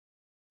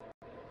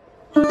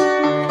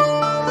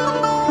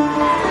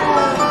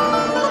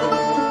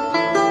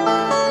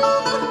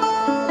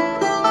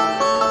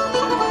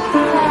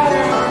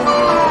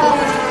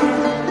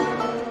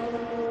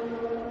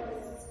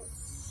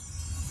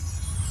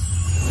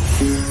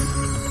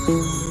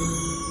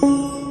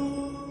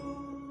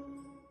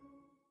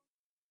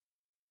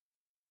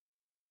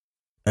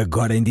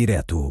Agora em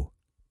direto,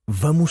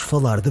 vamos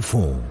falar de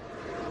FUN,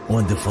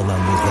 onde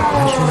falamos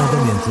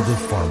apaixonadamente de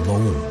Fórmula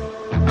 1.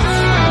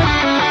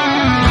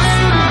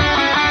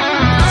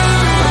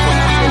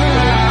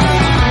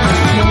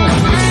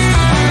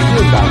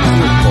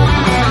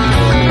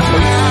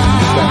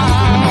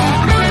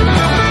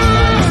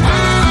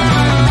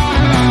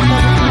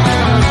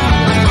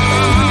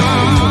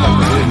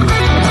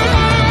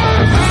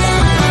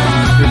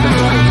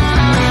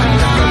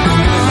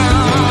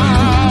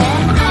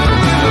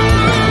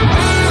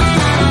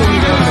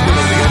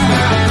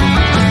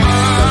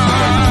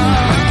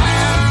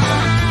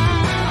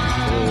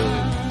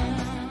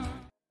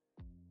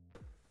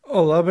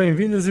 Olá,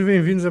 bem-vindas e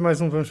bem-vindos a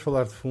mais um Vamos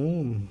Falar de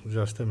FUN.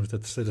 Já estamos na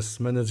terceira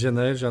semana de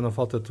janeiro, já não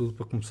falta tudo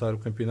para começar o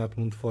Campeonato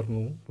do Mundo de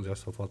Fórmula 1, já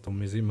só falta um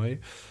mês e meio.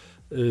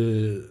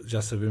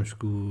 Já sabemos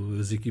que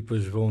as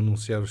equipas vão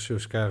anunciar os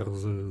seus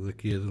carros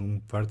daqui a um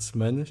par de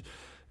semanas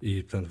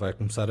e, portanto, vai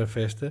começar a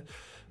festa.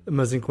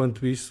 Mas,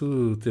 enquanto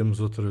isso, temos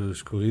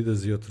outras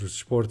corridas e outros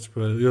desportos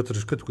e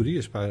outras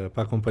categorias para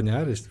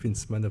acompanhar. Este fim de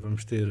semana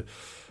vamos ter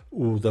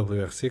o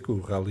WRC, com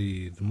o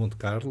Rally de Monte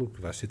Carlo, que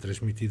vai ser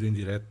transmitido em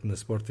direto na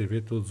Sport TV,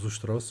 todos os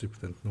troços, e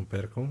portanto não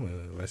percam,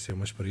 vai ser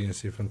uma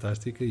experiência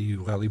fantástica e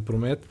o Rally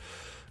promete,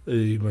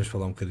 e vamos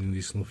falar um bocadinho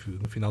disso no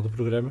final do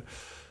programa.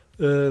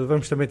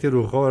 Vamos também ter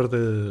o ROR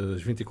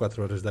das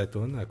 24 horas de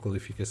Daytona, a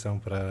qualificação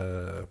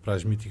para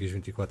as míticas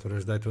 24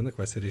 horas de Daytona, que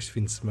vai ser este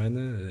fim de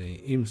semana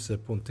em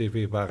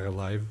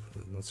imsa.tv/live,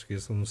 não se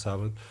esqueçam, no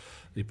sábado,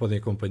 e podem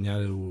acompanhar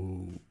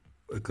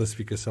a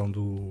classificação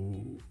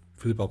do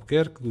Filipe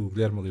Albuquerque, do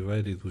Guilherme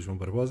Oliveira e do João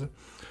Barbosa.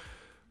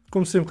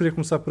 Como sempre, queria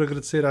começar por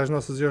agradecer às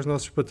nossas e aos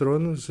nossos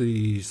patronos,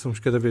 e somos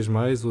cada vez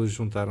mais. Hoje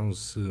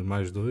juntaram-se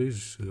mais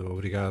dois.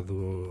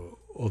 Obrigado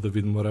ao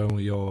David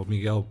Mourão e ao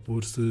Miguel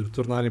por se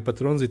tornarem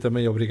patronos, e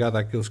também obrigado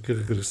àqueles que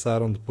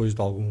regressaram depois de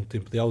algum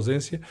tempo de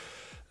ausência.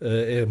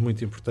 É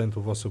muito importante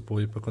o vosso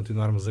apoio para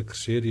continuarmos a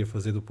crescer e a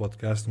fazer do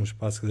podcast um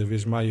espaço cada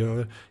vez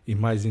maior e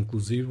mais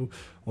inclusivo,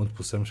 onde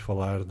possamos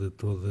falar de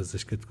todas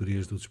as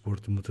categorias do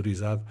desporto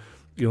motorizado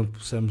e onde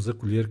possamos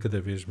acolher cada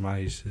vez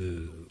mais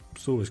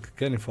pessoas que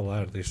querem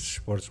falar destes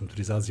esportes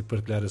motorizados e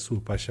partilhar a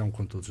sua paixão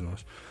com todos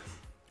nós.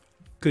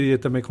 Queria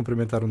também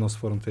cumprimentar o nosso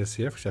Fórum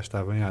TSF, que já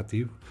está bem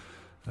ativo.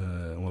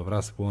 Um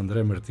abraço para o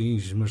André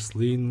Martins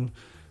Marcelino,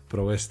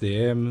 para o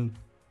SDM,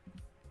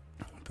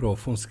 para o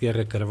Afonso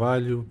Guerra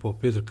Carvalho, para o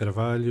Pedro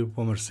Carvalho,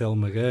 para o Marcelo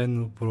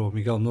Magano, para o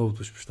Miguel Novo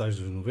dos Postais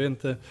dos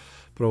 90,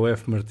 para o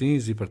F.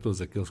 Martins e para todos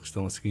aqueles que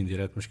estão a seguir em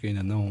direto, mas que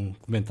ainda não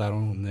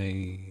comentaram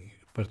nem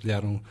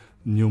partilharam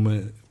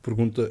nenhuma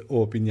pergunta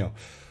ou opinião.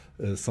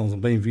 São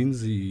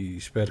bem-vindos e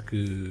espero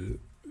que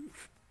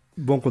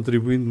vão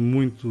contribuindo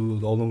muito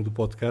ao longo do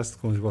podcast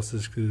com as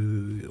vossas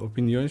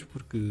opiniões,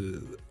 porque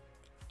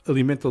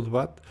alimenta o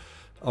debate,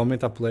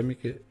 aumenta a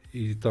polémica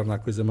e torna a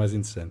coisa mais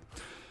interessante.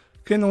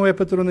 Quem não é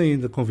patrono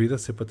ainda, convida a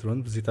ser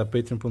patrono, visitar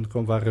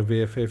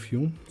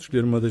patreon.com/VFF1,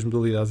 escolher uma das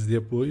modalidades de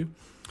apoio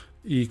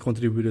e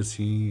contribuir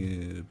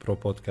assim para o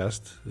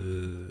podcast.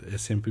 É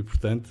sempre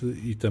importante.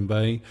 E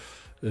também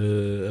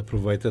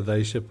aproveita,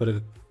 deixa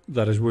para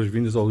dar as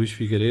boas-vindas ao Luís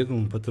Figueiredo,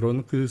 um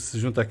patrono que se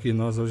junta aqui a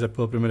nós hoje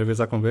pela primeira vez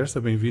à conversa.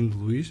 Bem-vindo,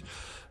 Luís.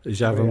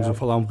 Já Obrigado. Vamos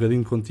falar um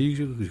bocadinho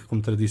contigo,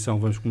 como tradição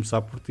vamos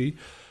começar por ti.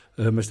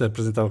 Mas de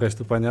apresentar o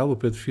resto do painel, o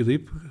Pedro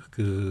Filipe,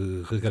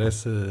 que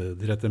regressa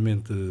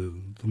diretamente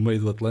do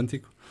meio do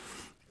Atlântico,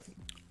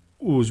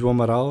 o João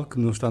Amaral, que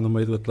não está no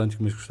meio do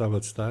Atlântico, mas gostava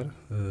de estar,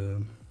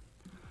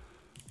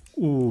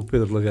 o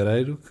Pedro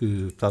Lagareiro,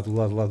 que está do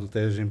lado do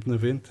Tejo em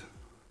Benavente,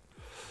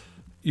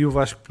 e o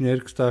Vasco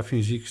Pinheiro, que está a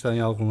fingir que está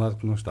em algum lado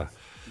que não está.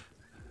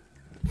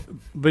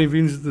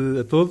 Bem-vindos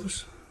a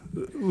todos.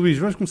 Luís,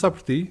 vamos começar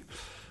por ti.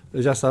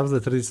 Já sabes, a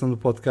tradição do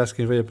podcast,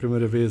 quem veio a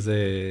primeira vez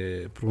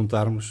é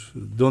perguntarmos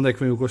de onde é que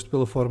vem o gosto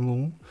pela Fórmula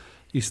 1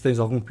 e se tens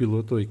algum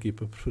piloto ou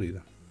equipa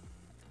preferida.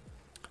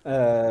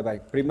 Bem,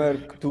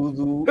 primeiro que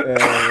tudo,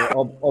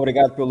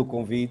 obrigado pelo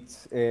convite.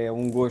 É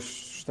um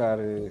gosto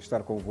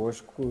estar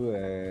convosco.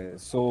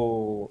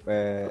 Sou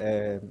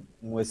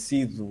um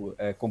assíduo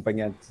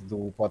acompanhante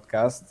do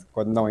podcast,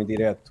 quando não em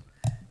direto.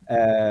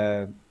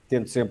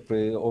 Tento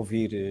sempre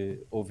ouvir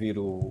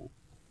o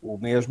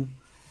mesmo.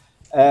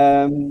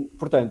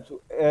 Portanto,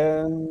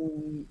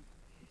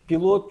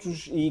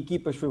 pilotos e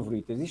equipas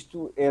favoritas.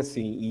 Isto é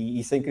assim,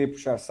 e sem querer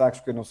puxar sacos,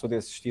 porque eu não sou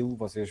desse estilo,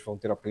 vocês vão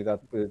ter a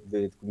oportunidade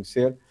de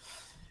conhecer.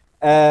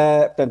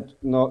 Portanto,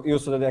 eu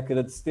sou da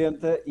década de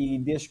 70 e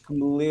desde que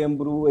me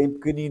lembro, em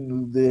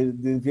pequenino,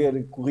 de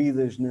ver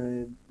corridas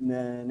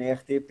na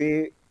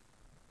RTP,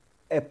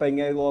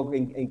 apanhei logo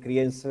em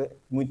criança,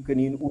 muito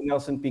pequenino, o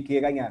Nelson Piquet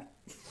a ganhar.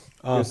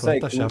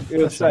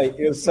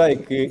 Eu sei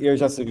que eu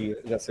já sabia,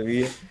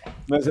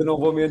 mas eu não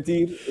vou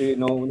mentir,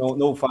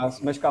 não o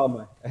faço, mas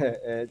calma,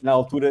 na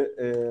altura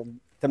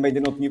também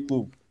ainda não tinha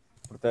clube,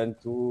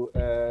 portanto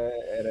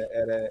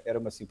era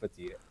uma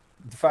simpatia.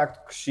 De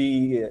facto,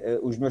 cresci,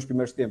 os meus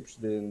primeiros tempos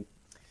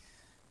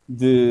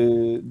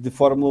de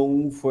Fórmula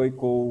 1 foi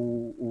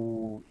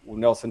com o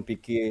Nelson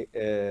Piquet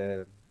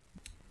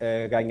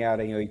a ganhar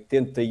em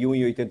 81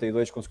 e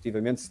 82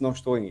 consecutivamente, se não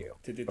estou em erro.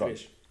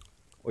 83.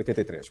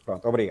 83,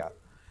 pronto, obrigado.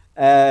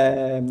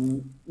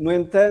 No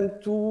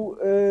entanto,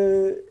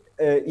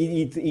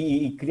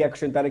 e queria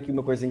acrescentar aqui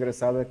uma coisa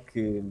engraçada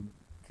que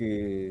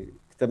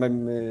também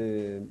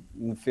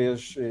me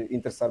fez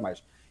interessar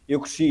mais. Eu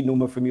cresci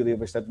numa família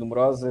bastante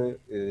numerosa,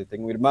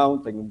 tenho um irmão,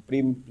 tenho um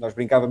primo, nós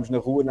brincávamos na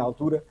rua na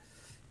altura,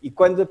 e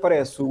quando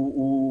aparece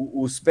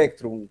o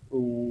Spectrum,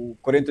 o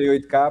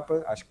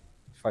 48K, acho que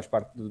faz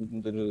parte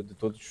de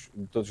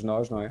todos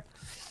nós, não é?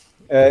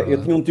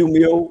 Eu tinha um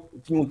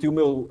tio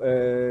meu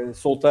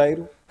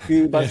solteiro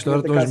que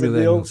basicamente a casa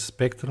dele...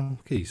 Spectrum,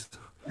 o que é isto?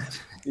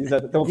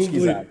 Exato, estão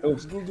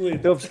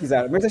a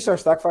pesquisar, mas deixa eu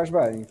estar que faz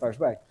bem.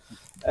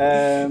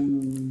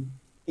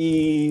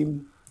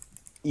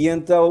 E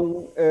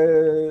então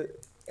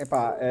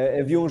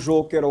havia um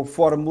jogo que era o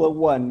Fórmula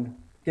One,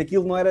 que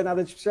aquilo não era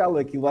nada de especial,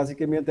 aquilo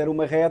basicamente era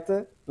uma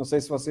reta, não sei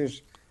se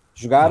vocês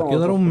jogaram.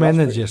 Aquilo era um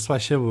manager, se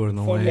faz favor,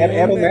 não é?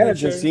 Era um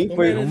manager, sim,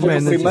 foi o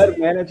primeiro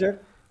manager.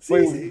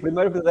 Foi sim. O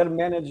primeiro verdadeiro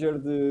manager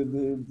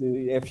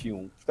de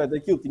F1. Portanto,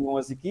 aquilo tinham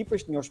as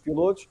equipas, tinham os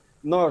pilotos,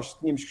 nós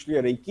tínhamos que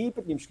escolher a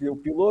equipa, tínhamos que escolher o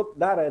piloto,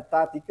 dar a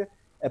tática.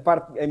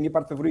 A minha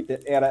parte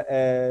favorita era,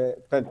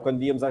 portanto,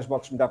 quando íamos às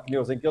boxes mudar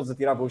pneus, em que eles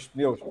atiravam os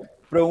pneus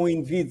para um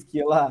indivíduo que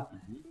ia lá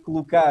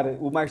colocar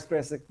o mais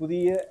depressa que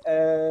podia.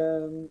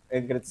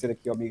 Agradecer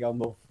aqui ao Miguel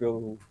Novo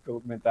pelo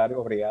comentário,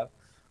 obrigado.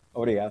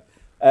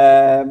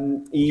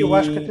 Eu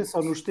acho que,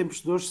 atenção, nos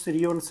tempos de hoje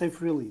seria on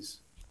safe release.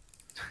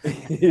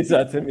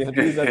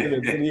 Exatamente.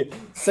 Seria,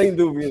 sem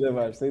dúvida.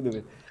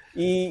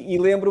 E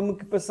lembro-me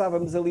que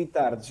passávamos ali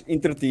tardes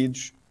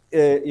entretidos.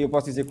 Eu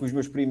posso dizer que os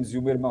meus primos e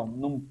o meu irmão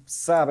não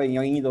sabem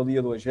ainda ao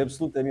dia de hoje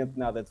absolutamente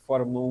nada de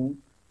Fórmula 1,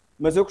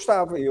 mas eu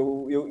gostava.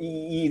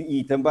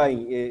 E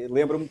também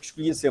lembro-me que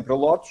escolhia sempre a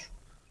Lotus,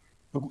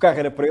 porque o carro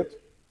era preto,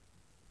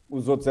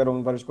 os outros eram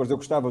de várias cores. Eu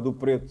gostava do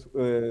preto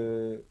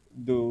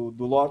do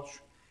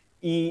Lotus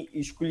e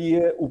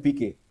escolhia o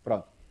Piquet.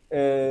 Pronto.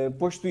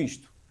 Posto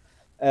isto,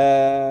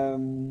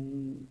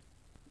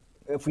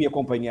 fui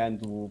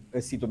acompanhando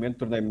assiduamente,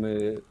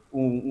 tornei-me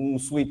um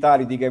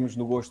solitário, digamos,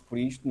 no gosto por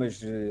isto, mas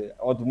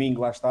ao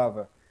domingo lá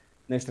estava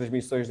nas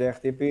transmissões da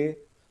RTP,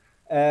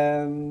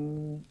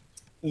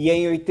 e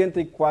em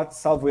 84,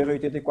 salvo erro,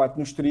 84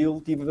 no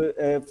Estoril, tive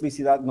a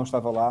felicidade, não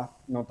estava lá,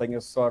 não tenho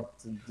a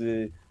sorte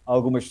de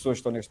algumas pessoas que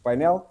estão neste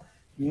painel,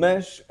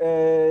 mas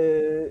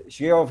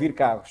cheguei a ouvir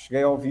carros,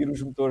 cheguei a ouvir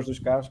os motores dos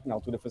carros, que na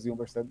altura faziam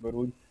bastante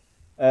barulho.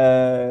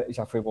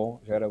 Já foi bom,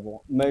 já era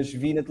bom, mas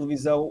vi na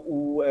televisão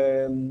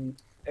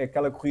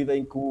aquela corrida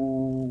em que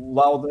o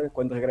Lauda,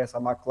 quando regressa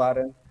à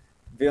McLaren,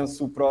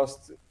 vence o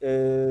Prost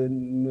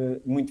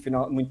muito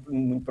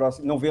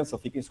próximo, não vence,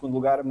 ele fica em segundo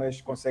lugar, mas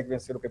consegue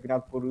vencer o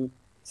campeonato por,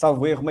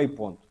 salvo erro, meio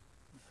ponto.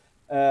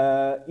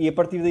 E a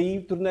partir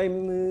daí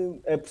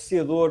tornei-me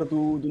apreciador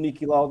do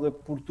Niki Lauda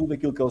por tudo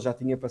aquilo que ele já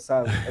tinha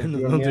passado.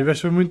 Não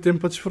tiveste muito tempo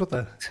para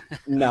desfrutar.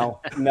 Não,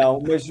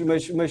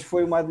 mas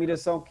foi uma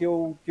admiração que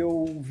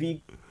eu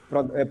vi.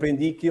 Pronto,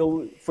 aprendi que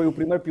ele foi o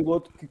primeiro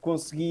piloto que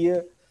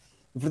conseguia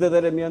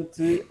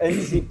verdadeiramente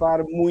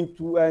antecipar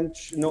muito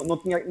antes.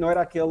 Não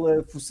era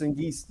aquela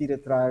fuçanguice de ir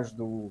atrás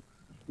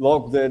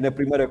logo na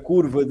primeira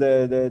curva.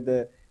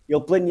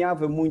 Ele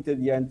planeava muito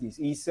adiante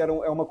isso. E isso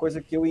é uma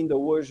coisa que eu ainda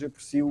hoje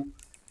aprecio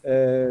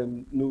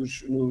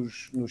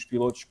nos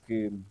pilotos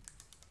que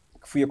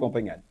fui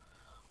acompanhando.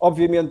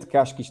 Obviamente que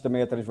acho que isto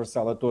também é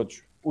transversal a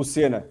todos. O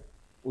Senna,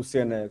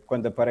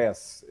 quando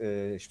aparece,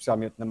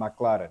 especialmente na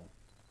McLaren,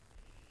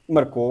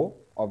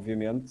 marcou,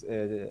 obviamente,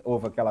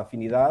 houve aquela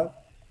afinidade.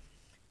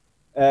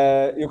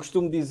 Eu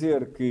costumo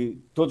dizer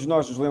que todos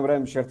nós nos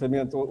lembramos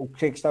certamente o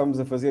que é que estávamos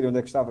a fazer e onde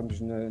é que estávamos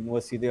no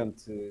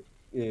acidente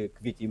que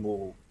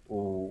vitimou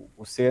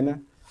o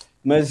Senna,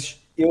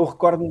 mas eu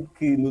recordo-me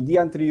que no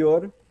dia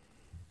anterior,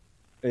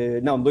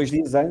 2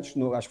 dias antes,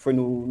 acho que foi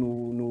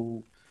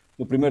no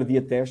primeiro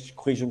dia de testes,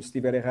 corrijam-me se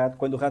estiver errado,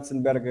 quando o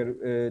Ratzenberger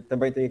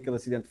também tem aquele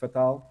acidente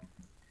fatal.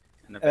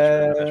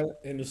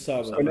 É no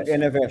sábado. É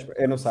na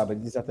véspera, é no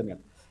sábado,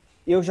 exatamente.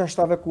 Eu já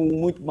estava com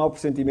muito mau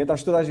pressentimento,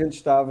 acho que toda a gente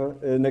estava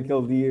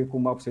naquele dia com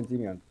mau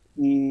pressentimento.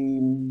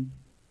 E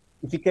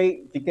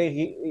fiquei,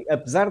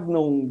 apesar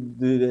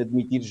de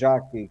admitir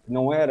já que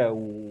não era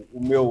o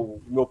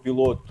meu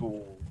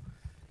piloto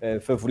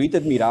favorito,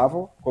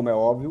 admirável, como é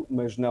óbvio,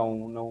 mas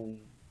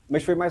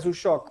mas foi mais um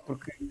choque,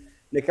 porque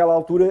naquela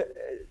altura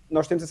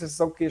nós temos a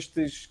sensação que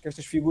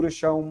estas figuras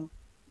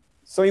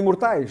são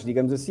imortais,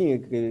 digamos assim.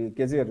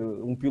 Quer dizer,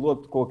 um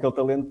piloto com aquele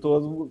talento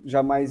todo,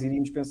 jamais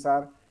iríamos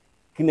pensar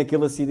que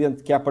naquele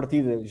acidente, que à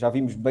partida já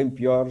vimos bem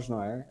piores,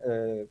 não é?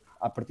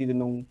 À partida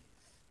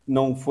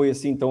não foi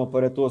assim tão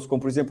aparatoso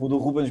como, por exemplo, o do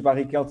Rubens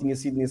Barrichello tinha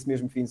sido nesse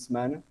mesmo fim de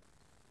semana.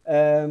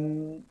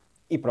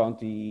 E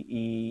pronto,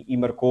 e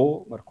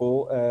marcou,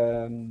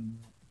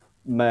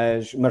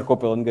 mas marcou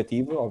pela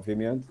negativa,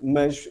 obviamente,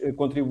 mas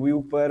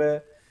contribuiu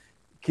para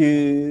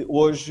que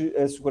hoje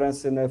a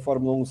segurança na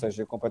Fórmula 1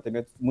 seja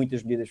completamente...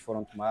 Muitas medidas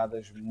foram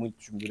tomadas,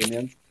 muitos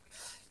melhoramentos.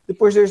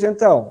 Depois, desde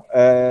então,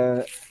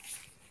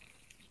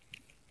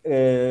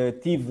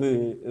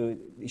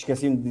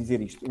 esqueci-me de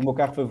dizer isto, o meu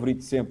carro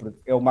favorito sempre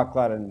é o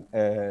McLaren,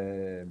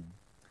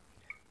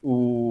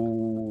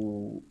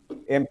 o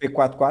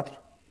MP44,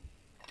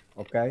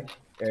 ok?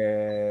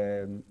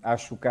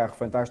 Acho o carro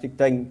fantástico,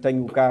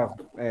 tenho o carro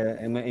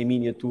em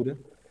miniatura.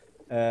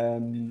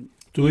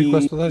 Tu e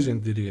quase toda a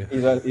gente, diria.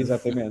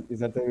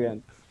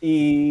 Exatamente.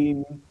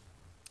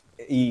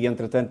 E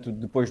entretanto,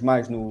 depois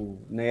mais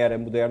na era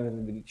moderna,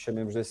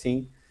 chamemos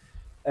assim,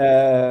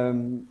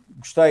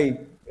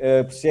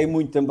 apreciei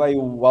muito também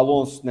o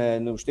Alonso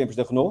nos tempos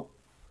da Renault.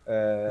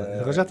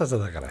 Agora já estás a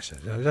dar graxa.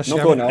 Já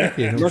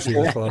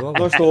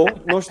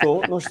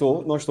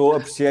não estou.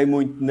 Apreciei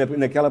muito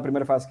naquela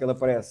primeira fase que ele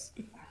aparece.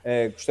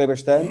 Gostei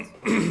bastante.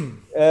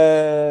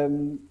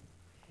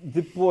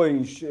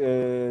 Depois,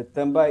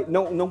 também,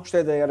 não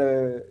gostei da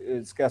era,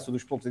 se calhar sou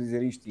dos poucos a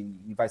dizer isto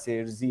e vai ser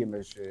heresia,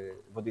 mas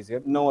vou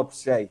dizer, não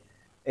apreciei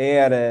a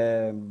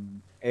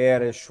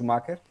era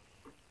Schumacher.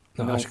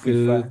 Acho que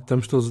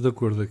estamos todos de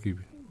acordo aqui.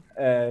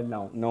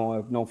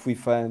 Não fui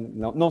fã,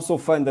 não sou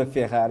fã da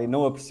Ferrari,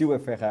 não aprecio a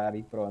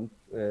Ferrari, pronto,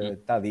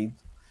 está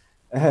dito.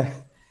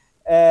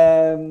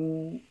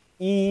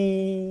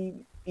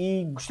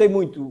 E gostei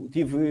muito,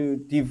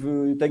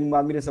 tenho uma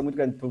admiração muito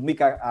grande por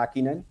Mika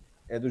Häkkinen,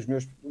 é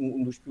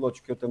um dos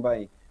pilotos que eu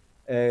também,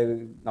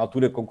 na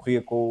altura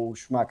concorria com o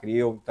Schumacher e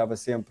eu estava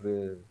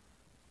sempre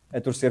a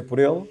torcer por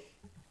ele.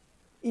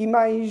 E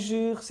mais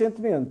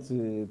recentemente,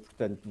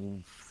 portanto,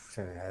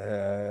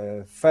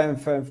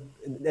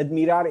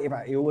 admirar,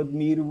 eu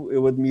admiro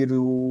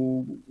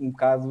um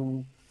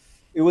bocado,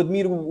 eu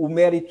admiro o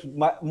mérito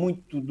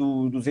muito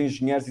dos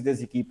engenheiros e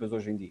das equipas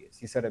hoje em dia,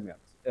 sinceramente.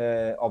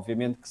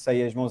 Obviamente que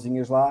sei as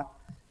mãozinhas lá,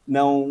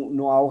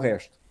 não há o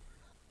resto.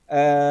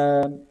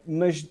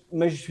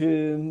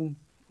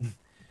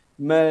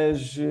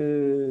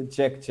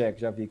 Check,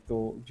 já vi que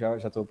já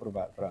estou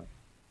aprovado, pronto.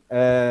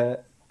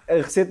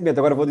 Recentemente,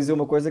 agora vou dizer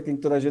uma coisa que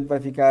toda a gente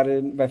vai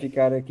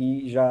ficar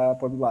aqui já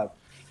para o lado.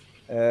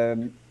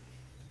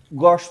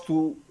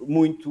 Gosto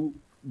muito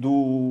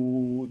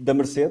da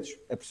Mercedes,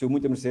 aprecio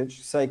muito a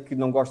Mercedes, sei que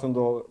não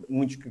gostam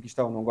muitos que aqui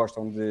estão não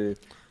gostam de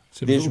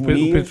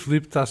hegemonia. O Pedro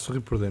Filipe está a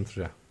sorrir por dentro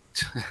já.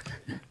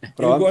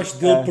 Pronto, eu gosto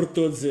dele por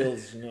todos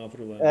eles, não há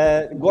problema.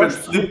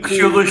 Filipe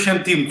cresceu 2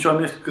 centímetros só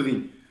neste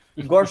bocadinho.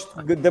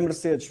 Gosto da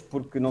Mercedes,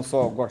 porque não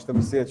só gosto da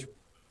Mercedes,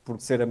 por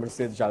ser a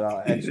Mercedes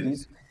já antes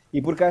disso,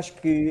 e porque acho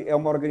que é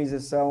uma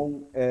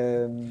organização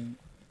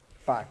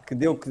que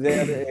deu o que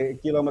der,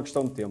 aquilo é uma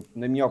questão de tempo.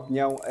 Na minha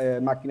opinião,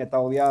 a máquina está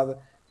oleada,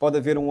 pode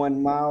haver um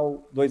ano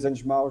mau, 2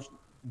 anos maus,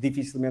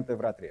 dificilmente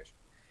haverá 3.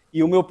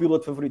 E o meu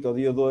piloto favorito ao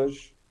dia de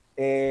hoje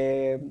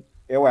é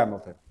o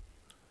Hamilton.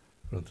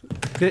 Pronto.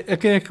 A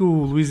quem é que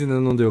o Luís ainda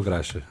não deu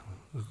graxa?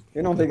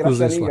 Eu não dei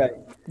graxa a ninguém.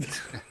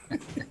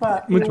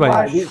 Muito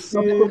bem.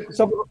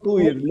 Só para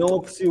concluir, não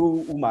aprecio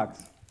o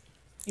Max.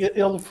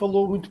 Ele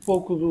falou muito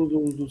pouco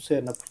do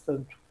Senna,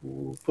 portanto,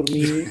 por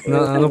mim...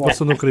 Não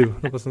passou no crivo.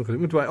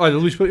 Muito bem. Olha,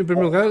 Luís, em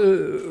primeiro lugar,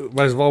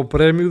 vais levar o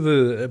prémio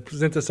de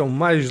apresentação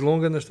mais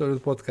longa na história do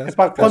podcast.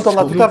 Conta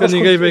lá, nunca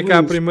ninguém veio cá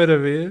a primeira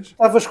vez.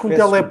 Estavas com o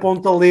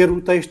teleponto a ler o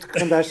texto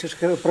que andaste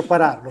a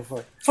preparar, não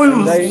foi? Foi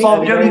o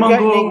Salgueiro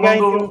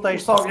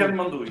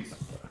mandou isso.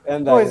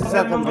 Pois,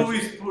 exatamente. Mandou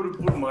isso por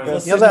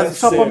meio.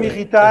 Só para me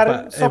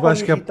irritar. Eu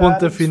acho que a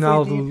ponta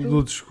final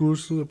do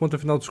discurso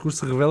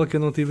revela que eu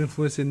não tive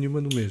influência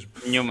nenhuma no mesmo.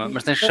 Nenhuma,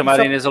 mas tens que chamar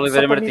a Inês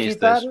Oliveira Martins.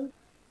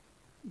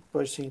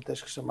 Pois sim,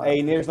 tens que chamar. A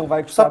Inês não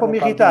vai gostar. Só para me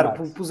irritar,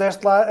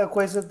 puseste lá a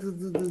coisa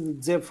de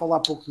dizer, falar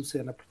pouco do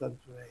Senna, portanto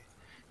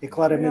é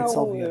claramente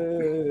Salgueiro.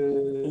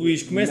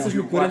 Luís, começas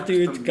no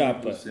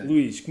 48K.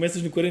 Luís,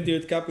 começas no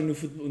 48K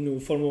no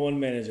Fórmula 1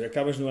 Manager,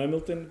 acabas no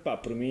Hamilton,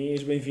 por mim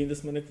és bem-vindo a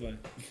semana que vem.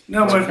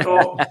 Não, mas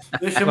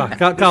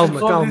deixa-me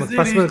calma,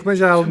 para a semana que vem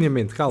já há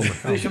alinhamento, calma.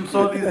 Deixa-me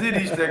só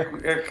dizer isto,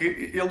 é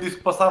que ele disse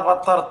que passava a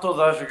tarde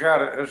toda a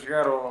jogar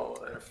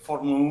a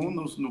Fórmula 1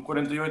 no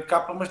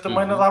 48K, mas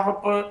também não dava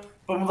para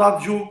mudar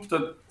de jogo,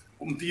 portanto,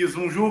 metias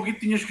um jogo e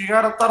tinhas que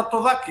jogar a tarde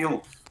toda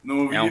aquilo.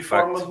 Não havia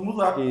forma de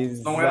mudar.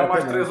 Exatamente. Não era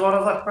mais 3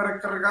 horas à espera que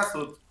carregasse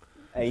outro.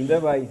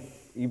 Ainda bem.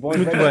 E bom.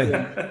 Muito bem.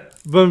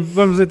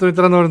 Vamos então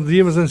entrar na ordem do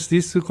dia, mas antes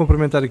disso,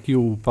 cumprimentar aqui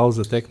o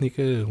Pausa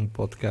Técnica, um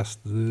podcast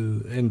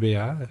de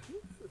NBA,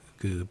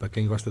 que para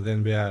quem gosta de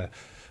NBA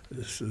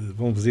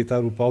vão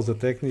visitar o Pausa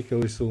Técnica,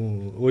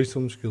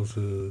 ouçam-nos que eles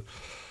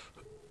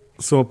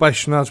são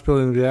apaixonados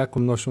pela NBA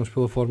como nós somos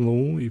pela Fórmula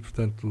 1 e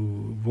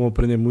portanto vão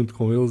aprender muito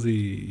com eles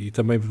e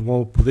também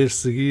vão poder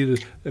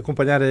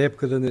acompanhar a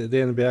época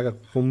da NBA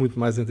com muito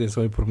mais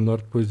atenção e pormenor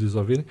depois de os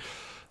ouvirem.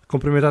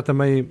 Cumprimentar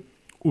também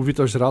o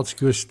Vítor Geraldes,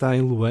 que hoje está em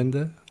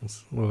Luanda,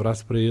 um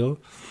abraço para ele,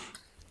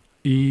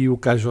 e o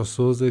Cajo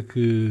Sousa,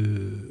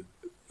 que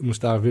nos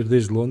está a ver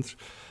desde Londres.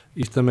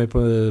 Isto também para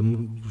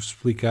vos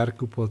explicar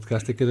que o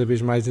podcast é cada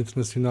vez mais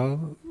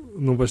internacional,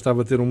 não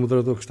bastava ter um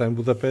moderador que está em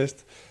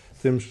Budapeste,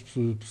 temos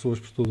pessoas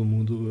por todo o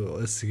mundo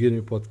a seguirem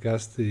o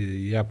podcast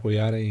e a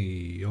apoiarem,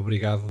 e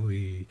obrigado,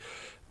 e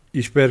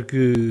espero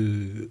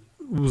que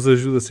vos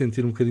ajude a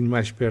sentir um bocadinho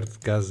mais perto de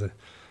casa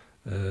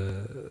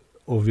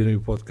ouvirem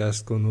o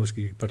podcast connosco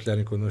e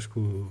partilharem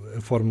connosco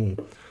a Fórmula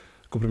 1.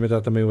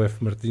 Cumprimentar também o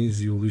F.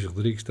 Martins e o Luís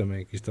Rodrigues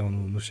também que estão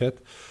no chat.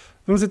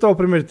 Vamos então ao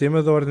primeiro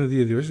tema da ordem do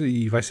dia de hoje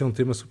e vai ser um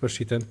tema super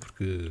excitante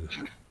porque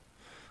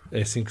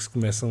é assim que se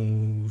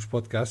começam os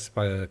podcasts,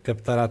 para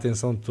captar a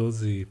atenção de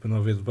todos e para não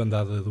haver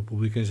debandada do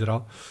público em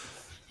geral.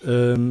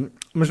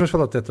 Mas vamos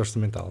falar do teto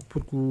orçamental,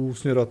 porque o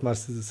Sr. Otmar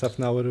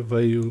Safnauer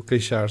veio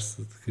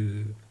queixar-se de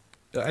que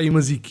há aí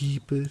umas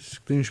equipas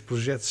que têm uns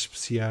projetos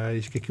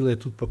especiais, que aquilo é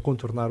tudo para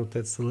contornar o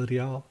teto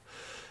salarial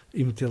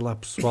e meter lá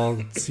pessoal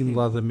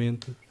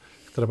dissimuladamente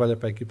que trabalha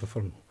para a equipa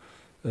Fórmula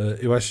 1.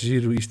 Eu acho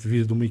giro isto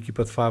vir de uma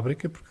equipa de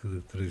fábrica, porque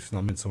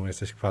tradicionalmente são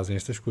essas que fazem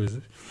estas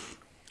coisas,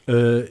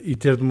 e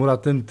ter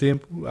demorado tanto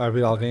tempo a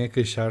haver alguém a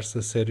queixar-se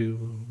a sério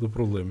do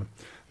problema.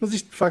 Mas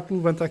isto de facto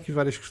levanta aqui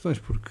várias questões,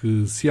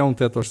 porque se há um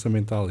teto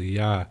orçamental e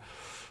há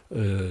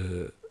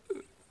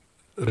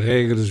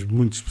regras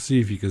muito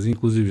específicas,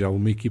 inclusive já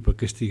uma equipa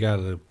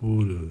castigada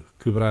por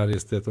quebrar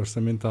esse teto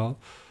orçamental,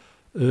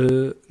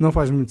 não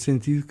faz muito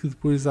sentido que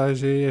depois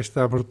haja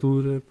esta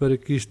abertura para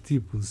que este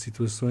tipo de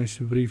situações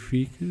se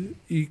verifique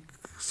e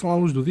que são à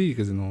luz do dia.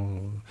 Quer dizer,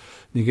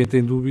 ninguém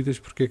tem dúvidas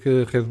porque é que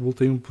a Red Bull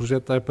tem um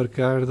projeto de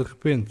hypercar de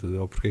repente,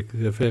 ou porque é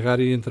que a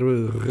Ferrari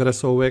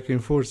regressa ao WEC em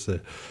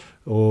força,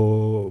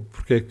 ou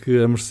porque é que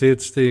a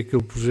Mercedes tem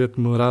aquele projeto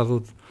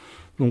demorado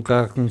de um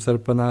carro que não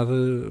serve para nada,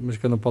 mas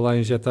que andam para lá a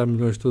injetar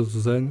milhões todos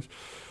os anos,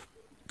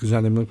 que já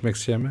nem me lembro como é que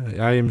se chama,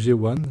 a AMG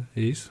One,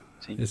 é isso?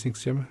 Sim. É assim que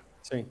se chama?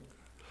 Sim.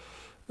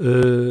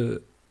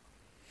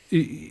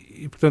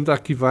 E portanto há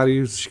aqui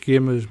vários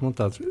esquemas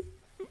montados.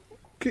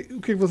 O que é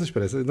que vocês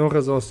parecem? Dão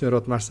razão ao Sr.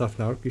 Otmar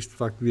Safnauer que isto de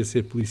facto devia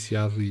ser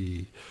policiado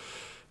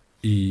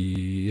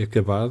e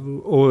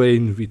acabado, ou é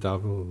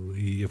inevitável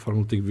e a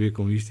Fórmula tem que ver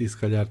com isto e se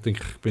calhar tem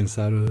que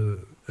repensar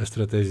a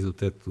estratégia do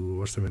teto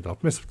orçamental?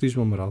 Começa por ti,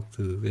 João Amaral,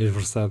 que és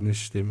versado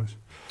nestes temas.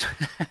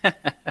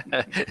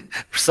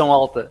 Pressão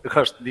alta, eu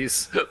gosto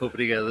disso.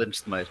 Obrigado,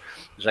 antes de mais.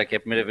 Já que é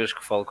a primeira vez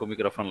que falo com o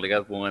microfone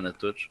ligado, bom ano a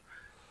todos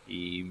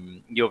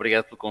e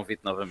obrigado pelo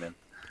convite novamente.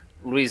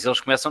 Luís, eles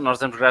começam, nós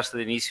damos graça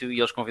de início e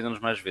eles convidam-nos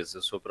mais vezes,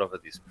 eu sou a prova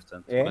disso,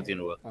 portanto,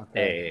 continua.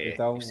 Okay.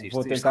 Então vou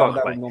isto tentar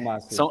dar bem. o meu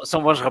máximo.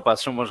 São bons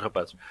rapazes.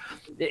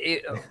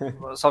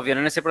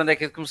 Salviana, nem sei para onde é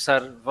que é de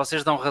começar.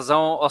 Vocês dão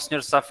razão ao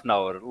Sr.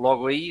 Safnauer.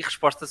 Logo aí,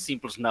 resposta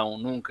simples, não,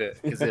 nunca.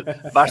 Quer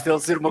dizer, basta ele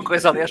dizer uma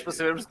coisa, aliás, para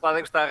sabermos de que lado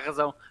é que está a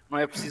razão. Não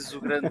é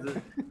preciso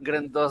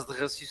grande dose de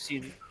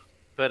raciocínio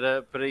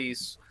para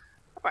isso.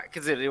 Quer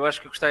dizer, eu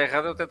acho que o que está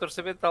errado é o teto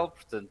orçamental,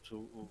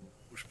 portanto,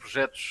 os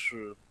projetos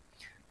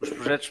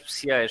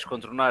especiais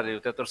contornarem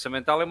o teto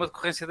orçamental é uma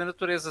decorrência da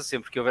natureza.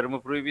 Sempre que houver uma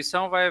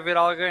proibição, vai haver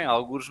alguém,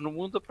 algures no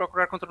mundo, a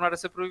procurar contornar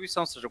essa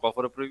proibição, seja qual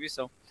for a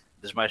proibição,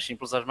 das mais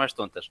simples às mais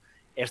tontas.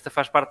 Esta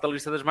faz parte da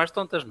lista das mais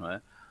tontas, não é?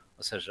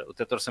 Ou seja, o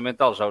teto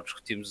orçamental, já o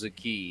discutimos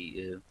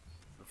aqui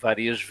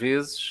várias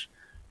vezes,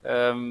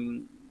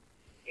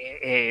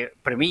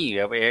 para mim,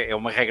 é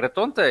uma regra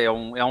tonta, é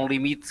um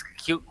limite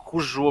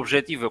cujo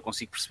objetivo eu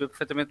consigo perceber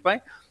perfeitamente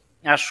bem.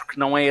 Acho que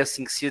não é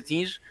assim que se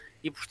atinge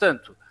e,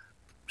 portanto,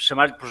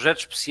 chamar-lhe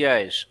projetos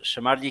especiais,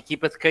 chamar-lhe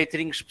equipa de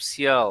catering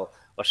especial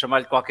ou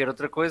chamar-lhe qualquer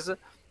outra coisa,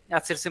 há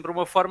de ser sempre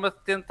uma forma de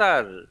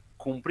tentar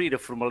cumprir a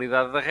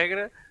formalidade da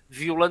regra,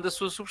 violando a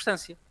sua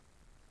substância.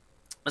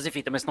 Mas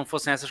enfim, também se não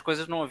fossem essas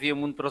coisas, não havia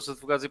mundo para os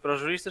advogados e para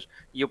os juristas,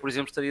 e eu, por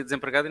exemplo, estaria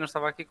desempregado e não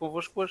estava aqui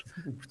convosco hoje.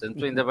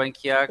 Portanto, ainda bem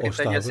que há quem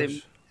tenha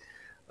sempre...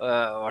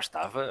 Ou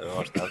estava,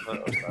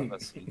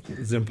 sim.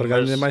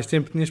 Desempregado ainda mais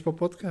tempo tinhas para o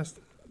podcast.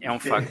 É um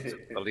facto.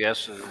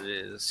 Aliás,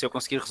 se eu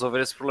conseguir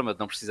resolver esse problema de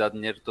não precisar de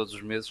dinheiro todos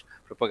os meses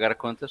para pagar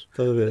contas...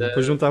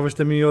 Depois juntavas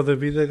também ao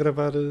David a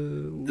gravar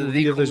o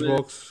dia das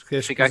boxes, que é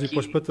exclusivo para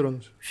os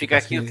patronos. Fica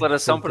aqui a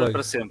declaração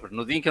para sempre.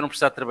 No dia em que eu não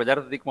precisar de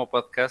trabalhar, dedico-me ao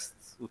podcast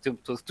o tempo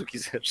todo que tu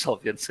quiseres,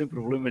 Salviano, sem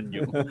problema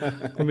nenhum.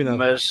 Combinado.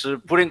 Mas,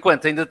 por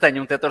enquanto, ainda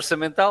tenho um teto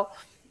orçamental,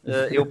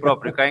 eu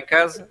próprio cá em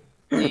casa,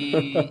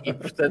 e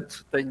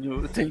portanto,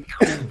 tenho que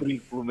cumprir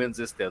pelo menos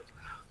esse teto.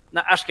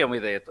 Não, acho que é uma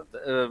ideia tonta.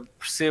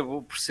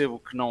 Percebo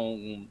que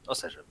não... Ou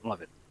seja, vamos lá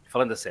ver,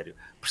 falando a sério,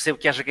 percebo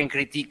que haja quem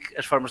critique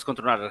as formas de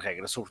contornar a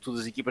regra, sobretudo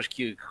as equipas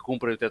que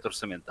cumprem o teto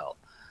orçamental.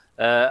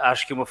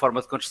 Acho que uma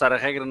forma de contestar a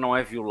regra não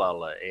é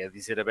violá-la, é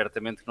dizer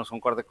abertamente que não se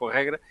concorda com a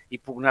regra e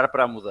pugnar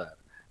para a mudar.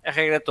 A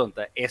regra é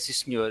tonta, é sim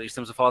senhor, e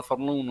estamos a falar de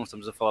Fórmula 1, não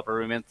estamos a falar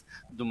provavelmente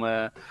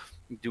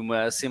de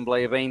uma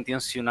assembleia bem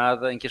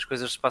intencionada em que as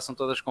coisas se passam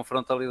todas com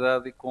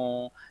frontalidade e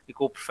com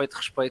o perfeito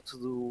respeito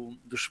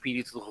do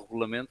espírito do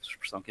regulamento,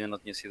 expressão que ainda não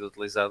tinha sido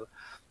utilizada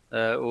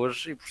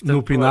hoje. E, portanto,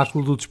 no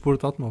pináculo do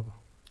desporto automóvel.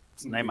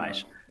 Nem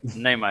mais.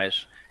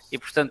 E,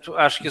 portanto,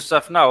 acho que o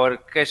Safnauer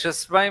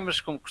queixa-se bem, mas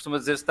como costuma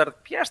dizer, se tarde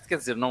de piaste, quer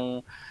dizer,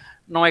 não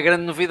é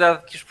grande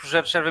novidade que os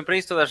projetos servem para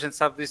isso, toda a gente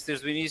sabe disso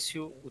desde o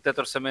início, o teto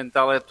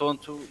orçamental é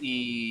tonto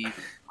e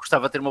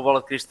gostava de ter uma bola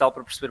de cristal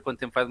para perceber quanto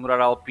tempo vai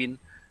demorar a Alpine,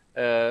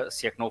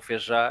 se é que não o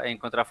fez já, a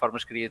encontrar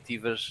formas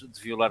criativas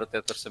de violar o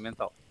teto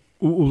orçamental.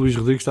 O Luís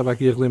Rodrigues estava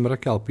aqui a relembrar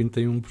que a Alpine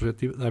tem um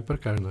projeto de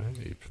hypercar, não é?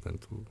 E,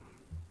 portanto...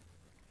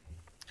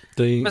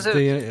 Tem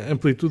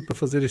amplitude para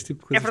fazer este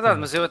tipo de coisas. É verdade,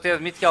 mas eu até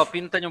admito que a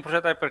Alpine tenha um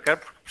projeto Hypercar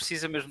porque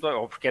precisa mesmo,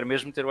 ou porque quer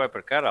mesmo ter o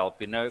Hypercar. A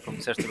Alpine, como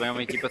disseste bem, é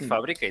uma equipa de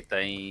fábrica e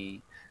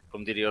tem,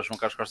 como diria o João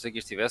Carlos Costa que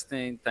estivesse,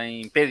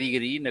 tem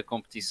pedigree na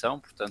competição,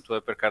 portanto o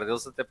Hypercar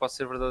deles até pode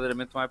ser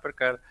verdadeiramente um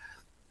Hypercar.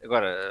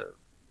 Agora,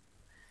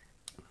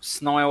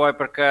 se não é o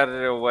Hypercar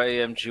é o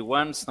AMG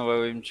One, se não é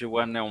o AMG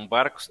One é um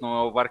barco, se não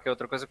é o barco é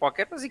outra coisa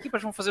qualquer, as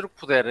equipas vão fazer o que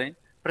puderem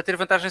para ter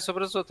vantagem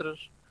sobre as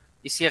outras.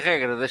 E se a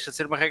regra deixa de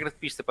ser uma regra de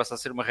pista, passa a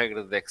ser uma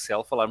regra de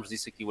Excel, falámos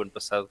disso aqui o ano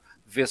passado,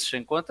 vezes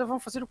sem conta, vão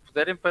fazer o que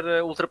puderem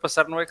para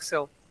ultrapassar no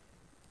Excel.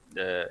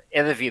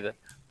 É da vida.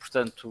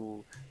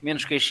 Portanto,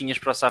 menos queixinhas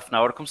para o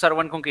Safnauer. Começar o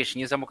ano com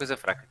queixinhas é uma coisa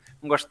fraca.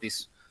 Não gosto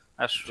disso.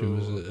 Acho... Sim,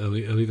 mas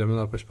ali também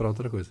dá para esperar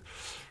outra coisa.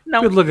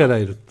 Não. Pedro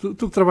Lagareiro, tu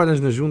que trabalhas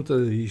na Junta,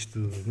 e isto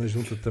na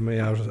Junta também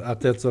há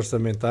tetos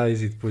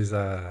orçamentais e depois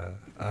há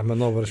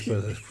manobras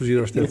para fugir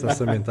aos tetos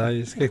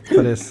orçamentais. O que é que te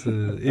parece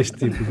este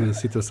tipo de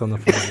situação na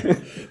Fórmula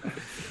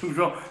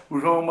 1? O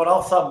João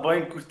Amaral sabe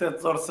bem que os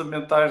tetos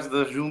orçamentais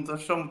das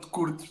juntas são muito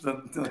curtos,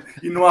 portanto,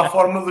 e não há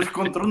forma de os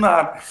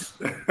contornar.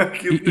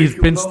 E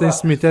depende se tem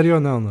cemitério ou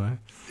não é?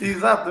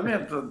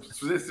 Exatamente. Portanto,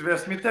 se tiver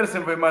cemitério,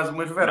 sempre vem mais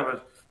umas verbas.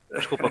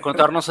 Desculpa,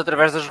 contornam-se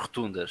através das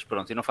rotundas.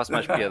 Pronto, e não faço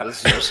mais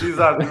piadas.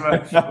 Exato,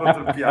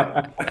 outra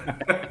piada.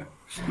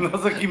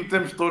 Nós aqui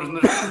metemos touros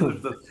nas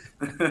rotundas.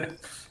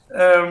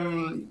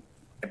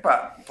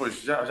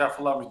 Pois já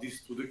falámos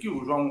disso tudo aqui.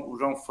 O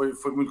João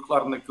foi muito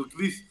claro naquilo que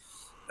disse.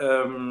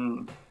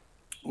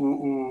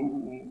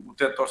 O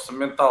teto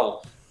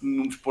orçamental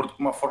num desporto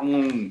como a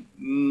Fórmula 1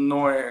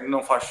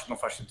 não faz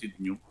sentido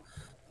nenhum.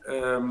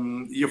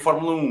 E a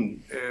Fórmula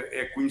 1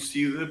 é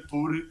conhecida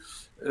por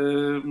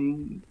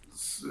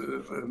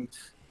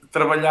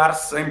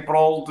trabalhar-se em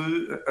prol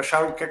de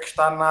achar o que é que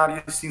está na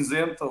área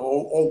cinzenta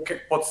ou o que é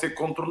que pode ser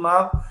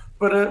contornado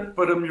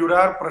para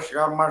melhorar, para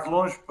chegar mais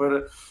longe,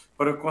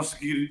 para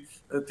conseguir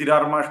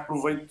tirar mais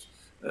proveito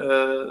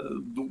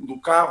do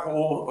carro,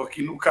 ou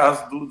aqui no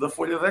caso da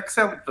folha de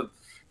Excel. Portanto,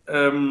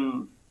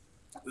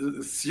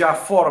 se há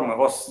forma,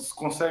 ou se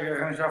consegue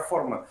arranjar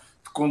forma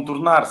de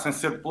contornar sem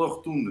ser pela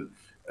rotunda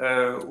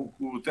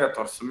o teto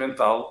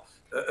orçamental,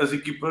 as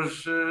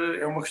equipas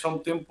é uma questão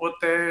de tempo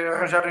até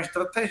arranjarem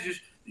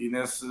estratégias, e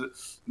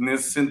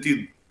nesse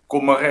sentido,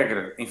 como a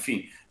regra,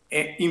 enfim,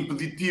 é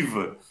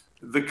impeditiva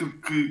daquilo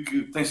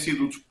que tem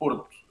sido o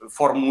desporto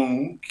Fórmula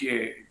 1,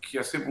 que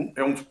é sempre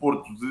um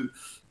desporto de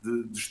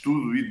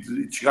estudo e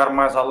de chegar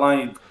mais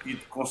além e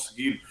de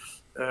conseguir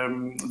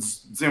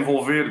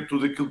desenvolver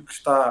tudo aquilo que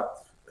está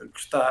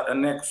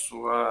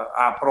anexo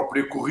à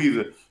própria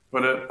corrida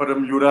para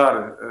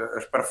melhorar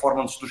as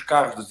performances dos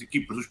carros, das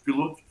equipas, dos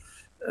pilotos.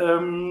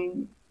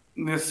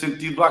 Nesse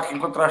sentido, há que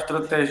encontrar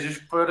estratégias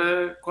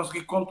para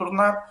conseguir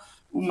contornar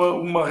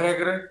uma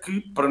regra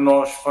que, para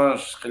nós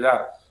fãs, se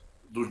calhar,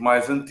 dos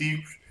mais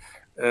antigos,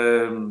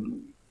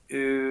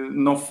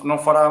 não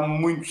fará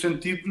muito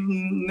sentido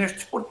neste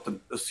desporto.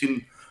 Portanto, assino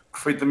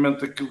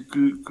perfeitamente aquilo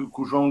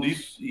que o João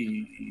disse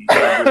e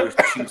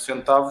estes 5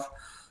 centavos,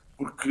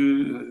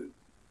 porque,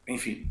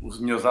 enfim, o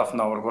senhor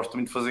Zafnauer gosta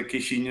muito de fazer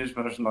queixinhas,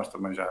 mas nós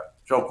também já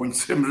o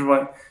conhecemos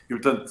bem, e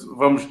portanto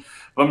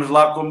vamos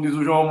lá, como diz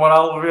o João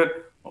Amaral,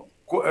 ver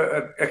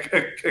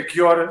a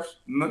que horas,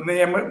 nem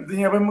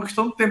é bem uma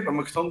questão de tempo, é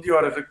uma questão de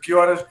horas, a que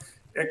horas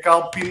é que a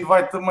Alpine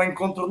vai também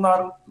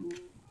contornar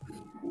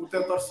o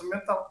teto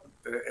orçamental.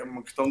 É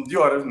uma questão de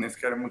horas, nem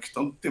sequer é uma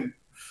questão de tempo.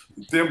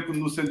 Tempo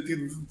no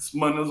sentido de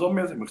semanas ou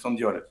meses, é uma questão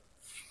de horas.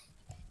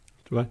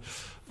 Muito bem.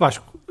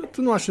 Vasco,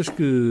 tu não achas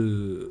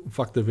que o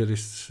facto de haver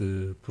estes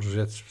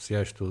projetos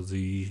especiais todos,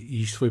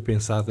 e isto foi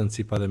pensado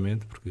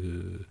antecipadamente, porque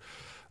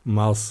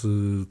mal se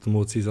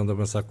tomou a decisão de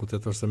avançar com o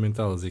teto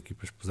orçamental, as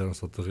equipas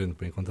puseram-se ao terreno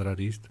para encontrar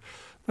isto,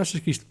 não achas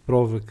que isto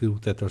prova que o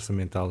teto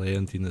orçamental é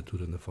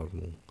antinatura na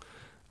Fórmula 1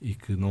 e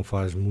que não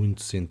faz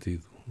muito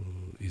sentido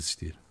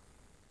existir?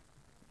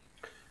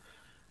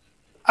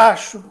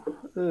 Acho,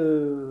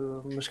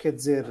 mas quer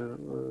dizer,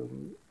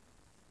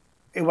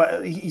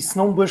 e se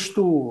não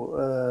bastou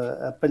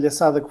a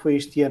palhaçada que foi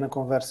este ano a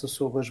conversa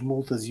sobre as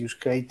multas e os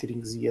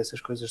caterings e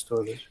essas coisas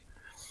todas,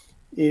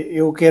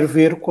 eu quero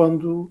ver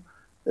quando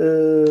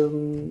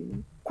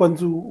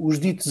os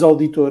ditos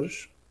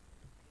auditores,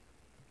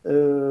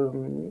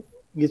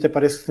 e até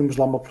parece que temos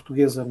lá uma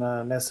portuguesa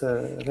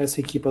nessa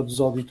equipa dos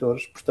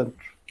auditores, portanto,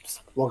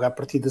 logo à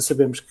partida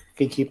sabemos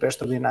que a equipa é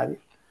extraordinária,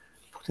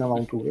 porque tem lá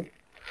um Tuga.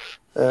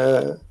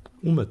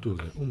 Uma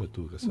Tuga.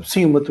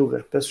 Sim, uma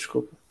Tuga, peço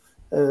desculpa.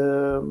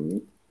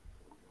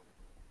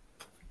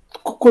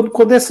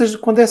 Quando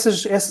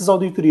essas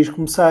auditorias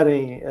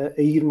começarem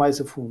a ir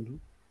mais a fundo,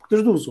 porque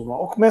das duas uma,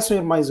 ou começam a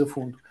ir mais a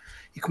fundo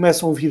e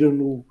começam a vir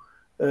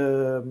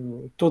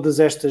todas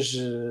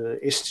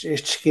estes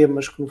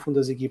esquemas que no fundo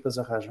as equipas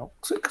arranjam,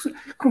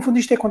 que no fundo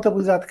isto é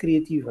contabilidade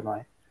criativa, não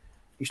é?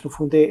 Isto no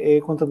fundo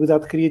é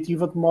contabilidade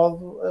criativa de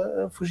modo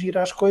a fugir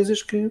às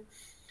coisas que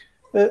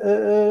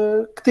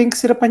têm que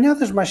ser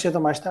apanhadas mais cedo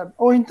ou mais tarde.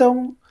 Ou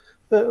então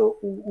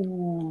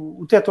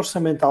o teto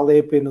orçamental é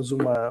apenas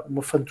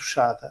uma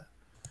fantochada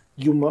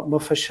e uma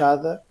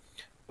fachada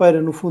para,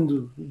 no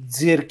fundo,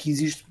 dizer que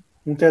existe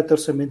um teto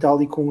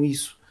orçamental e com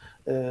isso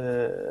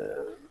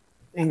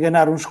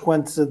enganar uns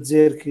quantos a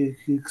dizer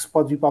que se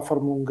pode vir para a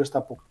Fórmula 1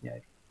 gastar pouco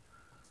dinheiro.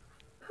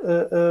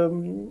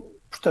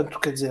 Portanto,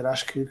 quer dizer,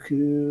 acho que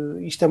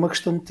isto é uma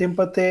questão de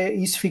tempo até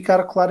isso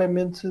ficar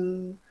claramente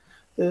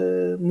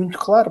muito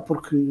claro,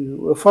 porque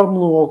a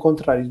Fórmula 1, ao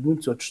contrário de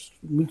muitos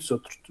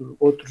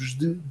outros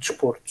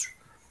desportos,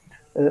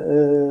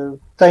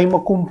 tem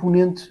uma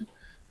componente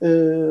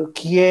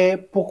que é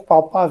pouco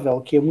palpável,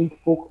 que é muito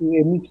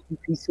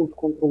difícil de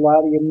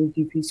controlar e é muito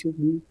difícil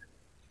de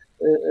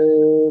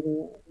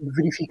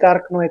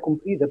verificar que não é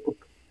cumprida,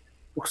 porque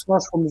se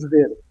nós formos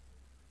ver,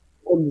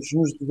 quando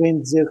nos vêm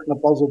dizer que na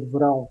pausa de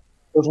verão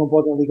eles não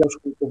podem ligar os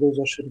computadores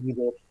aos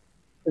servidores,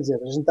 quer dizer,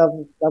 a gente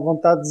dá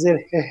vontade de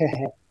dizer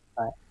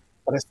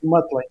parece um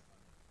Muttley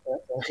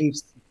a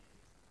rir-se.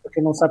 Para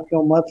quem não sabe o que é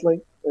um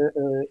Muttley,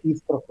 ir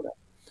procurar.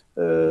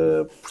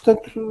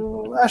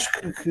 Portanto, acho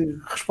que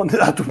responder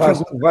à tua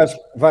pergunta.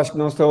 Vasco,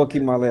 não estou aqui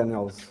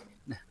millennials.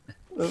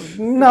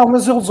 Não,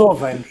 mas eles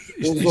ouvem-nos.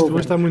 Isto hoje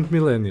está muito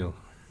millennial.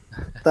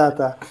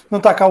 Tá. Não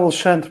está cá o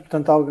Alexandre,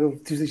 portanto,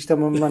 isto é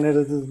uma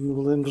maneira de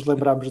nos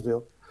lembrarmos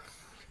dele.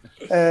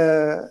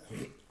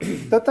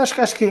 Portanto,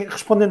 acho que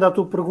respondendo à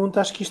tua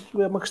pergunta, acho que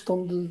isto é uma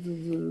questão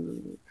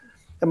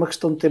é uma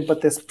questão de tempo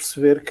até se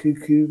perceber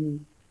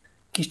que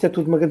isto é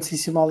tudo uma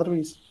grandíssima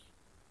aldrabice.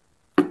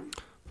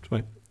 Muito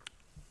bem.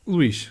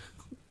 Luís,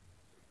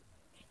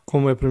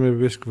 como é a primeira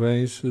vez que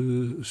vens,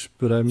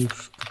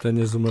 esperamos que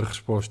tenhas uma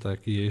resposta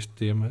aqui a este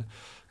tema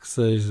que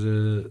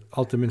seja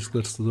altamente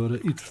esclarecedora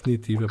e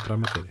definitiva para a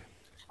matéria.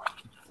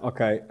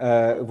 Ok,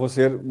 vou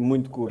ser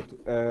muito curto.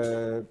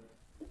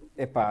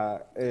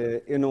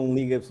 Eu não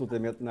ligo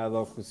absolutamente nada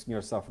ao que o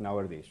Sr.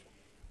 Safnauer diz.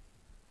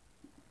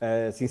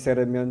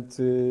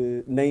 Sinceramente,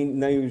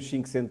 nem os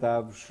 5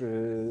 centavos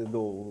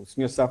do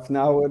Sr.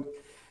 Safnauer.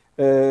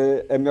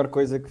 A melhor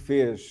coisa que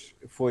fez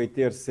foi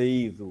ter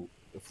saído,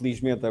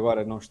 felizmente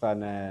agora não está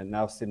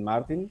na Aston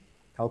Martin,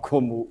 tal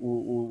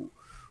como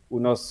o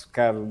nosso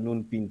caro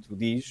Nuno Pinto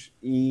diz,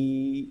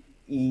 e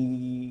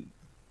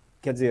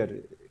quer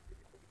dizer,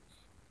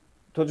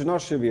 todos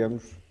nós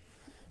sabemos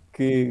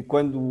que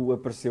quando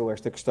apareceu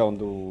esta questão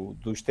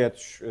dos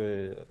tetos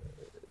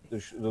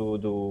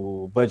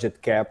do budget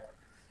cap,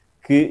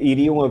 que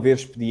iriam haver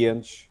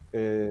expedientes,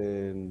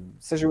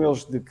 sejam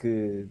eles de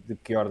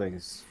que ordem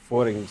se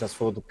forem, já se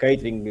falou do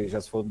catering, já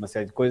se falou de uma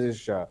série de coisas,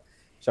 já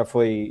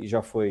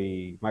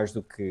foi mais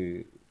do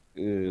que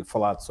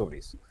falado sobre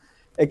isso.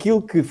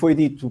 Aquilo que foi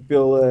dito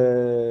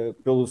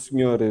pelo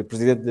senhor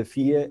Presidente da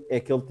FIA é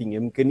que ele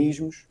tinha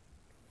mecanismos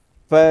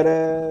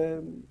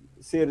para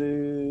ser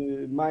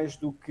mais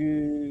do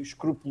que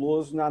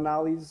escrupuloso na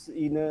análise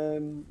e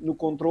no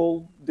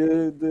controle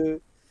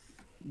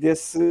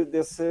desse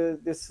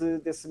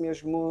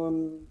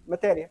mesmo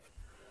matéria.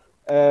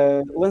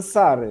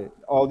 Lançar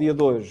ao dia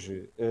de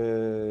hoje,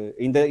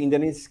 ainda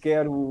nem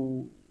sequer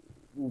o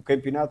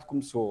campeonato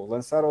começou,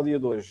 lançar ao dia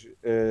de hoje,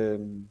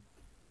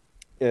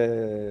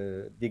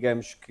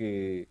 digamos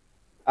que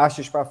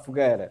achas para a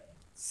fogueira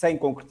sem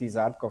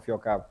concretizar, porque ao fim e ao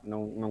cabo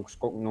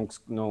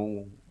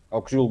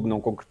ao que julgo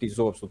não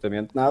concretizou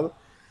absolutamente nada.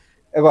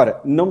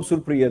 Agora, não me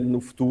surpreende no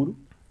futuro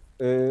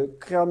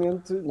que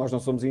realmente nós não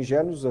somos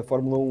ingênuos, a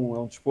Fórmula 1 é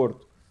um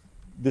desporto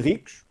de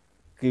ricos,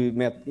 que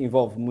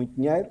envolve muito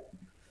dinheiro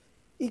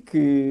e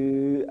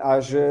que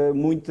haja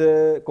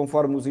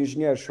conforme os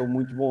engenheiros são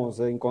muito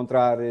bons a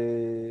encontrar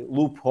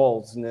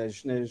loopholes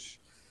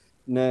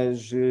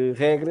nas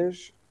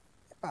regras,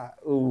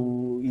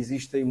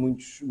 existem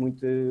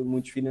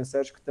muitos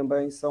financeiros que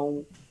também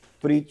são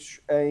peritos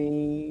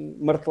em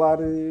martelar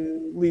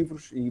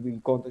livros e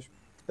contas.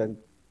 Portanto,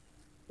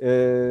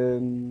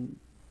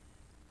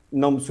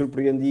 não me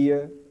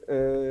surpreendia,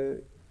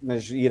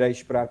 mas irei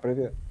esperar para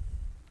ver.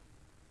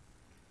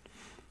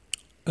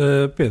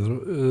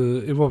 Pedro,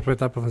 eu vou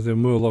aproveitar para fazer o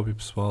meu lobby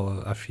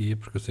pessoal à FIA,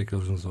 porque eu sei que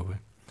eles nos ouvem.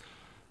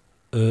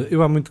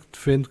 Eu há muito que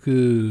defendo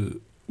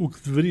que o que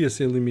deveria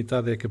ser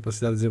limitado é a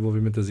capacidade de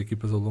desenvolvimento das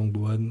equipas ao longo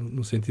do ano,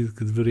 no sentido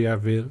que deveria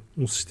haver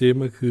um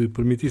sistema que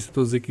permitisse a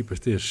todas as equipas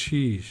ter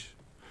X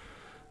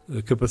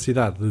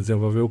capacidade de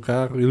desenvolver o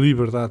carro e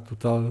liberdade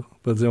total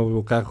para desenvolver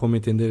o carro como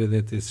entenderem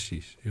dentro desse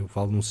X. Eu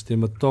falo num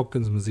sistema de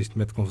tokens, mas isto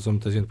mete confusão a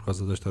muita gente por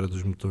causa da história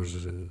dos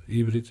motores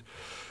híbridos.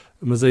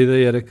 Mas a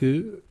ideia era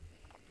que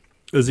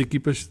as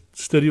equipas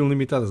estariam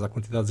limitadas à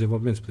quantidade de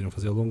desenvolvimentos que poderiam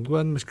fazer ao longo do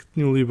ano, mas que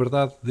tinham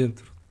liberdade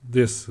dentro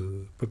desse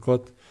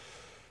pacote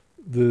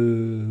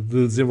de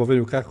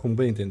desenvolverem o carro como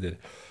bem entenderem.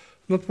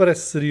 Não te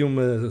parece que seria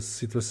uma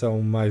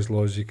situação mais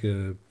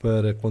lógica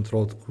para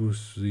controle de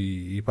custos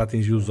e para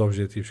atingir os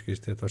objetivos que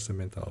este teto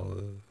orçamental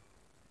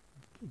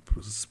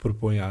se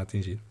propõe a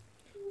atingir?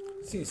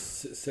 Sim,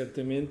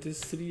 certamente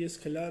seria se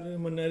calhar a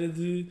maneira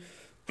de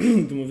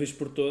uma vez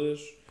por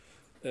todas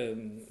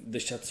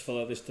deixar de se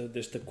falar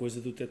desta coisa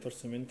do teto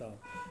orçamental.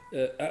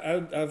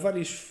 Há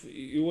vários.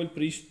 Eu olho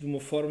para isto de uma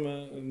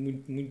forma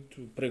muito,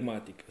 muito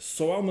pragmática.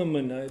 Só há uma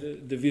maneira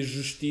de haver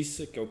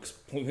justiça, que é o que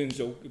pelo menos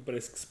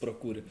parece que se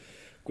procura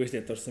com este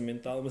teto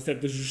orçamental, uma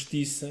certa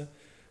justiça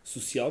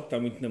social, que está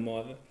muito na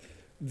moda,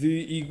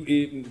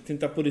 de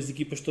tentar pôr as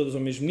equipas todas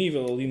ao mesmo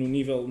nível, ali num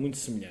nível muito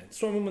semelhante.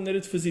 Só há uma maneira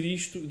de fazer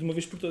isto de uma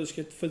vez por todas,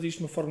 que é de fazer isto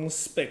numa Fórmula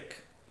Spec.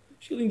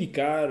 Estilo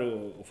IndyCar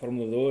ou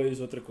Fórmula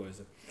 2, outra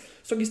coisa.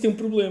 Só que isso tem um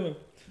problema.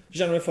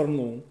 Já não é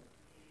Fórmula 1.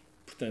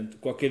 Portanto,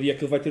 qualquer dia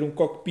aquilo vai ter um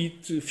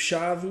cockpit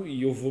fechado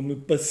e eu vou-me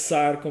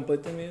passar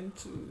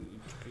completamente,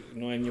 porque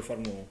não é a minha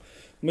Fórmula 1.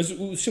 Mas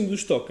o sistema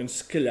dos tokens,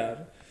 se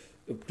calhar,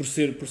 por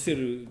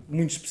ser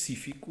muito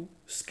específico,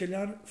 se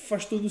calhar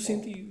faz todo o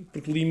sentido,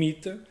 porque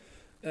limita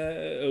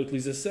a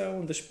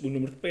utilização, o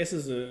número de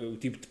peças, o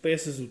tipo de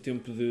peças, o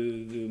tempo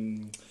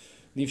de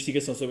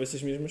investigação sobre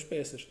essas mesmas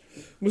peças.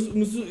 Mas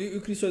eu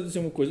queria só dizer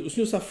uma coisa. O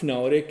Sr.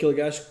 Safnauer é aquele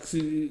gajo que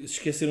se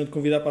esqueceram de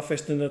convidar para a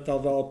festa de Natal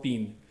da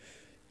Alpine.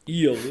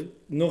 E ele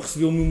não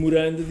recebeu um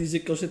memorando a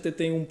dizer que eles até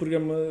têm um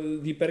programa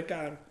de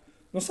hipercar.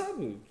 Não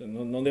sabe.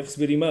 Não deve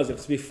receber e-mails, deve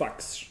receber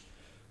faxes.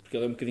 Porque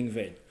ele é um bocadinho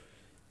velho.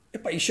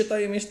 Epá, e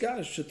chateia-me este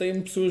gajo.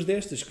 Chateia-me pessoas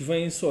destas que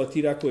vêm só a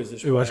tirar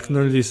coisas. Eu acho que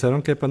não lhe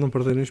disseram que é para não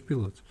perderem os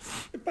pilotos.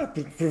 Epá,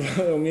 porque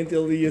provavelmente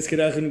ele ia se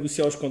calhar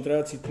renegociar os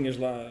contratos e tinhas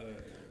lá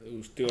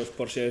os teus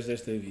Porsches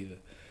desta vida.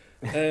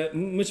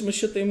 Mas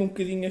chateia-me um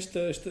bocadinho lá está,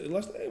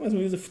 é mais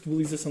uma vez a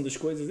futebolização das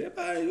coisas.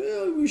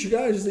 Os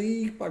gajos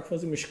aí pá, que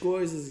fazem umas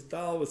coisas e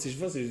tal, vocês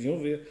deviam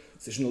ver,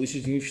 vocês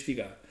jornalistas deviam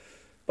investigar.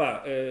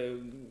 Pá,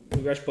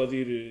 o gajo pode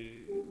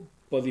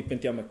ir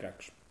pentear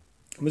macacos.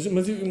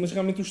 Mas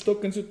realmente os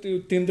tokens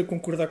eu tendo a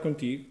concordar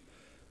contigo,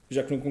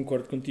 já que não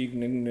concordo contigo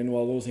nem no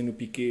Alonso, nem no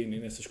Piquet,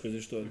 nem nessas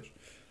coisas todas.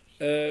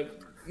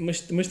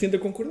 Mas tendo a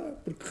concordar,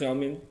 porque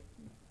realmente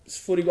se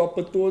for igual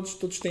para todos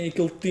têm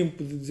aquele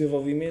tempo de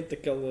desenvolvimento,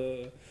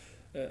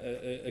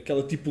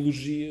 aquela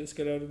tipologia, se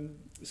calhar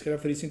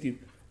faria sentido.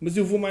 Mas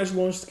eu vou mais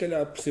longe, se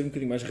calhar, por ser um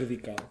bocadinho mais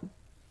radical.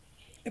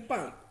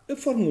 A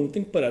Fórmula 1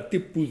 tem que parar de ter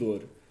pudor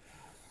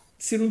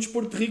de ser um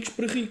desporto de ricos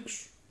para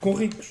ricos. Com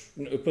ricos.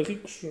 Para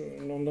ricos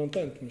não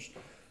tanto, mas...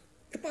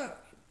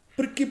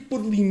 para que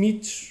pôr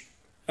limites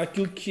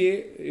àquilo que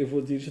é, eu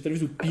vou dizer através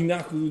do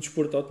pináculo do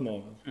desporto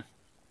automóvel?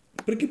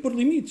 Para que pôr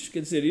limites?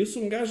 Quer dizer, eu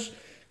sou um gajo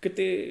que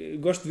até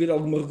gosto de ver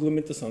alguma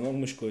regulamentação em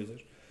algumas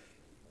coisas.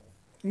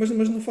 Mas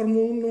na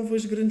Fórmula 1 não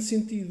vejo grande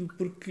sentido,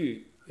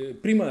 porque,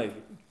 primeiro,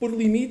 pôr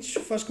limites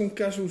faz com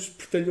que haja os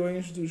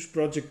portalhões dos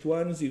Project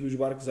Ones e dos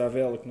barcos à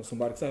vela, que não são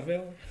barcos à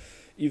vela,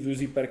 e dos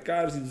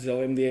hipercars e dos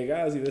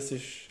LMDHs e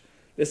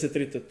dessa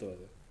treta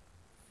toda.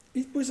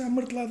 E depois há a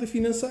martelada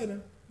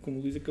financeira, como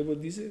o Luís acabou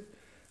de dizer.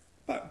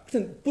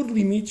 Portanto, pôr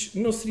limites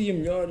não seria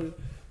melhor...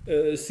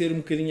 ser um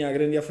bocadinho à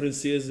grande e à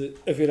francesa,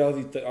 haver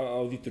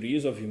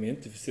auditorias,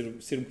 obviamente,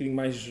 ser um bocadinho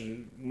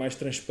mais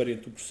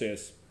transparente o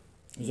processo,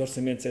 os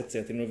orçamentos,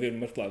 etc., e não haver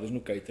marteladas no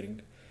catering.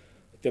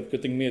 Até porque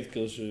eu tenho medo que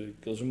eles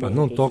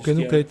não toquem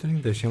no catering,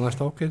 deixem lá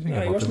estar o catering.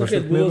 Eu acho que na Red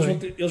Bull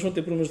eles vão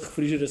ter problemas de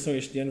refrigeração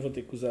este ano, vão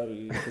ter que usar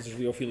coisas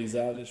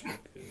liofilizadas,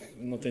 porque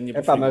não tem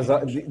dinheiro para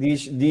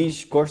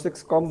mas consta que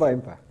se come bem,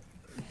 pá.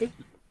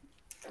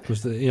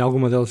 Em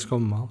alguma delas se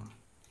come mal.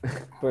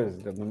 Pois,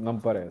 não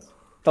me parece.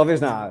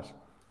 Talvez na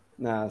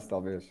AS,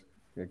 talvez.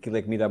 Aquilo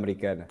é comida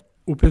americana.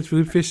 O Pedro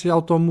Filipe fez-se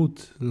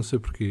automute, não sei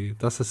porquê.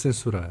 Está-se a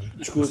censurar.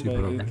 Desculpa,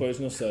 depois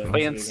não sei.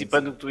 Bem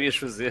antecipando o que tu ias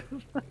fazer.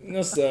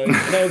 Não sei.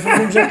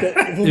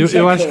 Vamos já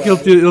eu acho que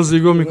ele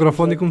desligou o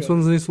microfone e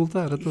começou-nos a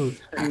insultar a todos.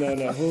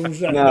 Não, vamos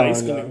já.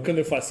 Quando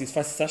eu faço isso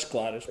às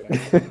claras.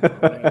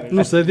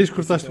 Não sei, desde que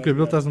cortaste o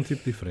cabelo estás um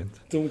tipo diferente.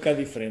 Estou um bocado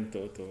diferente.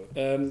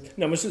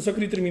 Não, mas só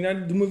queria terminar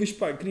de uma vez,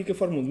 queria que a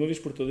Fórmula 1, de uma vez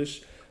por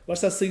todas, lá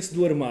está, saísse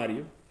do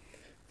armário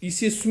e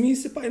se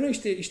assumisse,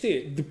 isto é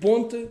de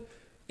ponta,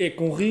 é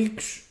com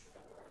ricos,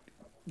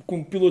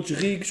 com pilotos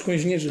ricos, com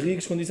engenheiros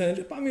ricos, com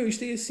designers,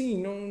 isto é assim,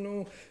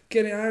 não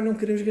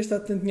queremos gastar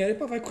tanto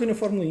dinheiro, vai correr na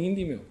Fórmula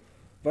Indy,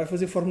 vai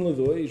fazer Fórmula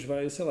 2,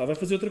 vai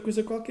fazer outra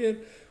coisa qualquer,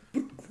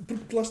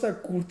 porque lá está,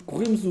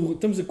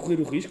 estamos a correr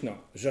o risco,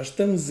 já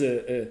estamos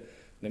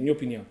na minha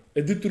opinião, a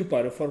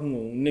deturpar a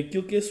Fórmula 1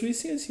 naquilo que é a sua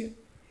essência,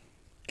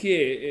 que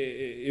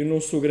eu não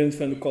sou grande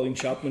fã do Colin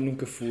Chapman,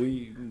 nunca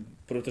fui,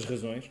 por outras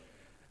razões.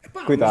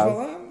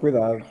 Cuidado.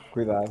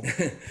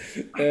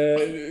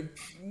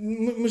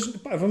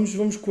 Mas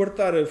vamos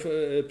cortar a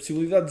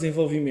possibilidade de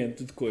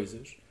desenvolvimento de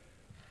coisas.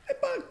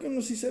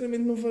 Eu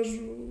sinceramente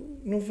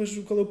não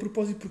vejo qual é o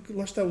propósito, porque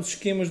lá está, os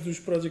esquemas dos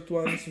Project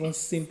Ones vão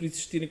sempre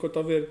existir enquanto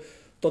houver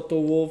Toto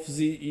Wolffs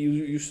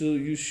e os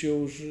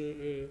seus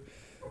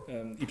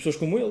e pessoas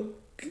como ele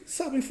que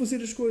sabem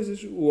fazer as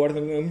coisas. O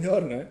Orden é o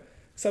melhor, não é?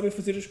 Sabem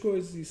fazer as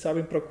coisas e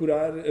sabem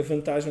procurar a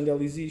vantagem onde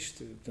ela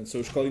existe. Portanto,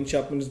 são os Colin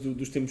Chapmans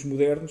dos tempos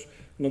modernos,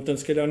 não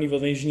tanto se calhar ao nível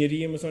da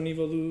engenharia, mas ao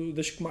nível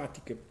da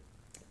esquemática.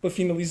 Para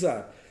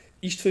finalizar,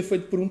 isto foi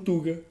feito por um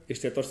Tuga,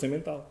 este teto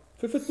orçamental.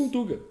 Foi feito por um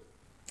Tuga.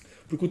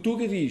 Porque o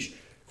Tuga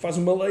faz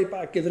uma lei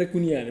que é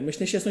draconiana, mas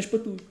tem exceções para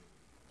tudo.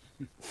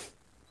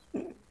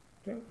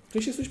 Tem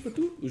exceções para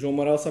tudo. O João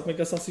Amaral sabe como é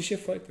que a salsicha é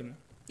feita, não é?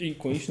 E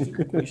com isto me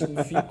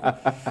fico.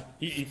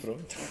 E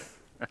pronto.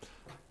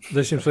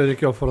 Deixem-me sair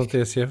aqui ao Fórum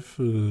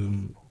TSF.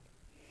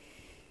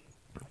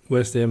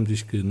 O STM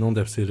diz que não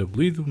deve ser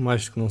abolido,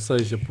 mais que não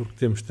seja porque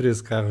temos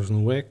 13 carros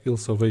no WEC, ele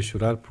só veio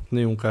chorar porque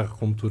nem um carro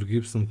com motor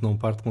Gibson que não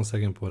parte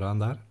conseguem pôr a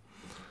andar.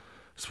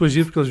 Se foi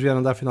giro porque eles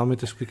vieram dar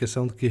finalmente a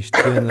explicação de que este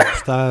ano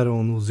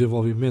apostaram no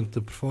desenvolvimento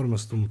da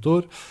performance do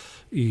motor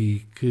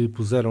e que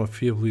puseram a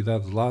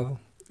fiabilidade de lado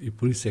e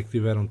por isso é que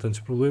tiveram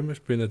tantos problemas,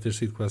 pena ter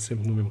sido quase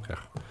sempre no mesmo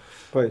carro.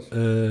 Pois.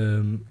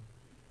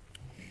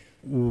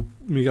 O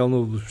Miguel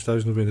Novo dos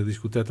Estádios 90 diz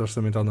que o teto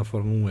orçamental na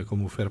Fórmula 1 é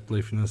como o fair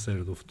play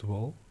financeiro do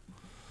futebol.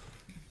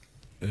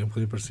 É um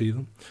bocadinho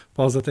parecido.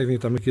 Pausa técnica,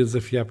 está-me aqui a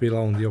desafiar para ir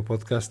lá um dia ao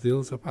podcast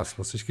deles. Opá, se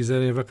vocês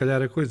quiserem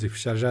avacalhar a coisa e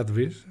fechar já de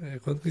vez, é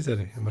quando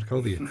quiserem, é marcar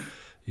o dia.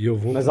 E eu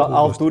vou. Mas a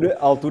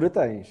altura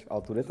tens.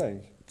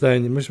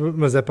 Tenho,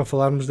 mas é para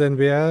falarmos da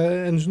NBA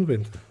anos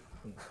 90.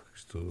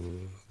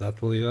 Isto, da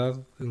atualidade,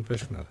 eu não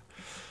pesco nada.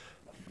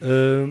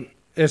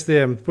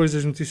 SDM, depois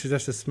das notícias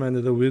desta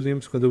semana da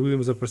Williams, quando a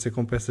Williams aparecer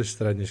com peças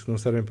estranhas que não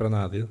servem para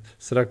nada,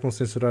 será que vão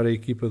censurar a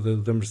equipa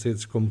da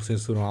Mercedes como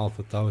censuram a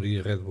Alfa Tauri e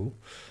a Red Bull?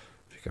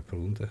 Fica a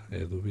pergunta,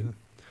 é a dúvida.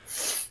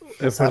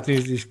 A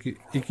Martins diz que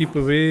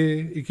equipas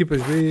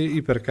B,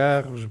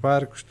 hipercarros,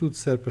 barcos, tudo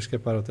serve para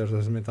escapar ao teto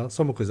orçamental.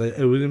 Só uma coisa,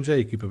 a Williams é a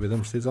equipa B da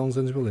Mercedes há uns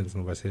anos valentes,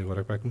 não vai ser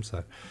agora que vai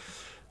começar.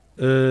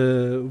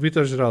 O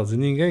Vítor Geraldo,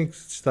 ninguém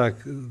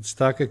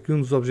destaca que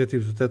um dos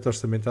objetivos do teto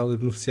orçamental é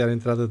beneficiar a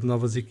entrada de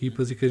novas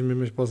equipas e que as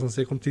mesmas possam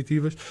ser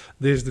competitivas,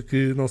 desde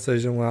que não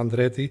sejam a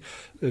Andretti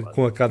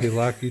com a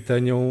Cadillac e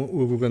tenham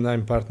o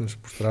Guggenheim Partners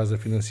por trás a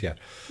financiar.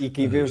 E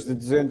que em vez de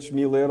 200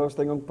 mil euros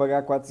tenham que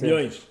pagar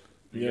 400.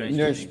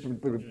 Milhões.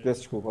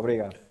 Peço desculpa,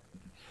 obrigado.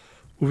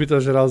 O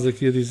Vítor Geraldo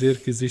aqui a dizer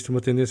que existe uma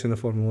tendência na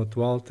Fórmula 1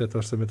 atual, teto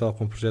orçamental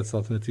com projetos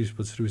alternativos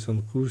para distribuição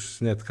de custos,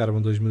 Net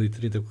Carbon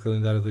 2030 com o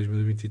calendário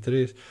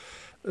 2023,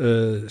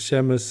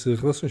 chama-se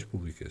Relações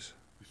Públicas.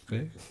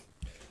 Okay?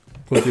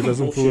 Quando tiveres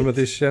um problema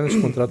destes géneros,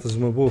 contratas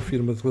uma boa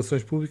firma de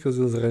relações públicas,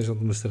 eles arranjam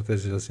uma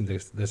estratégia assim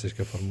destas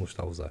que a Fórmula 1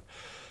 está a usar.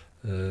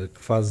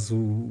 Que fazes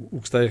o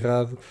que está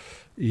errado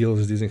e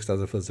eles dizem que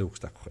estás a fazer o que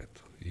está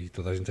correto. E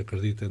toda a gente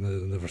acredita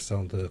na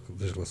versão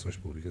das relações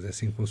públicas. É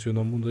assim que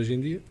funciona o mundo hoje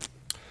em dia.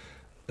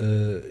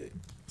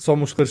 Só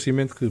um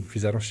esclarecimento que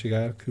fizeram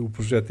chegar que o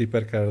projeto de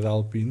hipercar da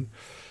Alpine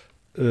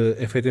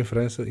é feito em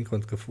França,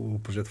 enquanto que o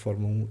projeto de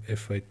Fórmula 1 é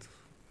feito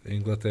em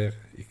Inglaterra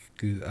e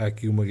que há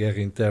aqui uma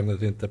guerra interna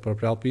dentro da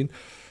própria Alpine,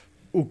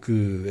 o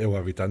que é o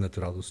habitat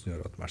natural do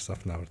Sr. Otmar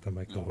Safnauer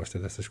também, que não gosta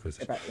dessas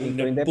coisas. O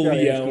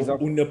Napoleão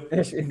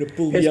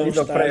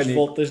está às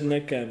voltas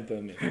na campa.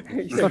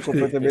 Isso é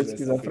completamente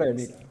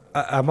esquizofrénico.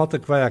 Há malta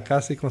que vai à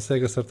caça e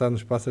consegue acertar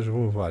nos pássaros a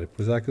voar,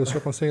 depois há aqueles que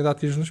só conseguem dar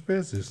tiros nos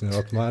pés. E o Sr.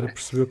 Otmar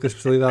percebeu que a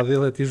especialidade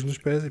dele é tiros nos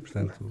pés e,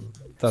 portanto,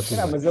 está tudo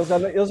bem. Mas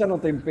ele já não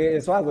tem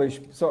pés, só há dois.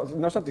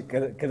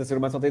 Cada ser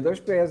humano só tem 2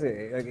 pés.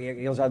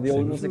 Ele já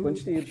deu não sei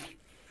quantos tiros.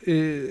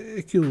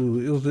 Aquilo,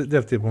 ele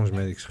deve ter bons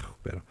médicos que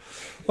recuperam.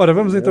 Ora,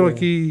 vamos então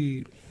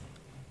aqui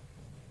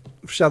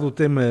fechado o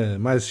tema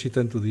mais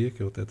excitante do dia,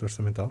 que é o teto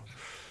orçamental.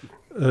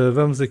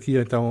 Vamos aqui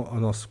então ao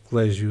nosso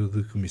colégio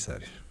de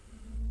comissários.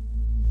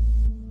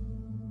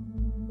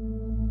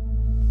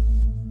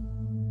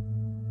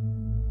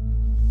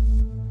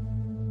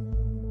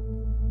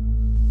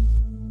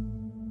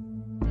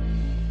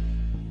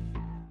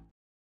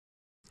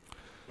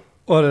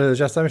 Ora,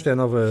 já sabem, este é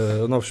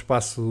o novo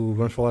espaço,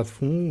 vamos falar de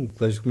FUM, o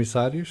Colégio de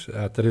Comissários.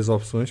 Há 3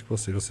 opções, que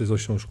vocês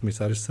hoje são os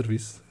comissários de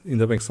serviço.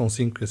 Ainda bem que são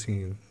 5,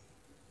 assim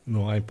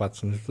não há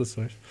empates nas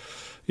votações.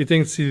 E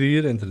têm que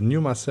decidir entre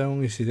nenhuma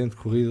ação, incidente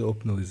de corrida ou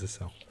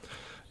penalização.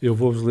 Eu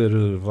vou-vos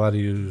ler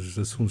vários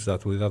assuntos da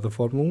atualidade da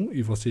Fórmula 1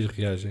 e vocês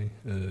reagem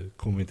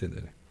como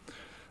entenderem.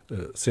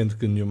 Sendo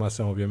que nenhuma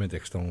ação, obviamente, é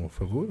que estão a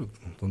favor,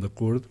 estão de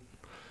acordo.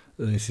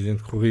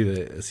 Incidente de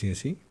corrida é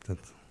assim,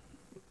 portanto,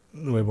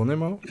 não é bom nem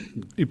mau.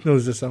 E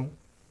penalização,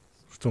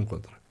 estão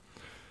contra.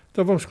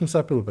 Então vamos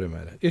começar pela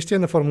primeira. Este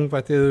ano a Fórmula 1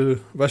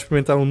 vai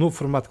experimentar um novo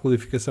formato de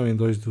qualificação em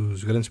 2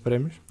 dos grandes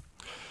prémios.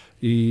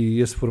 E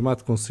esse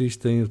formato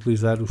consiste em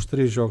utilizar os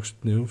 3 jogos de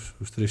pneus,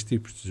 os 3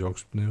 tipos de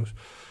jogos de pneus,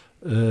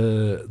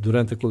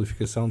 durante a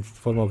qualificação de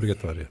forma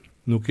obrigatória.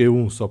 No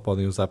Q1 só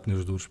podem usar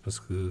pneus duros para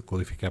se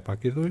qualificar para a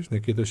Q2, na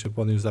Q2 só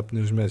podem usar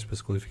pneus médios para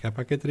se qualificar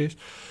para a Q3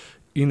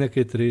 e na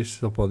Q3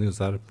 só podem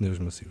usar pneus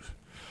macios.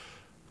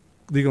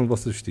 Digam-me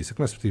vossa justiça.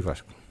 Começa por ti,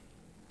 Vasco.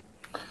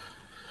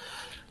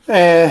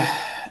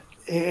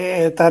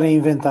 É estar a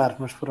inventar,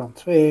 mas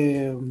pronto.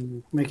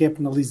 Como é que é a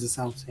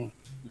penalização? Sim.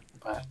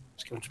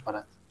 Acho que é um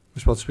disparate.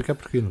 Mas podes explicar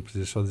porquê, não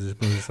precisas só dizer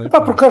penalização.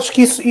 Porque acho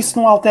que isso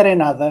não altera em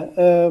nada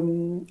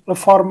a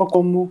forma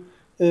como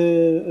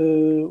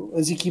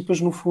as equipas,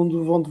 no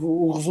fundo, vão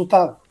o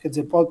resultado. Quer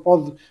dizer,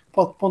 pode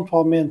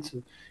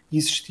pontualmente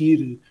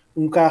existir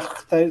um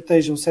carro que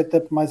esteja um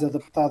setup mais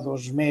adaptado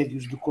aos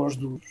médios do que aos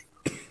duros.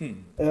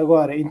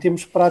 Agora, em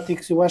termos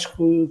práticos, eu acho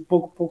que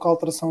pouca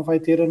alteração vai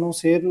ter, a não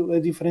ser a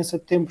diferença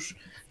de tempos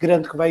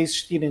grande que vai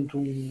existir entre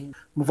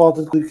uma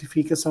volta de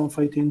qualificação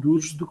feita em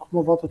duros do que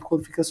uma volta de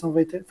qualificação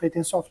feita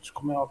em softs,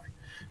 como é óbvio.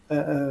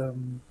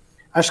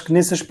 Acho que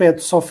nesse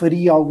aspecto só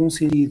faria algum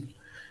sentido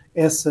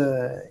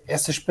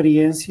essa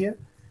experiência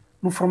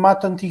no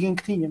formato antigo em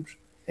que tínhamos,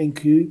 em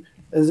que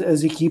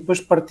as equipas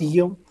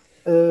partiam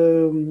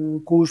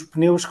com os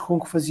pneus com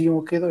que faziam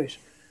o Q2.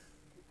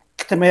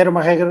 Que também era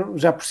uma regra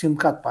já por si um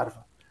bocado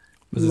parva.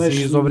 Mas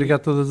assim ias obrigar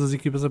todas as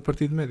equipas a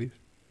partir de médios.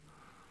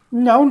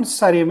 Não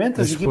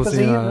necessariamente, as Desde equipas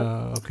fossem aí...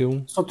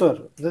 Q1.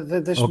 Doutor,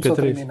 deixa-me só Q3.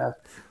 terminar.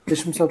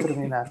 Deixa-me só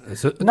terminar.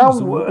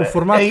 O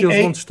formato que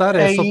eles vão testar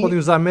é só podem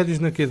usar médios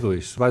na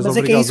Q2. Se vais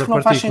obrigá-los a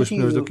partir com os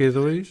pneus do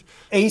Q2...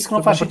 É isso que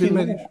não faz sentido.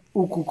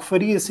 O que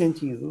faria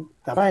sentido...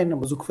 Está bem, não,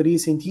 mas o que faria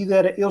sentido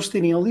era eles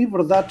terem a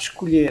liberdade de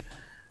escolher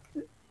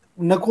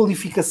na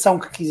qualificação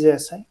que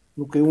quisessem,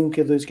 no Q1,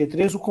 Q2 e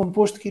Q3, o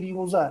composto que iriam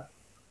usar.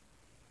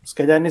 Se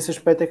calhar nesse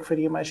aspecto é que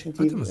faria mais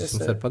sentido. Mas isso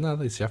não serve para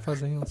nada, isso já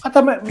fazem eles.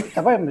 Está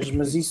bem,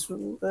 mas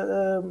isso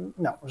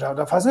não,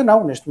 já fazem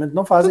não, neste momento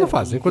não fazem. Não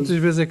fazem. Quantas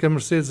vezes é que a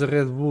Mercedes, a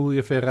Red Bull e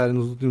a Ferrari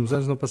nos últimos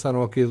anos não passaram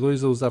ao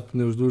Q2 a usar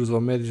pneus duros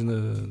ou médios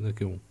na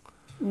Q1?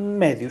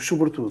 Médios,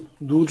 sobretudo.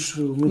 Duros,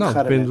 muito não,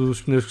 raramente. Depende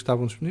dos pneus que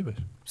estavam disponíveis.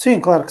 Sim,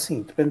 claro que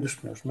sim, depende dos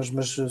pneus,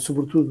 mas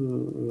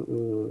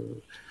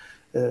sobretudo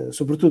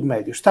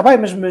médios. Está bem,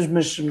 mas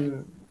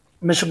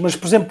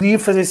por exemplo, podia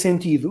fazer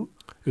sentido.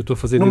 Eu estou a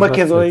fazer numa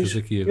Q2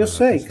 aqui agora, eu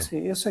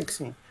sei que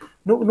sim.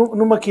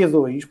 Numa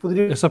Q2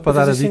 poderia. É só para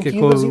dar a dica que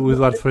o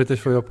Eduardo Freitas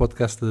foi ao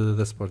podcast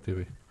da Sport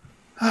TV.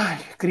 Ai,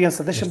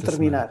 criança, deixa-me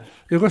terminar.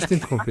 Eu gosto de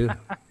interromper.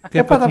 Que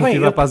é para te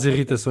motivar para as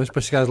irritações, para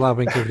chegares lá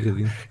bem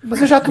carregadinho. Mas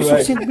eu já estou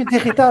suficientemente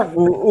irritado.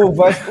 O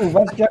Vasco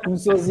já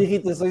começou as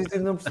irritações e tu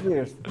não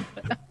percebeste.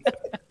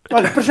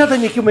 Olha, para já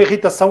tenho aqui uma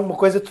irritação, uma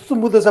coisa. Tu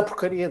mudas a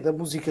porcaria da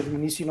música do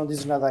início e não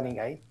dizes nada a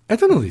ninguém.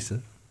 Então não disse?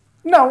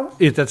 Não.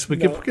 E até te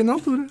expliquei porque na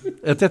altura.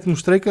 Até te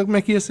mostrei como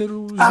é que ia ser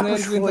o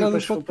genérico de entrada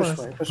do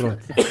podcast.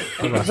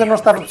 Mas eu não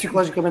estava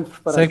psicologicamente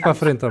preparado. Segue para a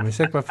frente, homem,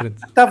 segue para a frente.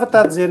 Estava-te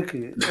a dizer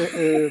que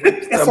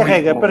essa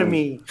regra, para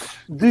mim,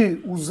 de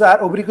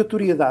usar,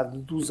 obrigatoriedade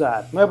de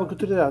usar, não é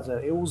obrigatoriedade,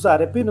 é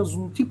usar apenas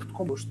um tipo de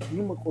composto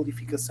numa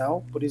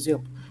qualificação, por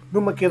exemplo,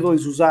 numa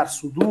Q2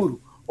 usar-se o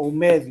duro, ou o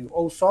médio,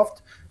 ou o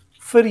soft,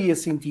 faria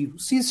sentido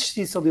se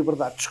existisse a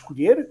liberdade de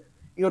escolher.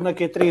 Eu na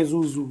Q3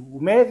 uso o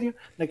médio,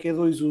 na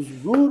Q2 uso o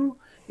duro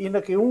e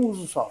na Q1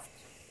 uso o soft.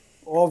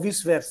 Ou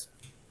vice-versa.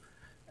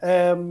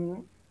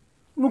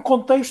 No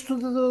contexto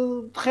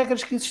de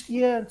regras que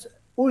existia antes.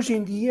 Hoje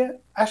em dia,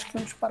 acho que é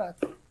um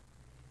disparate.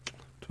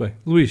 Muito bem.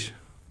 Luís?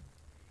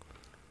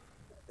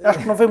 Acho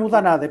que não vai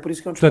mudar nada, é por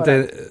isso que é um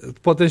disparate.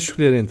 Portanto, podes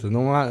escolher entre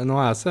não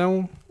há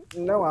ação,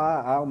 não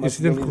há uma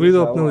incidente de corrida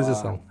ou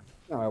penalização?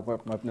 Não, é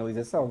uma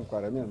penalização,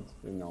 claramente.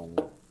 Não...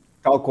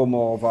 Tal como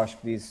o Vasco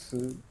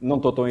disse, não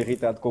estou tão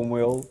irritado como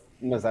ele,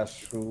 mas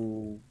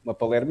acho uma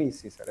palermice,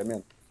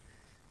 sinceramente.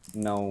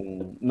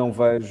 Não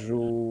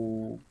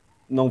vejo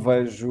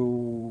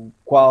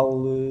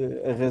qual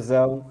a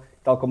razão,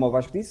 tal como o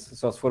Vasco disse,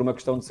 só se for uma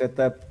questão de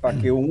setup para a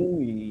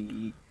Q1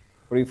 e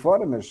por aí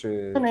fora, mas...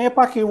 Não é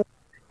para a Q1,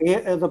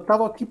 é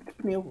adaptado ao tipo de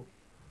pneu.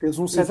 Tens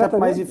um setup exatamente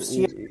mais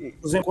eficiente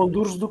com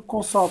duros do que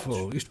com softs.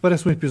 Isto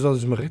parece um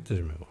episódio de Marritas,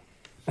 meu.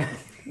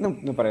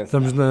 Não parece.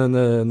 Estamos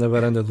na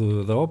varanda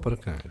da ópera,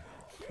 cara.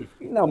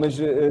 Não, mas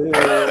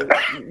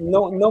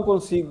não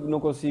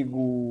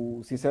consigo,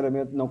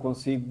 sinceramente, não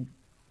consigo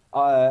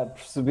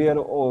perceber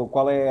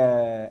qual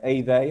é a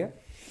ideia.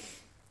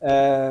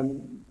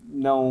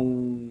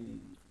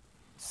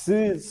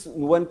 Se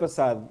no ano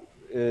passado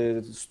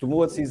se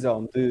tomou a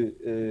decisão de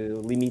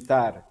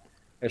limitar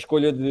a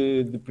escolha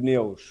de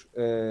pneus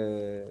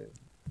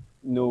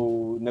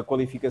na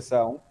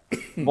qualificação,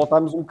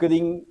 voltámos um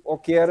bocadinho ao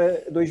que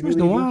era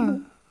 2021. Mas não há.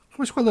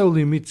 Mas qual é o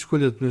limite de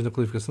escolha de pneus na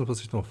qualificação que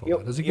vocês estão a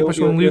falar? As equipas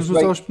são livres de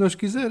usar os pneus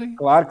que quiserem.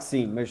 Claro que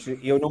sim, mas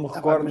eu não me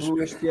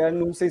recordo este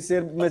ano, sem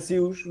ser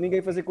macios,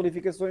 ninguém fazer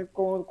qualificações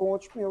com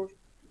outros pneus.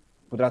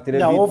 Poderá ter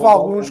havido... Não, houve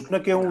alguns que na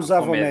Q1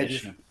 usavam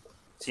médios.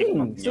 Sim,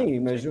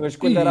 mas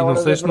quando era a hora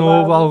não sei se não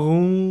houve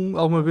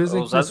alguma vez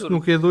em que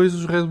no Q2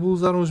 os Red Bull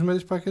usaram os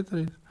médios para a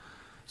Q3.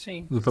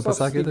 Sim. Para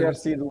passar se tiver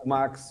sido o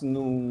Max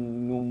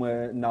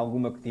em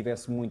alguma que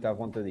tivesse muito à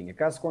vontadinha.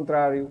 Caso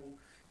contrário,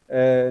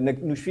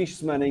 nos fins de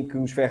semana em que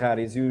os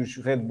Ferraris e os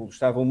Red Bull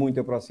estavam muito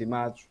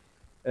aproximados,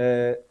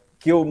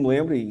 que eu me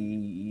lembro,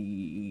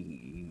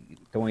 e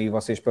estão aí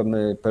vocês para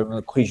me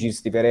corrigir se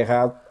estiver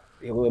errado,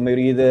 a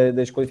maioria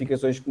das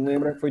qualificações que me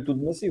lembro foi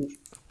tudo macios.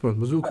 Pronto,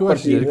 mas o que eu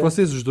acho é que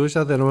vocês os dois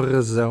já deram a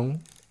razão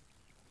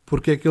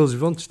porque é que eles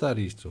vão testar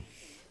isto.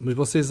 Mas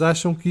vocês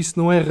acham que isso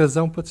não é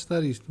razão para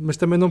testar isto. Mas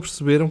também não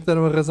perceberam que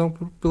deram a razão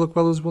pela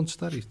qual eles vão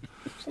testar isto.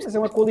 Mas é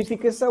uma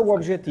qualificação. O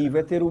objetivo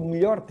é ter o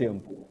melhor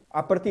tempo.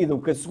 À partida,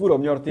 o que assegura o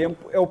melhor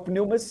tempo é o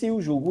pneu macio,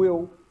 julgo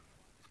eu.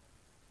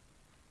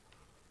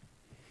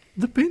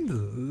 Depende.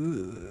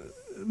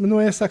 Mas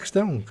não é essa a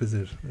questão. Quer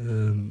dizer...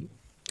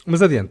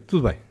 Mas adiante,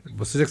 tudo bem.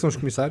 Vocês é que são os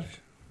comissários.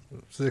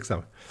 Vocês é que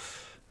sabem.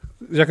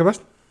 Já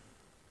acabaste?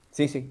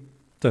 Sim.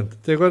 Portanto,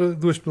 até agora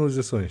 2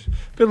 penalizações.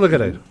 Pedro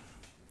Lagareiro.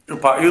 Eu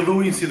dou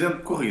o incidente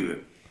de corrida.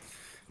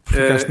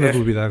 Ficaste na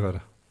dúvida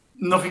agora.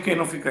 Não fiquei.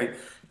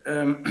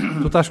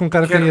 Tu estás com um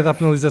cara que ia dar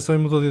penalização e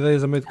mudou de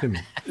ideias a meio do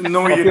caminho.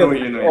 Não ia.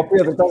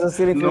 Pedro, estás a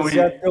ser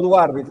influenciado pelo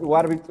árbitro. O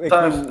árbitro é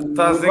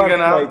Estás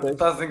enganado.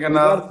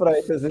 Eduardo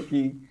Freitas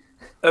aqui.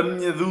 A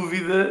minha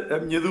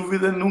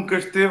dúvida nunca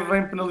esteve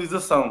em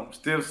penalização.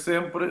 Esteve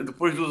sempre,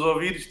 depois de os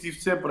ouvir, estive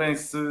sempre em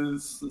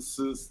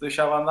se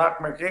deixava andar,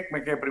 como é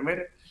que é a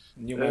primeira?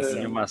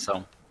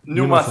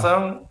 Nenhuma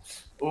ação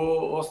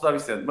ou se dá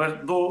Vicente. Mas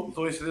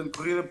dou incidente de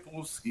corrida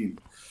pelo seguinte.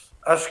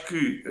 Acho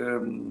que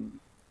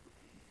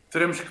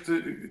teremos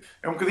que...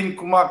 É um bocadinho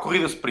como a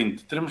corrida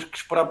sprint. Teremos que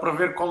esperar para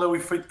ver qual é o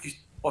efeito que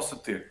isto possa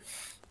ter.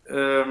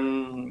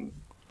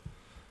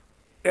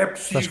 É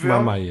possível... Estás como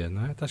a Maia,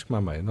 não é? Estás como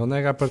a Maia. Não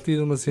nega a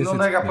partida uma ciência Não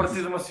nega a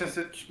partida uma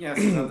ciência de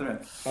desconhece,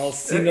 exatamente.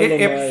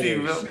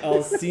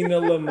 Alcina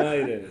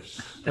Lameiras.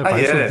 Isso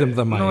é do tempo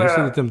da Maia. Isso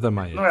é do tempo da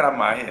Maia. Não era a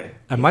Maia.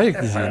 A Maia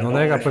que dizia, não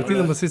nega a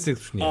partida uma ciência que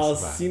desconhece.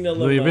 Alcina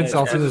No evento de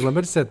Alcinas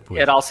Lameiras, isso é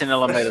depois. Era Alcina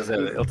Lameiras,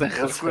 ele tem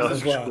razão.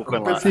 Desculpa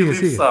lá.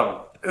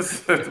 Siga.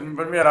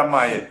 Para mim era a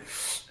Maia.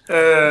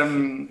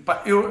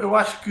 Eu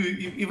acho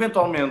que,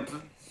 eventualmente,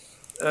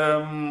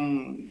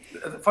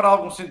 fará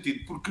algum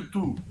sentido, porque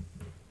tu...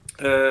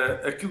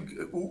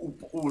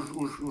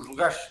 os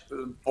lugares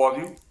de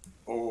pódio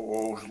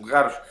ou os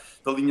lugares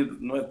da linha,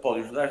 não é de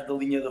pódio, os lugares da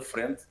linha da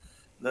frente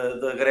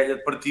da grelha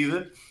de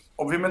partida,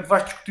 obviamente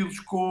vais discuti-los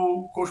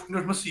com os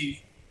pneus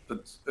macios,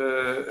 portanto,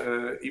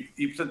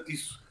 portanto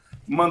isso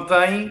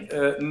mantém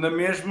na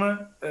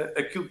mesma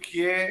aquilo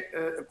que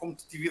é a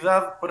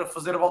competitividade para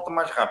fazer a volta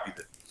mais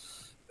rápida.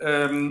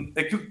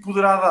 Aquilo que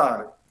poderá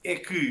dar é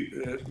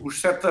que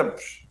os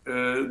setups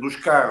dos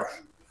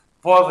carros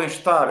podem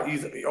estar,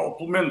 ou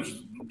pelo menos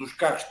dos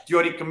carros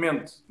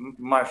teoricamente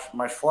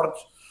mais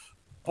fortes,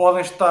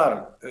 podem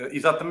estar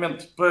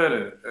exatamente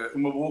para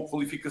uma boa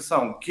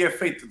qualificação que é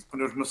feita de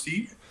pneus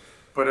macios,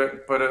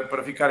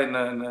 para ficarem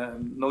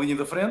na linha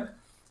da frente,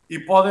 e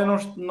podem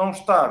não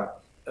estar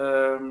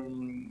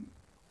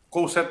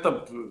com o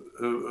setup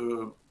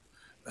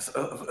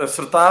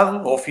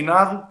acertado ou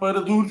afinado para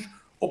duros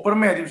ou para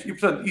médios. E,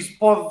 portanto, isso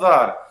pode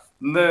dar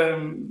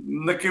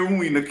na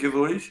Q1 e na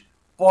Q2,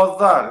 pode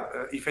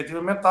dar,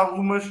 efetivamente,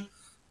 algumas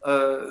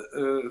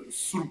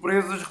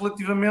surpresas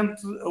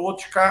relativamente a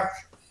outros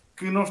carros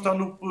que não estão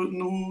no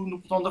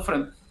pelotão da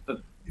frente.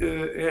 Portanto,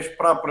 é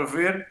esperar para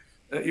ver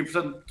e,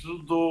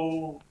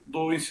 portanto,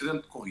 dou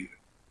incidente de corrida.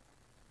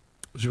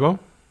 João?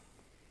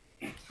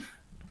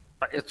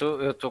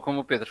 Eu estou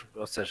como o Pedro,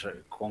 ou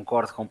seja,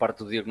 concordo com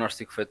parte do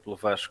diagnóstico feito pelo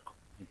Vasco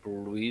e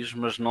pelo Luís,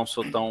 mas não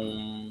sou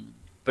tão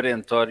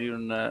perentório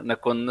na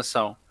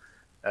condenação.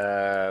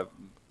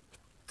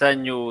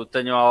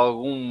 Tenho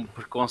algum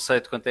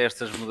preconceito quanto a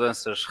estas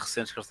mudanças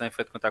recentes que eles têm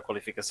feito quanto à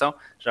qualificação.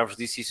 Já vos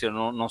disse isso, eu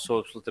não sou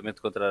absolutamente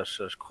contra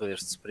as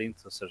corridas de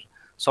sprint, ou seja,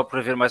 só por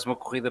haver mais uma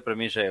corrida para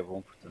mim já é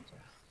bom, portanto.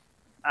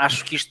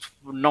 Acho que isto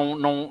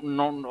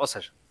ou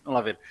seja, vamos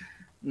lá ver,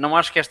 não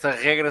acho que esta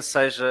regra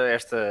seja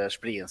esta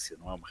experiência,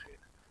 não é uma regra,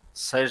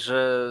 seja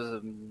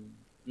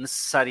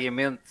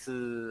necessariamente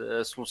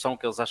a solução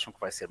que eles acham que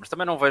vai ser, mas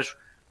também não vejo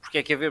porque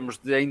é que havemos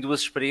em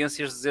duas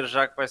experiências dizer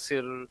já que vai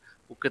ser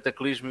o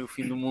cataclismo e o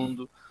fim do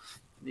mundo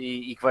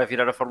e que vai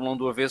virar a Fórmula 1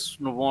 do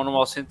avesso no bom ou no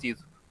mau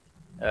sentido.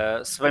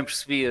 Se bem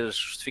percebi a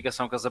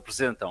justificação que eles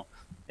apresentam,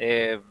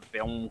 é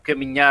um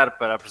caminhar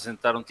para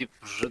apresentar um tipo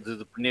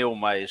de pneu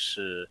mais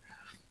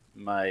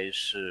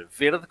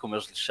verde, como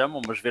eles lhe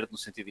chamam, mas verde no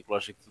sentido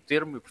ecológico do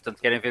termo, e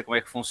portanto querem ver como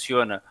é que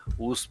funciona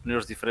o uso de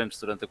pneus diferentes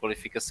durante a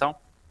qualificação.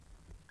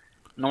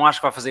 Não acho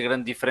que vai fazer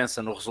grande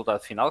diferença no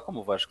resultado final,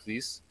 como o Vasco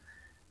disse,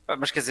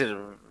 mas quer dizer,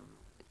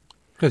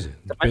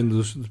 depende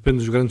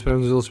dos grandes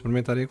prémios eles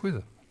experimentarem a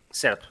coisa.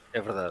 Certo,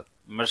 é verdade.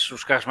 Mas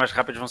os carros mais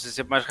rápidos vão ser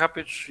sempre mais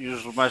rápidos e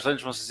os mais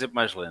lentos vão ser sempre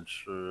mais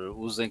lentos.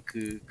 Usem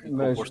que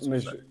mas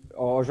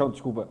João,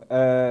 desculpa.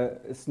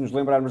 Se nos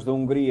lembrarmos da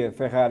Hungria,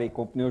 Ferrari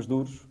com pneus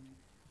duros,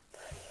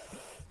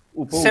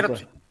 o ponto...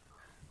 Certo.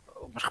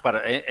 Mas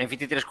repara, em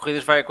 23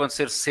 corridas vai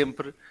acontecer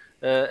sempre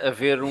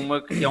haver uma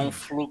que é um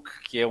fluke,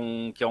 que é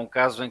um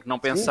caso em que não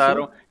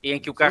pensaram e em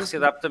que o carro se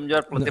adapta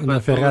melhor pela temperatura.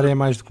 Na Ferrari é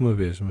mais do que uma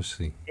vez, mas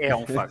sim. É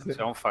um facto.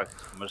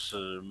 Mas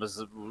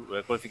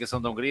a qualificação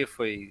da Hungria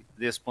foi,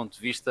 desse ponto de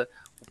vista,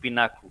 o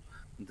pináculo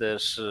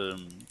dos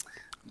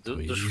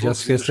já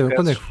se esqueceu,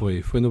 quando é que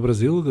foi? Foi no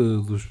Brasil,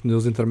 dos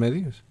pneus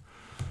intermédios?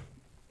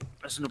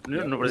 Mas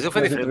no Brasil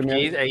foi diferente, porque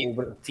aí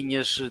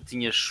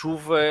tinhas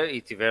chuva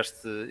e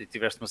tiveste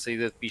uma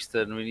saída de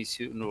pista no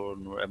início,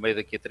 a meio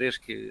da Q3,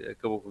 que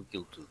acabou com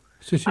aquilo tudo.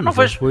 Sim,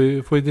 mas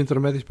foi de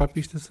intermédios para a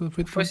pista.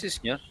 Foi sim,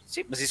 senhor.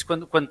 Sim, mas isso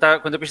quando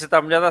a pista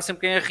está molhada há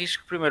sempre quem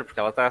arrisque primeiro, porque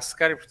ela está a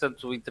secar e,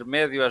 portanto, o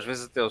intermédio às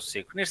vezes até o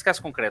seco. Neste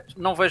caso concreto,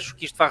 não vejo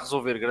que isto vá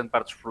resolver grande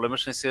parte dos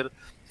problemas sem ser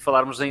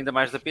falarmos ainda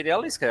mais da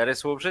Pirelli, e se calhar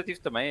esse é o objetivo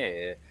também,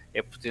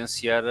 é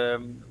potenciar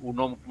o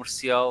nome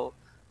comercial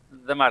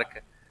da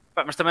marca.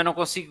 Mas também não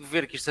consigo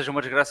ver que isto seja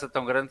uma desgraça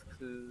tão grande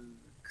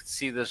que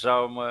decida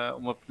já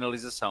uma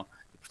penalização.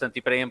 E, portanto,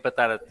 e para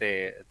empatar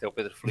até o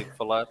Pedro Filipe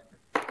falar,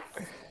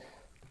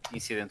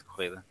 incidente de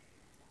corrida.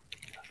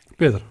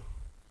 Pedro.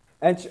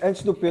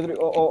 Antes do Pedro...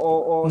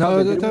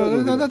 Não,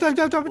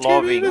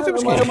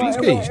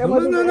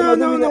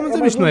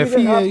 isto não é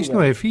FIA, isto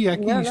não é FIA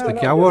aqui, isto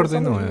aqui há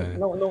ordem, não é?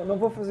 Não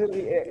vou fazer...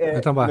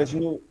 Então vá.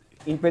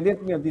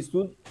 independentemente disso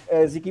tudo,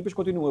 as equipas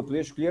continuam a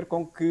poder escolher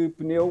com que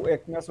pneu é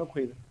que começam a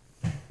corrida.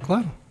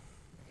 Claro.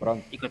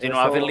 Pronto. E continua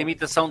a haver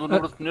limitação do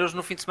número de pneus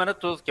no fim de semana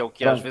todo, que é o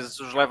que às vezes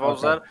os leva a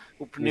usar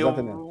um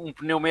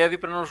pneu médio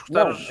para não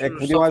esgotar os é que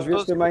podiam às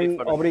vezes todos, também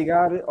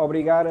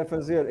obrigar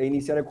a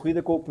iniciar a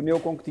corrida com o pneu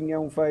com que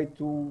tinham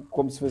feito,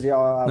 como se fazia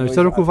há Não, isto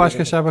era o que o Vasco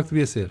achava que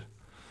devia ser.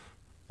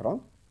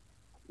 Pronto.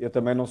 Eu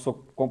também não sou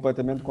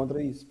completamente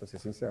contra isso, para ser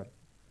sincero.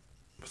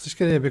 Vocês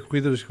querem ver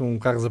corridas com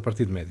carros a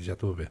partir de médio, já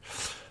estou a ver.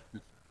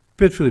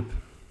 Pedro Filipe.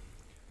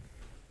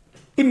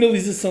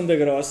 Penalização da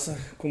grossa,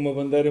 com uma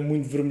bandeira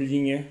muito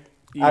vermelhinha.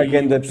 E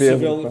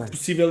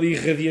possível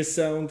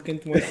irradiação de quem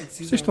tomou essa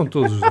decisão. Vocês estão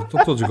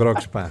todos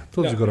grogos, pá.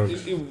 Todos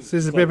grogos.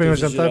 Vocês bebem ao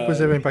jantar, depois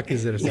bebem para aqui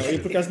dizer assim. Eu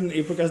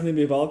por acaso nem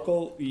bebo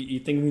álcool e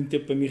tenho muito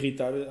tempo para me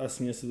irritar à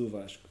semelhança do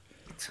Vasco.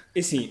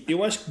 É assim,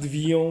 eu acho que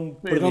deviam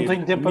perder. Eu não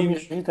tenho tempo para me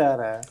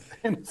irritar.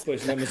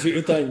 Pois não, mas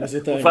eu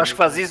tenho.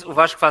 O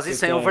Vasco faz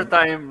isso em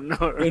overtime. Não.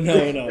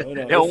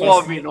 É um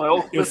hobby, não é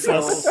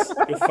ocupação.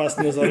 Eu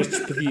faço nas horas de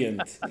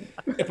expediente.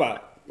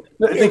 Epá,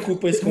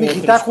 preocupem-se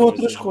com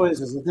outras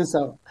coisas,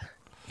 atenção.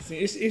 Sim,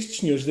 estes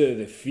senhores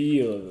da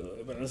FIA,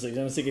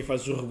 já não sei quem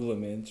faz os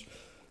regulamentos,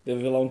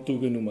 deve haver lá um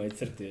Tuga no meio, de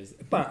certeza.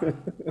 Epá,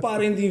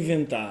 parem de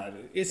inventar.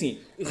 É assim,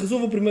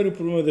 resolva primeiro o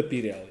problema da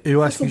Pirelli.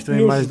 Eu acho que isto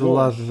vem mais do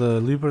lado da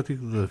Liberty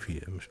que da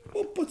FIA. Mas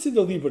pode ser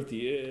da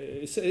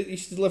Liberty.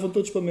 Isto levam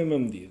todos para a mesma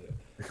medida.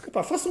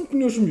 Epá, façam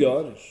pneus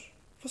melhores.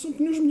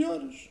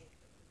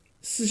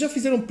 Se já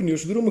fizeram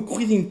pneus que duram uma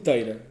corrida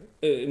inteira,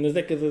 na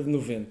década de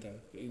 90,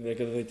 na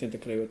década de 80,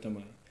 creio eu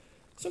também,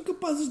 são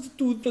capazes de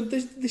tudo,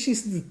 portanto,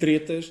 deixem-se de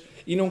tretas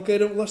e não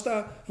queiram, lá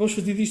está, vamos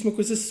fazer disto uma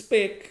coisa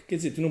spec, quer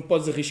dizer, tu não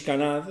podes arriscar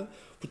nada,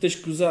 porque tens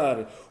que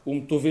usar um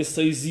motor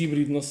V6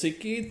 híbrido não sei o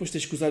quê, depois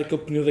tens que usar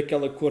aquele pneu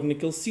daquela cor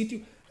naquele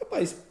sítio,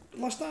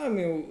 lá está,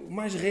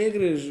 mais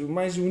regras,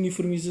 mais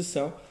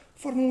uniformização.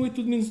 Fórmula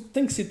 1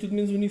 tem que ser tudo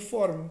menos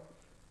uniforme.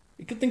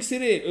 Aquilo tem que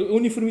ser, a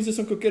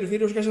uniformização que eu quero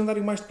ver é os gajos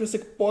andarem mais depressa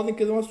que podem,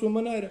 cada um à sua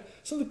maneira.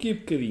 Só daqui a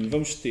bocadinho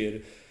vamos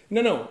ter,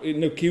 na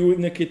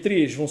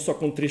Q3 vão só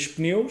com 3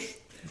 pneus,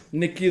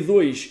 na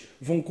Q2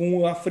 vão com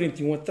um à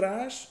frente e um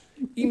atrás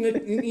e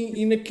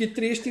na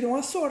Q3 tiram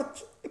à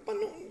sorte. Epá,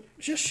 não,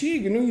 já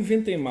chega, não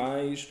inventem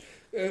mais.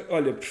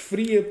 Olha,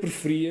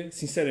 preferia,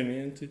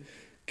 sinceramente,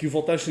 que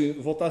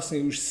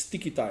voltassem os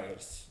sticky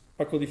tires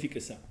para a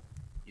qualificação.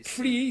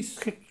 Preferia isso.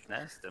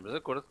 Não, estamos de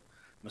acordo.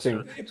 Mas Sim.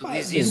 tu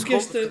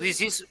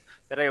dizes isso.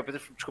 Espera aí,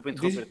 Pedro, desculpa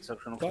interromper,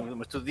 sabes que eu não costumo,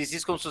 mas tu dizes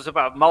isso como se fosse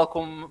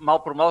mal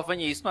por mal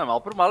venha isso. Não é mal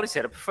por mal, isso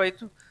era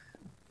perfeito.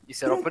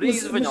 Isso era o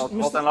paraíso,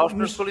 voltam lá os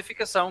pneus de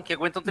qualificação, que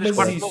aguentam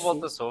 3/4 de uma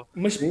volta só.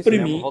 Mas para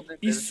mim,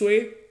 isso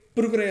é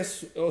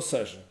progresso. Ou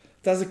seja,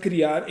 estás a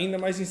criar ainda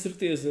mais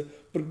incerteza.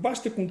 Porque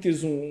basta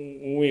cometeres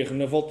um erro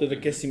na volta de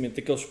aquecimento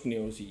daqueles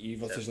pneus, e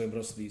vocês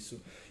lembram-se disso,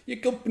 e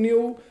aquele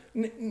pneu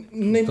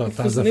nem então,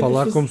 estás a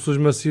falar como se os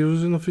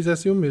macios não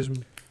fizessem o mesmo.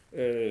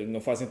 Não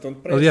fazem tão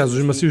depressa. Aliás,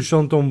 os macios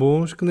são tão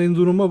bons que nem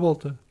duram uma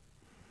volta.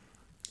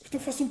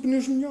 Então façam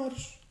pneus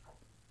melhores.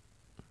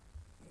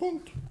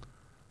 Ponto.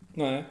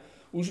 Não é?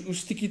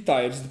 Os sticky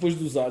tires, depois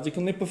de usados,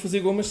 aquilo nem para fazer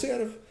gomas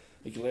serve.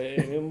 Aquilo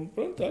é mesmo,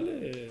 pronto,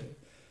 olha,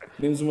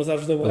 menos umas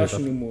árvores de borracha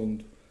no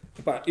mundo.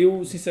 Epá,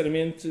 eu,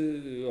 sinceramente,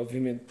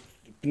 obviamente,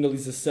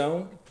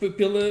 penalização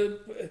pela...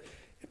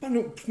 Epá,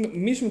 não,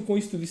 mesmo com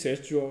isso que tu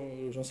disseste,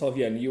 João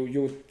Salviano, e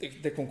eu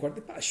até concordo,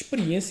 epá,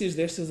 experiências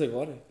destas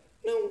agora,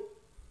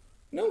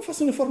 não,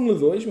 façam na Fórmula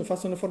 2, mas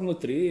façam na Fórmula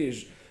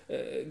 3,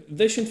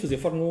 deixem de fazer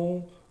Fórmula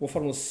 1 ou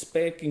Fórmula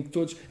Spec, em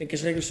que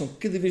as regras são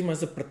cada vez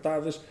mais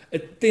apertadas,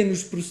 até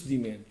nos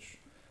procedimentos.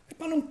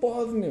 Epá, não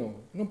pode,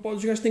 não pode,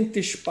 os gajos têm que ter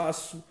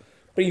espaço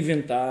para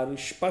inventar,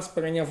 espaço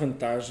para ganhar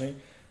vantagem,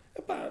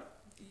 epá,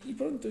 e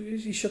pronto,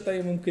 e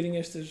chateia-me um bocadinho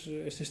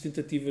estas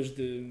tentativas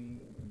de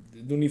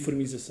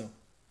uniformização.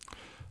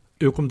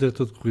 Eu, como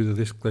diretor de corrida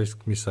deste colégio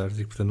de comissários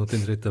e, portanto, não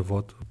tenho direito a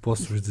voto,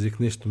 posso-vos dizer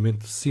que neste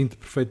momento sinto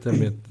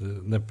perfeitamente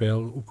na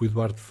pele o que o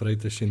Eduardo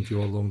Freitas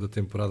sentiu ao longo da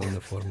temporada na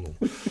Fórmula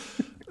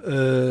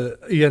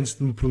 1. E antes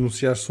de me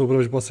pronunciar sobre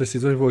as vossas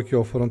decisões, vou aqui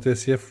ao Fórum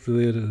TSF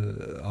ler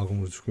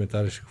alguns dos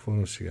comentários que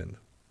foram chegando.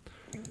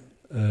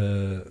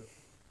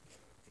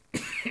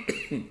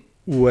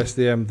 O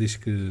SDM diz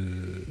que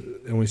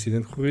é um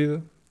incidente de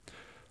corrida.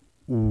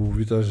 O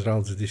Vitor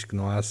Geraldes diz que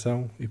não há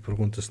ação e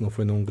pergunta se não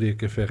foi na Hungria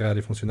que a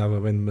Ferrari funcionava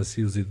bem de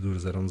macios e de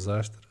duros, era um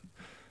desastre.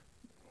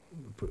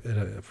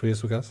 Foi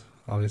esse o caso?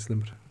 Alguém se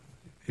lembra?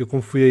 Eu,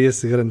 como fui a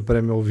esse grande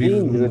prémio ao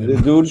vivo...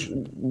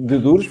 De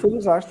duros foi um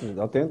desastre,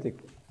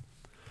 autêntico.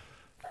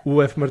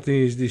 O F.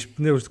 Martins diz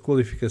pneus de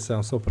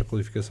qualificação só para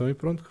qualificação e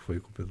pronto, que foi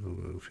o que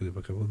o Filipe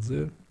acabou de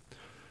dizer.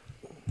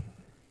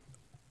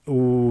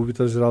 O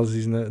Vitor Geraldes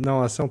diz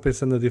não há ação,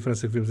 pensando na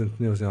diferença que vimos entre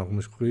pneus em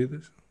algumas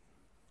corridas.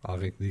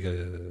 Alguém que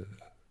diga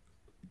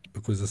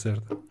a coisa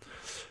certa.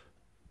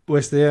 O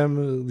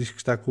SDM diz que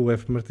está com o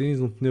F. Martins,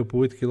 um pneu para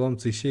 8 km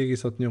e chega, e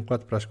só tinham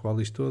 4 para as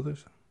qualis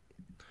todas.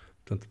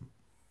 Portanto,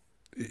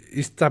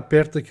 isto está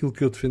perto daquilo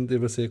que eu defendo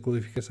deva ser a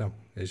qualificação.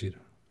 É giro.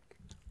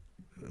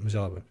 mas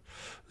já lá vamos.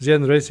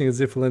 GN Racing a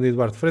dizer, falando em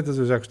Eduardo Freitas,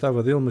 eu já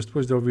gostava dele, mas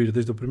depois de ouvir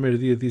desde o primeiro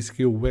dia disse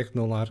que eu o Beck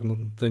não largo, não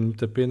tenho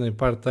muita pena, em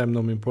part-time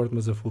não me importa,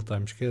 mas a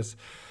full-time esquece.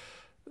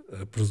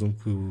 Presumo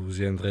que o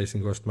GN Racing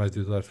gosta mais de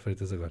Eduardo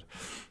Freitas agora.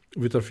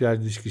 O Vitor Fialho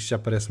diz que isto já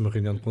parece uma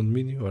reunião de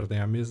condomínio, ordem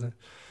à mesa.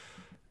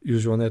 E o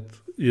João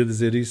Neto ia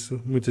dizer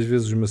isso, muitas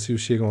vezes os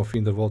macios chegam ao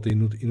fim da volta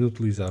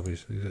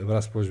inutilizáveis.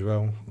 Abraço para o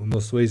João, o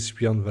nosso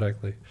ex-espião de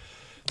Brackley.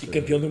 E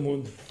campeão do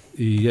mundo.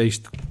 E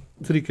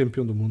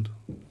tricampeão do mundo.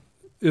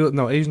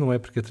 Não, ex não é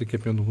porque é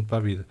tricampeão do mundo para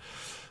a vida.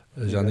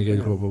 Já ninguém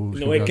lhe roubou os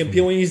Não é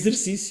campeão em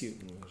exercício.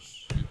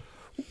 Mas...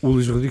 O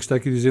Luís Rodrigues está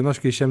aqui a dizer, nós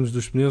queixamos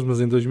dos pneus,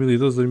 mas em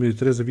 2012,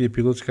 2013 havia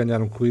pilotos que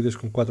ganharam corridas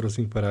com 4 ou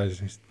 5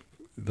 paragens.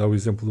 Dá o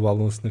exemplo do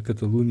Alonso na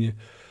Catalunha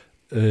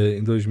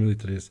em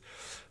 2013.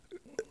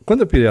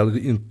 Quando a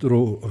Pirelli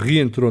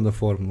reentrou na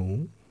Fórmula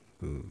 1,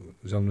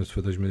 já não sei se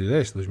foi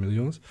 2010,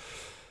 2011,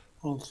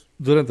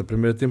 durante a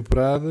primeira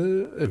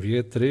temporada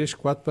havia 3,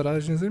 4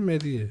 paragens em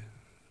média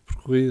por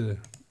corrida.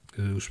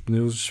 Os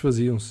pneus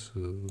desfaziam-se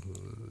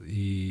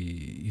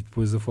e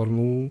depois a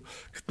Fórmula 1,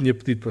 que tinha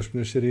pedido para os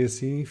pneus serem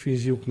assim,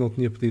 fingiu que não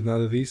tinha pedido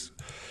nada disso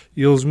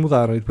e eles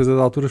mudaram. E depois a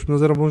da altura os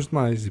pneus eram bons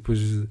demais. E depois,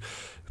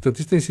 portanto,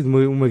 isto tem sido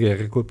uma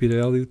guerra com a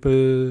Pirelli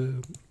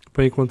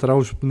para encontrar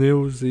os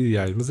pneus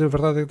ideais. Mas a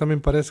verdade é que também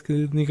parece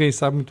que ninguém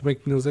sabe muito bem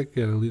que pneus é que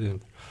quer ali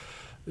dentro.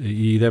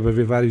 E deve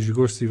haver vários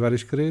gostos e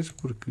vários quereres,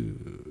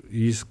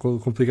 e isso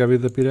complica a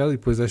vida da Pirelli. E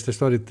depois esta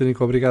história de terem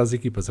que obrigar as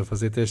equipas a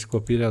fazer testes com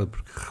a Pirelli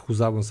porque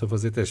recusavam-se a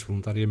fazer testes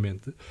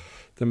voluntariamente,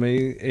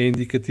 também é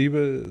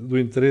indicativa do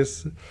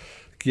interesse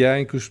que há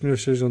em que os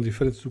pneus sejam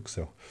diferentes do que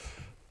são.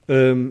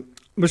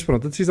 Mas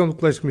pronto, a decisão do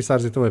Colégio de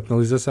Comissários então é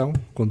penalização,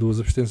 com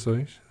 2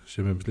 abstenções,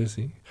 chamemos-lhe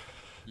assim.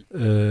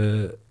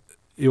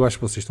 Eu acho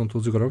que vocês estão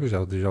todos grogas,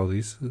 já o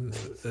disse.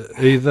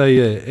 A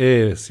ideia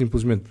é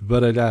simplesmente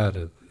baralhar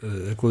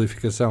a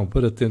qualificação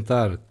para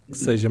tentar que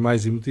seja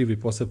mais emotiva e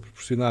possa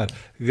proporcionar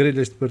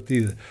grelhas de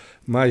partida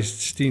mais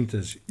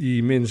distintas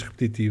e menos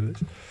repetitivas,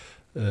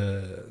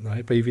 não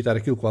é? Para evitar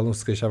aquilo que o Alonso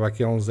se queixava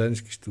aqui há uns anos,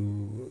 que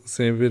isto,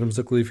 sem vermos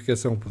a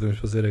qualificação, podemos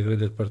fazer a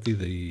grelha de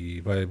partida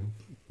e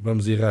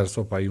vamos errar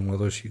só para aí 1 ou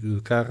 2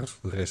 carros,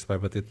 de resto vai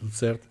bater tudo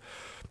certo.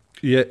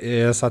 E é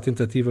essa a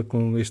tentativa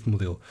com este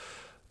modelo.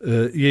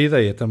 E a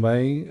ideia é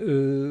também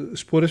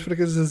expor as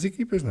fraquezas das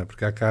equipas, não é?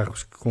 Porque há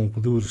carros que com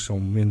duros são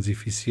menos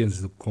eficientes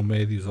do que com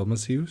médios ou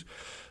macios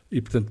e,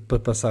 portanto, para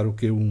passar o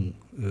Q1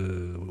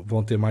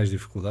 vão ter mais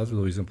dificuldades.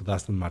 Dou o exemplo da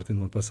Aston Martin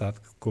no ano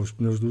passado, que com os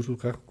pneus duros o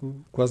carro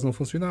quase não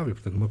funcionava e,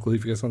 portanto, uma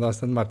qualificação da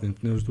Aston Martin em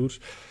pneus duros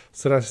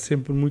será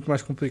sempre muito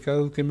mais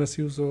complicada do que em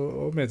macios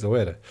ou médios, ou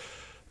era.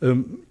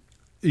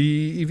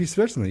 E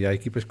vice-versa, não é? E há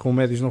equipas que com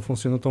médios não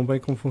funcionam tão bem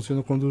como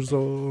funcionam com duros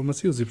ou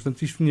macios e,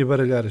 portanto, isto vinha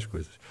baralhar as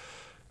coisas.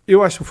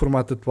 Eu acho o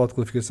formato atual de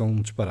qualificação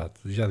um disparate.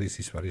 Já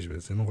disse isso várias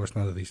vezes. Eu não gosto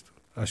nada disto.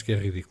 Acho que é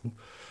ridículo.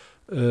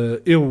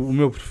 O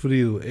meu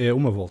preferido é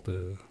uma volta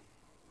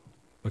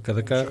a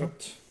cada carro.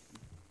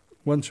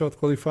 One shot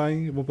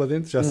qualifying, vou para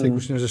dentro. Já sei que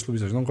os senhores das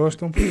televisões não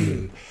gostam,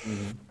 porque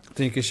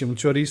têm que encher muito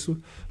chouriço,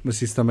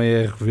 mas isso também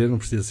é rever. Não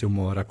precisa ser 1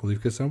 hora a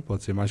qualificação,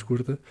 pode ser mais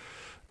curta.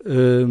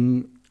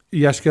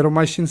 E acho que era o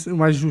mais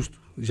justo.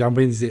 Já me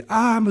bem dizer,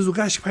 mas o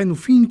gajo que vai no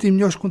fim tem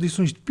melhores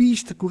condições de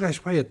pista, que o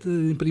gajo vai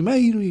em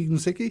primeiro e não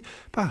sei o quê.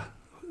 Pá,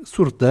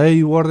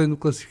 sorteio, ordem de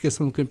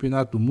classificação do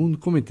campeonato do mundo,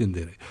 como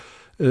entenderem.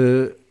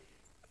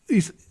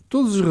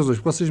 Todas as razões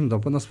que vocês me dão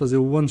para não se fazer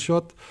o one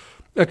shot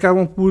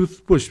acabam por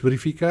depois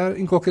verificar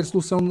em qualquer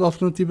solução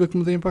alternativa que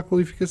me deem para a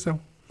qualificação.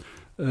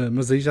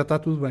 Mas aí já está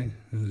tudo bem,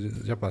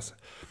 já passa.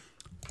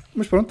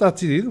 Mas pronto, está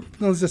decidido,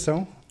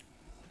 penalização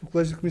do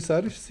Colégio de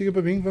Comissários, siga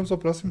para mim, vamos ao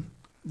próximo.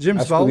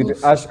 James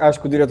Vowles. Acho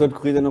que o diretor de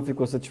corrida não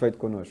ficou satisfeito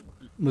connosco.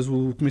 Mas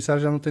o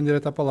comissário já não tem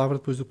direito à palavra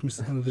depois do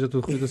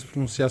diretor de corrida se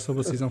pronunciar sobre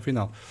a decisão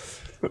final.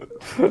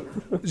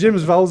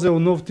 James Vowles é o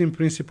novo team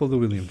principal do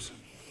Williams.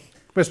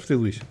 Começo por ti,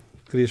 Luís.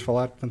 Querias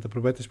falar, portanto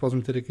aproveitas, podes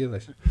meter aqui a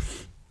deixa.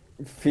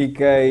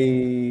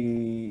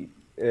 Fiquei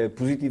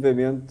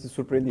positivamente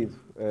surpreendido.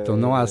 Então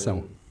não há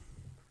ação?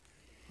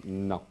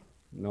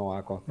 Não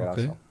há qualquer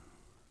ação.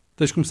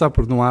 Tens de começar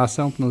por não há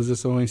ação,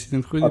 penalização em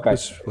incidente de corrida e depois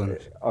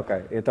explanas. Ok,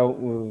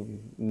 então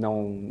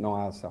não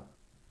há ação.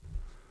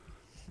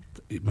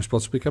 Mas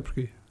podes explicar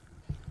porquê?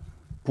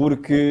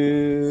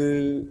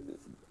 Porque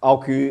ao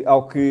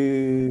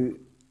que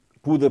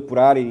pude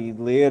apurar e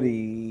ler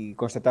e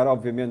constatar,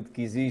 obviamente,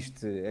 que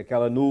existe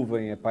aquela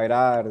nuvem a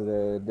pairar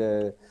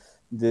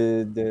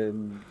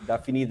da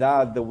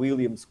afinidade da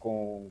Williams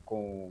com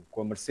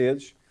a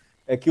Mercedes.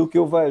 Aquilo que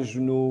eu vejo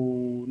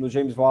no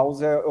James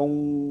Vowles é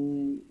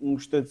um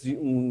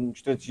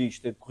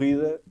estrategista de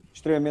corrida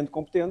extremamente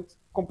competente,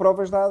 com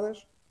provas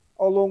dadas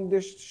ao longo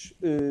destes...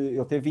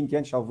 ele teve 20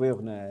 anos, salvo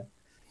erro,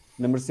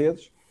 na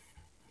Mercedes.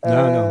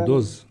 Não,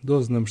 12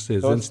 na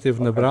Mercedes. 12? Antes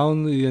esteve na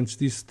Brown e antes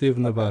disso esteve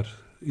na Bar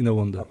e na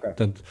Honda.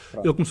 Portanto,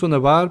 Pronto. ele começou na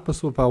Bar,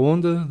 passou para a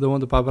Honda, da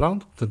Honda para a Brown,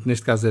 portanto,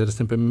 neste caso era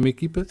sempre a mesma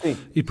equipa,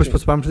 e depois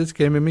passou para a Mercedes,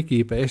 que é a mesma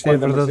equipa. Esta é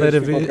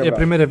a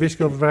primeira vez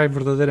que ele vai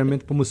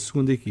verdadeiramente para uma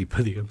segunda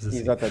equipa, digamos assim.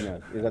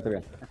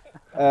 Exatamente.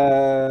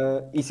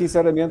 E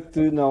sinceramente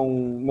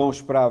não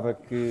esperava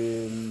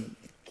que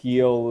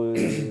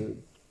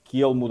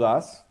ele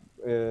mudasse.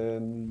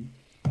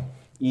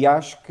 E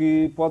acho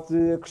que pode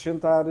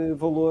acrescentar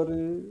valor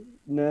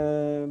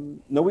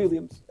na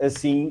Williams.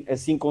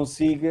 Assim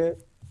consiga,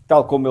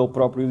 tal como ele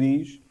próprio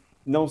diz,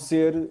 não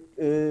ser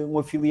um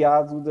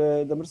afiliado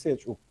da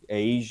Mercedes.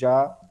 Aí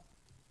já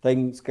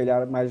tenho, se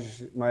calhar,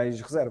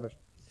 mais reservas.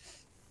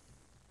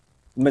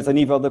 Mas a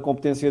nível da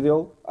competência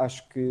dele,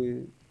 acho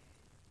que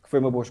foi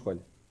uma boa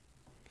escolha.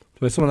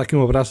 Também só mandar aqui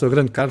um abraço ao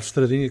grande Carlos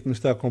Estradinha, que nos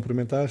está a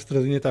cumprimentar.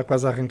 Estradinha está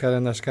quase a arrancar a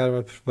NASCAR,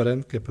 vai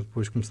preparando, que é para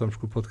depois começarmos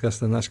com o podcast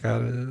da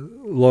NASCAR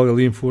logo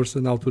ali em força,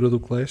 na altura do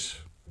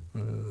Clash,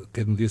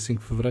 que é no dia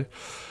 5 de Fevereiro.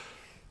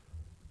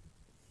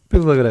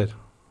 Pedro Lagreiro,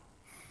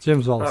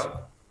 James Wallace.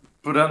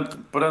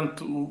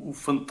 Perante o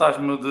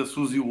fantasma da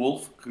Suzy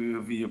Wolf, que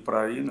havia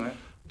para aí, não é?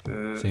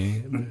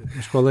 Sim,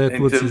 mas qual é a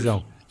tua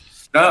decisão?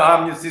 A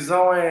minha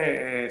decisão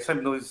é sem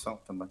penalização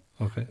também.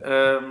 Okay.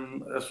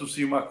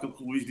 Associo-me àquilo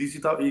que o Luís disse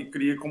e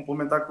queria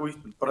complementar com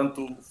isto. Perante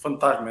o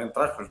fantasma,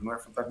 entre aspas, não é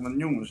fantasma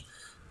nenhum, mas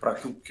para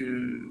aquilo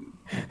que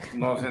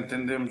nós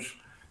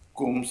entendemos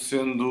como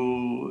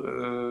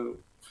sendo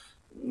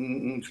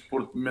um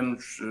desporto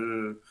menos,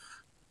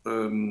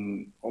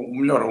 ou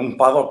melhor, um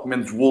paddock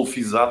menos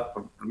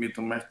wolfizado,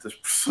 permitam-me esta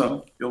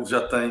expressão. Ele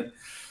já tem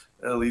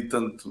ali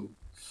tanto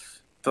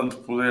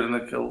poder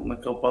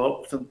naquele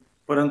paddock, portanto,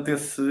 perante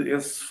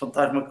esse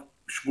fantasma que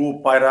chegou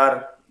a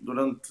pairar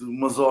durante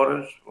umas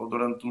horas ou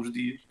durante uns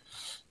dias,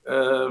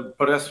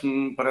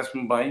 parece-me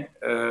bem.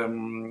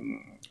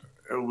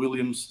 A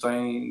Williams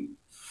tem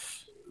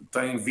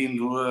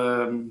vindo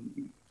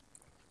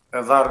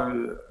a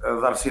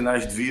dar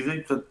sinais de vida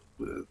e,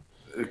 portanto,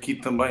 aqui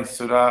também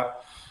será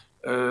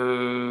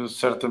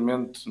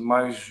certamente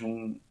mais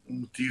um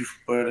motivo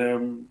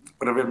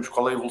para vermos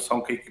qual é a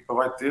evolução que a equipa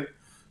vai ter.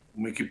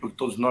 Uma equipa que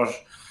todos nós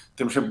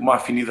temos sempre uma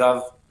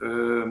afinidade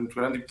muito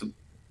grande e, portanto,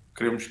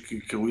 queremos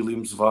que a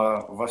Williams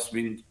vá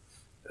subindo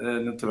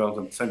na tabela,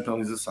 portanto, sem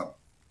penalização.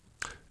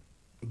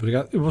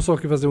 Obrigado. Eu vou só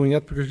aqui fazer um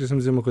hiato porque eu esqueci de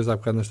dizer uma coisa há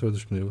bocado na história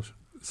dos pneus.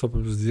 Só para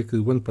vos dizer que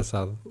o ano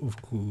passado houve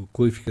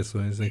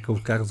qualificações em que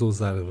houve carros a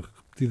usar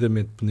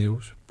repetidamente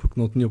pneus porque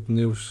não tinham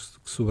pneus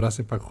que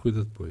sobrassem para a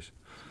corrida depois.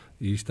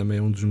 E isto também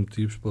é um dos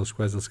motivos pelos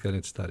quais eles querem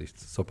testar isto,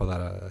 só para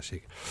dar à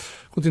chega.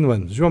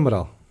 Continuando, João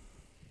Amaral.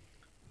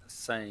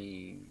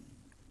 Sem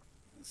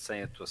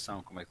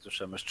atuação, como é que tu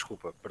chamas?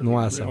 Desculpa. Não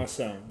há ação.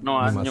 Não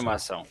há nenhuma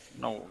ação.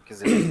 Não, quer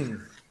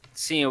dizer,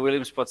 sim, a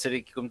Williams pode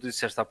ser, como tu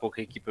disseste há pouco,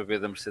 a equipa B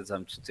da Mercedes há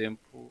muito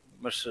tempo,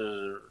 mas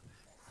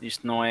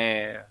isto não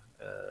é,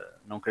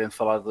 não querendo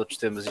falar de outros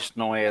temas, isto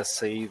não é a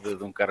saída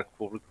de um cargo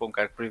público para um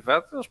cargo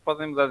privado. Eles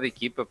podem mudar de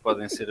equipa,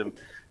 podem ser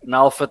na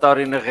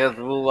AlphaTauri e na Red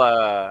Bull.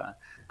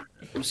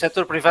 No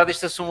setor privado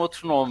isto assume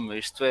outro nome,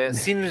 isto é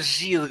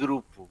sinergia de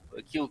grupo.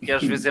 Aquilo que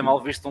às vezes é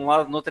mal visto de um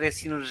lado, no outro é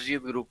sinergia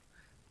de grupo.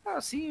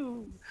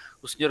 Sim,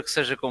 o senhor que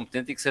seja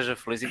competente e que seja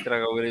feliz e que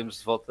traga o Williams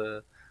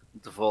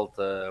de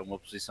volta a uma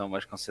posição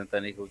mais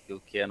consentânea com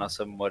aquilo que é a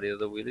nossa memória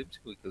da Williams,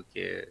 com aquilo que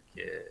é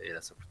a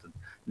herança. Portanto,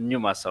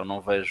 nenhuma ação,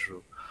 não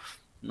vejo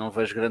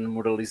grande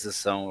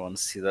moralização ou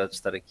necessidade de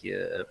estar aqui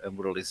a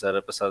moralizar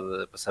a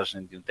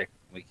passagem de um técnico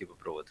de uma equipa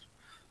para outra.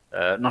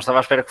 Não estava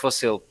à espera que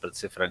fosse ele, para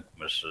ser franco,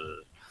 mas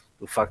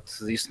o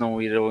facto disso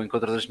não ir ao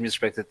encontro das minhas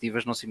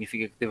expectativas não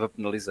significa que teve a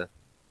penalizar.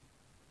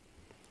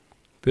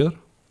 Pedro?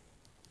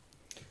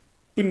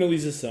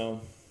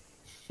 Penalização.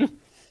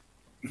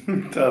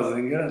 Estás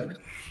engano.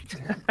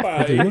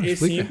 É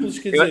simples,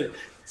 quer dizer,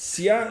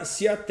 se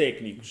há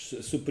técnicos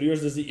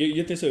superiores e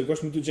atenção, eu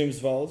gosto muito do James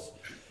Valls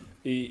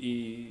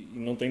e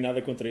não tenho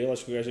nada contra ele,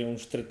 acho que o gajo é um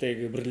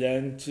estratega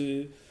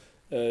brilhante,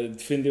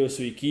 defendeu a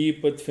sua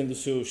equipa, defende o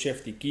seu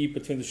chefe de equipa,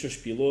 defende os seus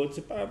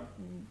pilotos,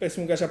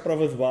 parece-me um gajo à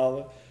prova de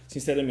bala,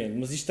 sinceramente,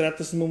 mas isto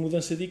trata-se de uma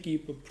mudança de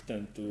equipa,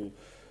 portanto,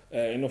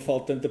 eu não falo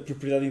tanto da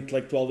propriedade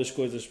intelectual das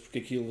coisas, porque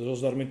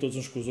eles dormem todos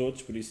uns com os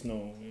outros, por isso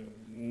não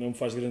me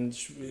faz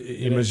grandes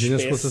Imagina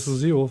se fosse a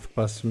Suzy Wolf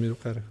para assumir o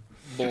cara.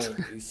 Bom,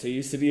 isso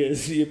aí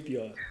seria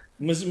pior.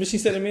 Mas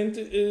sinceramente,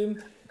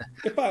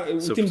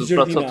 o tempo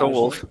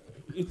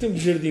de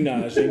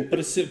jardinagem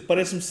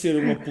parece-me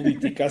ser uma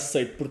política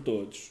aceita por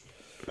todos.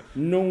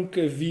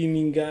 Nunca vi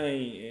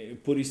ninguém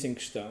pôr isso em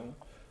questão.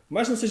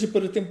 Mas não seja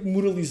para tempo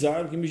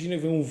moralizar, imagina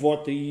ver um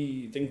voto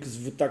aí, tem que se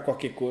votar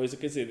qualquer coisa.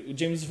 Quer dizer, o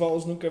James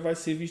Valls nunca vai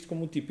ser visto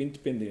como um tipo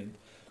independente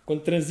quando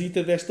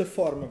transita desta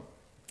forma.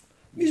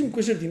 Mesmo com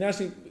a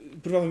jardinagem,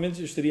 provavelmente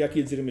eu estaria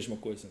aqui a dizer a mesma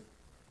coisa.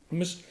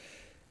 Mas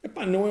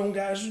não é um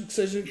gajo que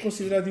seja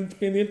considerado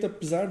independente,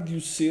 apesar de o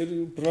ser,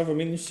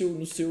 provavelmente, na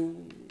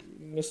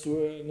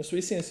sua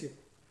essência.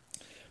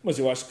 Mas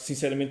eu acho que,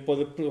 sinceramente,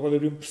 pode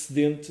haver um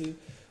precedente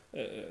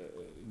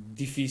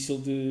difícil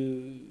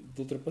de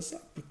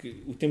ultrapassar,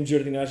 porque o tempo de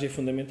jardinagem é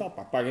fundamental.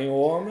 Paguem ao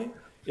homem,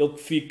 ele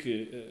que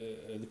fique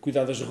a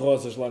cuidar das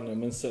rosas lá na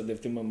mansão, deve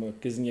ter uma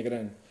casinha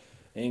grande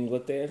em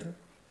Inglaterra.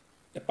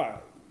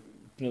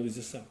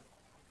 Penalização.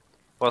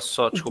 Posso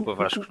só, desculpa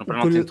Vasco, para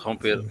não te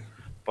interromper,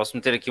 posso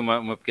meter aqui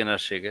uma pequena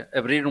chega?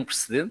 Abrir um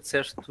precedente,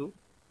 disseste tu?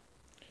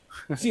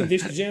 Sim,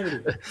 deste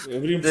género.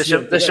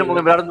 Deixa-me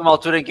lembrar de uma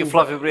altura em que o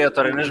Flávio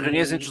Briatore, nas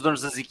reuniões entre os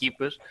donos das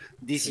equipas,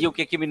 dizia o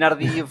que é que a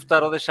Minardi ia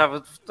votar ou deixava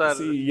de votar.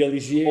 Sim, e a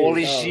Ligier. Ou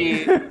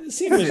Ligier.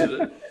 Sim,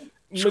 mas...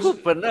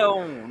 Desculpa,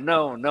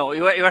 não.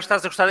 Eu acho que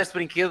estás a gostar deste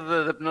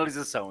brinquedo da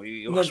penalização.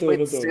 E eu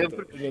respeito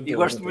sempre e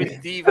gosto muito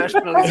de ti e vais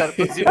penalizar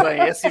todos e bem,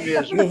 é assim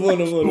mesmo. Não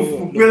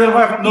vou. O Pedro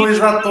vai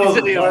penalizar todos.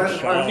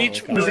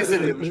 Unidos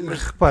penalizaremos.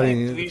 Mas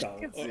reparem,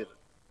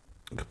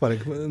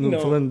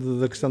 falando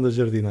da questão da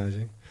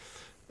jardinagem,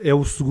 é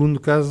o segundo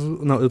caso,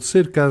 não, é o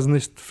terceiro caso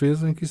neste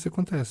defesa em que isso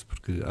acontece,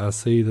 porque há a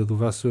saída do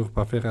Vasseur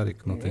para a Ferrari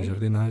que não tem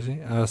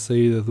jardinagem, há a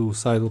saída do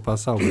Seidl para a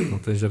Sauber que não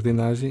tem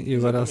jardinagem e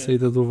agora há a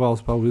saída do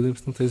Valls para a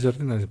Williams que não tem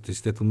jardinagem. Portanto,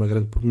 isto é tudo uma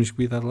grande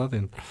promiscuidade lá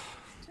dentro.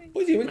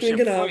 Pois é, eu estou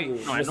enganado.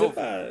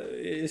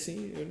 É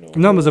assim,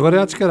 não, mas agora é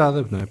à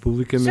descarada, não é?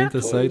 Publicamente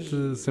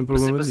aceito, sem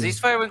problema mas nenhum. isso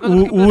vai ao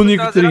encontro O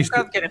único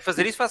triste. Querem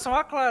fazer isso, façam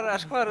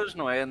às claras,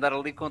 não é? Andar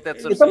ali com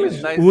tetos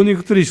artificiais. O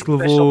único triste que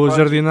levou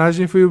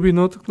jardinagem foi o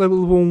Binotto, que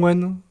levou um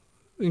ano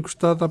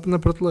encostado na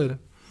prateleira.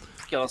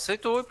 Porque ele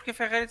aceitou e porque a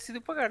Ferrari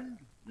decidiu pagar.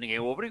 Ninguém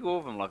o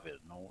obrigou, vamos lá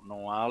ver.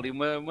 Não há ali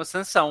uma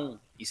sanção.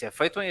 Isso é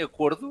feito em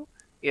acordo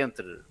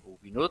entre o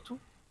Binotto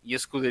e a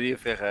escuderia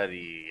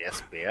Ferrari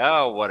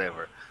SPA ou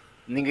whatever.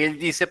 Ninguém lhe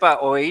disse,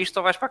 ou é isto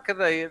ou vais para a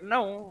cadeia.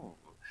 Não.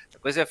 A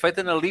coisa é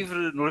feita no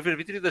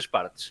livre-arbítrio das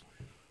partes.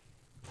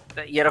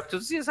 E era o que tu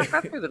dizias há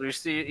bocado, Pedro.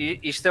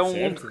 Isto é um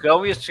mundo de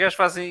cão e estes gajos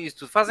fazem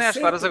isto. Fazem às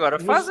claras agora.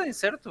 Fazem,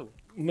 certo?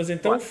 Mas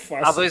então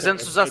façam. Há 2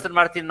 anos os Aston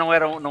Martin não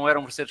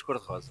eram Mercedes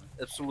cor-de-rosa.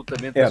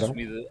 Absolutamente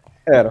assumida.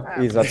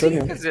 Era,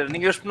 exatamente. Quer dizer,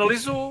 ninguém os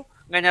penalizou.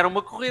 Ganharam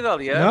uma corrida,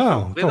 aliás.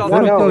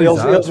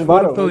 Eles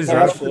levaram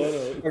penalizados.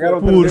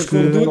 Por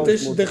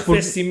condutas de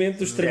arrefecimento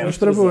dos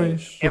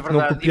travões. É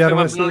verdade.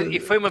 E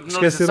foi uma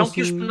penalização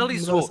que os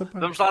penalizou.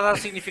 Vamos lá dar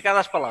significado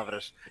às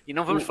palavras. E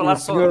não vamos falar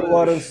só...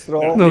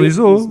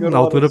 Penalizou. Na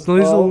altura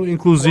penalizou.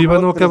 Inclusive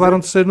não acabaram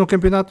terceiro no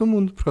Campeonato do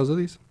Mundo por causa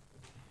disso.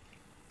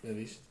 É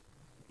visto?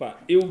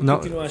 Eu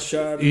continuo a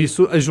achar...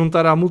 Isso, a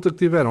juntar à multa que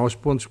tiveram aos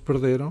pontos que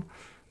perderam,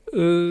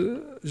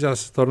 já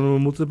se torna uma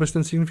multa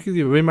bastante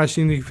significativa, bem mais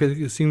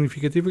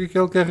significativa que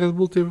aquela que a Red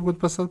Bull teve o ano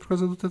passado por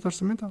causa do teto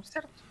orçamental.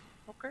 Certo,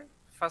 ok.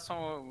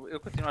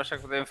 Eu continuo a achar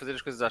que devem fazer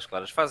as coisas às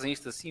claras. Fazem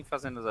isto assim,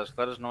 fazem-nas às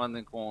claras, não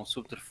andem com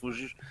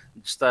subterfúgios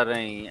de estar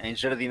em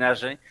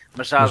jardinagem,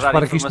 mas já a dar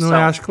informação. Que isto não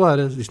é às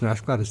claras,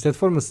 isto é de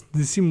forma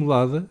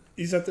dissimulada.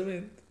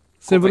 Exatamente.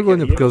 Sem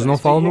vergonha, porque eles não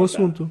falam no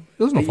assunto.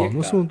 Eles não falam no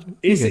assunto.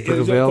 Ninguém te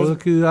revela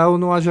que há ou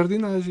não há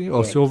jardinagem.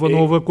 Ou se houve ou não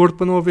houve acordo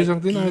para não haver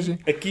jardinagem.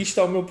 Aqui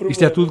está o meu problema.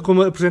 Isto é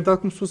tudo apresentado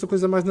como se fosse a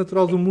coisa mais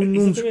natural do mundo.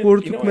 Num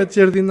desporto que mete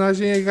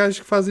jardinagem é gajos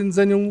que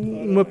desenham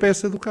uma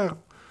peça do carro.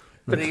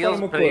 Para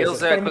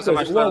eles é a coisa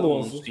mais clara do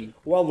mundo.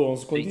 O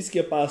Alonso, quando disse que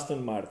ia para a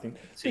Aston Martin,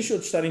 deixou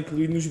de estar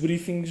incluído nos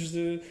briefings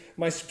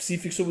mais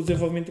específicos sobre o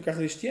desenvolvimento do carro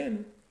deste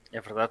ano. É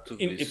verdade,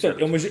 tudo isso. E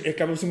portanto,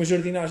 acaba por ser uma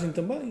jardinagem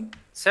também.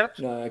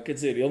 Certo. Quer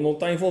dizer, ele não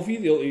está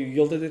envolvido,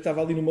 ele até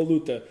estava ali numa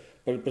luta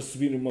para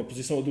subir numa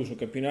posição a 2 no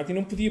campeonato e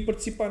não podia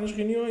participar nas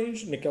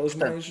reuniões, naquelas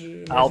mais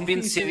a Alpine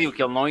decidiu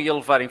que ele não ia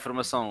levar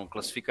informação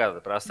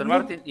classificada para a Aston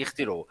Martin e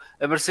retirou.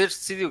 A Mercedes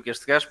decidiu que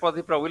este gajo pode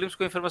ir para a Williams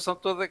com a informação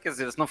toda, quer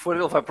dizer, se não for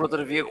ele vai para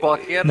outra via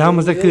qualquer. Não,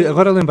 mas é que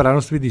agora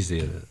lembraram-se de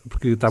dizer,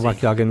 porque estava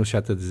aqui alguém no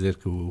chat a dizer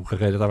que o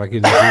Carreira estava aqui a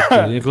dizer que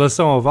em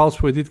relação ao Valls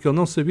foi dito que ele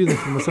não sabia da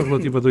informação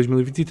relativa a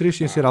 2023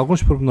 sem ser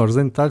alguns pormenores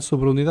em detalhe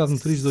sobre a unidade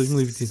motriz de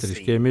 2023,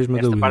 que é a mesma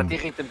da Williams. Parte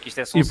irrita-me que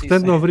isto é só e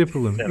portanto não haveria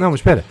problema. Certo. Não, mas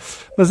espera.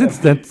 Mas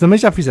entretanto também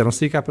já fizeram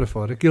sair cá para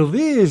fora que ele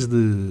desde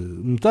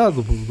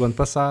metade do ano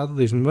passado,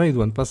 desde o meio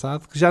do ano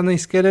passado, que já nem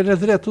sequer era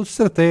diretor de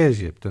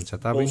estratégia, portanto já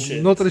estava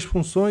noutras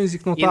funções e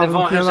que não estava... E ainda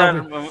vão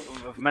arranjar uma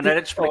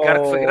maneira de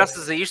explicar que foi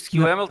graças a isto que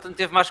o Hamilton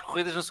teve mais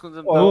corridas na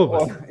segunda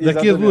metade.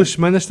 Daqui a 2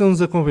 semanas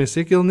estão-nos a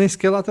convencer que ele nem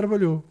sequer lá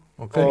trabalhou.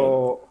 Okay?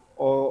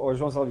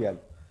 João Salviano,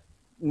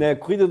 na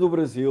corrida do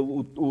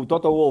Brasil o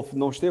Toto Wolff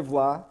não esteve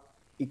lá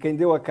e quem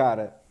deu a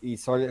cara, e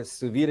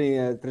se virem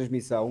a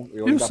transmissão,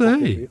 eu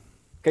sei.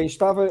 Quem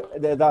estava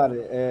a dar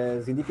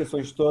as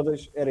indicações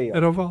todas era ele.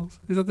 Era o Valls,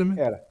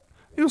 exatamente. Era.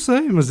 Eu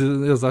sei, mas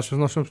eles acham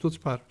que nós somos todos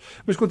paros.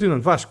 Mas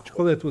continuando, Vasco,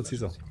 qual é a tua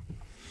decisão?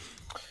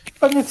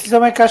 A minha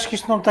decisão é que acho que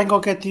isto não tem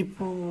qualquer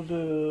tipo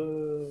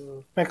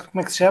de...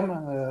 Como é que se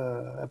chama?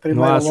 A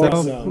primeira não há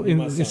ação,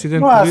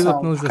 incidente de corrida,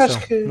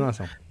 penalização. Não há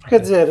ação. Quer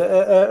dizer,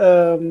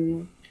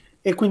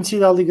 é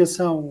conhecida a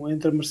ligação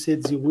entre a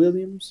Mercedes e o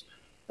Williams.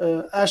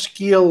 Acho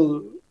que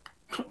ele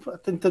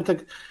tem tanta...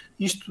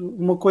 Isto,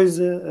 uma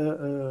coisa,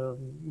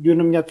 eu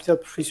na minha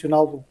atividade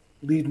profissional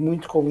lido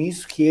muito com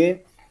isso, que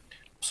é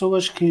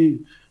pessoas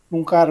que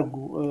num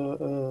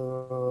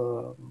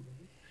cargo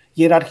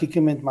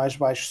hierarquicamente mais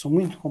baixo são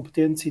muito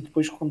competentes e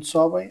depois quando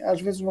sobem,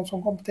 às vezes não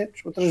são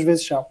competentes, outras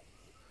vezes são.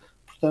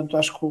 Portanto,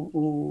 acho que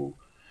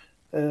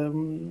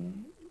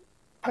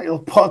ele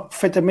pode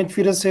perfeitamente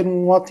vir a ser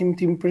um ótimo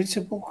team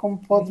principal, como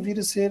pode vir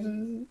a ser...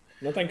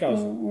 Não tem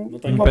causa. Não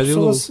tem uma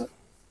pessoa...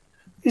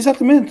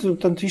 Exatamente,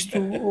 portanto isto,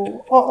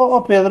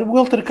 Pedro,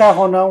 ele ter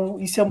carro ou não,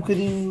 isso é um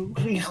bocadinho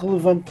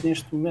irrelevante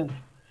neste momento.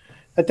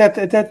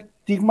 Até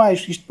digo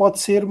mais, isto pode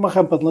ser uma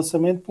rampa de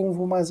lançamento para um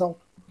voo mais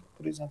alto.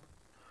 por exemplo.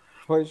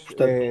 Pois,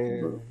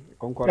 Portanto,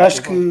 concordo.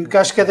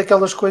 acho que é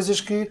daquelas coisas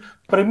que,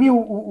 para mim,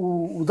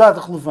 o dado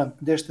relevante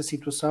desta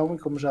situação, e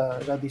como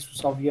já disse o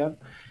Salviano,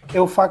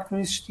 é o facto de não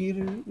existir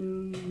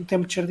o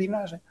tempo de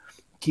jardinagem.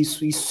 Que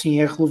isso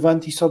sim é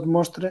relevante e só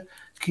demonstra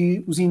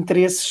que os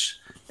interesses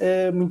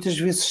muitas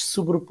vezes se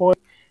sobrepõem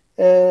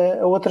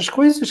a outras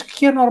coisas,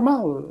 que é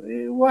normal.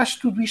 Eu acho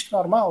tudo isto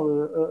normal.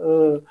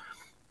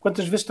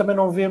 Quantas vezes também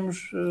não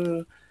vemos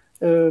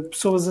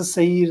pessoas a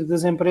sair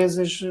das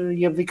empresas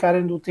e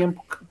abdicarem do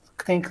tempo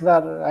que têm que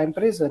dar à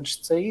empresa antes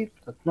de sair?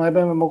 Portanto, não é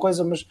bem a mesma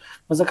coisa,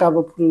 mas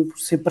acaba por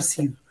ser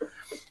parecido.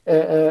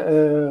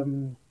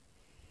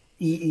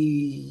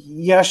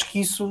 E acho que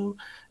isso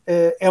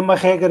é uma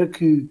regra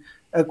que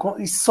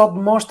isso só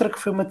demonstra que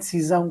foi uma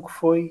decisão que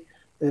foi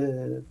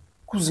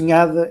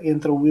cozinhada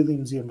entre a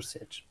Williams e a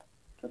Mercedes.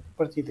 Portanto, a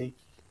partir daí.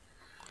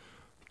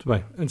 Muito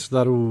bem, antes de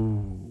dar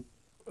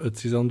a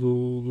decisão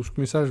dos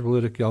comissários, vou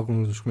ler aqui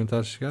alguns dos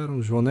comentários que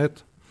chegaram. João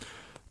Neto: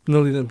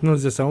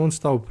 penalização, onde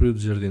está o período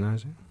de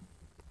jardinagem?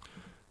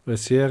 O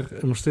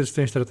SR: a Mercedes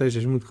tem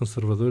estratégias muito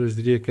conservadoras,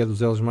 diria que é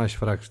dos elos mais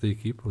fracos da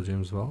equipa, o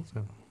James Valls.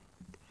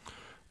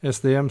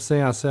 SDM: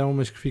 sem ação,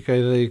 mas que fica a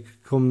ideia que,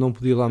 como não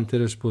podia lá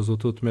meter a esposa, o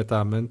Toto mete a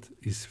amante,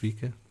 isso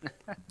fica.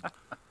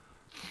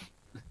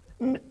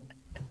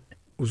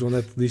 O João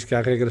Neto diz que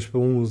há regras para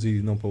uns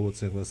e não para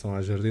outros em relação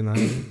à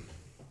jardinagem.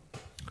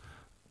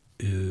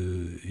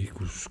 E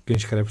que quem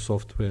escreve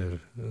software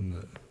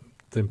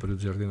tem período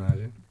de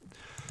jardinagem.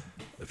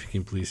 Fica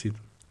implícito.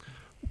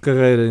 O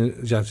Carreira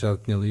já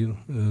tinha lido.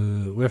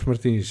 O F.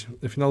 Martins: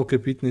 afinal o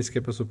capítulo nem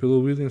sequer passou pelo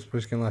Williams,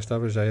 pois quem lá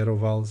estava já era o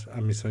Valls, a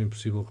Missão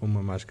Impossível com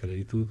uma máscara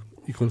e tudo.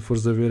 E quando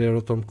fores a ver era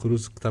o Tom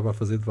Cruise que estava a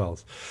fazer de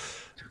Valls.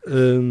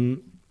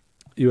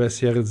 E o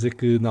SR a dizer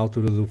que na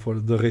altura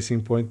do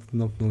Racing Point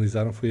não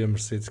penalizaram, foi a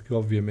Mercedes que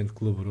obviamente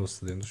colaborou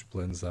cedendo os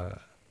planos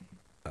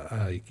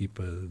à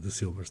equipa de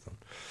Silverstone.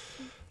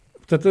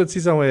 Portanto, a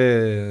decisão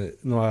é: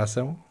 não há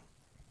ação.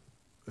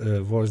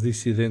 A voz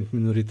dissidente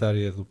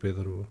minoritária do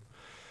Pedro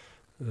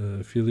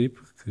Filipe,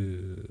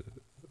 que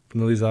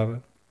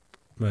penalizava,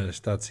 mas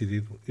está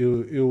decidido.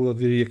 Eu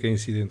diria que é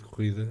incidente de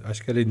corrida.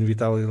 Acho que era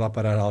inevitável ir lá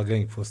parar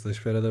alguém que fosse da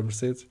esfera da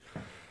Mercedes,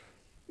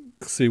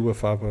 que saiu a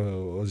fava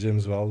ao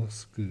James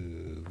Valls, que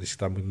diz que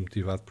está muito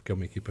motivado porque é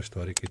uma equipa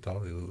histórica e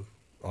tal.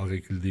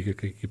 Alguém que lhe diga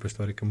que a equipa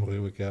histórica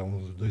morreu aqui há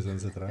uns 2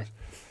 anos atrás.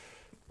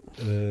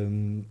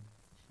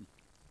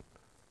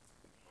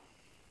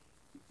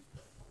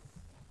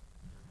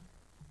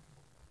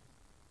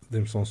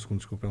 Dê-me só um segundo,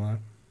 desculpem lá.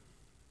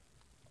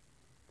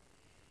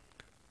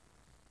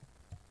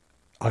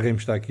 Alguém me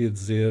está aqui a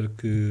dizer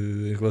que,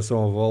 em relação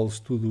ao Valls,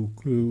 tudo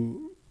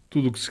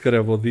o que se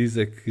escreve ou diz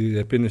é que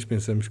apenas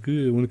pensamos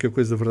que a única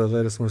coisa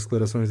verdadeira são as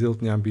declarações dele.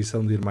 Tinha a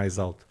ambição de ir mais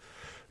alto.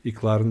 E,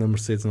 claro, na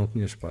Mercedes não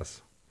tinha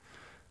espaço.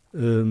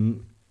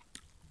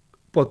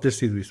 Pode ter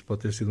sido isso.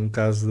 Pode ter sido um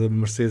caso da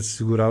Mercedes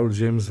segurar o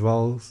James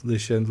Valls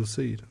deixando-o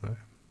sair, não é?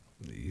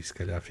 E se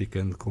calhar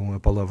ficando com a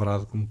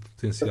palavrado como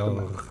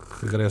potencial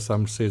regresso à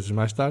Mercedes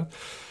mais tarde.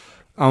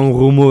 Há um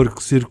rumor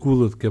que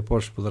circula de que a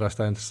Porsche poderá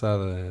estar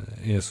interessada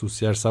em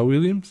associar-se à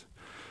Williams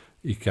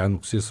e que há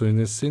negociações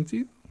nesse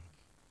sentido.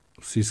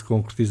 Se isso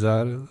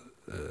concretizar,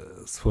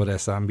 se for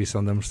essa a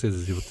ambição da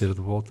Mercedes e o ter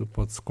de volta,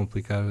 pode-se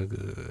complicar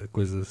a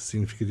coisa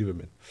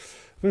significativamente.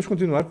 Vamos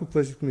continuar com o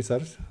Colégio de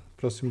Comissários.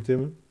 Próximo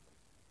tema.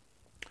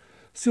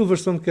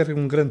 Silverstone quer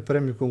um grande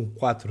prémio com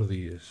 4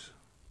 dias.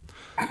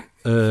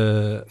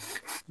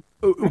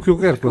 O que eu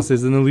quero que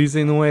vocês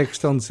analisem não é a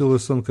questão de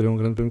Silverstone querer um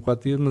grande prémio com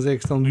 4 dias, mas é a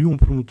questão de um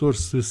promotor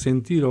se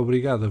sentir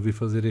obrigado a vir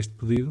fazer este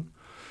pedido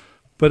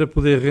para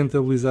poder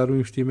rentabilizar o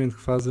investimento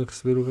que faz a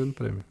receber o grande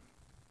prémio.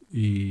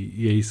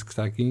 E é isso que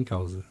está aqui em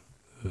causa.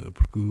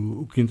 Porque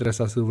o que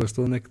interessa a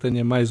Silverstone é que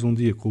tenha mais um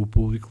dia com o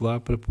público lá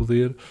para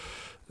poder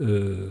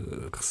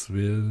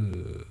receber,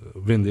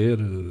 vender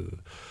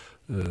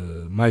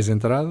mais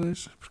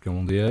entradas, porque é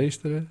um dia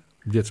extra,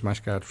 bilhetes mais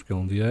caros, porque é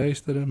um dia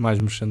extra, mais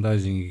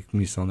merchandising e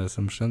comissão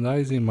dessa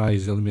merchandising,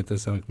 mais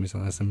alimentação e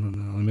comissão dessa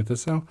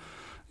alimentação,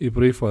 e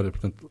por aí fora.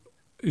 Portanto,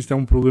 isto é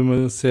um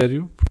problema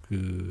sério,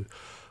 porque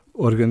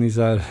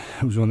organizar,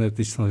 o João Neto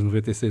diz que são as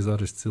 96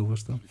 horas de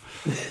Silverstone,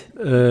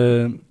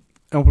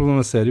 é um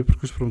problema sério,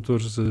 porque os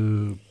promotores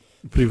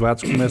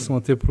privados começam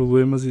a ter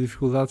problemas e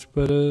dificuldades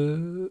para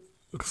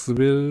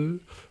receber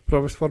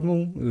provas de Fórmula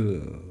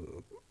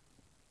 1,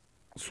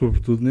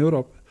 sobretudo na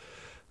Europa.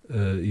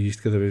 E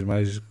isto cada vez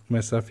mais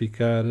começa a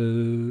ficar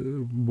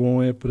bom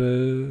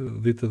para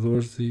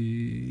ditadores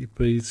e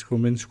países com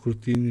menos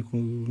escrutínio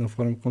na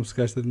forma como se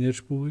gasta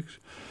dinheiros públicos.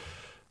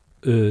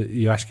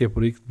 E acho que é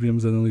por aí que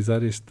devemos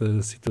analisar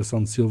esta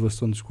situação de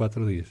Silverstone dos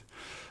 4 dias.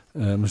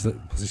 Mas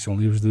vocês são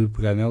livres de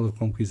pegar nela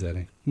como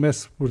quiserem.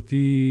 Começo por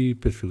ti,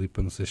 Pedro Filipe,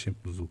 para não ser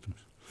sempre dos últimos.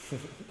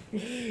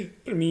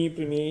 Para mim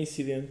é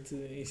incidente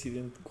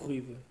de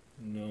corrida.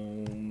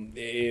 Não,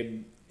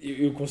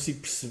 eu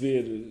consigo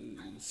perceber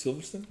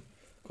Silverstone,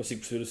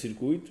 consigo perceber o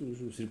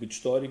circuito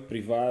histórico,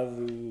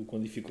 privado, com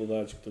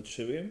dificuldades que todos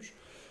sabemos.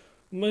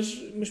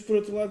 Mas por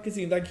outro lado, quer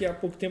dizer, ainda aqui há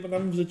pouco tempo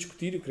andávamos a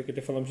discutir, eu creio que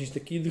até falámos disto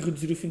aqui, de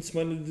reduzir o fim de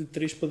semana de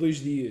 3 para 2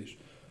 dias.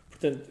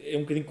 Portanto, é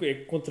um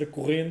bocadinho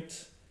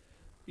contracorrente,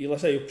 e lá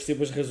está, eu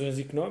percebo as razões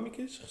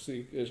económicas,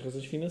 as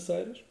razões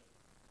financeiras,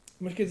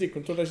 mas quer dizer,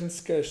 quando toda a gente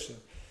se queixa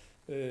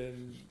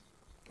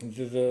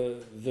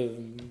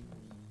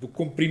do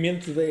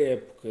comprimento da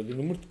época, do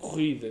número de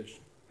corridas,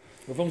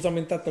 vamos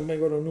aumentar também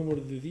agora o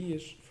número de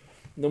dias,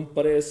 não me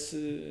parece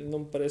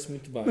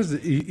muito baixo. Mas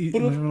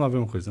vamos lá ver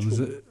uma coisa, mas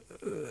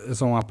é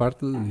só uma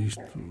parte,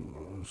 isto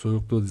sou eu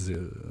que estou a dizer,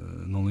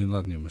 não li em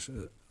lado nenhum, mas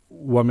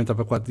o aumentar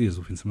para 4 dias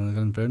o fim de semana de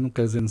Grande Prémio não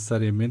quer dizer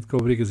necessariamente que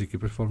obriga as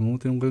equipas de Fórmula 1 a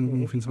ter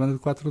um fim de semana de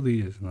 4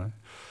 dias, não é?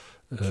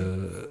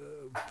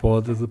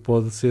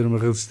 Pode ser uma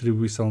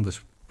redistribuição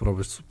das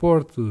provas de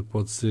suporte,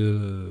 pode ser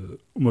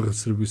uma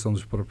redistribuição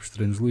dos próprios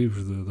treinos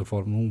livres da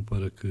Fórmula 1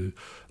 para que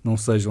não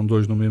sejam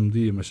 2 no mesmo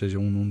dia, mas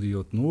sejam um num dia e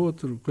outro no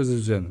outro, coisas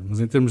do género. Mas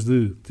em termos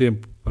de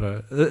tempo,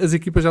 as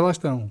equipas já lá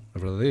estão, a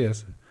verdade é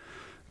essa.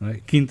 Não é?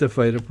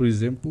 Quinta-feira, por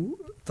exemplo,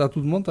 está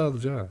tudo montado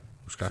já.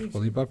 Os carros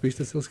podem ir para a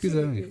pista se eles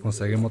quiserem e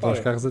conseguem montar os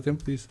carros a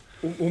tempo disso.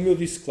 O meu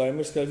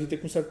disclaimer, se calhar devia ter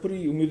começado por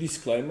aí. O meu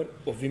disclaimer,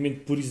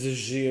 obviamente por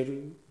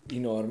exagero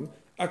enorme,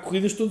 há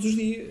corridas todos os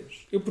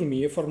dias. Por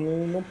mim, a Fórmula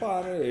 1 não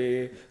para.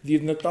 É dia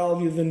de Natal,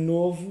 dia de Ano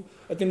Novo,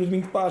 até no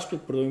domingo de Páscoa,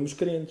 perdoem-me os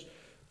crentes.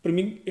 Para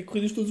mim, é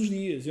corridas todos os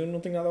dias. Eu não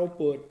tenho nada a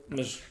opor.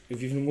 Mas eu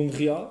vivo no mundo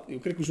real. Eu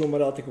creio que o João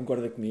Amaral até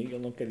concorda comigo. Ele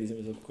não quer dizer,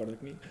 mas ele concorda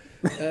comigo.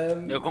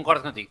 Eu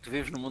concordo contigo. Tu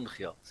vives no mundo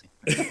real, sim.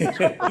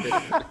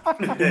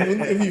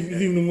 Eu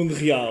vivo no mundo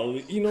real.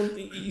 E não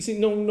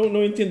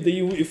entendo. Daí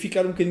eu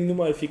ficar um bocadinho no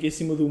meio. Fiquei em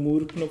cima do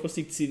muro porque não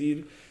consigo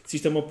decidir se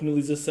isto é uma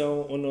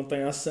penalização ou não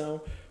tem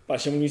ação. Pá,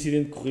 chama-me um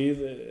incidente de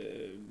corrida.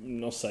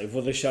 Não sei.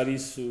 Vou deixar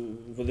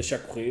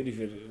correr e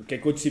ver o que é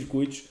que outros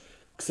circuitos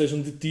que sejam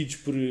detidos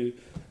por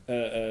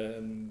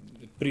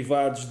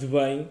privados de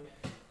bem,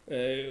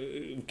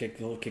 o que é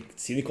que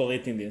decidem, qual é a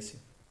tendência.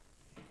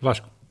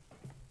 Vasco.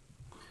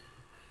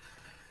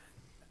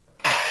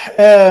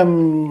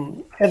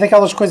 É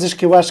daquelas coisas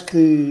que eu acho que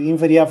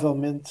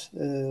invariavelmente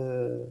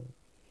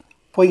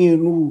põem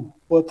no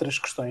outras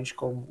questões,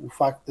 como o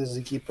facto das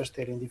equipas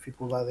terem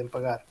dificuldade em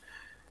pagar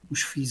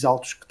os FIIs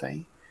altos que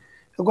têm.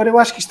 Agora, eu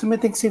acho que isto também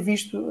tem que ser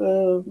visto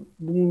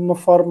de uma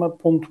forma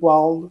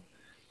pontual,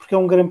 porque é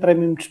um grande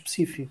prémio muito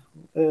específico.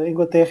 A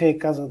Inglaterra é a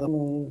casa da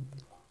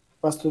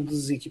quase todas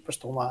as equipas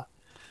estão lá.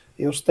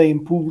 Eles têm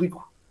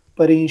público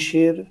para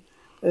encher.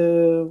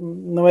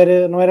 Não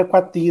era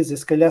 4 dias, é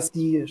se calhar 6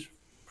 dias.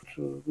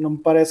 Não me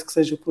parece que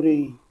seja por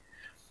aí.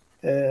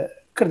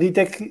 Acredito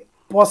é que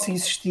possa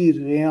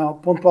existir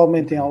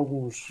pontualmente em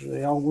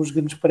alguns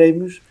grandes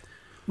prémios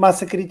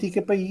massa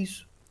crítica para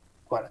isso.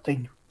 Agora,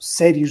 tenho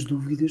sérias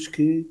dúvidas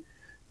que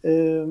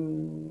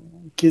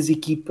as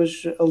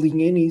equipas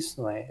alinhem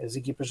nisso, não é? As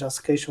equipas já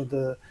se queixam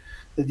da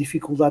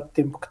dificuldade de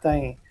tempo que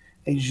têm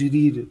em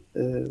gerir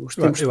os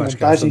tempos de montagem. Eu acho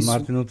que a Aston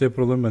Martin não tem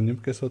problema nenhum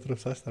porque é só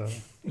atravessar a estrada.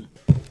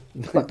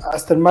 A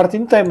Aston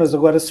Martin tem, mas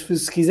agora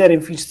se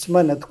quiserem fins de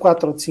semana de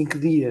 4 ou de 5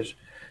 dias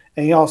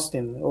em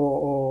Austin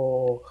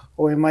ou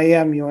em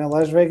Miami ou em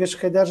Las Vegas, se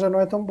calhar já não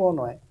é tão bom,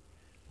 não é?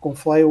 Com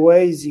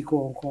flyaways e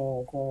com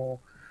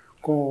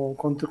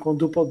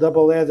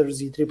double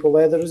headers e triple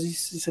headers,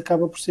 isso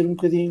acaba por ser um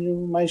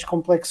bocadinho mais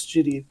complexo de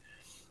gerir.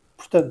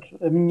 Portanto,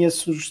 a minha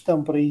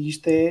sugestão para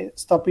isto é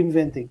stop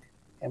inventing.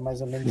 É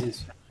mais ou menos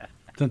isso.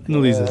 Portanto,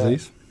 penalizas, é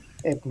isso?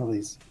 É,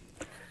 penaliza.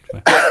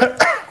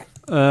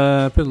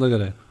 Pedro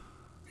Lagareiro.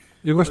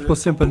 Eu gosto de pôr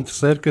sempre em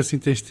terceiro, que assim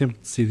tens tempo de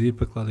decidir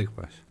para que lado é que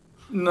vais.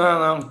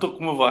 Não, estou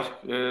como o Vasco.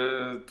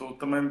 Estou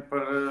também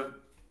para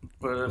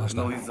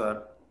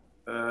penalizar.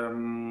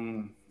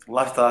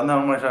 Lá está,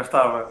 não, mas já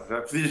estava.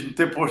 Já podias-me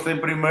ter posto em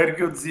primeiro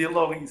que eu dizia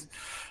logo isso.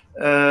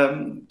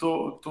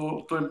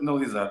 Estou a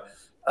penalizar.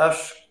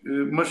 Acho,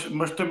 mas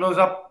estou a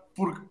penalizar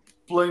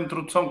pela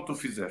introdução que tu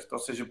fizeste, ou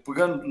seja,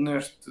 pegando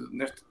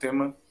neste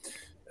tema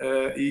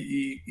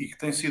e que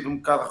tem sido um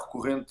bocado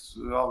recorrente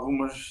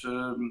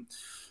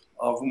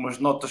algumas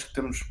notas que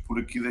temos por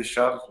aqui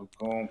deixado,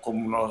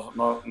 como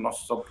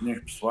nossas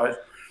opiniões pessoais,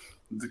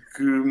 de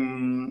que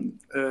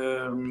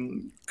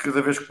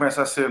cada vez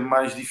começa a ser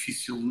mais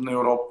difícil na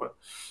Europa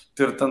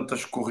ter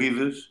tantas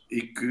corridas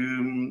e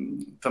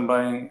que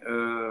também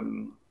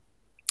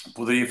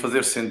poderia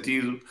fazer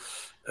sentido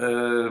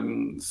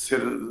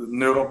ser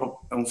na Europa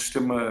um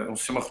sistema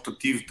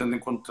rotativo, tendo em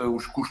conta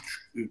os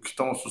custos que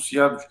estão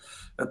associados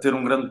a ter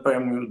um grande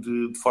prémio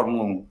de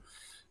Fórmula 1.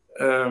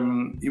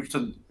 E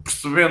portanto,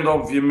 percebendo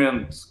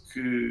obviamente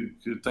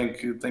que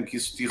tem que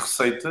existir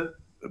receita,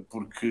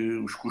 porque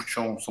os custos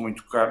são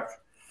muito caros,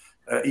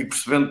 e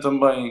percebendo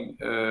também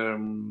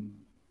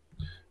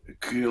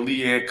que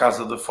ali é a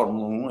casa da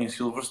Fórmula 1 em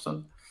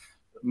Silverstone,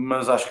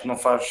 mas acho que não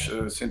faz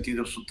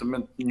sentido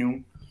absolutamente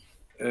nenhum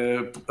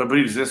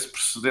abrires esse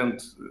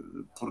precedente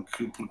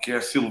porque é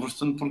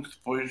Silverstone, porque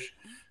depois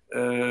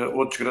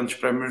outros grandes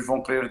prémios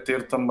vão querer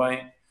ter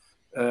também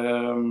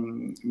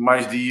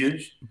mais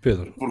dias.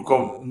 Pedro,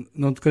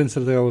 não te querendo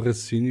estragar o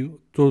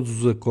raciocínio,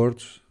 todos os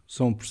acordos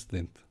são um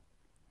precedente.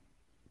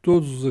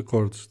 todos os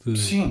acordos de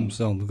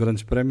promoção de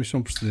grandes prémios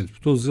são precedentes,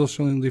 todos eles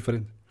são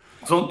diferentes.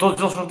 Todos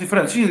eles são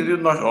diferentes, sim,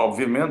 nós,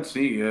 obviamente,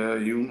 sim,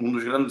 e um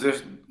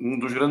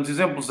dos grandes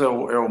exemplos é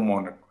o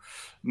Mónaco.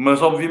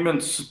 Mas,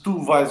 obviamente, se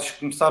tu vais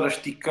começar a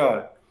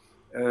esticar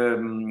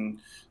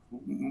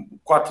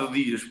 4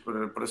 dias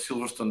para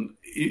Silverstone,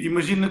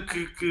 imagina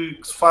que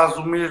se faz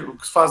o mesmo,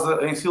 que se faz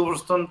em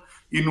Silverstone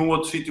e num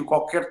outro sítio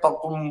qualquer, tal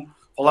como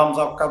falámos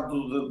há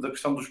bocado da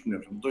questão dos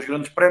pneus. 2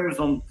 grandes prémios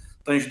onde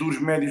tens duros,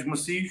 médios,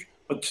 macios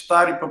para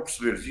testar e para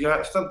perceberes. E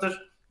às tantas,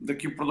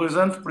 daqui por 2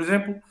 anos, por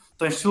exemplo,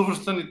 tens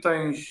Silverstone e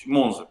tens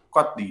Monza,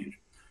 4 dias.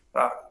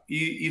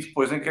 E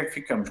depois em que é que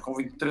ficamos? Com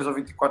 23 ou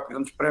 24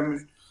 grandes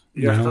prémios?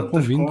 E não, com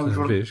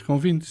 20, com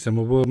 20. Isso é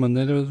uma boa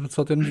maneira de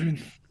só termos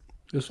 20.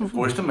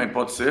 Pois, também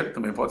pode ser.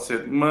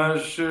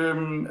 Mas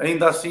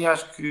ainda assim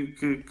acho que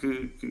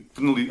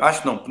penalizo.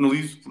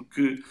 Penalizo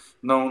porque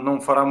não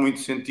fará muito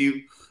sentido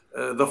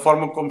da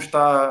forma como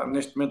está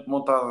neste momento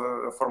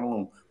montada a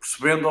Fórmula 1.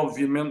 Percebendo,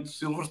 obviamente,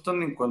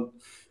 Silverstone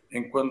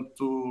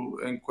enquanto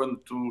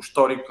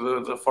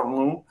histórico da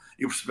Fórmula 1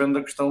 e percebendo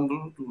a questão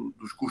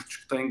dos custos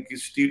que têm que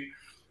existir,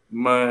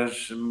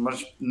 mas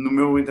no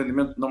meu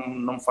entendimento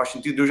não faz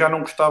sentido. Eu já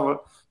não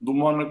gostava do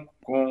Mónaco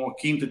com a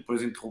quinta e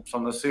depois a interrupção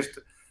na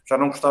sexta, já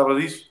não gostava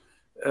disso,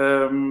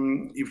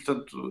 e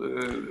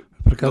portanto...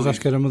 por acaso acho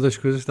que era uma das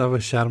coisas que dava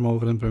charme ao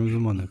Grande Prémio do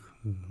Mónaco.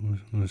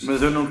 Mas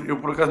eu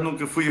por acaso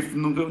nunca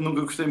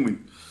gostei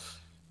muito.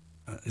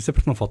 Isso é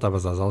porque não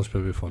faltavas às aulas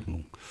para ver Fórmula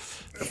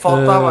 1.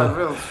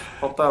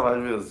 Faltava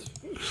às vezes.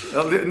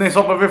 Nem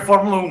só para ver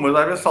Fórmula 1, mas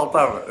às vezes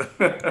faltava.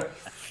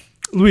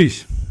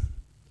 Luís.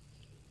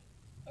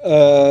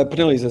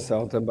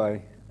 Penalização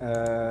também.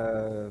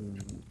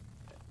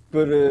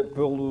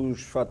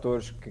 Pelos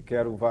fatores que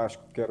quer o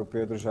Vasco, quer o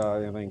Pedro já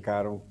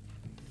elencaram.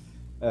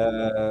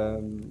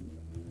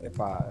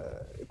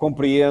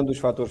 Compreendo os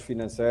fatores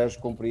financeiros,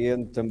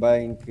 compreendo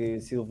também que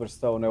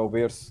Silverstone é o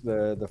berço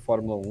da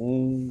Fórmula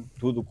 1,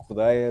 tudo o que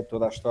rodeia,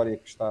 toda a história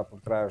que está por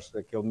trás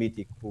daquele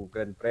mítico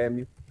Grande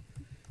Prémio.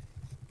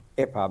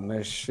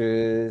 Mas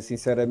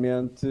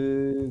sinceramente,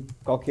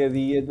 qualquer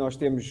dia nós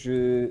temos,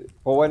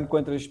 para o ano,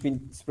 quantas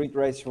sprint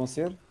races vão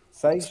ser?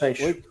 6?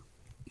 8?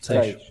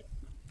 6.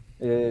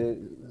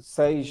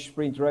 6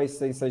 sprint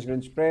races em 6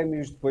 grandes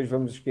prémios, depois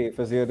vamos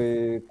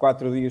fazer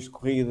 4 dias de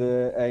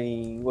corrida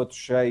em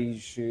outros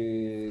 6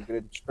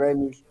 grandes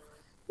prémios.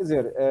 Quer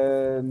dizer,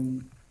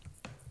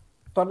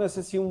 torna-se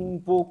assim um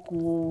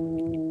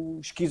pouco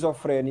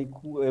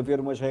esquizofrénico haver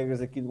umas regras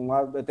aqui de um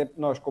lado, até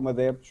nós como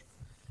adeptos.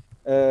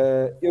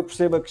 Eu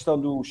percebo a questão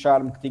do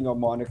charme que tinha o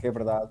Mónaco, é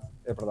verdade,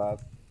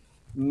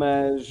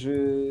 mas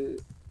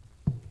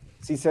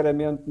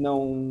sinceramente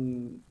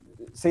não...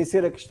 Sem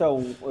ser a questão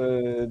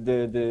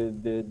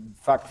de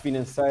facto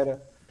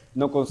financeira,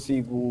 não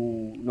consigo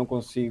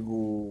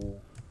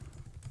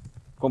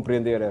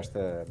compreender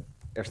esta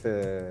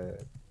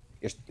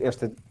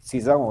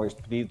decisão ou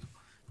este pedido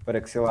para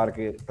que se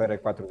alargue para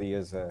 4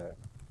 dias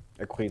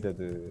a corrida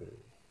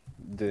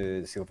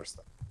de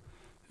Silverstone.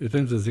 Eu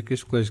tenho de dizer que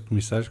este colégio de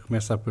comissários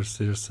começa a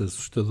parecer-se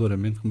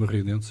assustadoramente com uma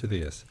reunião do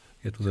CDS.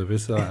 É tudo a ver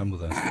se há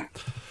mudança.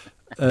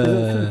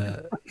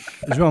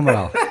 João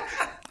Amaral.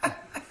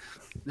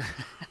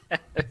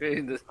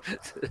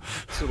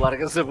 Tu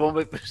largas a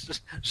bomba e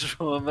depois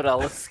João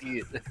Amaral a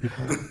seguir.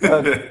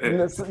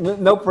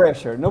 No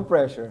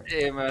pressure.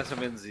 É mais ou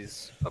menos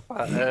isso.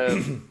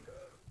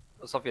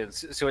 Só Pedro,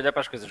 se eu olhar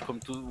para as coisas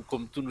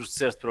como tu nos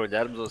disseste para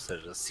olharmos, ou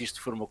seja, se isto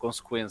for uma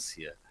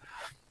consequência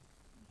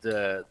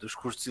dos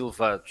custos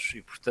elevados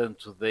e,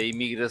 portanto, da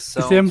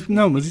imigração...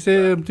 Mas isso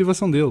é a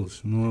motivação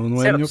deles,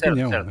 não é a minha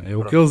opinião. Certo,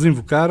 o que eles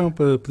invocaram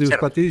para pedir os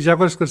 4 dias. Já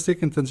agora esclarecer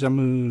que, entanto, já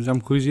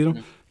me corrigiram,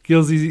 que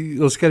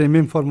eles querem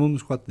mesmo Fórmula 1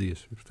 nos 4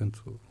 dias. E,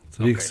 portanto,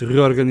 teria que se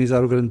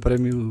reorganizar o Grande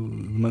Prémio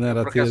de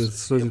maneira a ter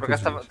sessões. Por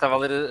acaso estava a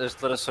ler as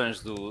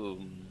declarações do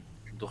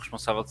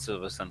responsável de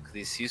Silverstone que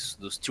disse isso,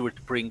 do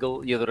Stuart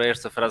Pringle, e adorei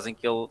esta frase em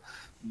que ele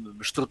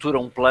estrutura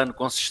um plano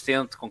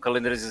consistente com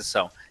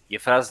calendarização. E a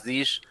frase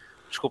diz,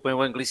 desculpem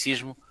o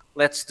anglicismo,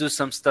 let's do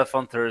some stuff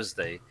on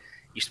Thursday.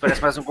 Isto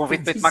parece mais um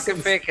convite para ir tomar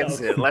café, quer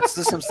dizer, let's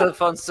do some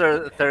stuff on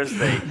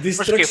Thursday.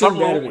 Mas que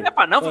Fórmula 1?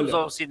 Não, vamos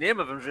ao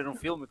cinema, vamos ver um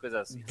filme e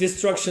coisa assim.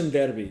 Destruction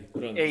Derby.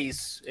 Pronto. É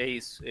isso.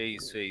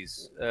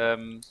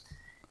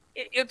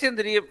 Eu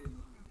tenderia,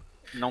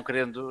 não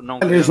querendo...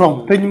 Olha,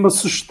 João, tenho uma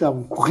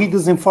sugestão.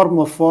 Corridas em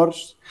Fórmula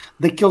Force,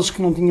 daqueles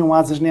que não tinham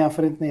asas nem à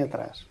frente nem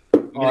atrás.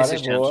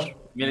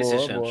 1600.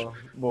 1600.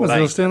 Mas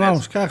eles têm lá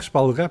uns carros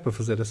para alugar para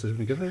fazer essas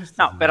brincadeiras.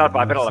 Não, espera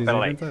lá.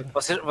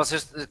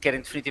 Vocês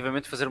querem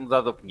definitivamente fazer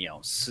mudar de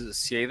opinião.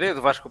 Se a ideia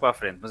do Vasco para a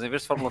frente, mas em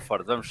vez de Fórmula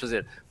Ford, vamos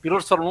fazer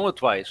pilotos de Fórmula 1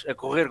 atuais a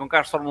correr com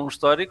carros de Fórmula 1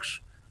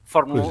 históricos,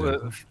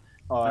 vamos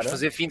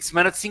fazer fim de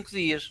semana de 5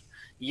 dias.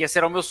 E esse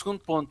era o meu segundo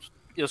ponto.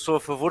 Eu sou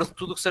a favor de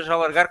tudo o que seja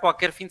alargar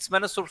qualquer fim de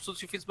semana, sobretudo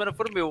se o fim de semana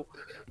for meu.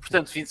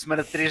 Portanto, fim de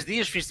semana de 3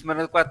 dias, fim de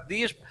semana de 4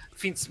 dias,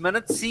 fim de semana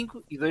de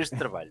 5 e 2 de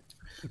trabalho.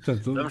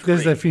 Portanto,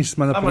 queres dizer fins de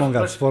semana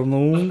prolongados de Fórmula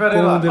 1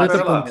 com direito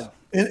a ponto.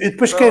 Eu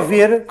depois quero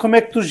ver como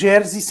é que tu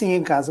geres isso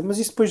em casa, mas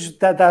isso depois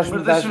dás-me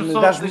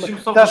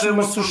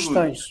umas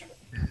sugestões.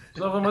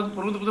 Novamente,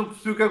 pergunta, por exemplo,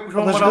 se o que é que o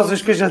João Uma das Amaral...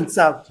 coisas que a gente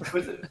sabe.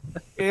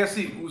 É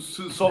assim,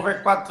 se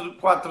houver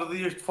 4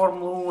 dias de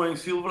Fórmula 1 em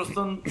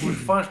Silverstone, os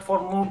fãs de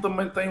Fórmula 1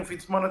 também têm um fim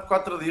de semana de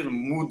 4 dias.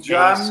 Mude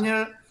já a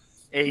minha...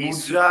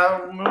 Mude já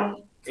o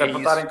meu... Se é para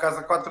estar em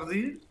casa 4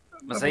 dias...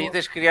 Mas aí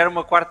tens de criar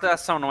uma quarta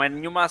ação, não é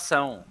nenhuma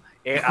ação.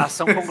 É a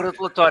ação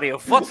congratulatória.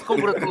 Voto de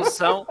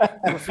congratulação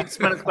no fim de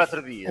semana de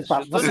 4 dias.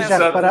 Epá, vocês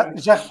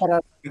já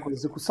repararam uma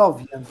coisa, que o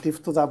Salviano teve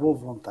toda a boa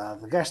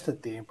vontade, gasta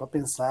tempo a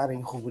pensar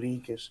em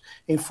rubricas,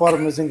 em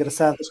formas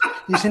engraçadas,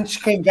 e a gente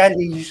escangalha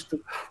isto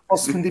ao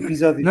segundo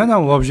episódio.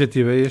 Não, o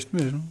objetivo é este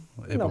mesmo.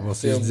 É para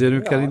vocês dizerem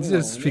o que querem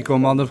dizer. Se ficam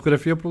mal na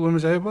fotografia, o problema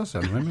já é vosso,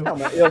 não é meu. Não,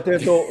 mas ele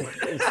tentou,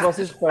 se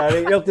vocês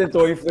repararem, ele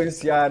tentou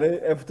influenciar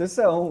a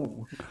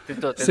votação.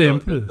 Tentou.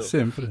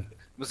 Sempre.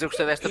 Mas eu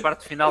gostei desta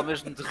parte final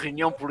mesmo de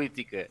reunião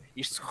política.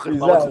 Isto se correr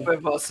mal, a culpa é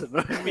vossa,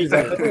 não é minha.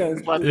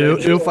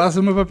 Exatamente. Eu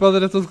faço o meu papel de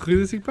diretor de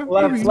corrida assim para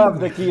Lavo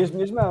daqui as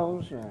minhas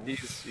mãos.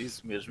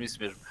 Isso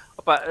mesmo.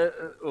 Opa,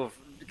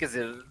 quer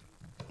dizer,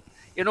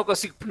 eu não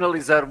consigo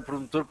penalizar um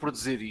promotor por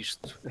dizer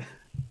isto.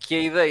 Que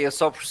a ideia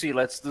só por si,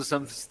 let's do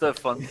some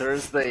stuff on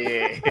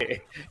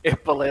Thursday, é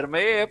Palermo,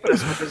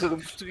 parece uma coisa de um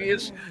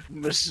português,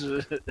 mas...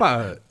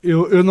 Pá,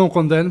 eu não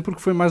condeno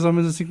porque foi mais ou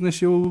menos assim que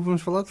nasceu o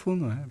Vamos Falar de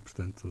Fundo, não é?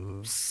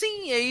 Portanto...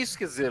 Sim, é isso,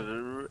 quer dizer...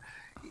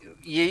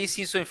 E aí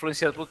sim sou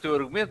influenciado pelo teu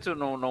argumento,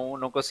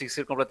 não consigo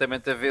ser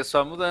completamente avesso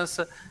à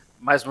mudança.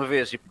 Mais uma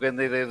vez, e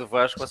pegando a ideia do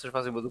Vasco, vocês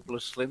fazem uma dupla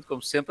excelente,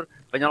 como sempre.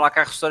 Venham lá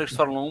carros históricos de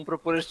Fórmula 1 para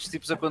pôr estes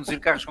tipos a conduzir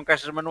carros com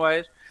caixas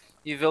manuais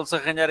e vê-los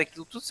arranhar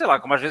aquilo tudo, sei lá,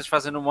 como às vezes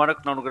fazem no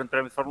Mónaco, não no Grande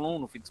Prémio de Fórmula 1,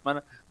 no fim de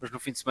semana, mas no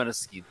fim de semana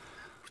seguinte.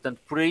 Portanto,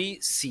 por aí,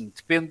 sim,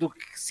 depende do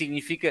que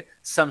significa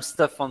some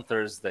stuff on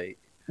Thursday.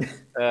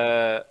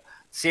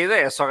 Se a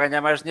ideia é só ganhar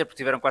mais dinheiro porque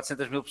tiveram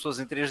 400 mil pessoas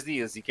em 3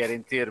 dias e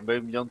querem ter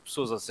 500 mil de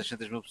pessoas ou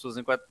 600 mil pessoas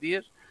em 4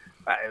 dias,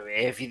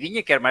 é a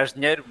vidinha, quer mais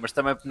dinheiro, mas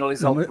também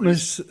penalizá-lo.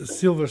 Mas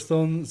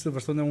Silverstone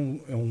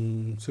é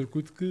um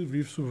circuito que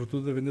vive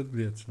sobretudo da venda de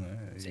bilhetes, não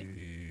é?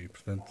 E,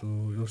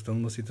 portanto, eles estão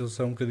numa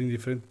situação um bocadinho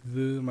diferente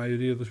da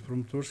maioria dos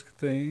promotores que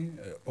têm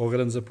ou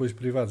grandes apoios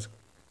privados que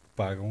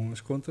pagam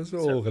as contas,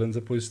 certo, ou grandes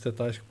apoios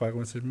estatais que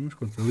pagam essas mesmas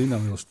contas. Ali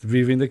não, eles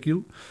vivem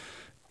daquilo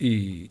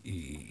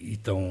e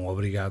estão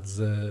obrigados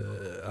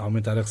a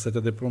aumentar a receita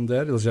da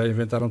Promder. Eles já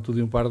inventaram tudo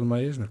em um par de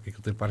meias, né? Porque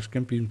aquilo tem parques de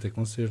campismo, tem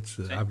concertos,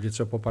 sim, há bilhetes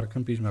só para o parque de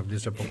campismo, há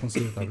bilhetes só para o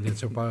concerto, há bilhetes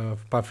só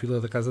para a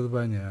fila da casa de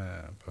banho.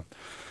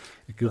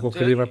 Aquilo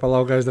qualquer dia vai para lá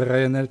o gajo da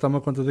Ryanair,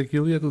 toma conta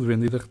daquilo e é tudo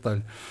vendido a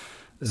retalho.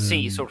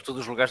 Sim, e sobretudo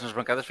os lugares nas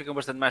bancadas ficam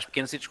bastante mais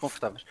pequenos e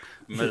desconfortáveis.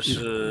 Mas,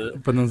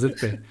 para não dizer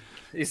de pé.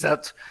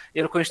 Exato.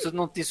 Eu com isto tudo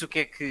não te disse o que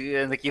é que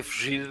ando aqui a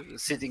fugir,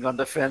 sitting on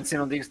the fence, e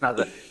não digo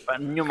nada.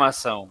 Nenhuma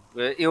ação.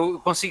 Eu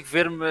consigo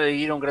ver-me a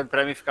ir a um grande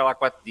prémio e ficar lá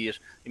 4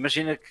 dias.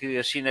 Imagina que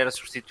a China era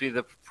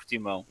substituída por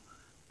Portimão.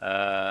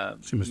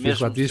 Sim, mas fiz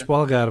 4 dias para o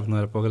Algarve, não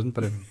era para o grande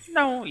prémio.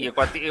 Não, e a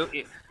 4 dias...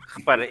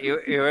 Repara,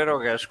 eu era o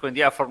gajo, quando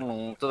ia à Fórmula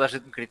 1, toda a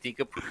gente me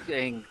critica porque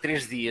em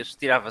 3 dias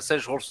tirava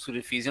 6 rolos de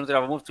fotografias e não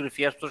tirava uma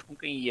fotografia às pessoas com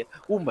quem ia.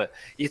 Uma.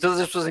 E todas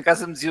as pessoas em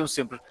casa me diziam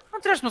sempre: não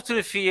tiraste uma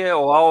fotografia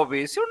ou A ou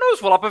B? Se eu não,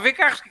 vou lá para ver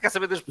carros, que quer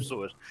saber das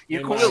pessoas. E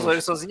com eles, olha,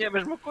 sozinho é a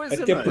mesma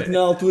coisa. Até porque na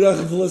altura a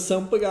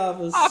revelação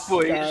pagava-se.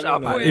 Pois.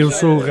 Eu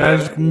sou o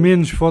gajo que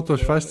menos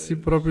fotos faz de si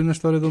próprio na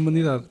história da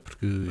humanidade.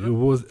 Porque eu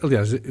vou.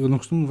 Aliás, eu não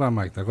costumo levar a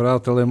máquina. Agora há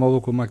o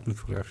telemóvel com a máquina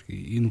fotográfica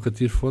e nunca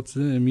tiro fotos a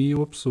mim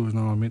ou a pessoas.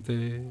 Normalmente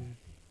é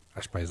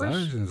às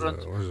paisagens,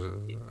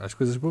 às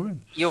coisas boas.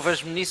 E eu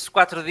vejo-me nisso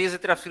 4 dias a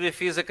tirar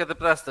fotografias a cada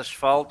pedaço de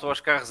asfalto, aos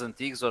carros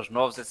antigos, aos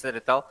novos, etc. e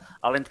tal.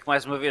 Além de que,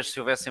 mais uma vez, se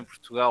houvesse em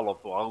Portugal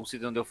ou algum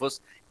sítio onde eu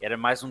fosse, era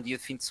mais um dia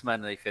de fim de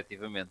semana,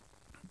 efetivamente.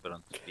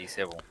 Pronto, isso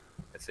é bom.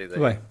 Essa é a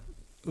ideia. Bem,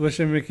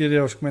 deixem-me aqui ir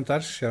aos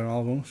comentários, chegaram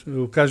alguns.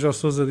 O Cajó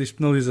Sousa diz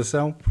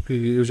penalização, porque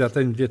eu já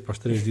tenho bilhete para os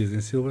 3 dias em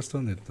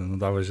Silverstone, então não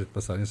dava jeito de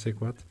passar em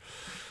C4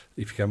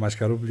 e ficar mais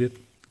caro o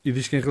bilhete. E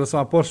diz que em relação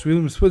à Porsche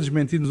Williams foi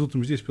desmentido nos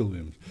últimos dias pelo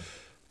Williams.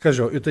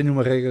 Cajó, eu tenho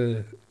uma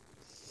regra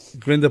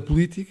que vem da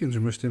política, nos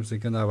meus tempos em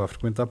que andava a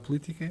frequentar a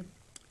política,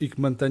 e que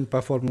mantenho para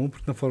a Fórmula 1,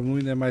 porque na Fórmula 1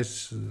 ainda é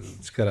mais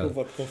descarado. Um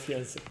voto de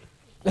confiança.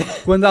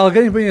 Quando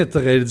alguém vem a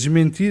terreiro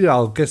desmentir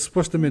algo que é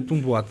supostamente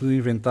um boato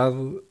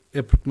inventado,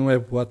 é porque não é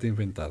boato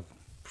inventado.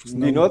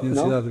 Binotto,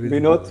 não?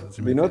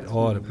 Binotto.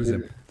 Ora, por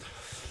exemplo.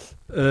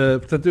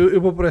 Portanto,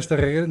 eu vou por esta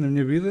regra na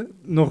minha vida,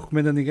 não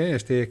recomendo a ninguém,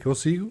 esta é a que eu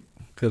sigo.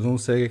 Cada um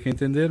segue a quem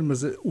entender,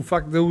 mas o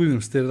facto da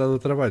Williams ter dado o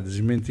trabalho de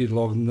desmentir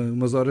logo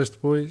umas horas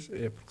depois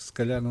é porque se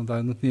calhar não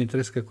tinha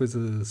interesse que a coisa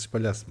se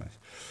espalhasse mais.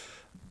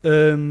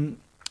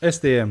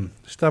 STM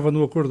estava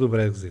no acordo do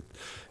Brexit.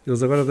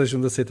 Eles agora deixam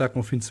de aceitar que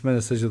um fim de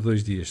semana seja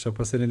 2 dias. Só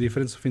para serem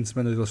diferentes, o fim de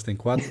semana deles tem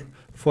 4,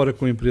 fora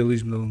com o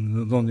imperialismo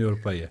da União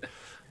Europeia.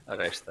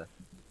 Ora, esta.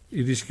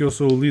 E diz que eu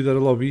sou o líder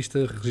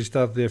lobista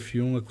registado de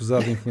F1,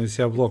 acusado de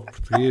influenciar o bloco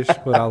português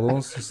para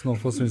Alonso. Se não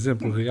fosse um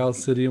exemplo real,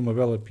 seria uma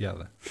bela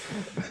piada.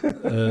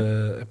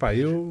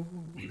 Eu,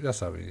 já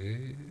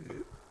sabem,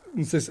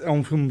 não sei se é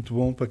um filme muito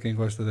bom para quem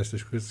gosta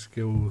destas coisas, que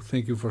é o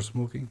Thank You for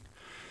Smoking.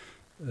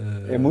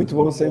 É muito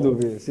bom, sem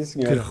dúvida. Sim,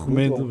 senhor. Que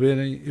recomendo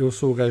verem. Eu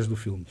sou o gajo do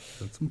filme.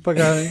 Portanto, se me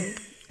pagarem,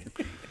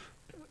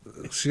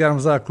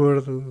 chegarmos a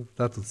acordo,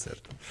 está tudo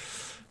certo.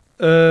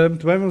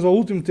 Muito bem, vamos ao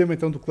último tema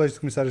então do Colégio de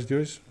Comissários de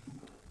hoje.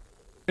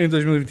 Em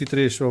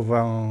 2023 só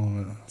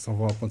vão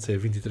acontecer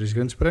 23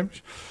 grandes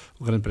prémios.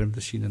 O Grande Prémio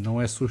da China não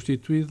é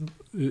substituído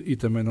e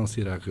também não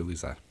se irá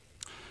realizar.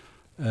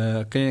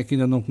 Quem é que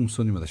ainda não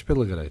começou nenhuma das?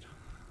 Pedro Lagareiro.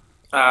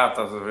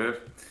 Estás a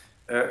ver?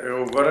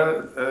 Eu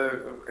agora,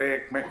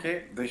 como é que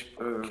é?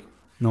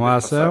 Não há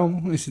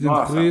ação, incidente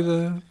de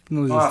corrida,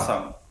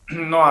 penalização.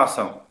 Não há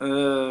ação.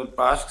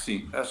 Acho que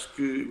sim. Acho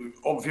que,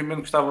 obviamente,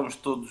 gostávamos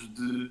todos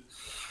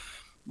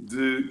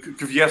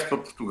que viesse para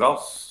Portugal,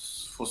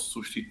 se fosse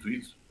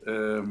substituído.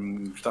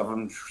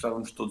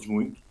 Gostávamos todos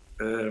muito.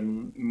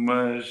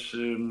 Mas,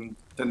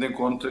 tendo em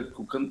conta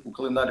que o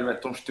calendário é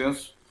tão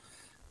extenso,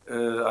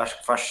 acho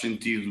que faz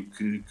sentido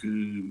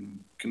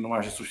que não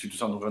haja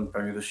substituição do Grande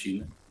Prémio da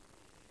China.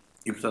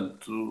 E,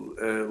 portanto,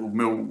 o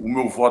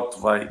meu voto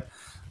vai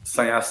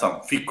sem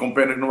ação. Fico com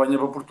pena que não venha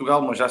para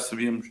Portugal, mas já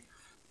sabíamos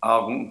há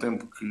algum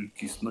tempo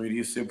que isso não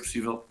iria ser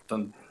possível.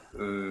 Portanto,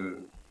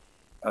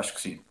 acho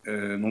que sim.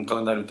 Num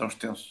calendário tão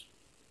extenso,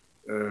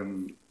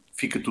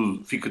 fica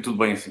tudo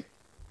bem assim.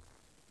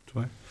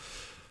 Muito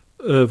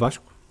bem.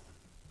 Vasco?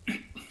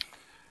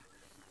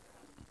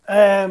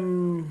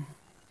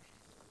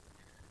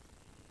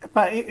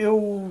 Epá,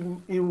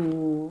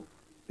 eu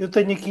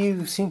tenho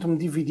aqui, sinto-me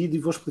dividido e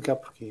vou explicar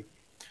porquê.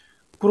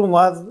 Por um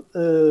lado,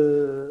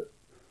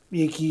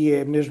 e aqui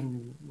é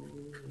mesmo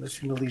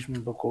nacionalismo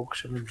bacoco,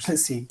 chamemos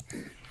assim,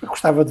 eu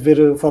gostava de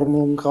ver a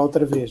Fórmula 1 cá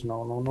outra vez,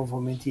 não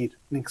vou mentir,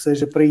 nem que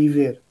seja para ir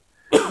ver.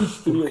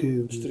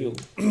 Porque,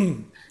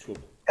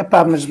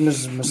 epá,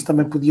 mas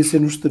também podia ser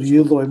no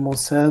Estoril ou em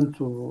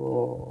Monsanto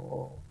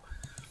ou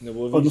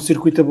no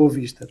circuito da Boa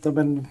Vista,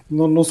 também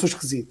não sou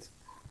esquisito.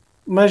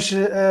 Mas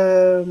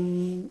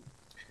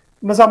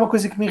há uma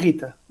coisa que me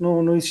irrita,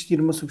 não existir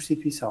uma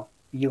substituição.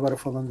 E agora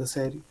falando a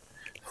sério,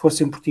 se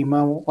fosse em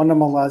Portimão ou na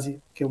Malásia,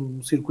 que é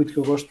um circuito que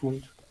eu gosto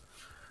muito,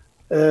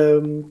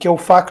 que é o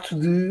facto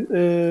de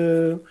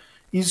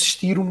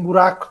existir um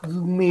buraco de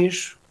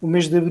mês. O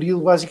mês de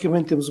Abril,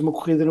 basicamente, temos uma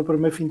corrida no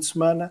primeiro fim de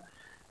semana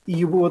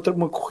e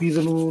uma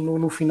corrida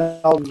no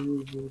final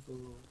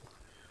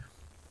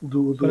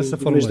do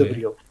mês de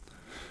Abril.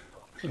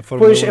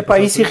 Pois,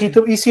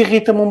 isso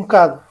irrita-me um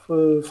bocado,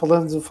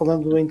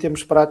 falando em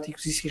termos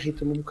práticos, isso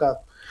irrita-me um bocado,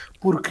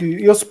 porque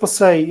eu se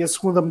passei a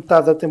segunda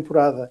metade da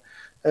temporada,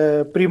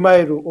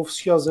 primeiro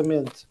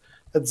oficiosamente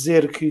a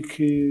dizer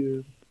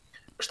que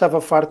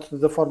estava farto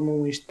da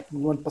Fórmula 1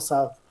 no ano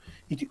passado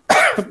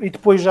e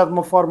depois já de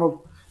uma forma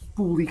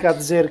pública a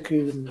dizer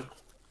que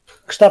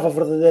estava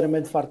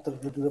verdadeiramente farto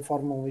da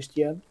Fórmula 1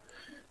 este ano.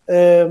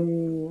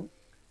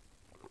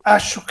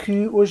 Acho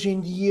que hoje em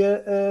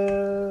dia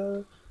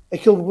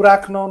aquele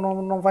buraco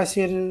não vai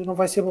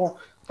ser bom.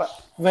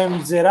 Vem-me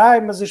dizer,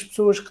 mas as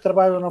pessoas que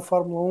trabalham na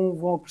Fórmula 1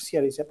 vão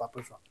apreciar isso.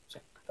 Pois vão, sim,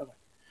 está bem.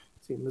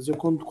 Sim, mas eu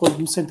quando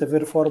me sento a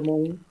ver a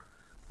Fórmula 1,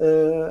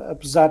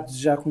 apesar de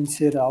já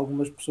conhecer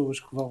algumas pessoas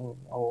que vão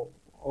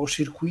aos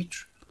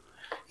circuitos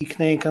e que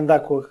têm que andar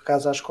com a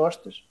casa às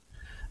costas,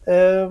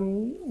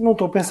 não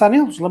estou a pensar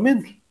neles,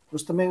 lamento.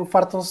 Mas também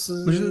fartam-se...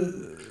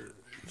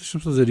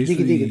 Deixa-me fazer isto.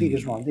 Diga,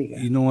 João, diga.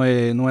 E não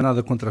é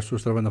nada contra as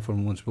pessoas que trabalham na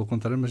Fórmula 1, pelo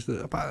contrário, mas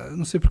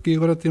não sei porque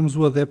agora temos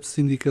o adepto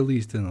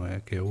sindicalista, não é?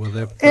 Que é o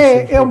adepto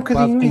é um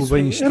bocadinho com o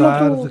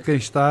bem-estar de quem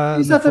está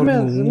exatamente,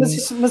 na Fórmula 1. Mas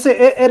isso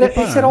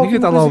era ninguém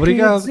está lá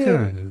obrigado,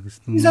 cara.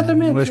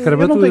 Exatamente, não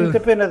é eu não tenho muita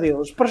pena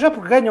deles. Para já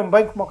porque ganham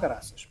bem como o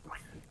caraças.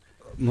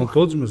 Não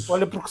todos, mas...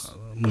 Olha, porque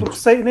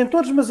sei, nem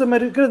todos, mas a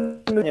grande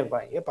maioria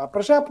bem.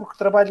 Para já porque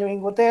trabalham em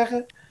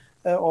Inglaterra,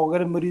 ou a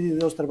grande maioria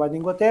deles trabalham em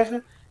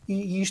Inglaterra,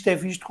 e isto é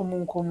visto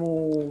como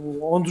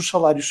onde os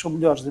salários são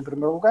melhores em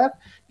primeiro lugar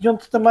e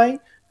onde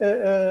também,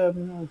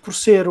 por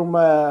ser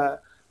uma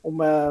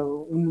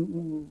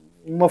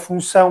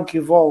função que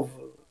envolve,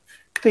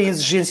 que tem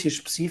exigências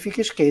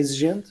específicas, que é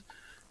exigente,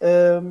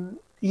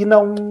 e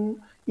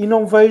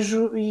não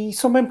vejo, e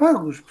são bem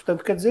pagos,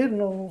 portanto, quer dizer,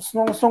 se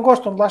não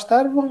gostam de lá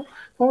estar,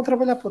 vão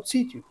trabalhar para outro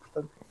sítio,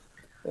 portanto,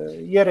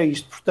 e era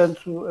isto,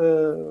 portanto,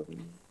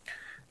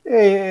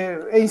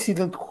 é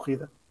incidente de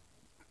corrida,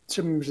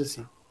 chamemos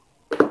assim.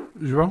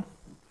 João?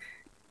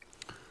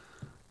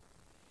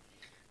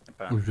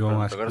 O João,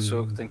 pronto, agora sou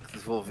eu que tenho que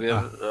devolver.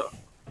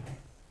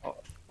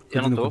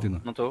 Eu não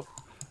estou.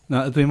 Não,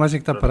 a tua imagem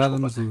é que está parada,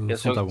 mas o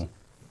som está bom.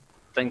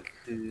 Tenho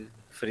que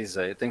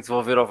frisei. Tenho que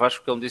devolver ao Vasco,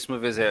 porque ele me disse uma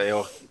vez: é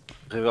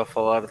horrível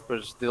falar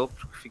depois dele,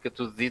 porque fica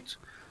tudo dito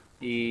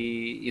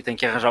e tenho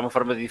que arranjar uma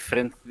forma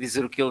diferente de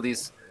dizer o que ele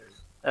disse.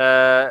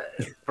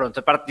 Pronto,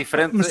 a parte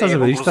diferente. Mas estás é a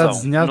ver, isto está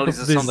desenhado para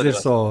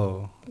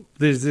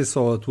poderes dizer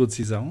só a tua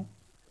decisão.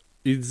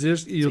 E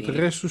o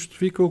resto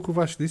justifica o que o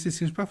Vasco disse e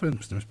seguimos para a frente,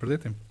 mas temos de perder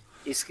tempo.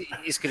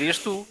 Isso querias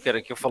tu, que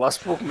era que eu falasse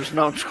pouco, mas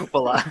não, desculpa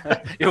lá.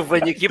 Eu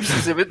venho aqui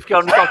precisamente porque é a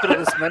única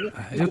altura da semana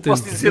que eu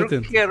posso dizer o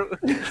que quero.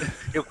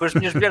 Eu com as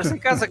minhas mulheres em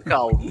casa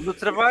calmo, no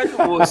trabalho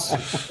ouço.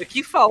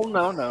 Aqui falo,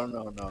 não.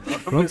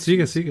 Pronto,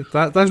 siga,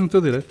 estás no teu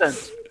direito.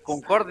 Portanto,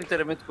 concordo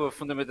inteiramente com a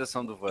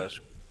fundamentação do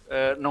Vasco.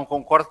 Não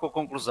concordo com a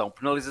conclusão.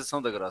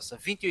 Penalização da grossa.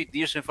 28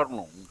 dias sem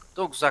Fórmula 1.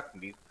 Estão a gozar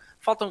comigo.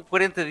 faltam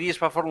 40 dias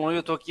para a Fórmula 1 e eu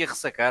estou aqui a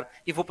ressacar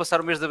e vou passar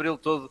o mês de Abril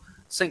todo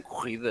sem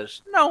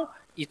corridas. Não,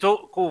 e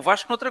estou com o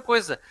Vasco noutra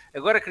coisa.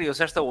 Agora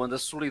criou-se esta onda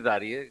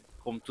solidária,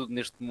 como tudo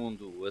neste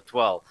mundo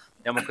atual,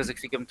 é uma coisa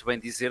que fica muito bem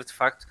dizer, de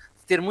facto,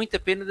 de ter muita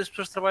pena das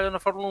pessoas que trabalham na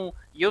Fórmula 1.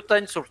 E eu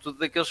tenho, sobretudo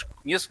daqueles que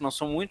conheço, que não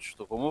são muitos,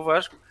 estou como o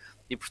Vasco,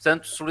 e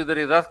portanto,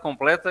 solidariedade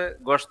completa,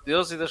 gosto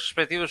deles e das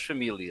respectivas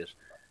famílias.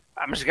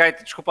 Mas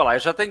Gaita, desculpa lá, eu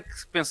já tenho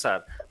que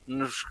pensar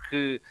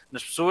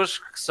nas pessoas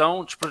que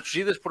são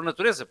desprotegidas por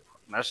natureza, porque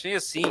nascem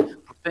assim,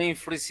 porque têm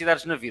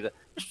infelicidades na vida.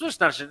 As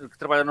pessoas que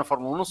trabalham na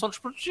Fórmula 1 não são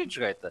desprotegidos,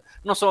 Gaita.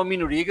 Não são a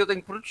minoria que eu tenho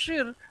que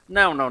proteger.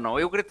 Não.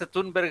 Eu, Greta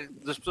Thunberg,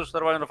 das pessoas que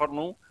trabalham na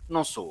Fórmula 1,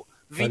 não sou.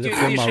 Olha,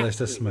 foi mal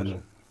esta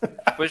semana.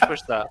 Pois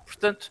está.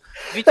 Portanto,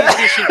 28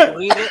 dias sem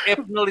corrida é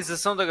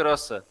penalização da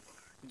grossa.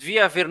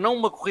 Devia haver não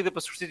uma corrida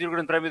para substituir o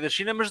Grande Prémio da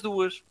China, mas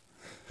duas.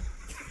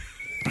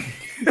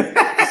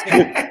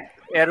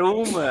 Era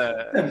uma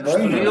no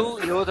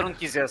Estoril e a outra onde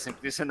quisessem.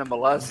 Podia ser na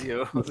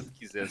Malásia ou onde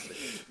quisessem.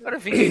 Agora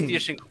 28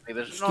 dias sem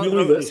corridas.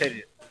 Não,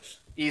 sério.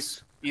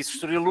 Isso,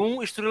 Estoril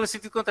 1 e Estoril em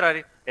sentido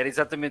contrário. Era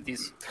exatamente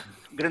isso.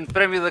 Grande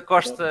Prémio da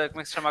Costa,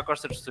 como é que se chama a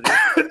Costa de Estoril?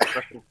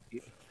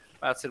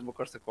 Há de ser uma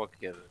costa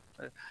qualquer.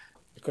 A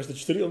Costa de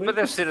Estoril, mas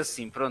deve ser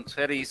assim, pronto,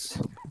 era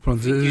isso. Pronto,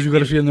 a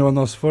geografia não é o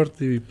nosso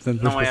forte e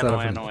portanto vamos passar à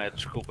frente. Não é,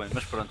 desculpem,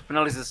 mas pronto,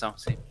 penalização,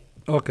 sim.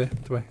 Ok,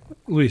 muito bem.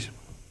 Luís.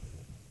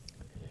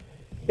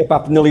 Epá,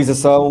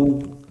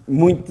 penalização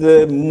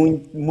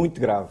muito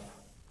grave.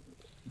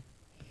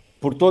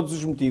 Por todos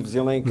os motivos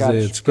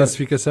elencados.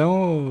 Desclassificação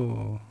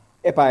ou...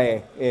 Epá,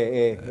 é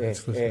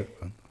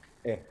desclassificação.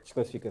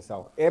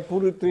 Desclassificação. É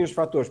por 3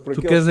 fatores.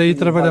 Tu queres aí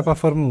trabalhar para a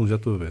Fórmula 1, já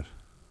estou a ver.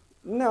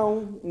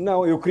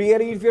 Não, eu queria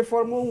era ir ver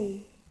Fórmula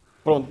 1.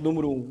 Pronto,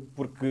 número 1,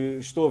 porque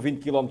estou a 20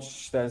 km de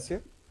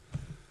distância.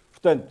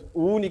 Portanto,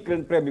 o único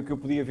grande prémio que eu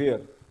podia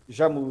ver,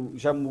 já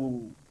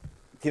me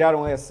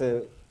tiraram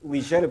essa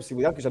ligeira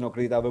possibilidade, que eu já não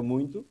acreditava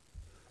muito.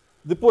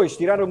 Depois,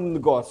 tiraram-me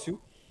negócio,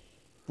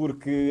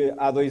 porque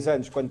há 2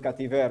 anos, quando cá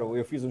tiveram,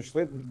 eu fiz um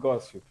excelente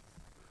negócio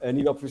a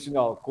nível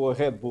profissional com a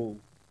Red Bull.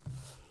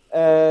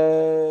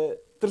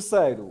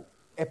 Terceiro,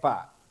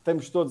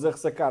 estamos todos a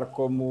ressacar,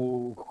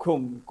 como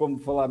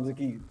falámos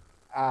aqui,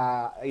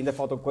 ainda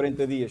faltam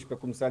 40 dias para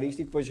começar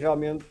isto, e depois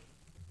realmente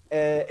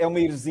é uma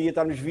heresia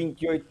estarmos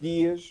 28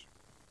 dias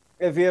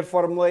a ver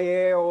Fórmula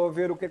E ou a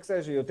ver o que é que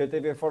seja. Eu tentei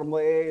ver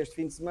Fórmula E este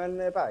fim de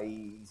semana,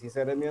 e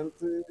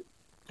sinceramente,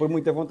 por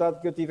muita vontade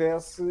que eu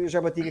tivesse, eu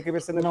já bati a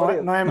cabeça na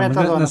parede. Não é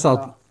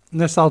metadona.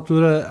 Nessa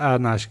altura, há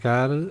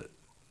NASCAR,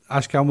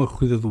 acho que há uma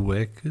corrida do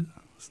WEC,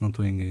 se não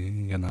estou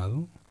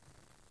enganado.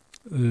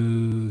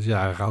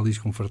 Já há rallies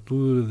com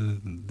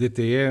fartura,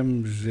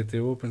 DTMs,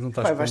 GTO, mas não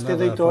estás com vais ter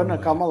Daytona,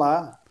 calma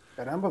lá.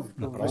 Caramba,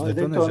 não, mas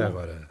Daytona já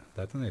agora.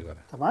 Daytona agora.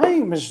 Está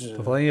bem, mas...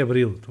 Estou a falar em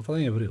Abril.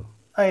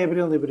 Em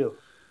Abril.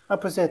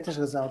 Pois é, tens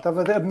razão.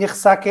 A minha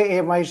ressaca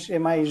é mais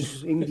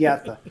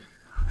imediata.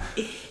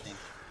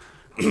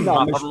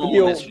 Não, mas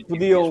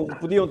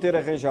podiam ter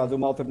arranjado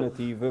uma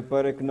alternativa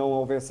para que não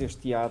houvesse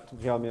este ato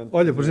realmente.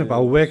 Olha, por exemplo, há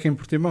o WEC em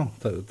Portimão.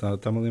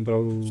 Está-me a lembrar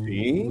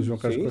o João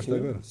Carlos Costa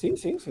agora. Sim.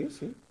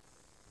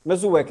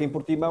 Mas o WEC em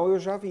Portimão eu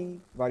já vi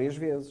várias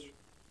vezes.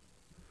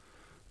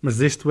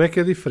 Mas este WEC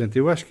é diferente.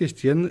 Eu acho que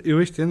este ano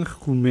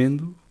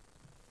recomendo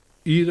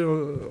ir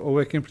ao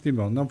WEC em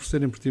Portimão. Não por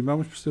ser em Portimão,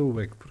 mas por ser o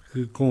WEC.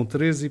 Porque com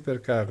 3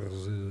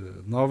 hipercarros,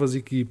 novas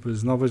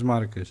equipas, novas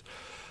marcas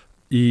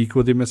e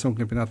com a dimensão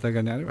que o campeonato está a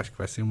ganhar, eu acho que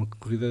vai ser uma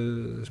corrida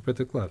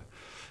espetacular.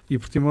 E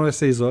Portimão é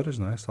 6 horas,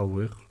 não é?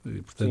 Salvo erro.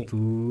 E,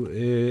 portanto,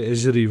 é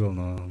gerível.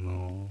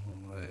 Não,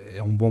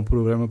 é um bom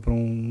programa para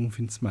um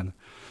fim de semana.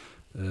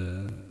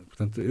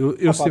 Portanto,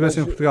 eu se estivesse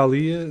em Portugal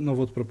ia, não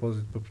vou de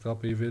propósito para Portugal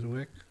para ir ver o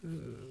WEC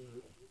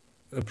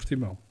a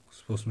Portimão.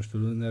 Se fosse no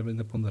estudo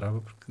ainda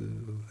ponderava, porque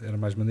era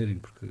mais maneirinho,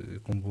 porque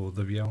como vou de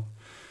avião,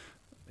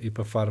 ir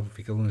para Faro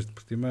fica longe de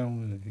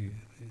Portimão,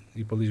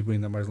 e para Lisboa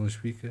ainda mais longe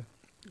fica,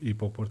 e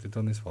para o Porto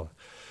então nem se fala.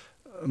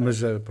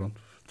 Mas pronto,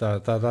 está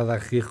dada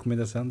aqui a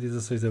recomendação,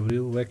 16 de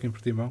Abril, o WEC em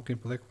Portimão, quem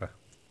puder que vá.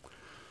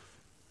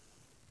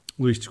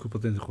 Luís, desculpa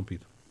ter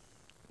interrompido.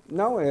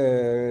 Não,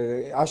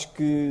 acho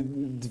que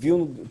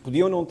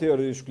podiam não ter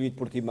escolhido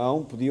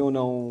Portimão, podiam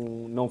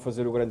não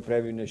fazer o Grande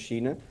Prémio na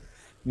China,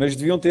 mas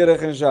deviam ter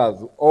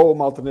arranjado ou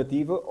uma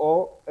alternativa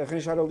ou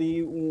arranjar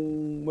ali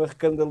uma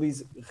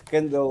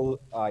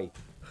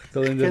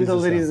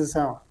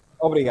recandalarização.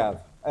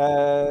 Obrigado.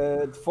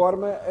 De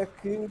forma a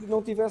que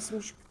não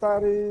tivéssemos que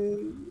estar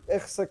a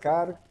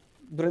ressacar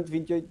durante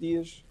 28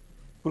 dias.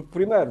 Porque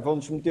primeiro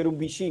vão-nos meter um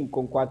bichinho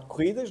com 4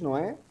 corridas, não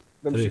é?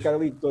 Vamos ficar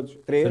ali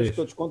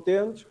todos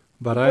contentes.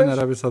 Bahrein,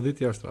 Arábia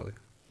Saudita e Austrália.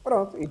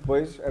 Pronto, e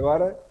depois,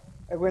 agora,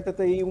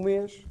 aguenta-te aí um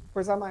mês,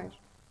 depois há mais.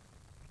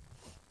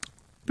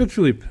 Pedro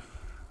Filipe.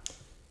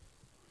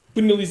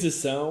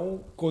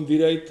 Penalização com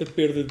direito a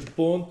perda de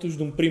pontos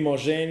de um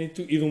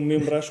primogénito e de um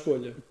membro à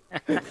escolha.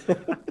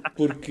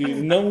 Porque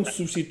não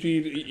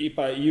substituir...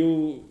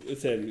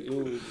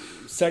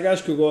 Se há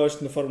gajos que eu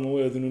gosto na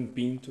Fórmula 1 é do Nuno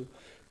Pinto,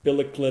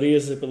 pela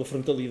clareza, pela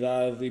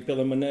frontalidade e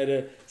pela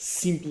maneira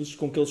simples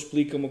com que ele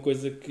explica uma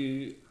coisa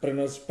que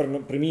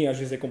para mim às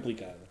vezes é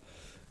complicada.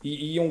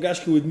 E é um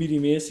gajo que eu admiro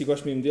imenso e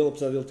gosto mesmo dele,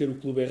 apesar de ele ter o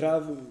clube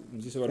errado,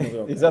 mas isso agora não é o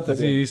caso.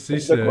 Exatamente. Sim,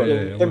 isso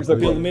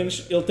Pelo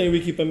menos ele tem o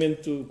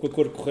equipamento com a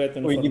cor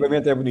correta. O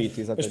equipamento é bonito,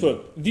 exatamente. Mas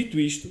pronto, dito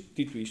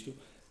isto,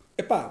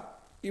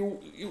 epá, eu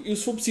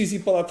se for preciso ir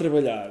para lá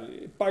trabalhar,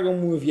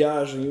 pagam-me uma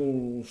viagem,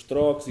 uns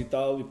trocos e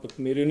tal, e para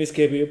comer, eu nem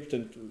sequer bebo,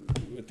 portanto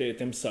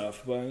até me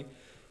safo bem.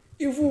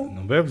 Eu vou.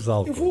 Não bebes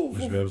álcool,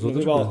 mas bebes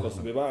outras coisas.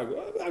 Não bebo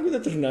água da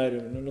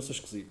torneira, não sou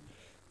esquisito.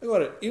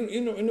 Agora,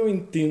 eu não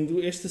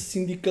entendo esta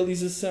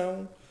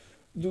sindicalização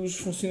dos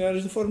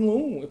funcionários da Fórmula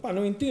 1. Epá,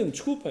 não entendo,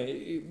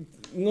 desculpem.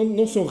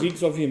 Não são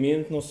ricos,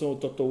 obviamente, não são o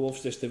Toto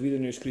Wolff desta vida,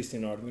 nem os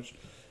Christian Horners.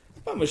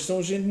 Epá, mas são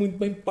gente muito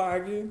bem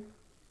paga,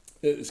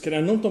 se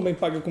calhar não tão bem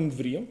paga como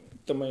deveriam,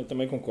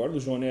 também concordo. O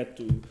João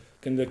Neto,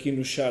 que anda aqui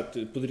no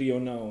chat, poderia ou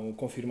não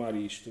confirmar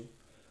isto.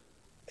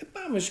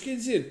 Epá, mas quer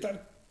dizer,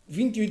 estar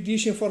 28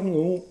 dias sem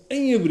Fórmula 1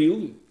 em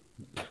Abril,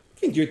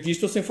 28 dias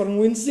estou sem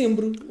Fórmula 1 em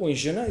Dezembro ou em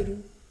Janeiro.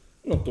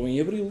 Não estou em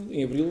Abril.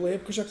 Em Abril a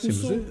época já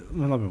começou. Sim,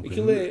 mas lá bem,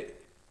 aquilo é...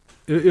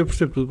 Eu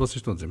percebo tudo o que vocês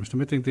estão a dizer, mas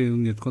também tem que ter em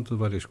linha de conta de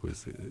várias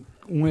coisas.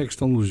 Um é a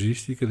questão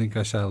logística, de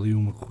encaixar ali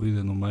uma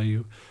corrida no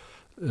meio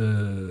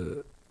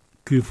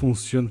que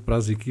funcione para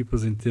as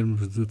equipas em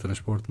termos de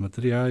transporte de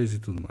materiais e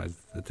tudo mais.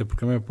 Até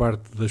porque a maior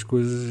parte das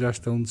coisas já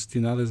estão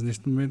destinadas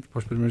neste momento para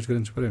os primeiros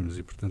grandes prémios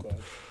e, portanto,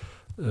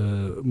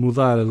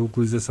 mudar a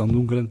localização de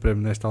um grande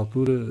prémio nesta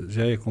altura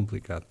já é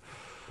complicado.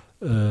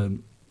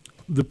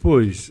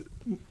 Depois,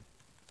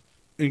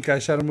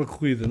 encaixar uma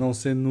corrida não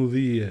sendo no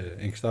dia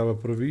em que estava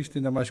previsto,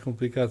 ainda mais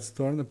complicado se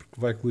torna,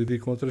 porque vai colidir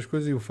com outras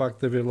coisas, e o facto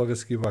de haver logo a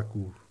seguir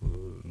Baku,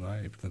 não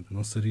é? E, portanto,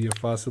 não seria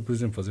fácil, por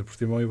exemplo, fazer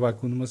Portimão e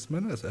Baku numa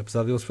semana,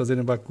 apesar de eles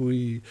fazerem Baku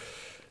e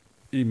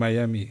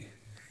Miami.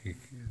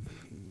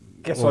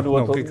 Que é só do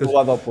lado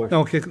oposto.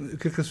 Não, o que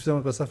eles fizeram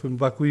a passar foi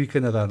Baku e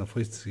Canadá, não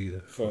foi de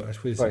seguida. Acho que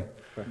foi assim.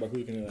 Baku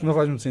e Canadá. Que não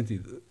faz muito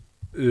sentido.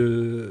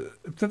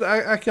 Portanto,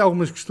 há aqui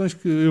algumas questões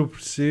que eu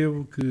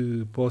percebo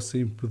que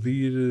possam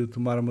impedir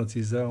tomar uma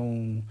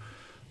decisão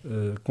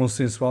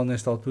consensual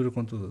nesta altura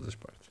com todas as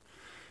partes.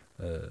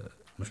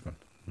 Mas pronto,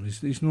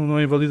 isto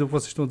não invalida o que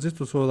vocês estão a dizer,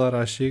 estou só a dar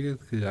à chega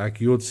que há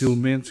aqui outros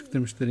elementos que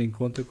temos de ter em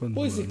conta quando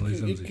analisamos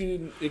isto.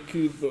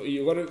 E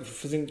agora,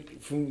 fazendo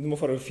de uma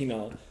forma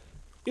final,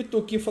 eu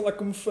estou aqui a falar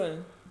como fã.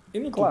 Eu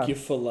não estou aqui a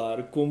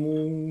falar como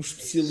um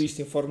especialista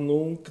em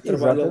Fórmula 1 que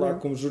trabalha lá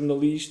como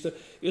jornalista.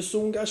 Eu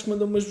sou um gajo que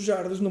manda umas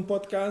bujardas num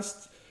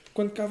podcast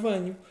quando cá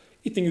venho.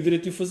 E tenho o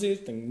direito de o fazer.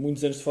 Tenho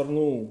muitos anos de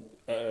Fórmula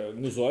 1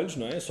 nos olhos,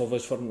 não é? Só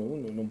vejo Fórmula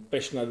 1, não me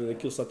pesco nada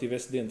daquilo se só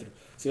estivesse dentro.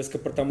 Se tivesse que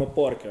apertar uma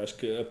porca, acho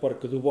que a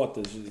porca do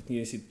Bottas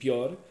tinha sido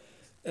pior.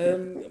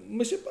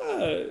 Mas,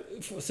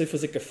 sei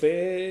fazer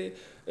café,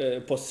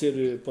 posso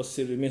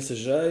ser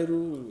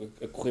mensageiro,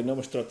 a correr não,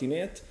 mas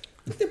trotinete.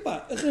 Até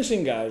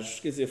arranjem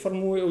gajos, quer dizer, a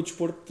Fórmula 1 é o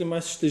desporto que tem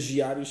mais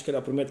estagiários, se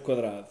calhar por metro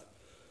quadrado,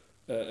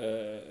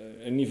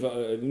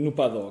 no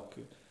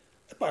paddock.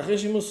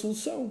 Arranjem uma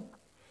solução.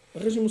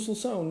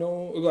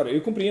 Não... Agora,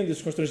 eu compreendo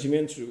esses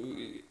constrangimentos.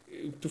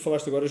 O que tu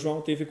falaste agora,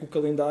 João, tem a ver com o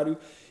calendário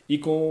e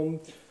com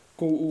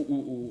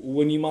o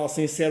animal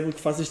sem cérebro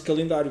que faz este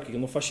calendário, que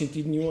não faz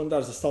sentido nenhum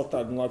andares a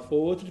saltar de um lado para o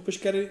outro e depois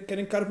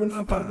querem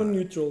carbon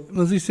neutral.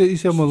 Mas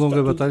isso é uma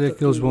longa batalha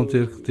que eles vão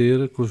ter que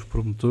ter com os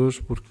promotores,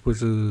 porque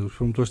depois os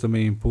promotores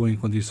também impõem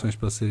condições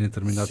para serem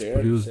determinados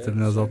períodos,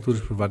 determinadas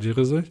alturas, por várias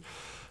razões.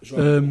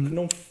 João,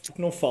 o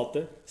que não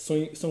falta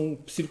são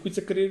circuitos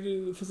a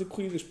querer fazer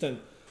corridas,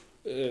 portanto,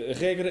 a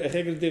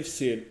regra deve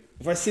ser...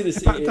 Vai ser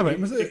assim. Tá bem,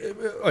 mas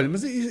olha,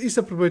 mas isso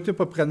aproveitei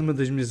para pegar numa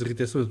das minhas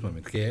irritações do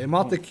momento, que é a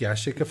malta que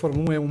acha que a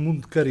Fórmula 1 é um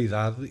mundo de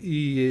caridade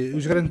e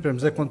os grandes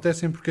prémios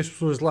acontecem porque as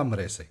pessoas lá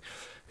merecem.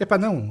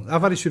 Não, há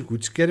vários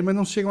circuitos que querem, mas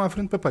não se chegam à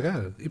frente para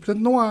pagar. E portanto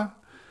não há.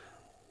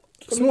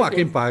 Se não há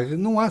quem pague,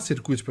 não há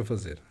circuitos para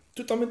fazer.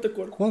 Totalmente de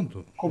acordo.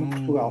 Ponto. Como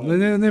Portugal.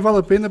 Nem vale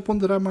a pena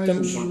ponderar mais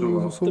sobre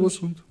o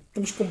assunto.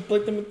 Estamos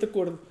completamente de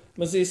acordo.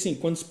 Mas é assim,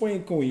 quando se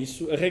põem com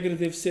isso, a regra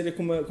deve ser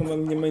como a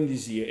minha mãe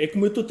dizia. É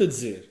como eu estou-te a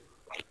dizer.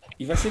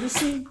 E vai ser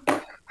assim.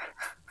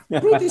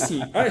 Pronto, é assim.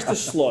 Há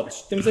estas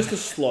slots. Temos estas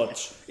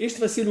slots. Este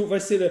vai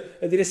ser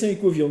a direção em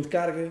que o avião de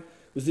carga,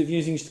 os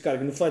aviãozinhos de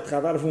carga no flight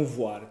radar vão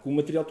voar, com o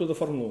material todo da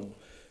Fórmula 1.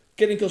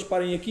 Querem que eles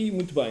parem aqui?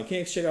 Muito bem. Quem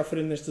é que chega à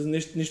frente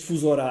neste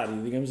fuso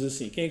horário, digamos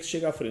assim? Quem é que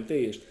chega à frente? É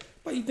este.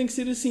 E tem que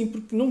ser assim,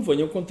 porque não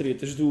venham com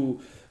tretas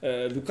do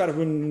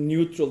carbon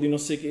neutral e não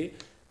sei o quê.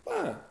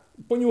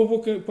 Ponham a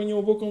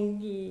boca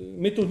onde...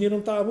 Metam o dinheiro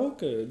onde está a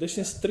boca.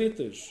 Deixem-se de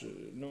tretas.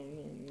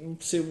 Não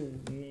percebo...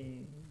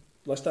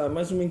 Lá está,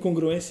 mais uma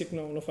incongruência que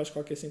não faz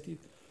qualquer sentido.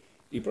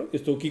 E pronto, eu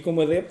estou aqui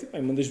como adepto,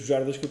 mando as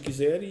bujardas que eu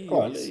quiser e,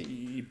 olha,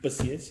 e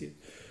paciência.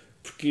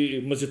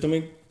 Mas eu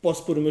também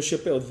posso pôr o meu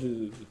chapéu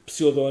de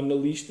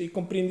pseudo-analista e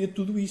compreender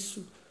tudo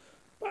isso.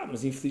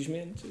 Mas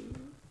infelizmente,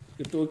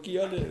 eu estou aqui,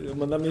 olha, a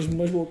mandar mesmo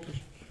umas bocas.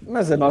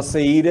 Mas a nossa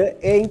ira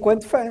é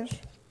enquanto fãs.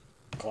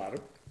 Claro.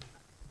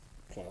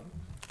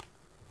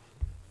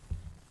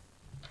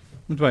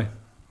 Muito bem.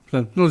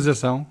 Portanto,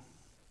 penalização.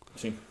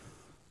 Sim.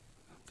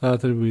 Está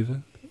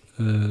atribuída.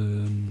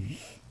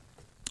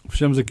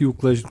 Fechamos aqui o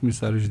colégio de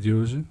comissários de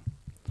hoje.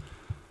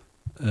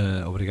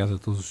 Obrigado a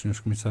todos os senhores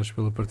comissários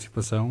pela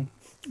participação.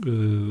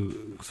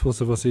 Se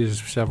fosse a vocês,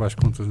 fechava as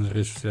contas nas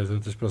redes sociais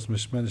durante as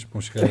próximas semanas para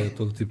não chegar a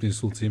todo tipo de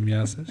insultos e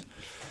ameaças.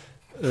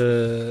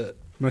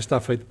 Mas está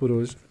feito por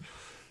hoje.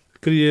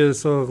 Queria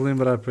só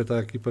relembrar, para estar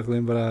aqui para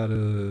relembrar,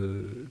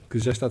 que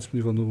já está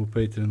disponível no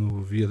Patreon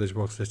no Via das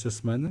Boxes esta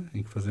semana,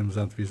 em que fazemos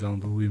a antevisão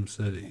do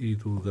IMSA e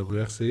do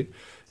WRC,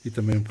 e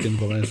também um pequeno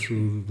balanço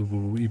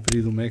do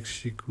IPRI do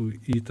México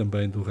e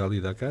também do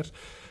Rally Dakar.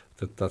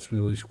 Portanto, está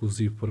disponível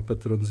exclusivo para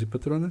patronos e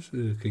patronas.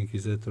 Quem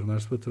quiser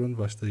tornar-se patrono,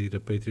 basta ir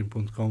a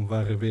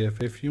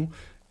patreon.com/bff1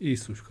 e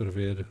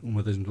subscrever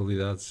uma das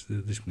modalidades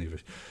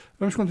disponíveis.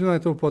 Vamos continuar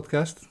então o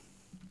podcast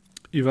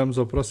e vamos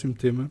ao próximo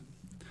tema,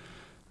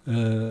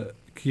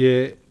 que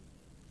é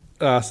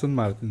a Aston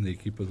Martin, da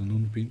equipa do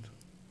Nuno Pinto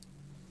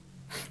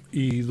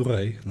e do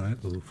Rei, não é?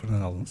 Do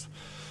Fernando Alonso.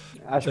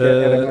 Acho que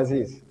era mais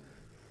isso.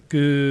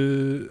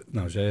 Que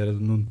não, já era do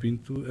Nuno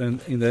Pinto,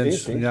 ainda antes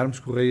de sonharmos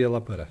que o Rei ia lá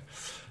parar.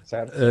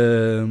 Certo.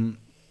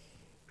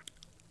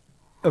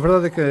 A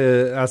verdade é que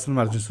a Aston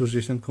Martin surge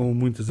este ano com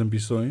muitas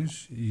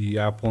ambições e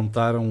a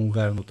apontar a um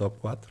lugar no top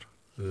 4.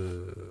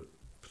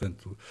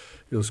 Portanto,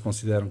 eles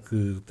consideram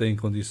que têm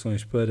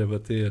condições para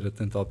bater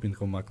tanto a Alpine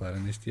como a McLaren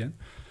neste ano.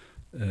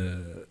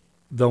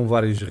 Dão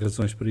várias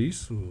razões para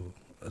isso.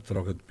 A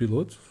troca de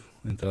pilotos,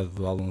 a entrada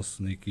do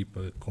Alonso na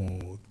equipa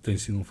tem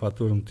sido um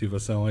fator de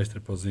motivação extra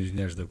para os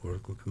engenheiros, de acordo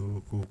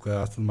com o que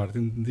a Aston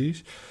Martin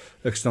diz.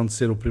 A questão de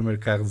ser o primeiro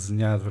carro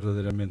desenhado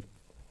verdadeiramente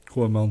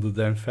com a mão de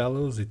Dan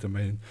Fellows e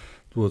também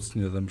do outro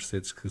senhor da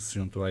Mercedes que se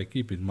juntou à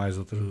equipa e de mais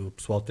outro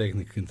pessoal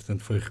técnico que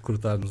entretanto foi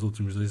recrutado nos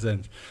últimos 2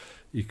 anos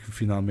e que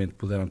finalmente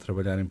puderam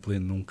trabalhar em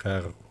pleno num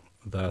carro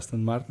da Aston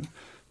Martin.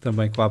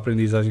 Também com a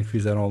aprendizagem que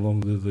fizeram ao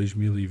longo de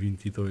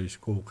 2022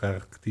 com o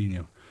carro que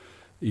tinham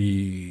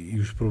e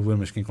os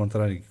problemas que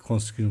encontraram e que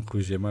conseguiram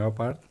corrigir a maior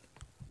parte,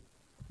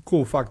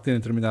 com o facto de terem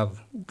terminado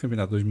o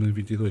campeonato de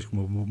 2022 com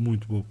uma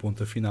muito boa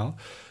ponta final,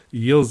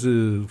 e eles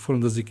foram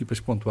das equipas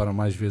que pontuaram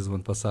mais vezes o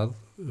ano passado.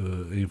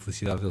 A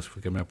infelicidade deles foi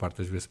que a maior parte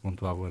das vezes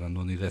pontuavam era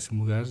 9º e 10º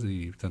lugares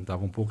e portanto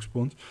davam poucos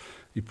pontos,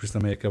 e por isso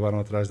também acabaram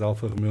atrás da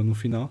Alfa Romeo no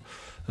final,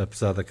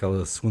 apesar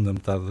daquela segunda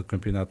metade do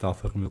campeonato da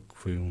Alfa Romeo que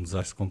foi um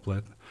desastre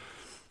completo.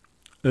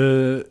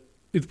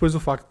 E depois o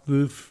facto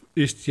de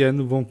este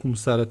ano vão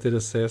começar a ter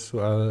acesso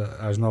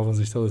às novas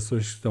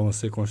instalações que estão a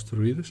ser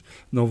construídas.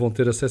 Não vão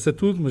ter acesso a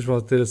tudo, mas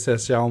vão ter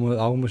acesso já a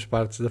algumas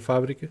partes da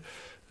fábrica.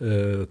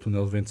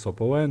 Túnel de vento só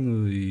para o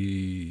ano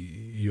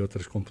e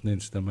outras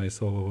componentes também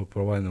só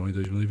para o ano ou em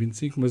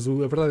 2025, mas a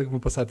verdade é que vão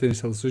passar a ter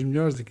instalações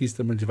melhores e que isso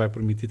também lhes vai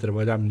permitir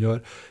trabalhar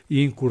melhor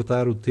e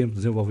encurtar o tempo de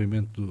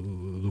desenvolvimento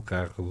do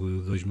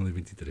carro de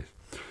 2023.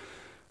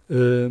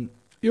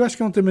 Eu acho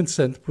que é um tema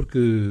interessante porque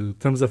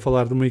estamos a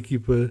falar de uma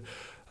equipa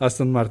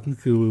Aston Martin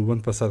que o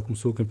ano passado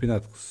começou o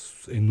campeonato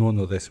em 9º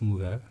ou 10º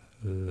lugar.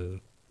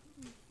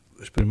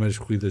 As primeiras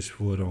corridas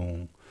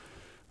foram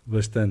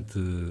bastante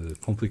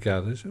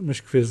complicadas, mas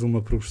que fez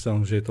uma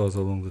progressão jeitosa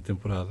ao longo da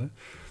temporada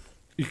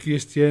e que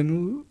este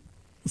ano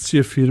se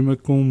afirma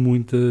com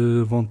muita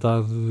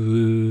vontade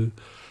de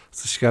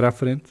se chegar à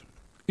frente.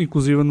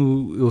 Inclusive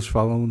eles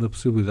falam da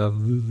possibilidade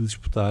de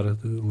disputar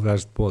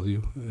lugares de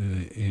pódio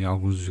em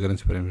alguns dos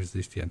grandes prémios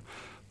deste ano.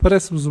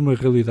 Parece-vos uma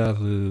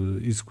realidade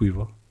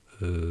execuível?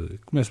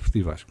 Começo por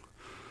ti, Vasco.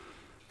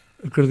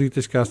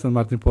 Acreditas que a Aston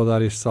Martin pode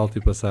dar este salto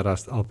e passar a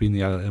Alpine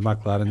e a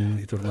McLaren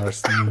e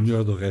tornar-se o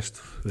melhor do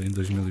resto em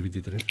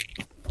 2023?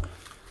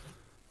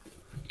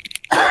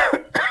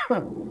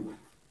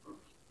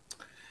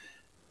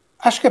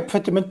 Acho que é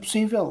perfeitamente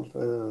possível.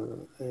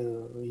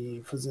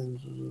 E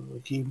fazendo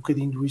aqui um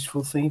bocadinho do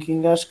wishful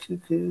thinking, acho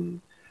que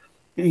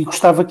e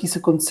gostava que isso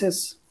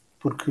acontecesse,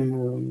 porque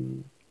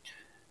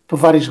por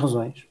várias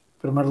razões.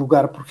 Em primeiro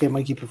lugar, porque é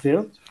uma equipa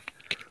verde.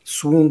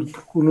 Segundo,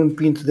 porque o Nuno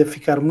Pinto deve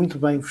ficar muito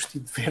bem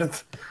vestido de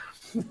verde.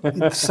 E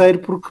terceiro,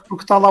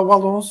 porque está lá o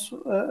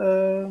Alonso.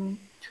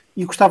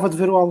 E gostava de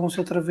ver o Alonso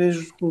outra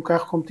vez com um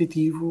carro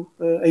competitivo,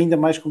 ainda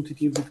mais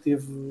competitivo do que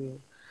teve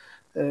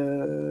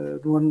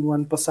no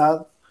ano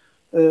passado.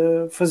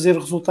 Fazer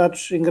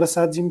resultados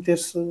engraçados e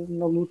meter-se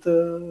na luta,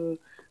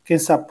 quem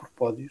sabe, por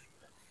pódios.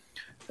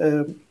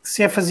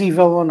 Se é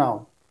fazível ou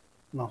não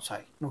sei,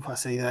 não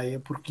faço a ideia,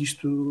 porque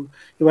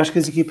eu acho que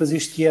as equipas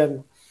este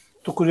ano,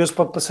 estou curioso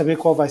para saber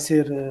qual vai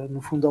ser,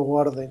 no fundo, a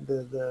ordem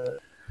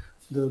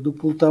do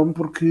pelotão,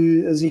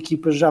 porque as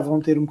equipas já vão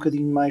ter um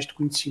bocadinho mais de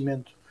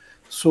conhecimento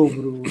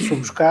sobre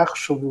os carros,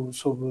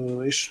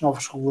 sobre estes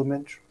novos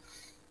regulamentos.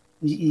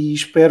 E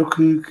espero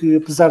que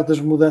apesar das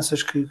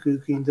mudanças que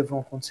ainda vão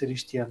acontecer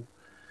este ano,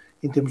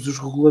 em termos dos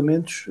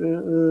regulamentos,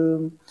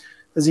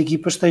 as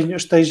equipas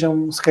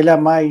estejam se calhar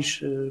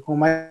com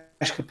mais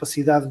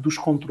capacidade de os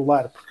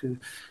controlar, porque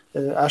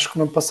acho que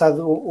no ano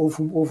passado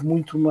houve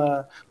muito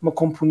uma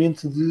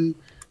componente de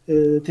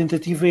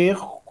tentativa e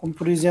erro, como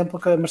por exemplo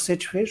a que a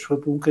Mercedes fez. Foi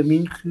por um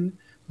caminho que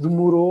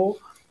demorou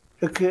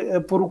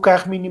a pôr o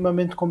carro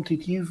minimamente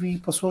competitivo e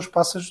passou as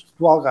passas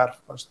do Algarve,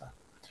 lá está.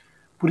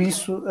 Por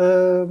isso,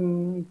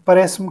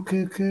 parece-me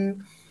que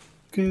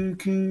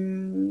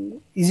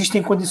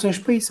existem condições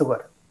para isso.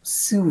 Agora,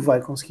 se o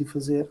vai conseguir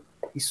fazer,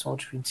 isso são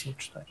outros 25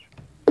 questões.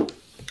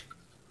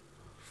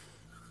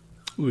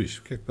 Luís,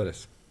 o que é que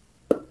parece?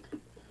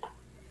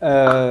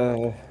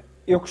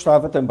 Eu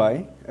gostava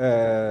também.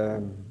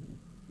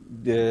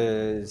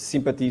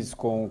 Simpatizo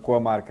com a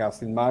marca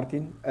Aston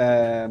Martin.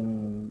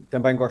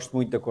 Também gosto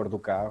muito da cor do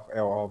carro,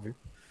 é óbvio.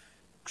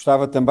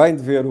 Gostava também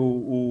de ver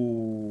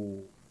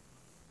o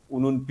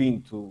Nuno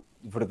Pinto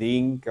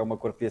verdinho, que é uma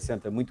cor que lhe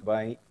assenta muito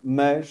bem,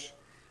 mas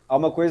há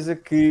uma coisa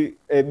que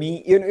a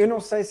mim... Eu não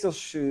sei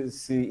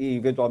se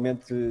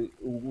eventualmente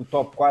o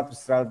top 4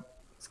 será,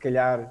 se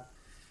calhar,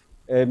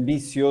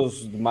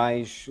 ambicioso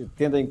demais,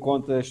 tendo em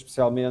conta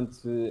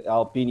especialmente a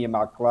Alpine e a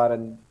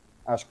McLaren,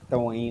 acho que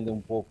estão ainda um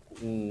pouco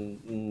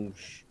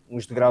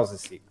uns degraus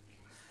acima.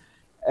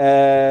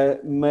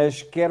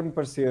 Mas quer-me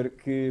parecer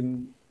que,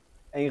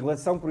 em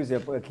relação, por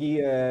exemplo,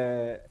 aqui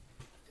a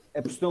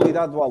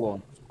personalidade do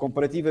Alonso,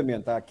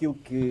 comparativamente àquilo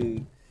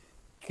que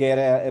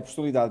era a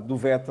personalidade do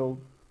Vettel,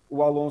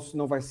 o Alonso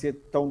não vai ser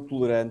tão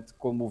tolerante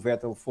como o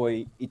Vettel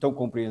foi e tão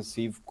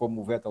compreensivo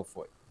como o Vettel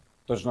foi.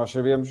 Todos nós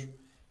sabemos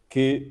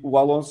que o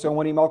Alonso é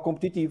um animal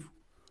competitivo.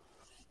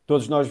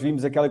 Todos nós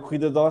vimos aquela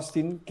corrida de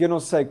Austin, que eu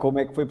não sei como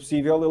é que foi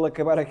possível ele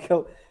acabar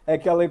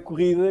aquela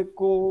corrida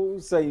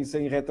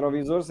sem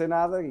retrovisor, sem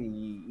nada,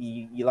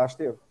 e lá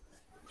esteve.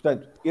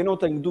 Portanto, eu não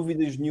tenho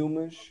dúvidas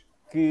nenhumas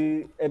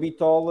que a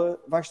bitola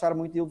vai estar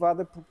muito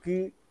elevada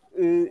porque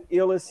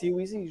ele assim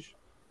o exige.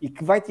 E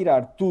que vai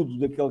tirar tudo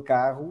daquele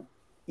carro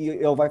e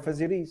ele vai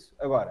fazer isso.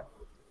 Agora,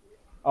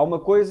 há uma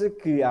coisa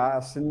que a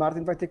Aston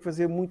Martin vai ter que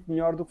fazer muito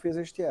melhor do que fez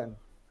este ano.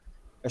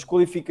 As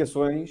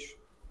qualificações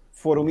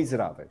foram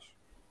miseráveis.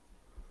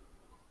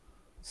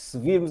 Se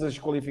virmos as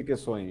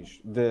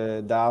qualificações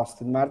da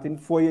Aston Martin,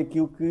 foi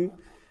aquilo que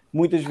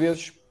muitas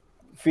vezes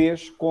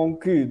fez com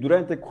que,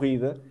 durante a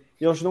corrida,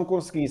 eles não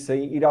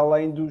conseguissem ir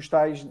além dos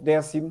tais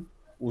décimo.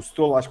 O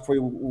Stroll, acho que foi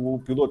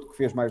o piloto que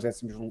fez mais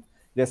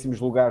décimos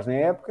lugares na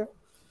época,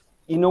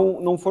 e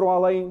não foram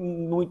além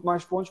muito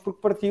mais pontos porque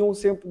partiam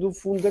sempre do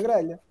fundo da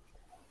grelha.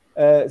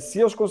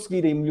 Se eles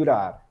conseguirem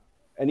melhorar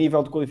a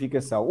nível de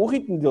qualificação, o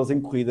ritmo deles em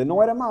corrida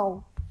não era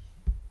mau.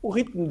 O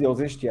ritmo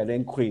deles este ano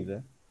em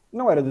corrida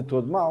não era de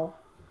todo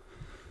mau.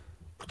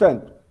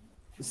 Portanto,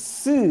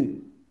 se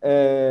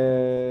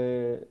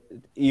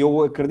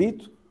eu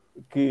acredito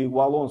que o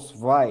Alonso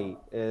vai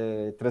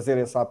trazer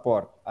esse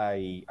aporte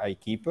à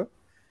equipa,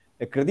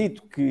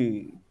 acredito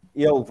que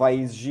ele vai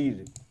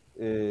exigir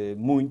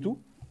muito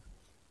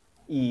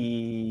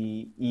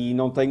e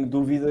não tenho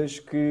dúvidas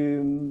que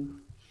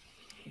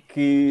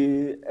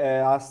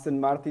a Aston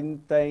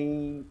Martin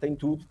tem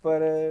tudo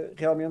para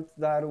realmente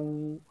dar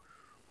um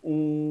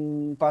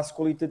passo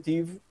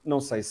qualitativo. Não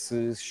sei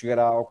se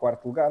chegará ao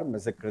quarto lugar,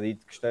 mas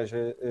acredito que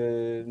esteja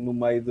no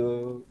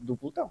meio do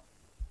pelotão.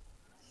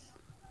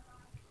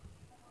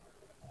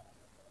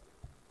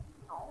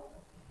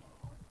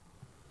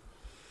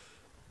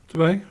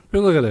 Muito bem,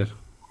 pela galera.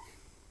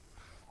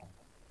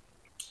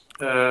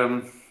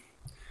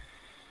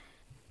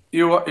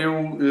 Eu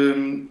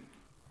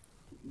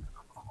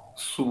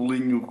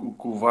sublinho o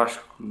que o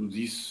Vasco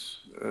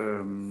disse.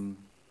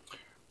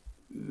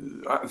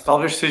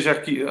 Talvez seja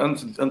aqui,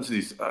 antes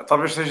disso,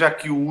 talvez seja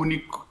aqui o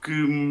único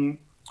que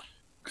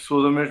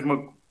sou da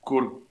mesma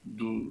cor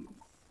do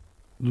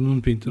Nuno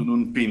Pinto.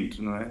 Nuno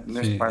Pinto, não é?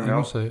 Neste Sim, painel. eu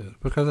não sei.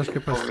 Por acaso acho que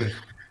é para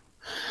ser.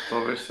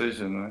 Talvez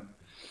seja, não é?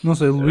 Não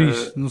sei,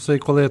 Luís, não sei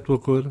qual é a tua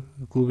cor.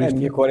 A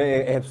minha cor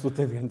é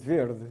absolutamente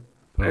verde.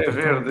 Pronto, É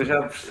verde,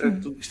 já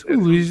o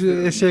Luís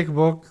é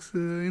checkbox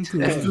em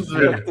tudo. É tudo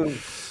verde.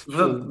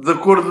 Portanto, de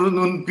acordo com o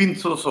Nuno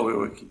Pinto, sou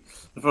eu aqui.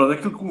 Mas pronto,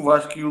 aquilo que o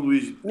Vasco e o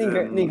Luís...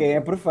 Ninguém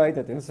é perfeito,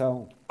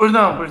 atenção. Pois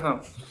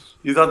não.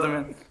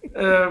 Exatamente.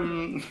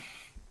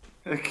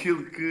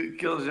 Aquilo que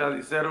eles já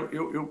disseram,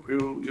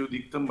 eu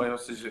digo também, ou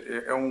seja,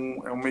 é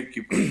uma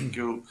equipa que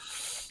eu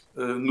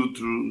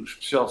nutro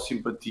especial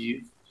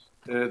simpatia.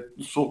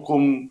 Sou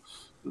como,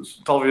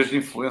 talvez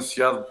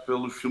influenciado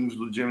pelos filmes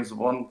do James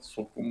Bond,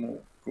 sou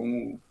como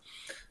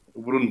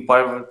o Bruno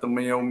Paiva,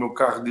 também é o meu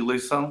carro de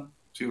eleição.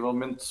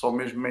 Possivelmente só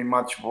mesmo em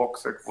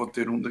Matchbox é que vou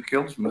ter um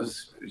daqueles,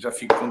 mas já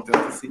fico contente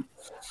assim.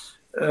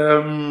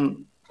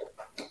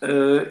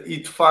 E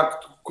de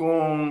facto,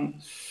 com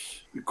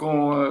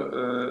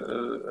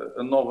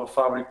a nova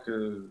fábrica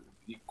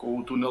e com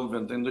o túnel de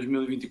vento em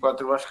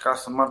 2024, eu acho que a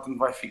Aston Martin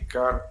vai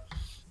ficar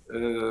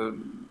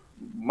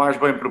mais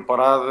bem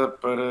preparada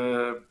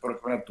para o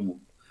Campeonato do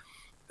Mundo.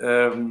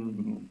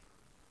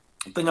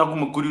 Tenho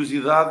alguma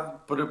curiosidade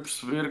para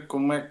perceber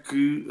como é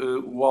que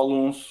o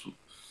Alonso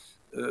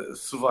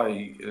se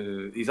vai,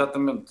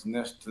 exatamente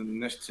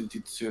neste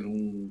sentido de ser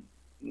um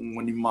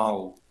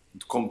animal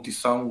de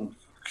competição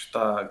que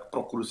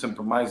procura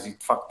sempre mais e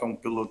de facto é um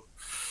piloto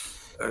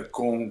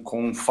com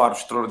um faro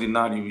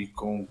extraordinário e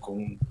com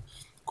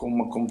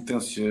uma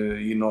competência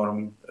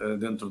enorme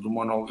dentro do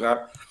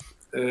monolugar.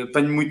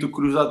 Tenho muita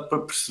curiosidade para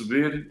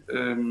perceber,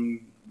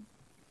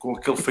 com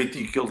aquele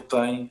feitio que ele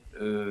tem,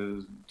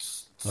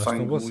 de Lá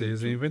estão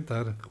vocês a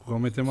inventar. O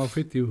homem tem mau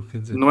feitio. Quer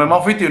dizer, Não é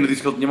mau feitio, eu não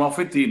disse que ele tinha mau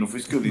feitio, não foi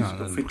isso que eu disse.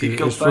 não, O feitio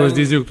que as ele pessoas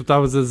tem... dizem o que tu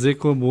estavas a dizer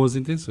com boas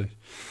intenções.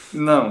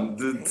 Não,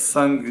 de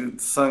sangue,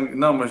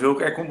 não, mas eu,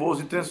 é com boas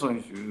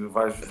intenções,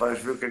 vais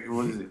ver o que é que eu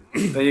vou dizer.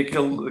 Tem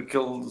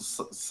aquele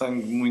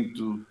sangue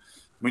muito,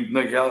 muito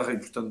na guerra e,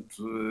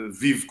 portanto,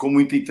 vive com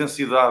muita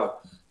intensidade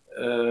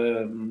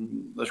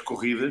das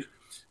corridas.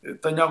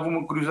 Tenho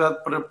alguma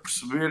curiosidade para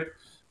perceber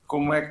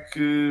como é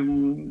que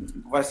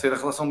vai ser a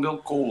relação dele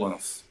com o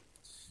lance.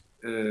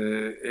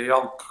 É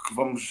algo que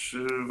vamos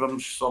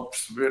só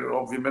perceber,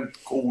 obviamente,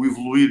 com o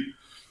evoluir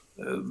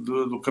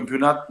do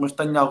campeonato, mas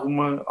tenho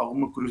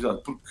alguma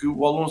curiosidade, porque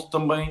o Alonso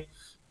também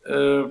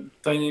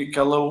tem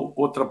aquela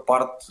outra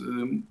parte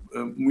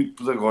muito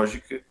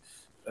pedagógica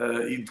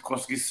e de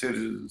conseguir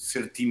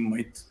ser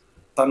teammate.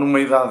 Está numa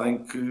idade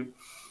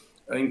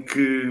em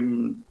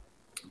que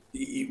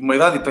uma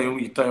idade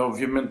e tem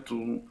obviamente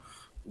um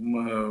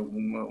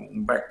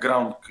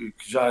background que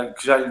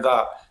já lhe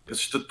dá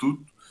esse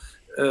estatuto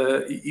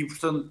e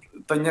portanto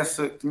tenho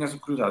essa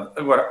curiosidade.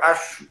 Agora,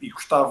 acho e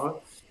gostava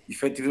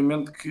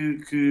efetivamente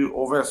que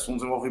houvesse um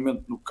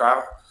desenvolvimento no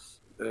carro.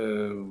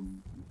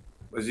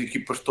 As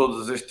equipas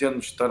todas este ano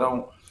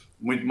estarão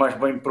muito mais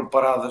bem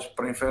preparadas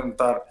para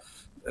enfrentar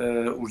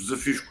os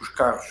desafios que os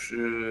carros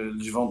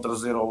lhes vão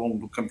trazer ao longo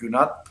do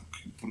campeonato,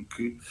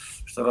 porque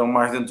estarão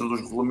mais dentro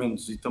dos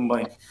regulamentos e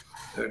também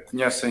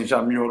conhecem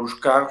já melhor os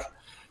carros.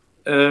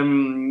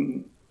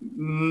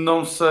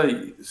 Não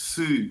sei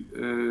se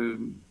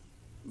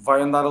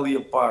vai andar ali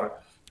a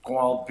par com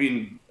a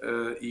Alpine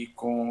e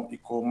com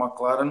a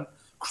McLaren.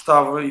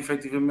 Gostava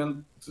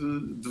efetivamente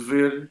de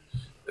ver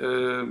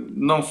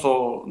não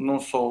só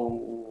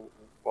o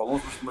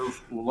Alonso, mas também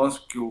o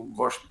Lance, que eu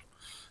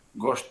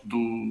gosto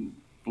do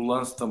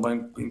Lance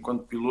também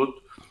enquanto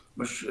piloto,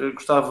 mas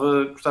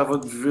gostava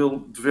de ver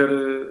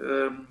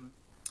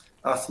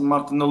a Aston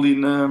Martin ali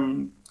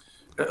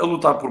a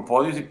lutar por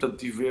pódios e portanto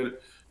de ver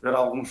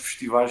alguns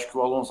festivais que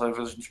o Alonso às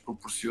vezes nos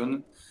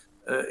proporciona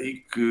e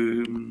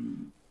que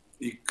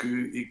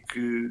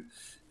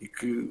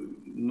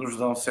nos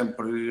dão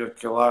sempre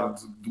aquele ar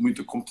de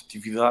muita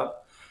competitividade.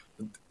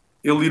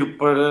 Ele ir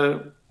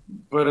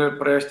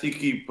para esta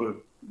equipa,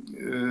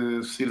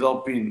 sair da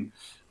Alpine,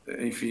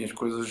 enfim, as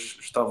coisas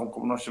estavam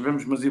como nós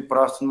sabemos, mas ir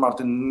para a Aston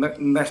Martin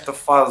nesta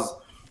fase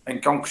em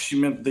que há um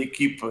crescimento da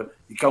equipa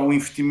e que há um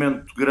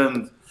investimento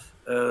grande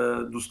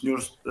do Sr.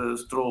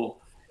 Stroll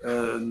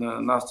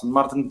na Aston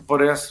Martin,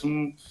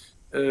 parece-me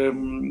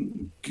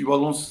que o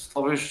Alonso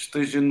talvez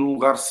esteja no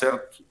lugar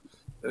certo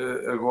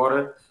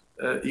agora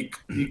e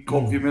que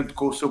obviamente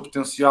com o seu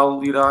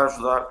potencial irá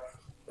ajudar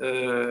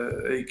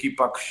a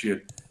equipa a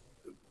crescer.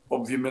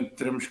 Obviamente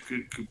teremos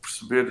que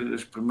perceber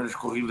as primeiras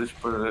corridas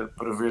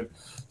para ver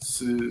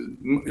se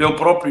ele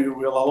próprio,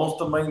 o Alonso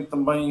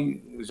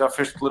também já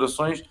fez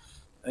declarações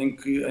em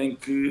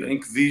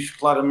que diz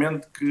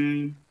claramente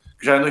que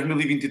já em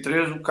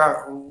 2023 o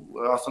carro,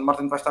 a Aston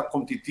Martin vai estar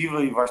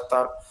competitiva e vai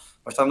estar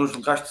nos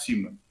lugares de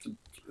cima. Portanto,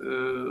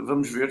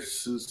 vamos ver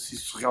se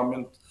isso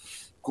realmente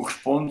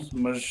corresponde,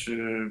 mas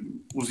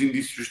os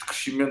indícios de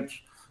crescimento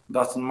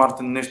da Aston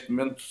Martin neste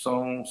momento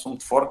são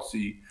muito fortes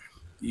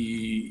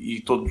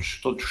e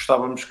todos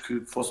gostávamos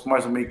que fosse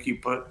mais uma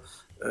equipa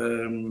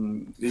a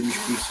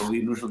imiscuir-se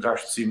ali nos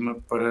lugares de cima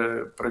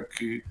para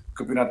que o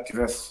campeonato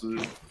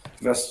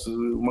tivesse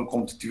uma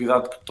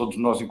competitividade que todos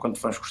nós enquanto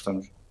fãs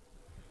gostamos.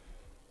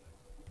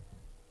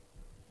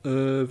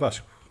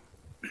 Vasco.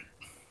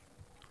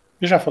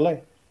 Eu já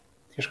falei.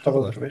 Queres que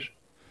outra vez?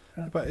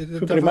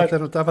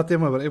 Eu estava a ter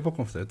uma branca. Eu vou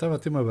confessar. Estava a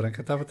ter uma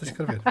branca. Estava a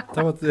escrever.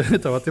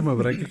 Estava a ter uma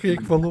branca. Quem é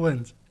que falou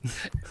antes?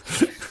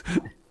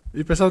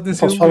 E pensava que tinha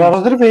sido. Posso falar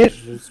outra vez?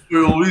 Foi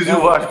o Luís e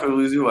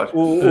o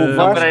Vasco.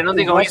 Não, peraí, não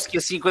digam isso, que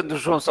assim quando o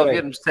João só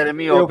vier nos disser a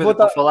mim ou ao Pedro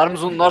para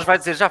falarmos, um de nós vai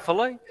dizer já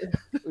falei.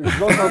 Eu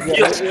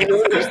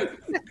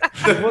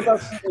vou dar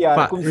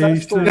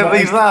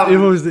a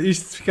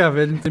isto de ficar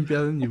velho não tem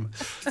piada nenhuma.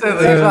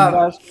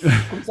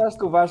 Começaste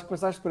com o Vasco,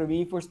 passaste para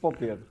mim e foste para o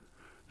Pedro.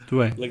 Muito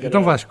bem.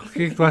 Então Vasco, o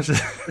que é que tu achas?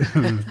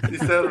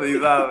 Isso é da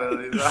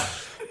idade.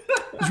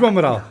 João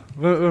Amaral,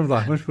 vamos lá,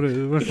 vamos para o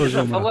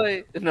João Amaral.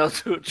 Falei, não,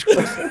 desculpa.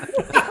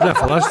 Já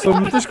falaste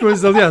sobre muitas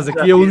coisas, aliás,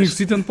 aqui é o único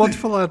sítio onde podes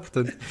falar,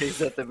 portanto.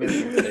 Exatamente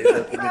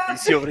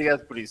isso, e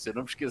obrigado por isso, eu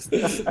não me esqueço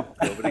disso.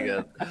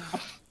 Obrigado.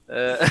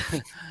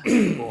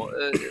 Bom,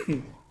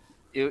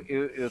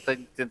 eu tenho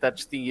de tentar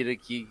distinguir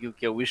aqui aquilo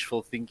que é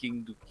wishful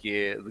thinking do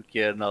que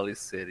é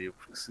análise séria,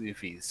 porque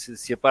enfim,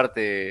 se a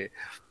parte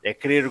é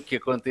querer o que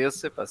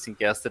aconteça, assim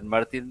que a Aston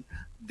Martin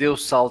deu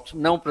salto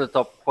não para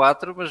top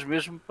 4, mas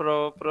mesmo para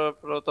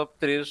o top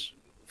 3,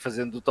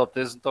 fazendo do top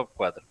 3 um top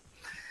 4.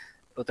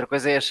 Outra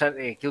coisa é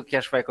aquilo que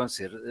acho que vai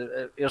acontecer.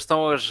 Eles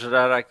estão a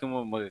gerar aqui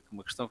uma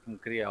questão que me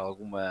cria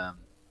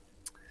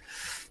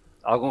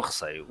algum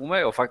receio. Uma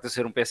é o facto de eu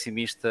ser um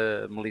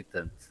pessimista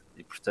militante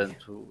e,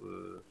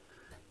 portanto,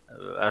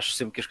 acho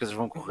sempre que as coisas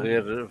vão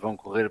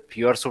correr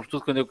pior,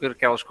 sobretudo quando eu quero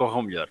que elas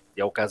corram melhor.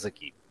 E é o caso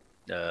aqui.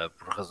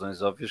 por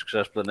razões óbvias que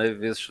já explanei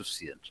vezes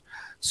suficientes.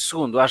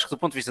 Segundo, acho que do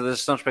ponto de vista da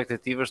gestão de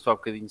expectativas, tu há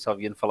bocadinho,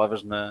 Salviano,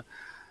 falavas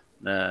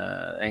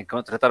em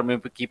contratar uma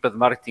equipa de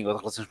marketing ou de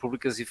relações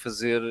públicas e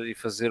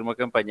fazer uma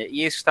campanha.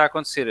 E é isso que está a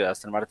acontecer. A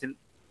Aston Martin,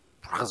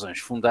 por razões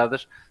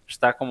fundadas,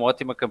 está com uma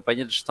ótima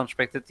campanha de gestão de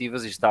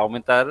expectativas e está a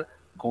aumentar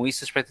com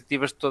isso as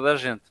expectativas de toda a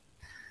gente.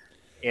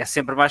 É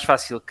sempre mais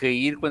fácil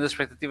cair quando as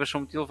expectativas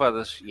são muito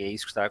elevadas e é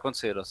isso que está a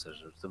acontecer, ou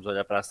seja, estamos a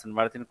olhar para a Aston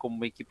Martin como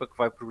uma equipa que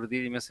vai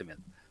progredir imensamente.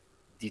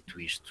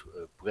 Dito isto,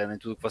 pegando em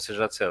tudo o que vocês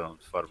já disseram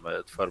de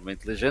forma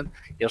inteligente,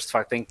 eles de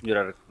facto têm que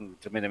melhorar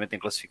tremendamente em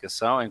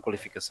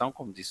qualificação,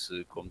 como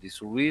disse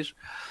o Luís,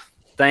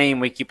 têm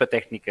uma equipa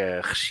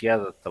técnica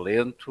recheada de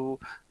talento,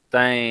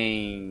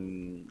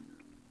 têm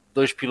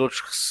 2 pilotos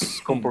que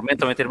se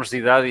complementam em termos de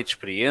idade e de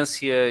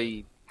experiência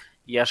e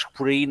acho que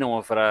por aí não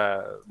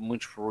haverá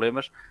muitos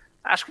problemas.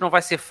 Acho que não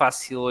vai ser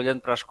fácil,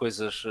 olhando para as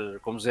coisas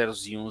como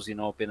zeros e uns e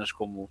não apenas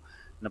como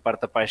na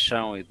parte da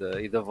paixão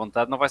e da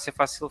vontade, não vai ser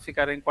fácil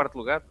ficar em quarto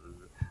lugar.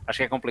 Acho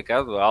que é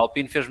complicado. A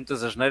Alpine fez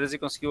muitas asneiras e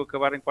conseguiu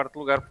acabar em quarto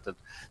lugar. Portanto,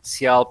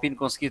 se a Alpine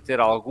conseguir ter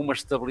alguma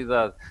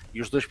estabilidade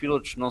e os 2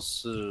 pilotos não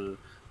se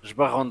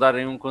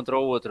esbarrondarem um contra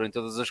o outro em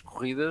todas as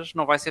corridas,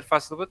 não vai ser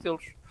fácil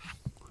batê-los.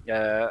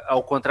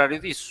 Ao contrário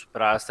disso,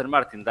 para a Aston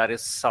Martin dar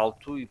esse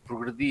salto e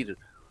progredir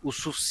o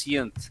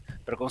suficiente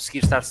para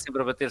conseguir estar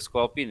sempre a bater-se com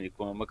a Alpine e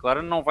com a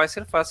McLaren, não vai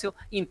ser fácil,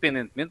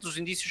 independentemente dos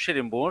indícios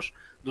serem bons,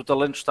 do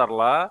talento estar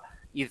lá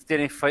e de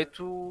terem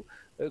feito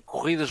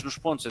corridas nos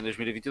pontos em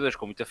 2022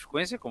 com muita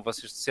frequência, como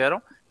vocês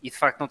disseram, e de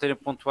facto não terem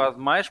pontuado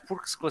mais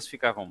porque se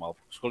qualificavam mal.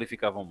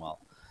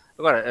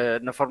 Agora,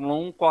 na Fórmula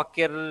 1,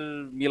 qualquer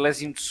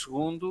milésimo de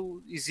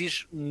segundo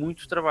exige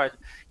muito trabalho.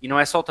 E não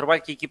é só o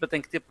trabalho que a equipa tem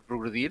que ter para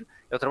progredir,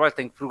 é o trabalho que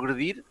tem que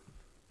progredir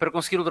para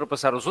conseguir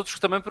ultrapassar os outros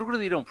que também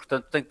progrediram.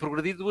 Portanto, tem que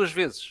progredir 2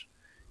 vezes.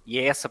 E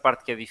é essa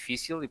parte que é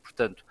difícil e,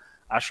 portanto,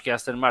 acho que a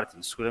Aston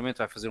Martin seguramente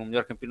vai fazer um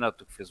melhor campeonato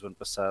do que fez o ano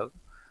passado.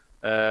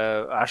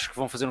 Acho que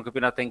vão fazer um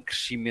campeonato em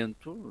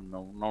crescimento,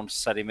 não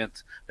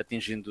necessariamente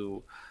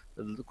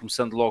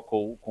começando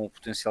logo com o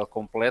potencial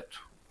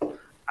completo.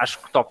 Acho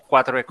que o top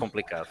 4 é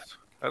complicado.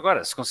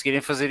 Agora, se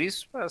conseguirem fazer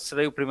isso,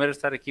 serei o primeiro a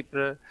estar aqui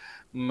para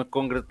me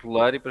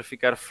congratular e para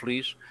ficar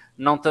feliz,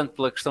 não tanto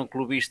pela questão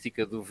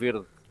clubística do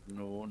verde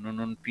no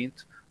Nuno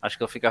Pinto, acho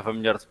que ele ficava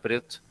melhor de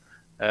preto,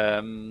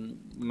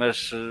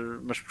 mas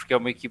porque é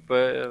uma equipa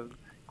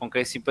com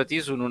quem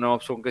simpatizo. O Nuno é uma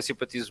pessoa com quem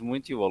simpatizo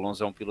muito e o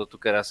Alonso é um piloto do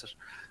caraças,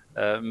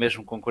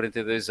 mesmo com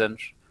 42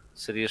 anos.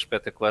 Seria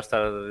espetacular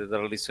estar a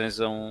dar lições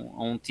a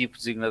um tipo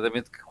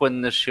designadamente que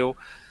quando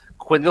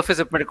ele fez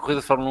a primeira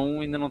corrida de Fórmula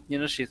 1 ainda não tinha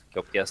nascido, que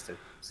é o Piastri.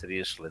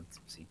 Seria excelente,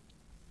 sim.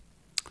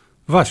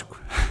 Vasco.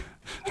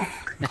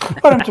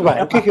 Ora, muito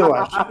bem, o que é que eu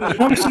acho?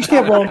 Não, mas isto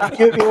é bom,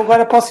 porque eu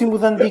agora posso ir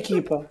mudando de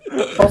equipa,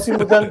 posso ir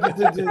mudando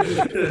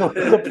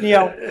de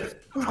opinião.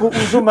 Porque o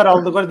João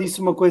Maraldo agora disse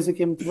uma coisa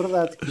que é muito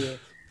verdade, que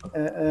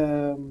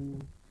é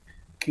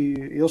que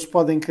eles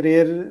podem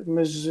querer,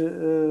 mas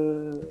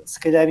se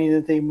calhar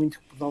ainda têm muito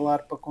que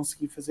pedalar para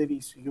conseguir fazer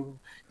isso.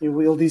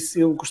 Ele disse,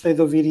 eu gostei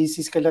de ouvir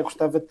isso e se calhar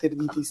gostava de ter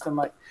dito isso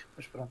também.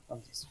 Mas pronto,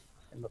 vamos isso.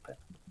 É uma pena.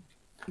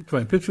 Muito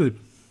bem, Pedro Filipe.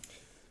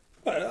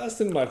 A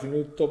Aston Martin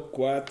no top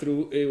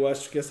 4, eu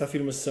acho que essa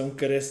afirmação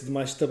carece de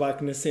mais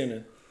tabaco na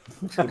cena.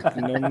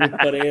 Porque não me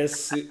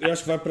parece... Eu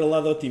acho que vai para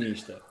lá de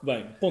otimista.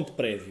 Bem, ponto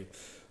prévio.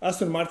 A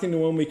Aston Martin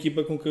não é uma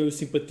equipa com quem eu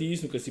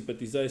simpatizo, nunca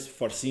simpatizei,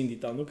 Force Indy e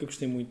tal, nunca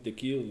gostei muito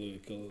daquilo,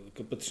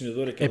 aquele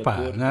patrocinador, aquela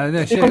cor.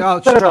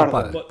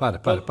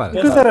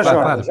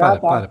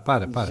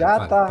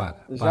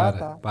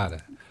 Para.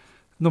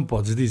 Não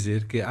podes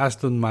dizer que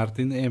Aston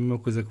Martin é a mesma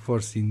coisa que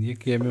Force India,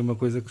 que é a mesma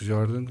coisa que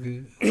Jordan,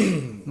 que...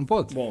 não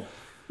pode. Bom,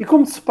 e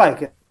como de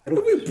Spiker?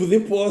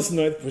 Eu posso,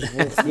 não é? Depois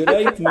vou receber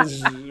hate,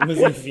 mas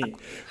enfim.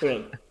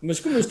 Pronto. Mas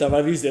como eu estava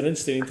a dizer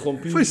antes de ter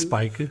interrompido... Foi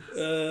Spike.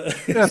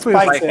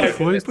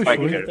 Foi.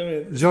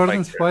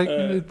 Jordan, Spike,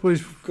 e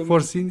depois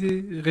Force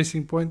India,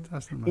 Racing Point,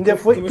 Aston Martin.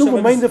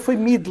 Ainda foi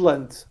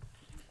Midland.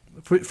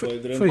 Foi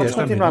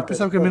esta mesmo. Eu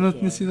pensava que a minha não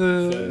tinha sido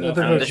a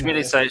da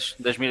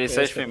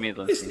 2006 foi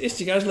Midland.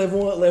 Estes gajos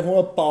levam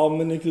a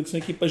palma naquilo que são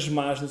equipas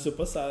más no seu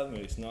passado.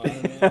 Isso não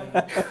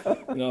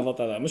há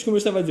volta a dar. Mas como eu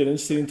estava a dizer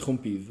antes de ser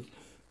interrompido,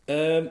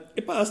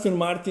 a Aston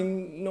Martin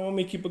não é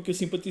uma equipa que eu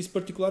simpatizo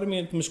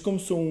particularmente, mas como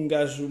sou um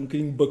gajo um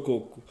bocadinho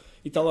bacoco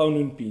e está lá o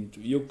Nuno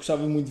Pinto, e eu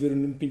gostava muito de ver o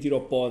Nuno Pinto ir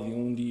ao pódio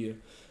um dia.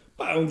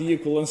 Um dia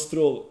com o Lance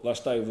Stroll, lá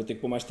está, eu vou ter que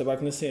pôr mais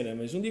tabaco na cena,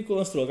 mas um dia com o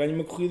Lance Stroll ganha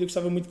uma corrida, eu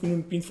gostava muito que o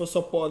Nuno Pinto fosse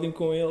ao pódio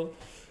com ele,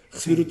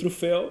 receber o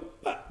troféu.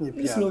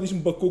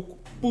 Nacionalismo bacoco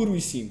puro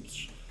e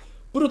simples.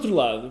 Por outro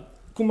lado,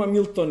 como a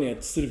Miltonete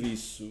de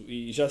serviço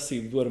e já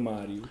saído do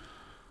armário,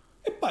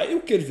 eu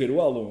quero ver o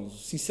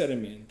Alonso,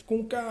 sinceramente, com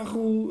um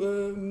carro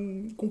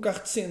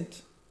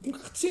decente.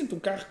 Um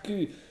carro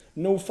que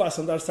não o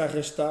faça andar-se a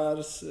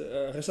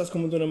arrastar-se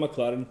como a Dona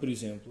McLaren, por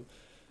exemplo.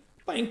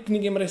 Em que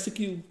ninguém merece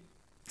aquilo.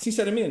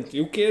 Sinceramente,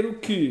 eu quero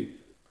que,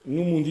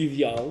 no mundo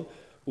ideal,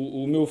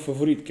 o meu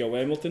favorito, que é o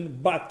Hamilton,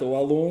 bata o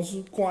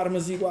Alonso com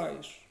armas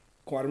iguais.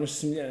 com armas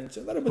semelhantes.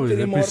 Andar a Pois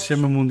bater é, em por isso mortos. se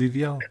chama mundo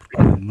ideal, porque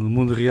no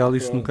mundo real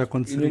isso Pronto. nunca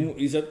aconteceria.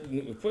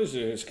 Pois,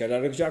 se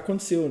calhar já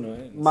aconteceu, não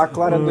é?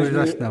 McLaren, Pois,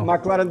 acho que não.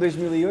 McLaren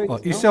 2008. Oh,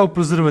 não? isso é o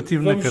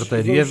preservativo na Vamos-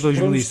 carteira e é de vamos-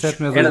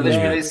 2007, não é de Era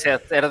 2008.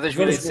 2007, era Vamos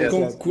 2007.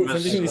 foi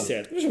Mas-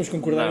 2007. Mas vamos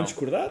concordar Não. em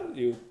discordar.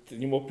 Eu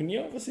tenho uma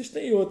opinião, vocês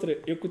têm outra.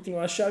 Eu continuo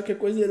a achar que a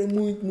coisa era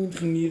muito, muito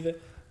renhida,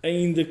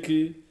 ainda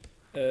que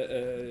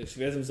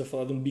estivéssemos a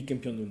falar de um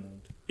bicampeão do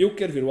mundo. Eu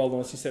quero ver o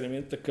Alonso,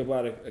 sinceramente,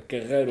 acabar a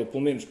carreira, ou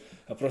pelo menos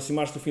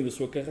aproximar-se do fim da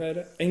sua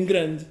carreira, em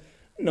grande.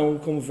 Não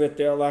como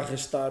Vettel a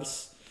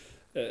arrastar-se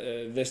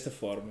desta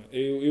forma.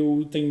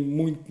 Eu tenho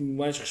muito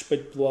mais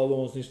respeito pelo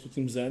Alonso nestes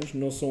últimos anos.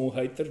 Não sou um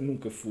hater,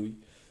 nunca fui.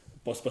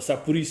 Posso passar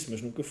por isso, mas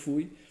nunca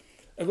fui.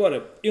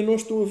 Agora, eu não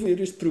estou a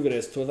ver este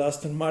progresso todo da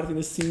Aston Martin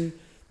assim,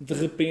 de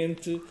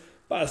repente,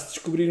 se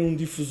descobrir um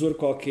difusor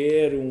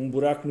qualquer, um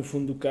buraco no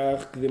fundo do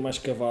carro que dê mais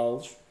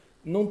cavalos,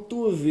 não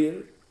estou a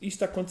ver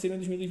isto a acontecer em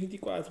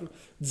 2024.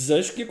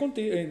 Desejo que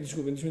aconteça,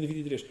 desculpa, em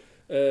 2023.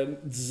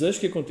 Desejo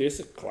que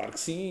aconteça, claro que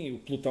sim, o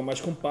pelotão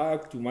mais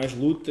compacto, mais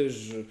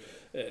lutas,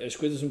 as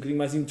coisas um bocadinho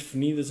mais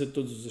indefinidas a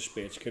todos os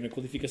aspectos, quer na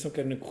qualificação,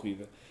 quer na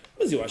corrida.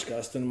 Mas eu acho que a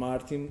Aston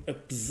Martin,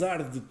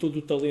 apesar de todo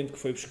o talento que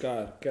foi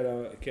buscar, quer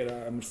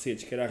a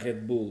Mercedes, quer a Red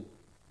Bull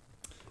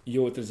e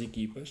a outras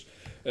equipas,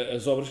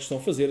 as obras que estão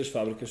a fazer, as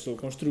fábricas que estão a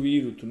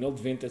construir, o túnel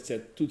de vento,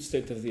 etc., tudo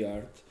state of the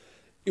art,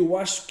 eu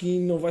acho que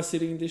não vai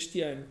ser ainda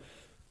este ano.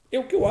 É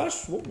o que eu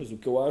acho, bom, mas o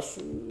que eu acho,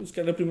 se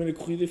calhar na primeira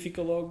corrida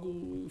fica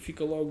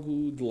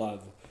logo de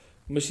lado.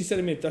 Mas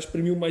sinceramente, acho que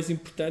para mim o mais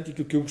importante e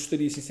aquilo que eu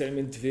gostaria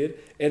sinceramente de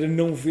ver era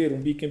não ver um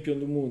bicampeão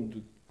do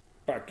mundo,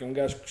 que é um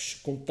gajo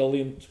com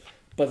talento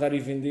para dar e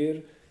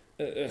vender,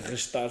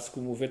 arrastar-se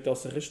como o Vettel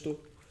se arrastou.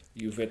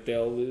 E o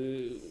Vettel,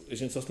 a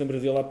gente só se lembra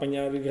dele a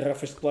apanhar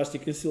garrafas de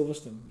plástico em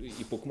Silverstone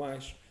e pouco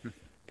mais.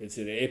 Quer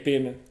dizer, é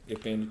pena.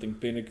 Tenho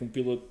pena que um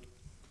piloto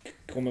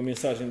com uma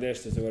mensagem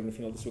destas agora no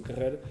final da sua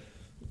carreira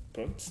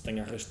se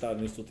tenha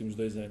arrastado nestes últimos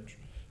 2 anos.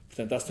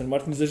 Portanto, a Aston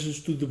Martin deseja-lhes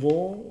tudo de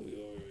bom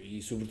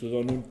e sobretudo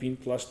ao Nuno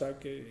Pinto, que lá está,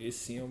 que esse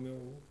sim é o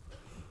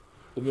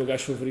meu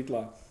gajo favorito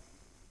lá.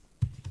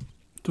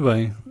 Muito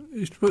bem.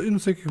 Eu não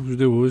sei o que vos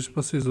deu hoje.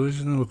 Vocês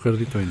hoje não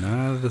acreditam em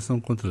nada,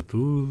 são contra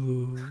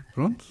tudo.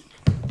 Pronto.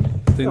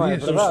 Tem Não, é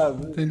dias.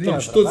 verdade. Tem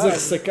Estamos dias. todos a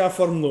ressacar a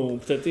Fórmula 1.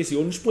 Portanto, é assim,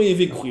 ou nos põem a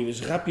ver corridas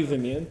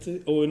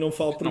rapidamente, ou eu não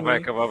falo por Não mim. vai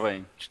acabar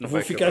bem. Isto não Vou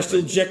vai ficar acabar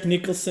estilo bem. Jack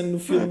Nicholson no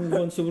filme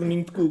Voando sobre o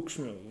Ninho de Cucos.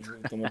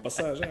 Estão-me a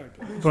passar já.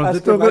 Pronto, Acho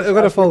então que é mais-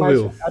 agora acho que é falo mais-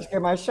 eu. Acho que é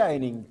mais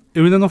Shining.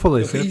 Eu ainda não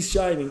falei, certo?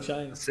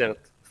 Shining.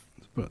 Certo.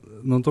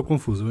 Não estou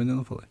confuso, eu ainda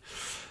não falei.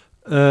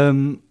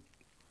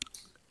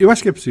 Eu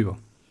acho que é possível.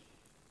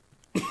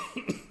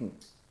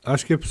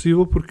 Acho que é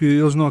possível porque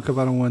eles não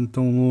acabaram um ano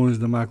tão longe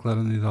da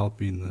McLaren e da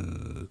Alpine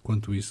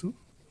quanto isso.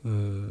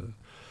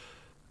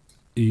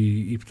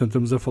 E portanto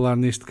estamos a falar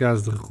neste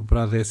caso de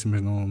recuperar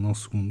décimas, não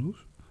segundos,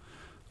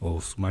 ou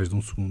mais de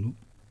um segundo.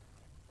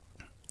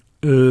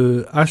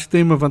 Acho que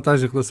tem uma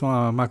vantagem em relação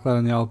à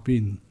McLaren e à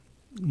Alpine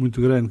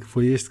muito grande, que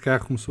foi este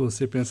carro que começou a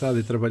ser pensado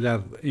e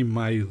trabalhado em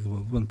maio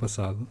do ano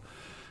passado,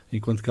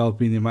 enquanto que a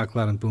Alpine e a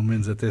McLaren pelo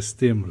menos até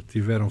setembro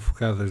tiveram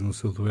focadas no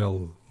seu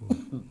duelo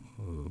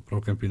para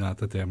o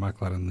campeonato, até a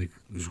McLaren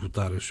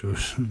esgotar as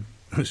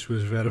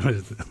suas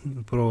verbas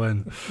para o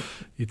ano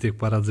e ter que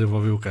parar de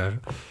desenvolver o carro.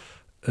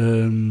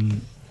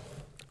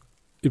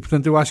 E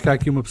portanto eu acho que há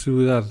aqui uma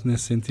possibilidade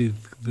nesse sentido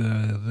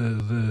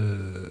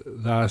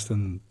da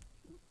Aston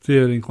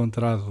ter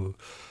encontrado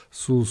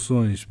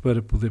soluções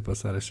para poder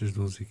passar estas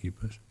duas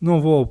equipas.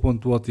 Não vou ao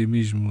ponto do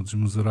otimismo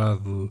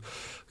desmesurado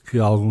que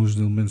alguns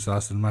elementos da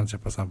Aston Martin já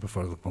passaram para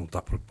fora para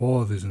lutar por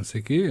pódios, não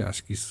sei o quê.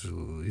 Acho que isso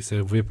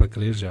é ver para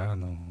crer já.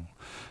 Não.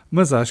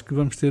 Mas acho que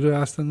vamos ter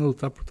a Aston a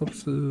lutar por top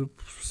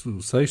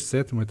 6,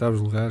 7, 8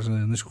 lugares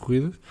nas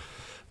corridas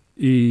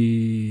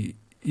e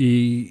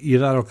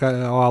dar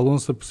ao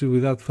Alonso a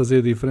possibilidade de fazer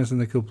a diferença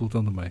naquele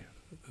pelotão do meio.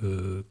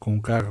 Com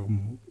um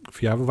carro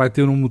fiável, vai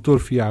ter um motor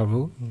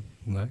fiável,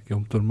 não é? Que é o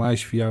motor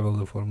mais fiável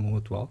da Fórmula 1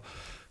 atual,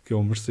 que é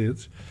o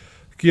Mercedes,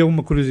 que é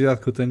uma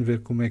curiosidade que eu tenho, ver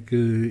como é que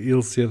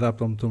ele se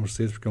adapta ao motor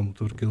Mercedes, porque é um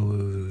motor que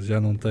ele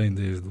já não tem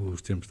desde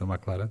os tempos da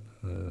McLaren,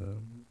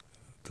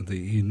 portanto,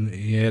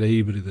 e era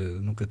híbrida,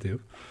 nunca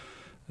teve.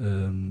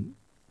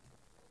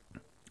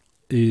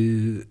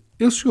 E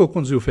ele chegou a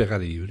conduzir o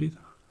Ferrari híbrido.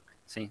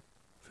 Sim.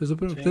 Fez o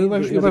primeiro,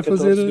 ele vai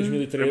fazer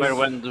 2013.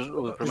 Primeiro ano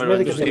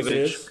dos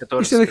híbridos,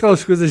 14. Isto é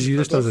daquelas coisas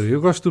giras, estás a ver?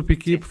 Eu gosto do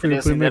Piquet porque foi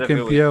o 13 primeiro ainda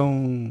era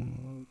campeão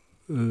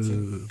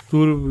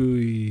turbo.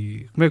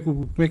 E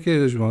como é que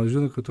é, João?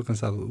 Ajuda que eu estou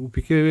cansado. O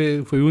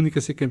Piquet foi o único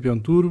a ser campeão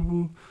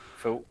turbo.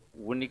 Foi o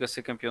único a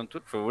ser campeão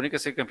turbo, foi o único a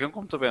ser campeão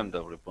com motor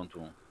BMW, ponto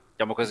 1.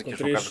 Que é uma coisa que Com o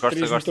João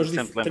Carlos gosta de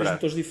sempre três lembrar.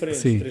 motores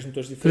diferentes. Sim. Três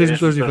motores Três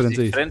diferentes. motores diferentes,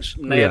 é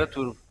isso. na era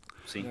turbo.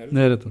 Sim.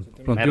 Não era tudo.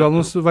 Pronto, Era e o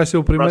Alonso vai ser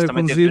o primeiro a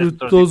Provavelmente conduzir ter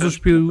três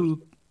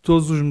motores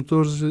todos os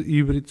motores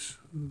híbridos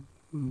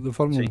da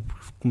Fórmula 1. Sim.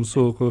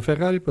 Começou com a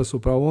Ferrari, passou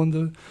para a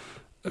Honda,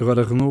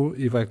 agora a Renault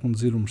e vai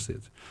conduzir o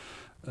Mercedes.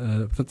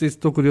 Portanto,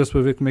 estou curioso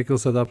para ver como é que ele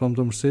se adapta ao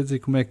motor Mercedes e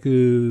como é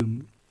que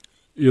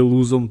ele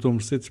usa o motor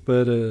Mercedes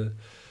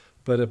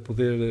para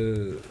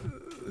poder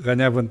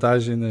ganhar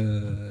vantagem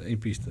em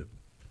pista.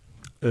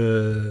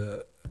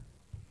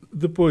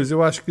 Depois,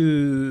 eu acho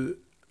que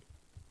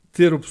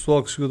ter o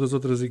pessoal que chegou das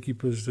outras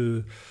equipas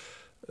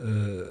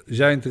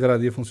já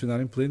integrado e a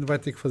funcionar em pleno vai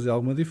ter que fazer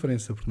alguma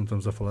diferença, porque não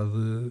estamos a falar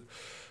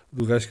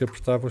do gajo que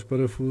apertava os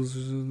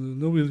parafusos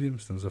na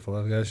Williams, estamos a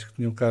falar de gajos que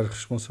tinham cargo de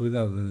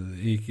responsabilidade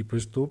em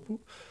equipas de topo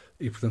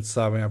e, portanto,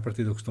 sabem a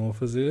partir do que estão a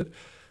fazer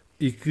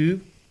e que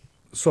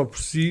só por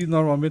si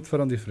normalmente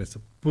farão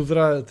diferença.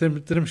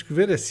 Teremos que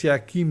ver se há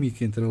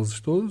química entre eles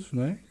todos,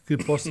 não é? Que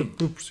possa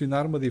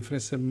proporcionar uma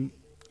diferença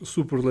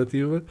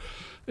superlativa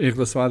em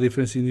relação à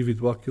diferença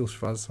individual que eles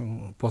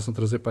possam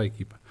trazer para a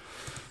equipa.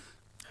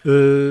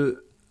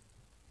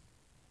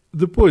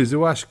 Depois,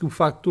 eu acho que o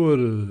fator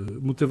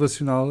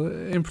motivacional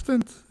é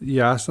importante e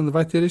a Aston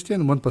vai ter este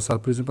ano. No ano passado,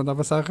 por exemplo,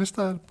 andava-se a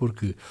arrastar,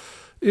 porque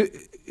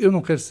eu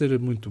não quero ser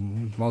muito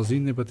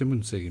mauzinho nem bater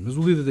muito cego, mas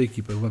o líder da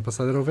equipa do ano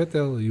passado era o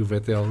Vettel, e o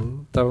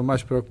Vettel estava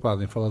mais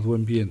preocupado em falar do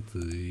ambiente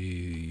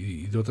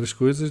e de outras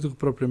coisas do que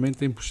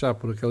propriamente em puxar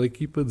por aquela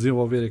equipa,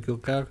 desenvolver aquele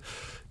carro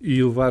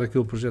e levar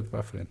aquele projeto para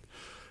a frente.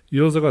 E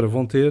eles agora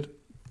vão ter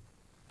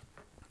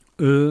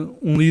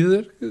um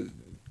líder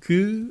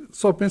que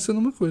só pensa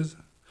numa coisa,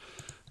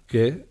 que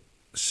é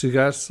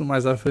chegar-se o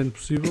mais à frente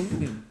possível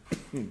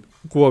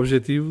com o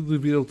objetivo de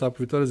vir a lutar por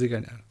vitórias e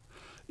ganhar.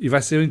 E vai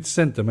ser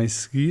interessante também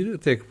seguir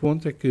até que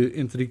ponto é que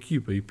entre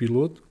equipa e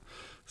piloto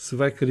se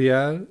vai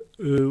criar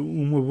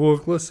uma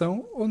boa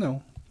relação ou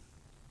não.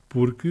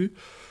 Porque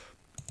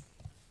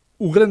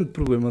o grande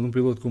problema de um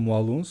piloto como o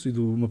Alonso e de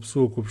uma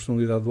pessoa com a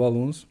personalidade do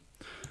Alonso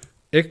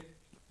é que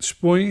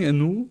expõe a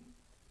nu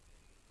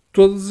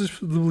todas as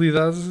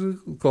debilidades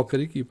de qualquer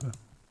equipa.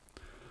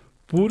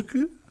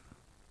 Porque,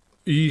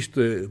 e isto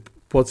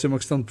pode ser uma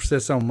questão de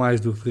percepção mais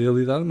do que de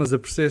realidade, mas a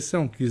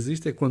percepção que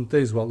existe é que quando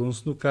tens o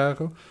Alonso no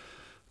carro,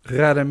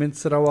 raramente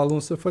será o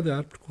Alonso a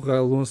falhar, porque o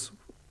Alonso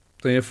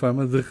tem a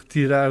fama de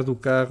retirar do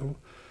carro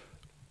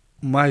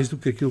mais do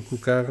que aquilo que o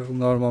carro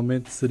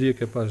normalmente seria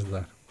capaz de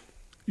dar.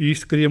 E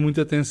isto cria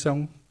muita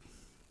tensão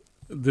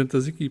dentro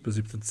das equipas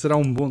e, portanto, será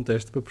um bom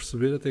teste para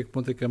perceber até que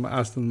ponto é que a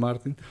Aston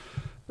Martin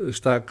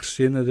está a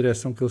crescer na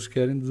direção que eles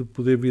querem de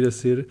poder vir a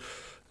ser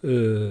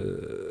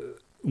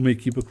uma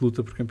equipa que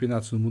luta por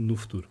campeonatos do mundo no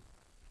futuro.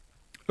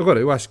 Agora,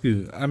 eu acho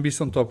que a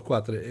ambição top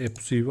 4 é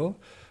possível,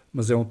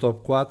 mas é um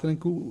top 4 em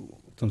que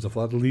estamos a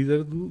falar de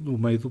líder do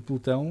meio do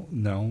pelotão,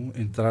 não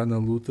entrar na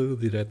luta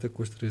direta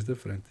com os três da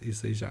frente.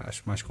 Isso aí já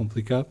acho mais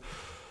complicado.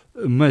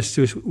 Mas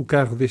se o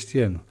carro deste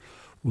ano,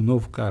 o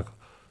novo carro,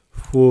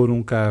 for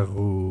um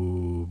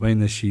carro bem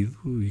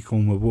nascido e com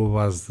uma boa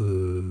base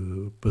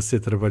para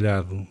ser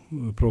trabalhado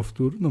para o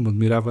futuro, não me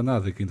admirava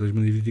nada que em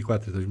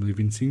 2024 e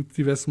 2025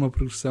 tivesse uma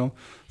progressão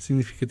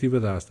significativa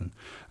da Aston.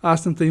 A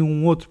Aston tem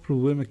um outro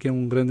problema que é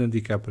um grande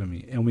handicap para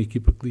mim, é uma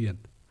equipa cliente.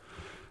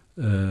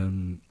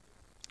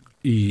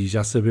 E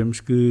já sabemos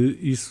que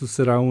isso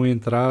será um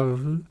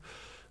entrave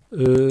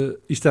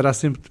e estará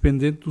sempre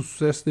dependente do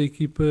sucesso da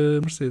equipa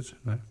Mercedes,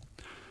 não é?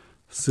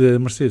 Se a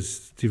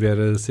Mercedes estiver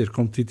a ser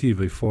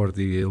competitiva e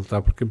forte e a lutar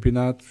por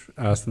campeonatos,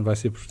 a Aston vai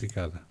ser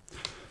prejudicada.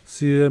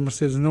 Se a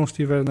Mercedes não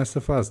estiver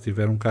nessa fase,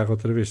 tiver um carro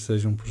outra vez que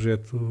seja um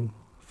projeto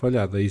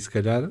falhado, aí se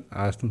calhar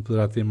a Aston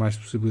poderá ter mais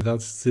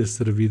possibilidades de ser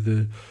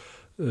servida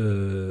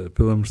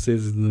pela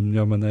Mercedes da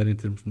melhor maneira em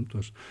termos de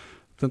motores.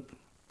 Portanto,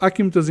 há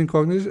aqui muitas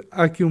incógnitas,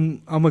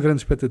 há uma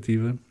grande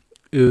expectativa.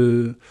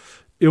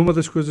 Uma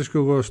das coisas que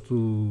eu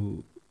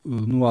gosto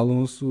no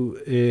Alonso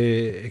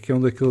é que é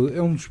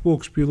um dos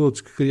poucos pilotos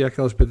que cria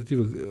aquela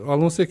expectativa. O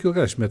Alonso é aquele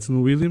gajo que mete-se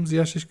no Williams e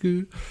achas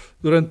que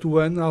durante o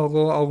ano,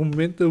 algum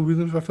momento, a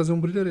Williams vai fazer um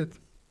brilharete.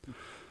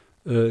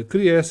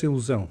 Cria essa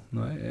ilusão,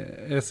 não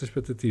é? Essa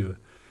expectativa.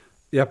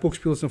 E há poucos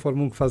pilotos na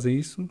Fórmula 1 que fazem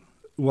isso.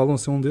 O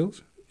Alonso é um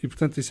deles e,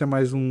 portanto, isso é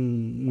mais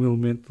um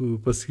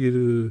elemento para seguir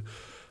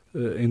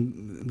em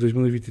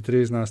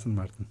 2023 na Aston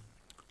Martin.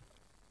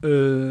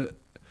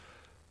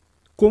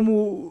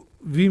 Como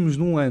vimos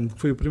num ano, que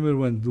foi o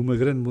primeiro ano de uma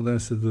grande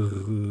mudança de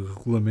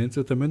regulamentos,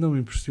 eu também não me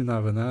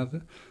impressionava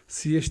nada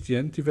se este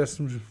ano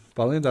tivéssemos,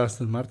 para além da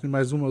Aston Martin,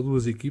 mais uma ou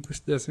duas equipas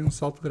que dessem um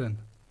salto grande.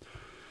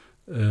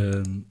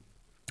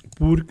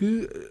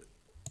 Porque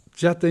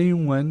já tem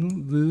um ano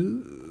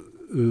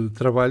de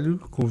trabalho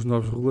com os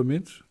novos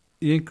regulamentos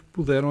e em que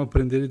puderam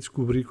aprender e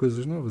descobrir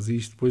coisas novas. E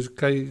isto depois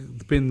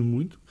depende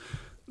muito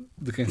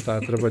de quem está a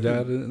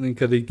trabalhar em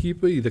cada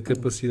equipa e da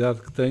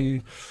capacidade que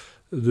tem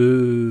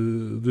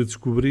de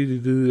descobrir e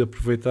de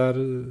aproveitar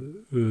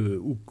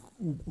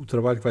o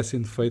trabalho que vai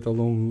sendo feito ao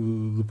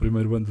longo do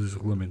primeiro ano dos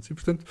regulamentos. E,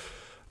 portanto,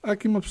 há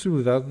aqui uma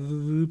possibilidade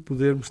de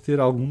podermos ter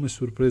algumas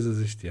surpresas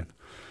este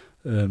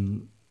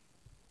ano.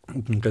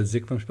 O que não quer dizer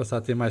que vamos passar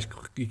a ter mais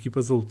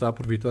equipas a lutar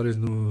por vitórias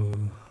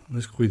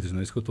nas corridas, não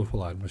é isso que eu estou a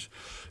falar, mas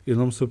eu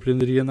não me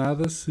surpreenderia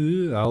nada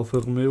se a Alfa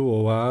Romeo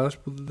ou a AS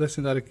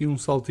pudessem dar aqui um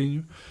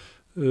saltinho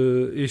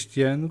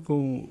este ano.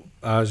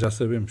 Já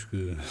sabemos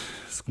que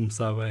se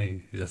começar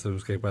bem, já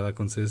sabemos o que é que vai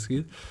acontecer a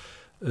seguir,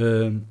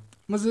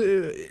 mas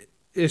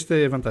esta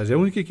é a vantagem. A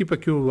única equipa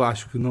que eu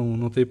acho que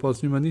não tem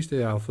hipótese nenhuma nisto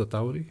é a Alfa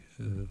Tauri,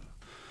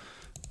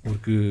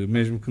 porque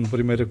mesmo que na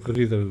primeira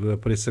corrida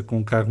apareça com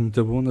um carro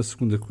muito bom, na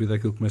segunda corrida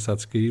aquilo começa a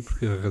descair,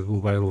 porque a Red Bull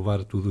vai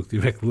levar tudo o que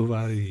tiver que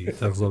levar e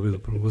está resolvido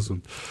por o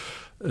assunto.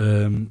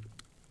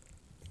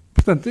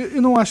 Portanto,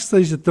 eu não acho que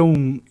seja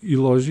tão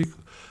ilógico,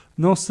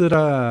 não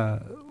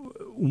será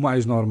o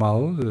mais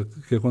normal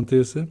que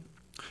aconteça,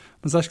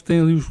 mas acho que tem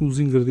ali os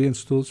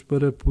ingredientes todos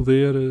para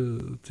poder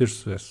ter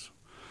sucesso.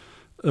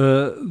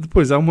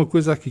 Depois há uma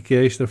coisa aqui que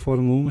é extra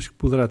Fórmula 1, mas que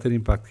poderá ter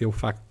impacto, que é o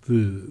facto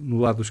de, no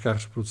lado dos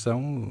carros de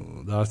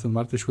produção da Aston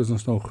Martin, as coisas não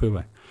estão a correr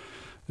bem.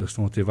 Eles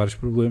estão a ter vários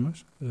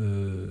problemas.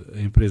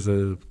 A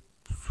empresa,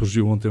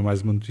 surgiu ontem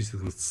mais uma notícia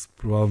que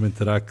provavelmente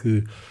terá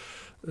que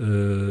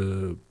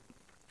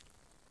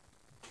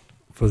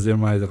fazer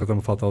mais, agora está-me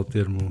a faltar o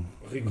termo.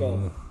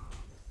 Recall.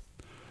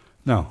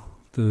 Não,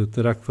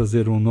 terá que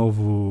fazer um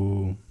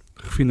novo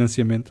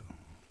refinanciamento,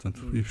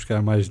 portanto, ir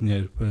buscar mais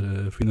dinheiro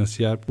para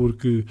financiar,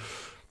 porque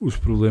os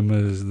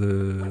problemas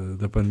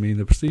da pandemia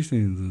ainda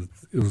persistem,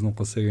 eles não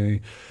conseguem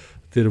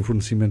ter o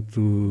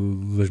fornecimento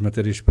das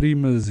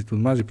matérias-primas e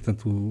tudo mais, e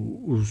portanto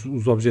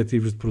os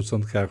objetivos de produção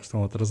de carros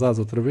estão atrasados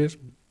outra vez,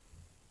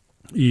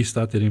 e isso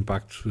está a ter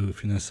impacto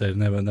financeiro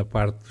na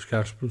parte dos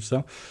carros de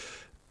produção,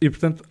 e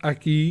portanto há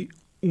aqui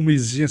uma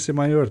exigência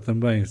maior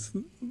também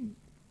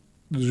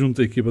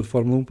junto à equipa de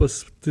Fórmula 1 para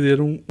se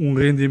ter um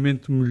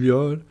rendimento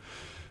melhor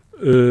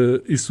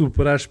e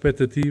superar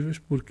expectativas,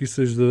 porque isso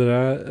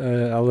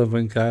ajudará a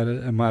alavancar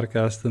a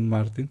marca Aston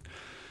Martin,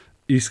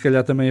 e se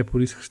calhar também é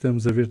por isso que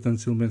estamos a ver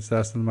tantos elementos da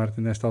Aston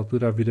Martin nesta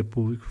altura a vir a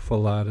público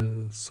falar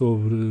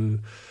sobre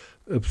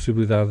a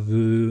possibilidade de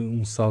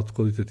um salto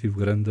qualitativo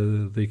grande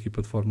da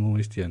equipa de Fórmula 1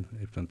 este ano, e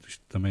portanto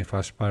isto também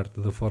faz parte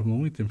da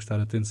Fórmula 1 e temos de estar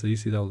atentos a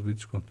isso e dar o devido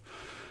desconto.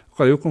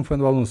 Agora, eu como fã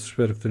do Alonso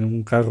espero que tenha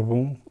um carro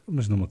bom,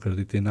 mas não me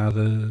acredito em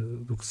nada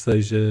do que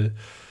seja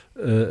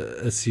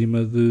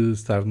acima de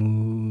estar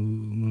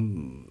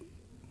no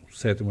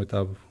 7º,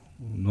 8º,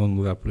 9º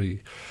lugar por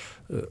aí.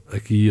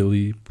 Aqui e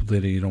ali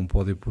poderem ir a um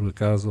pódio por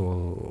acaso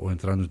ou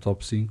entrar no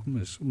top 5,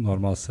 mas o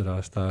normal será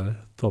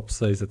estar top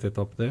 6 até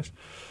top 10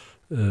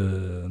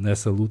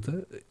 nessa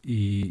luta,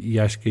 e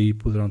acho que aí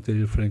poderão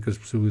ter francas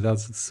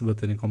possibilidades de se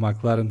baterem com a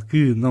McLaren,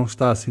 que não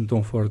está assim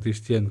tão forte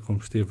este ano como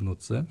esteve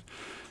noutros anos,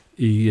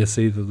 e a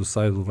saída do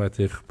Seidl vai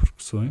ter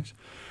repercussões.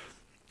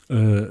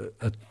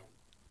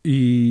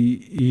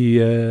 E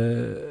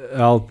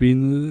a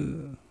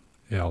Alpine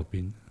é a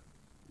Alpine.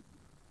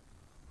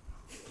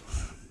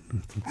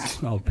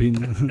 Alpine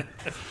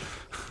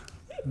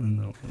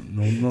não,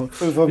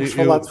 Vamos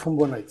falar de fumo,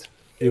 boa noite.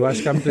 Eu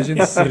acho que há muita gente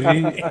que se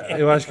ri.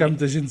 Eu acho que há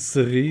muita gente que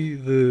se ri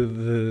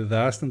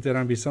da Aston ter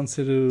a ambição de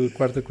ser a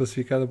quarta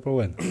classificada para o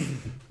ano.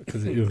 Quer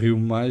dizer, eu rio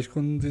mais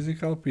quando dizem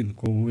que a Alpine,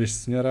 com este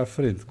senhor à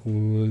frente,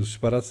 com os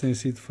disparates que têm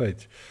sido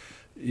feitos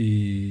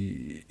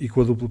e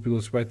com a dupla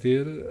pilotos que vai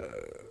ter,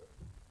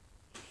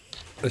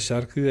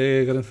 achar que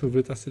é a grande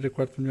favorita a ser a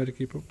quarta melhor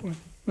equipa para o ano.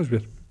 Vamos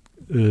ver.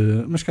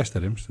 Mas cá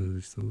estaremos,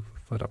 isto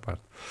fará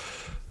parte.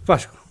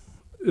 Vasco,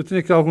 eu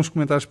tenho aqui alguns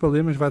comentários para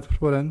ler, mas vai-te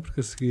preparando,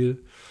 porque a seguir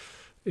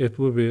é a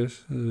tua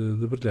vez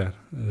de brilhar.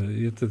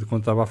 E até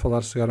quando estava a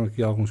falar, chegaram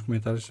aqui alguns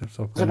comentários.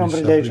 Só para eu não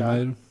brilhei já.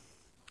 Primeiro.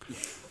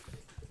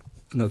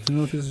 Não, tu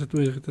não fizes a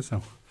tua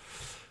irritação.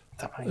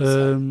 Está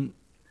bem.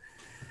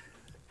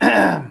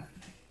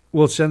 O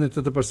Alexandre,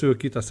 entretanto, apareceu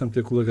aqui, está sempre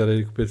a ter com o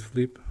Lagareiro e com o Pedro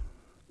Filipe.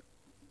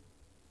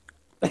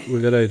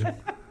 Lagareiro,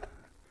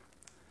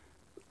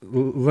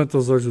 levanta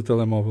os olhos do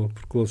telemóvel,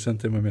 porque o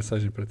Alexandre tem uma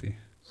mensagem para ti.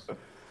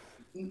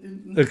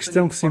 A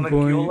questão que se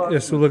impõe é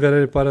se o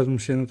Lagareiro para de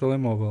mexer no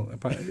telemóvel.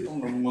 Epá, não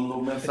me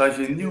mandou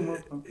mensagem nenhuma.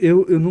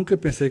 Eu nunca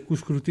pensei que o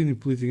escrutínio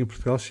político em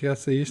Portugal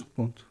chegasse a este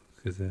ponto.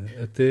 Quer dizer,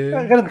 até...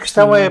 A grande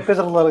questão é,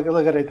 Pedro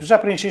Lagareiro, já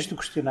preencheste o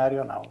questionário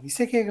ou não?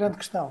 Isso é que é a grande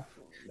questão.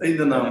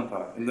 Ainda não,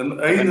 pá.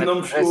 Ainda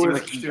não me chegou a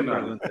esse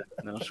questionário.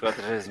 Não chegou a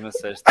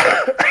 36ª.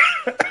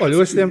 Olha,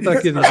 o STM está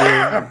aqui a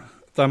dizer,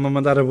 está-me a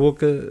mandar a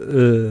boca,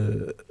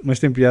 mas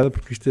tem piada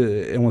porque isto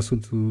é um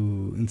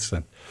assunto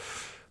interessante.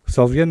 O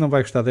Salviano não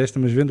vai gostar desta,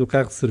 mas vendo o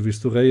carro de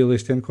serviço do Rei, ele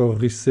este ano corre o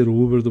risco de ser o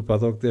Uber do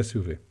paddock da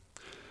SUV.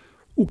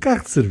 O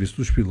carro de serviço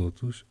dos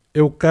pilotos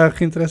é o carro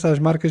que interessa às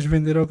marcas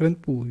vender ao grande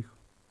público.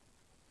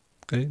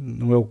 Okay?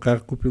 Não é o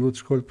carro que o piloto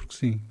escolhe porque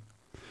sim.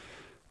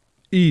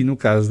 E no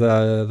caso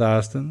da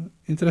Aston,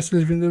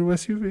 interessa-lhes vender o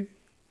SUV.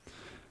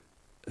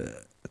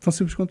 É tão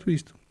simples quanto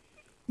isto.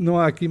 Não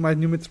há aqui mais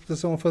nenhuma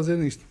interpretação a fazer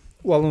nisto.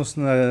 O Alonso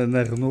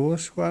na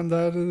Renault chegou a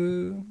andar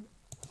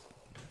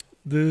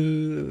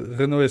de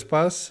Renault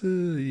Espace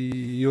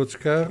e outros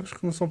carros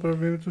que não são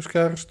provavelmente os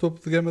carros topo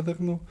de gama da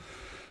Renault.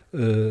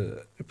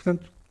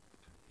 Portanto,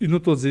 e não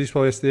estou a dizer isto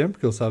para o STM,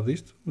 porque ele sabe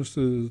disto, mas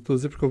estou a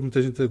dizer porque houve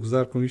muita gente a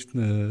gozar com isto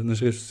nas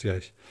redes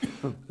sociais.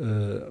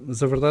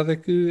 Mas a verdade é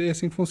que é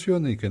assim que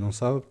funciona, e quem não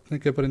sabe tem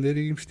que aprender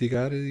e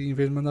investigar em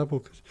vez de mandar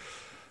bocas.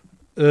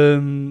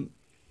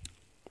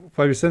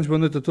 Fábio Santos, boa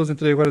noite a todos.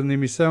 Entrei agora na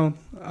emissão.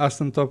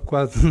 Aston top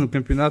 4 no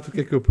campeonato. O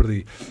que é que eu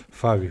perdi?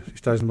 Fábio,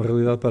 estás numa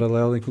realidade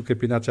paralela em que o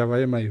campeonato já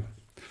vai a meio.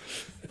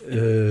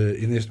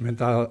 E neste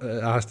momento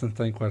a Aston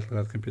está em quarto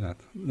lugar do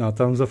campeonato. Não,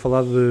 estamos a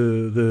falar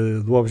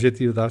do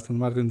objetivo da Aston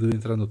Martin de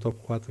entrar no top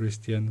 4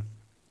 este ano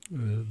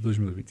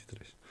 2023.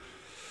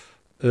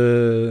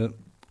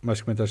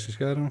 Mais comentários que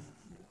chegaram.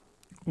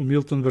 O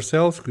Milton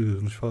Barcelos, que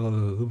nos fala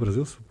do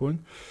Brasil, suponho.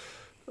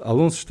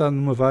 Alonso está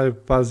numa vibe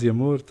paz e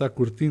amor, está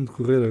curtindo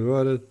correr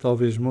agora,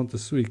 talvez monte a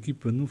sua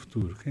equipa no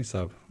futuro, quem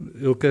sabe.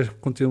 Ele quer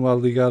continuar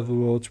ligado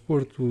ao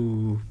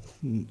desporto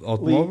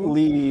automóvel.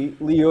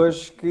 Li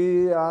hoje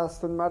que a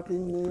Aston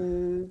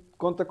Martin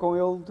conta com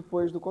ele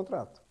depois do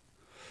contrato.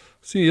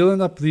 Sim, ele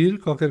anda a pedir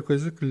qualquer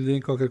coisa, que lhe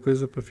deem qualquer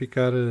coisa para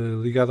ficar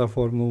ligado à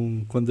Fórmula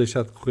 1 quando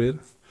deixar de correr.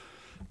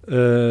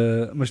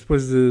 Mas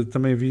depois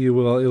também vi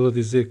ele a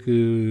dizer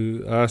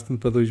que a Aston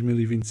para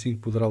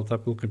 2025 poderá lutar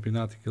pelo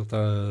campeonato e que ele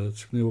está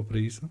disponível para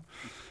isso.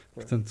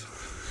 Portanto,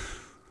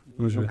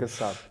 vamos ver. Nunca se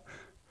sabe.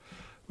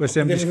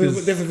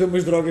 Deve haver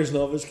umas drogas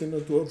novas que eu não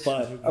estou a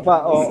par.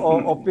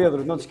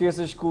 Pedro, não te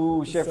esqueças que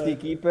o chefe de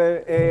equipa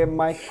é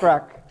Mike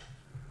Crack.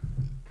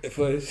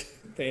 Pois,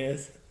 tem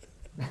essa.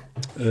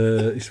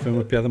 Isto foi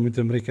uma piada muito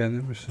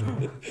americana, mas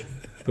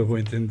para bom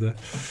entender.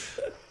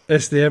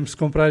 SDM, se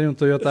comprarem um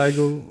Toyota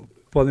Aygo,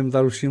 podem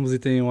mudar os símbolos e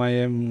têm um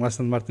IM, um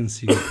Aston Martin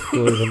Sigma,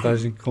 com a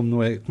vantagem que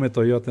como é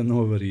Toyota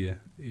não avaria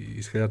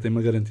e se calhar tem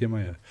uma garantia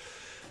maior.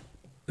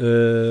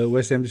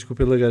 O SM diz que o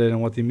Pedro Lagareira é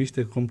um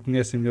otimista, como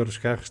conhecem melhor os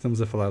carros,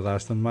 estamos a falar da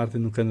Aston Martin.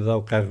 No Canadá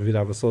o carro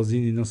virava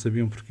sozinho e não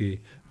sabiam porquê,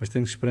 mas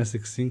tenho esperança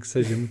que sim, que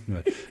seja muito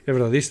melhor. É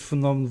verdade, este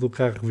fenómeno do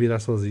carro virar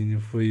sozinho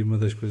foi uma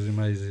das coisas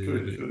mais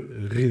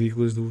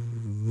ridículas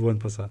do ano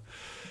passado.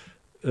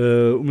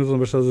 O Milton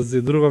Barcelos a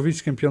dizer: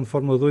 Drogovic campeão de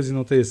Fórmula 2 e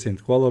não tem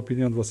assento, qual a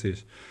opinião de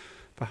vocês?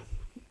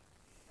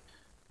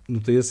 Não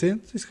tem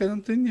assento e se calhar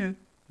não tem dinheiro.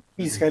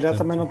 E se calhar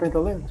também não tem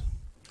talento.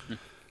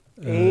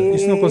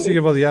 Isso não consigo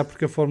avaliar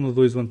porque a Fórmula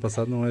 2 do ano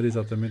passado não era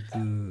exatamente.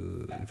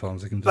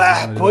 Falámos aqui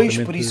pois,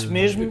 por isso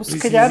mesmo, se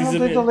calhar não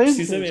tem talento.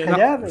 Se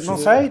calhar, não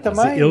sei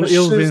também.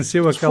 Ele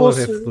venceu aquela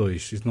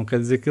F2. Isso não quer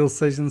dizer que ele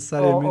seja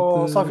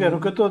necessariamente. Salviano, o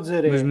que eu estou a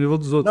dizer é: nível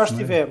dos outros, nós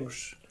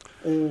tivemos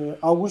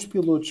alguns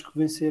pilotos que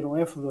venceram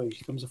F2.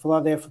 Estamos a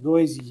falar da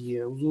F2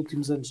 e os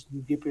últimos anos de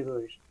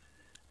GP2.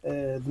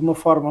 De uma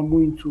forma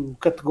muito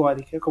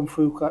categórica, como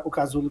foi o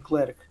caso do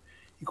Leclerc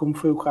e como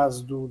foi o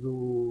caso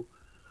do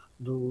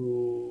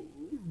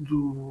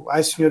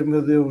ai senhor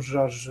meu Deus,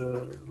 George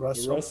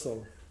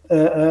Russell.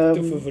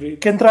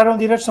 Que entraram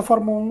diretos na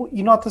Fórmula 1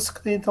 e nota-se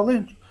que têm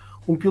talento.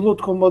 Um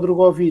piloto como o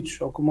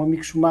Drogovic, ou como o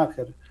Mick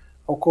Schumacher,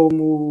 ou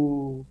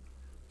como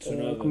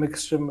como é que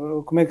se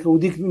chama, como é que o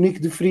Nick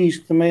de Vries,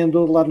 que também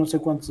andou de lá não sei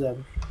quantos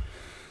anos.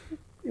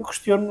 Eu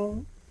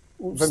questiono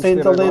se tem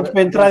talento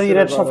para entrar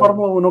direto na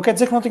Fórmula 1. Não quer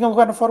dizer que não tenha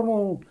lugar na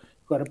Fórmula 1.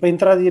 Agora, para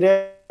entrar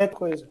direto é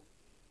coisa.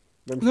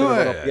 Não,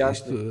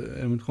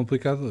 é muito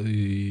complicado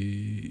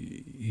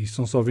e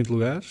são só 20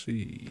 lugares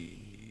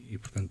e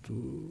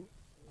portanto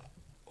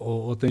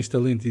ou tens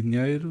talento e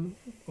dinheiro,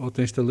 ou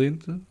tens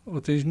talento ou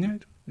tens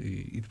dinheiro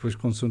e depois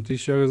quando são ti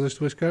jogas as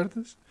tuas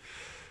cartas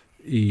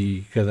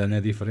e cada ano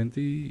é diferente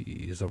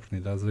e as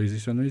oportunidades ou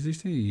existem ou não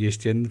existem e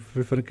este ano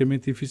foi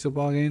francamente difícil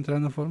para alguém entrar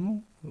na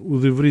Fórmula 1. O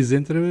De Vries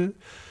entra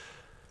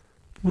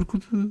porque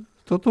o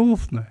Toto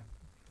Wolff, não é?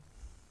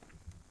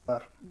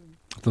 Claro.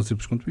 Tão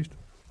simples quanto isto.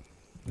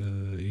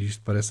 E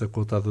isto parece a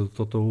cotada do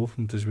Toto Wolff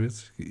muitas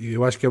vezes.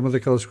 Eu acho que é uma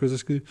daquelas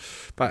coisas que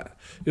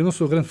eu não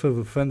sou grande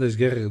fã das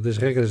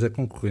regras da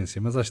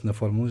concorrência, mas acho que na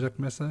Fórmula 1 já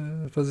começa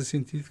a fazer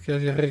sentido que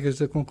haja regras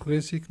da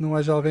concorrência e que não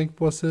haja alguém que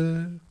possa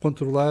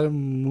controlar,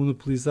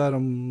 monopolizar ou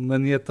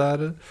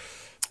maniatar.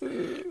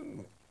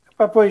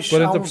 Pois,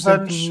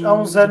 há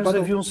uns anos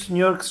havia um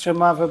senhor que se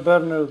chamava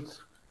Bernard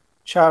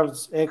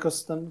Charles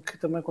Eccleston que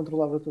também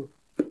controlava tudo.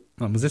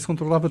 Não, mas esse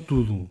controlava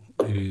tudo.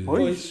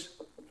 Pois.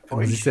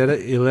 Mas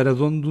ele era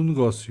dono do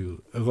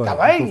negócio. Agora,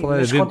 tá bem, estou a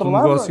falar dentro do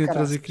negócio entre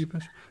as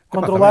equipas.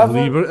 Controlava.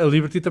 A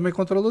Liberty também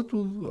controla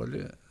tudo.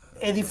 Olha,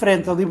 é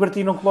diferente, a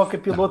Liberty não coloca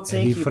pilotos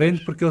em diferente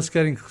equipas. Porque eles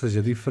querem que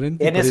seja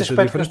diferente, é nesse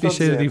aspecto diferente que eu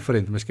estou a dizer.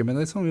 Diferente, mas quem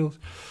manda são eles.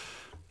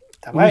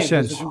 Tá Luís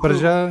Santos, para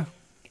já.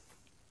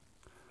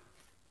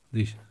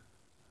 Diz.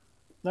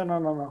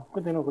 Não.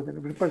 Continua.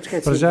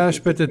 Para já a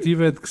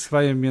expectativa é de que se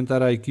vai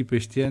ambientar a equipa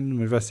este ano,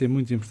 mas vai ser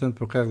muito importante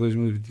para o carro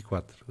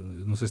 2024.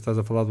 Não sei se estás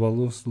a falar do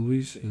Alonso,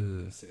 Luís,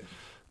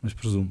 mas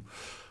presumo.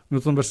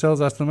 Milton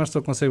Barcelos, a Aston Martin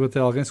só consegue bater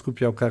alguém se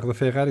copiar o carro da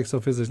Ferrari que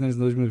só fez as neiras em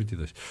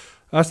 2022.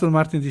 A Aston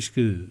Martin diz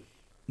que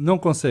não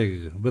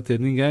consegue bater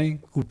ninguém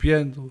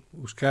copiando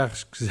os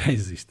carros que já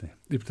existem.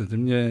 E portanto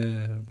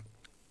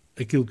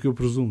aquilo que eu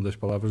presumo das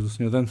palavras do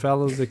Sr. Dan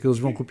Fellows é que eles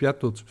vão copiar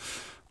todos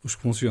os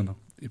que funcionam.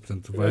 E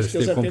portanto vais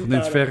ter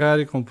componentes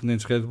Ferrari,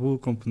 componentes Red Bull,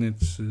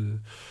 componentes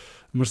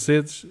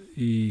Mercedes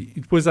e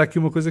depois há aqui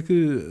uma coisa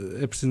que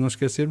é preciso não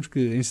esquecermos, que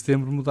em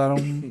setembro mudaram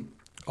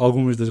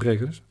algumas das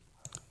regras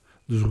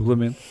dos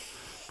regulamentos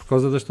por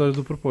causa da história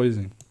do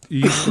porpoising.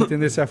 E isso tem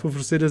tendência a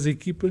favorecer as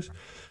equipas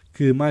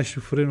que mais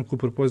sofreram com o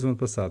porpoising no ano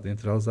passado,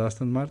 entre elas a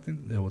Aston Martin,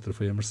 a outra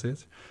foi a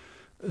Mercedes,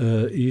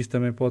 e isso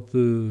também pode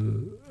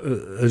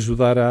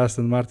ajudar a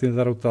Aston Martin a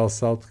dar o tal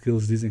salto que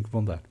eles dizem que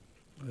vão dar.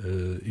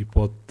 E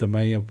pode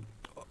também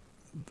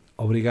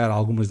obrigar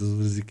algumas das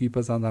outras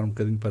equipas a andar um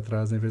bocadinho para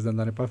trás em vez de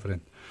andarem para a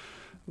frente.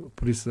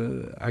 Por isso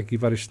há aqui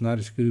vários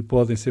cenários que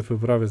podem ser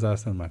favoráveis à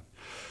Aston Martin.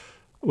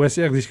 O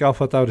SR diz que a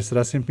AlphaTauri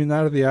será sempre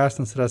Minardi e a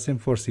Aston será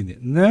sempre Force India.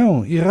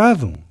 Não,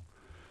 errado.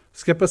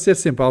 Se quer para ser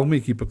sempre alguma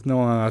equipa que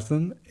não a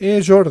Aston, é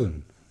a Jordan,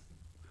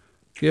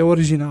 que é a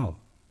original.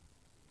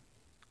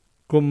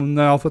 Como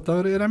na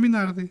AlphaTauri era a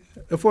Minardi.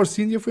 A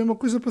Force India foi uma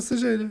coisa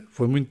passageira.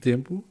 Foi muito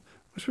tempo,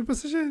 mas foi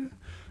passageira.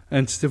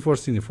 Antes de ser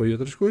Force India foi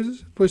outras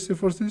coisas, depois de ser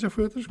Force India já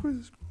foi outras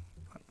coisas.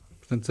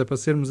 Portanto, se é para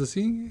sermos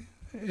assim,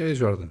 é a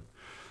Jordan.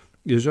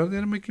 E a Jordan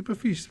era uma equipa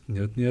fixe.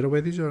 Tinha era o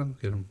Eddie Jordan.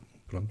 Que era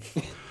pronto.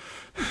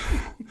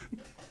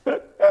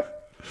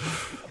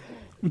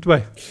 Muito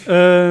bem.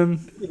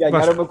 E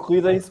ganharam uma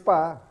corrida em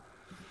Spa.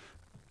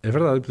 É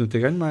verdade, podiam ter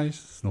ganho mais,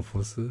 se não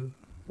fosse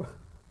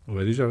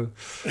o Eddie Jordan.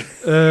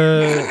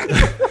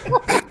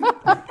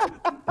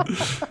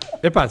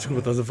 Epá, desculpa,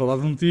 estás a falar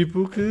de um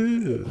tipo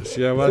que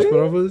chegava às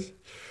provas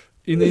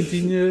e nem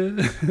tinha,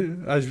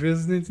 às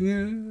vezes nem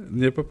tinha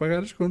dinheiro para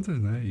pagar as contas,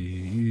 não é?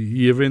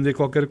 E ia vender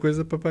qualquer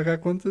coisa para pagar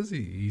contas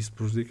e isso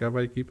prejudicava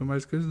a equipa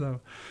mais do que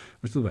ajudava.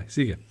 Mas tudo bem,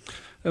 siga.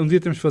 Um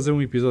dia temos de fazer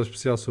um episódio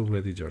especial sobre o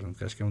Eddie Jordan,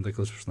 que acho que é um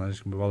daqueles personagens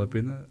que me vale a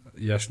pena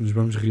e acho que nos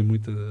vamos rir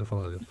muito a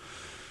falar dele.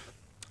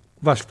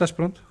 Vasco, estás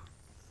pronto?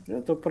 Eu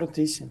estou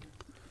prontíssimo.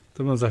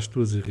 Então vamos às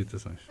tuas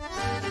irritações.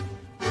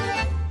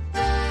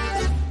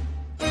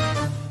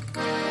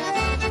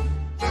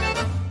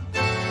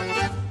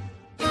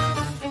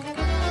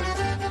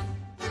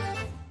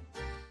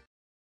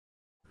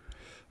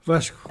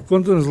 Vasco,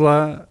 conta-nos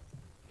lá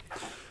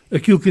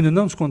aquilo que ainda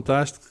não nos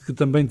contaste que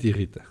também te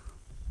irrita.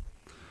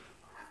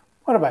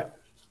 Ora bem,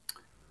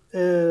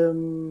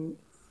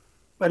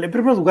 olha, em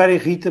primeiro lugar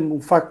irrita-me o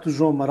facto do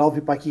João Amaral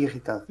vir para aqui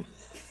irritado.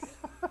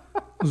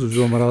 Mas o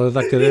João Amaral é da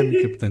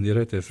Académica, porque tem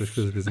direito a essas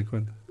coisas de vez em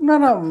quando.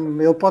 Não,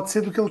 ele pode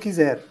ser do que ele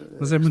quiser.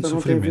 Mas é muito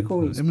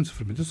sofrimento. É muito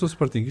sofrimento. Eu sou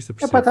sportinguista,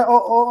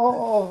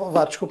 percebo.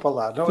 Vá, desculpa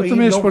lá. Tu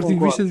também és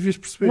sportinguista, devias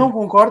perceber. Não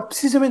concordo,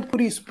 precisamente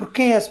por isso. Porque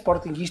quem é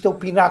sportinguista é o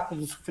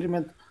pináculo do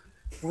sofrimento.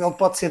 Ele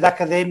pode ser da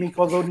Académica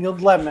ou da União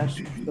de Lamas.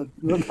 Portanto,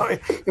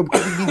 é um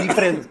bocadinho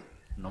indiferente.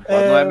 Não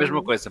é a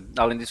mesma coisa.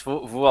 Além disso,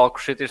 vou ao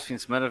Alcochete este fim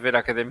de semana ver a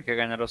Académica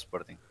ganhar ao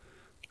Sporting.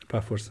 Para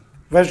a força.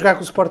 Vai jogar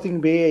com o Sporting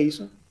B, é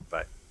isso?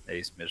 Vai, é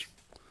isso mesmo.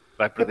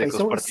 Vai perder com o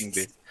Sporting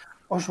B.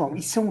 João,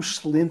 isso é um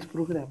excelente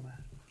programa.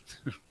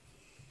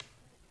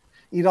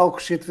 Ir ao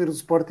Alcochete ver o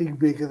Sporting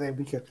B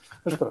Académica.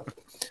 Mas pronto.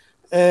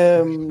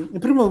 Em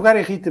primeiro lugar,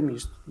 irrita-me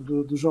isto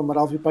do João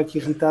Amaral vir para aqui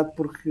irritado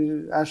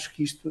porque acho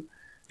que isto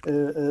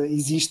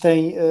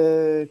existem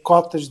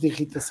cotas de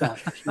irritação.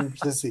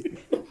 Assim.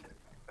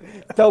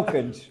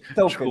 Tokens.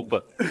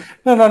 Desculpa.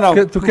 Não.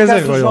 Tu queres é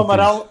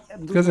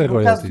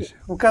royalties?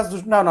 No caso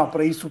dos... Não,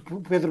 para isso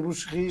o Pedro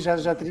Buxerri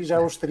já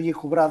os teria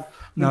cobrado.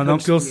 Não,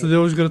 que ele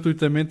cedeu-os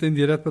gratuitamente em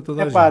direto para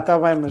toda a gente. Está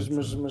bem,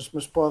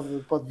 mas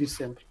pode vir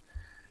sempre.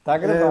 Está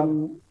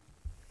gravado.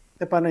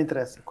 Não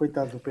interessa.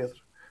 Coitado do Pedro.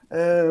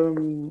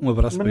 Um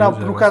abraço mas para não,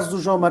 ele. No caso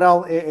do João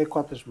Amaral é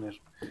cotas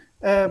mesmo.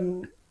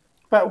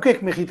 O que é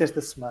que me irrita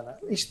esta semana?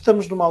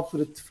 Estamos numa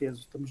altura de defesa.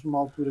 Estamos numa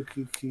altura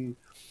que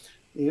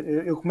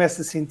eu começo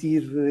a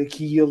sentir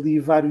aqui e ali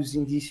vários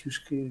indícios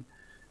que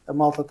a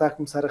malta está a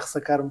começar a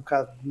ressacar um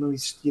bocado de não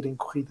existirem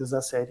corridas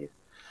à séria.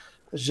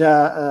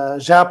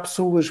 Já há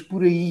pessoas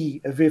por aí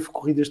a ver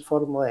corridas de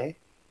Fórmula E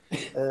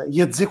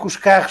e a dizer que os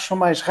carros são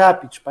mais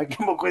rápidos, que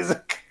é uma coisa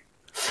que...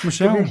 Mas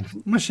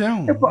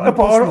são.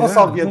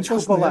 Salviano,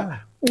 desculpa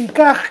lá. Um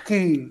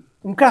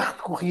carro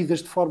de corridas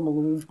de Fórmula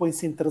 1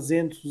 põe-se em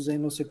 300 em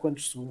não sei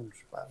quantos segundos.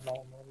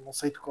 Não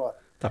sei de cor.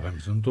 Está bem,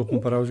 mas eu não estou a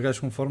comparar os gajos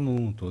com Fórmula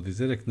 1. Estou a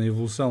dizer é que na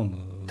evolução...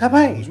 Está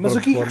bem, mas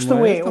aqui a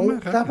questão é...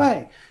 Está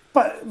bem.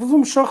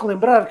 Vamos só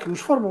relembrar que os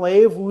Fórmula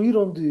E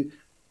evoluíram de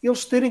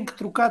eles terem que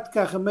trocar de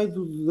carro a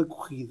meio da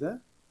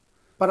corrida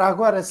para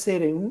agora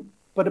serem...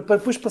 Para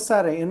depois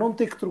passarem a não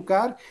ter que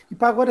trocar e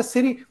para agora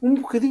serem um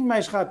bocadinho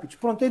mais rápidos.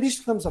 Pronto, é disto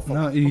que estamos a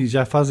falar. Não, e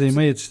já fazem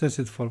meia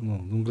distância de Fórmula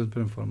 1, de um grande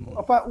prémio de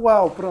Fórmula 1.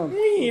 Uau, pronto.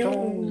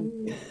 Então...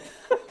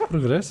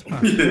 Progresso,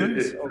 pá.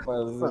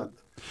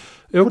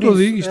 É o que eu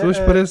digo, isto hoje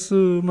parece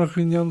uma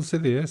reunião do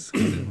CDS.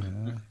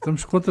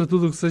 Estamos contra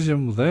tudo o que seja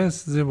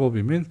mudança,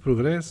 desenvolvimento,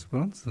 progresso,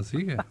 pronto,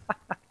 siga.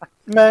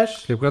 Mas...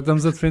 Porque agora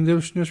estamos a defender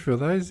os senhores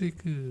feudais e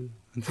que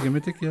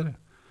antigamente é que era.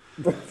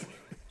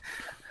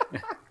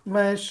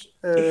 Mas...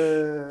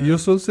 E eu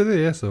sou do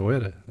CDS, ou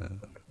era?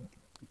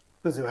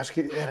 Pois eu acho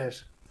que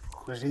eras.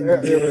 Hoje em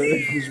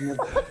dia,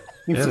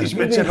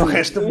 infelizmente já não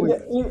resta muito.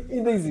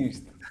 Ainda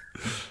existe.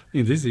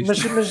 Ainda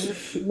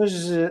existe.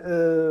 Mas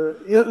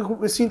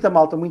eu sinto a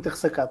malta muito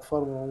ressacada de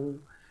Fórmula 1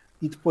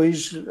 e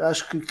depois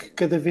acho que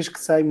cada vez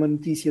que sai uma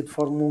notícia de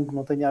Fórmula 1 que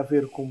não tenha a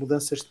ver com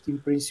mudanças de team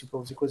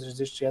principals e coisas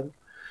deste género,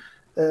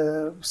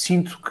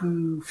 sinto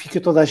que fica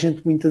toda a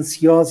gente muito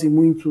ansiosa e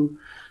muito...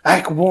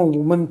 Ai, que bom,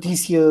 uma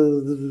notícia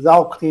de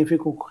algo que tem a ver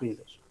com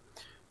corridas.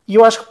 E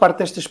eu acho que parte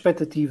desta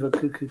expectativa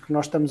que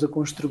nós estamos a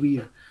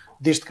construir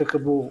desde que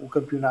acabou o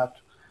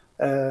campeonato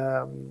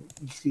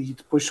e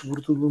depois,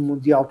 sobretudo, no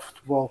Mundial de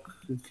Futebol,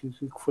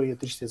 que foi a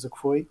tristeza que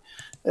foi,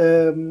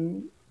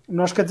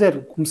 nós, quer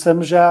dizer,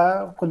 começamos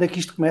já, quando é que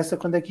isto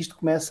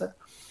começa,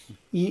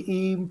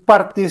 e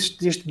parte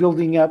deste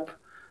building up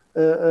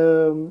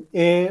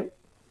é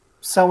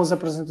são as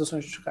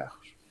apresentações dos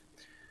carros.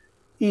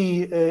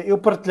 E eu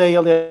partilhei,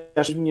 aliás,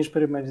 as minhas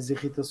primeiras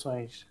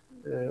irritações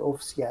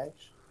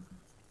oficiais,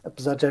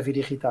 apesar de já vir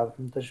irritado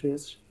muitas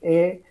vezes,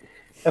 é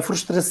a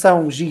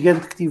frustração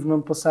gigante que tive no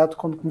ano passado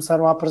quando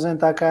começaram a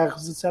apresentar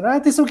carros e disseram: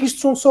 atenção que isto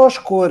são só as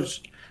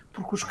cores,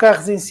 porque os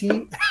carros em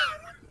si,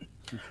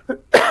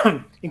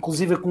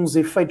 inclusive com os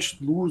efeitos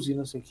de luz e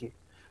não sei o quê,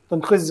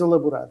 portanto, coisas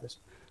elaboradas.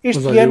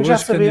 Este Mas olha, ano já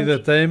hoje sabemos.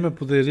 candidatei-me a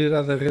poder ir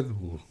à da Red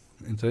Bull.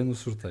 Entrei no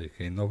sorteio,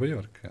 que é em Nova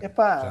Iorque.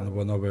 Já não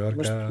vou a Nova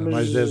Iorque há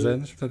mais de 10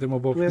 anos, portanto é uma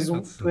boa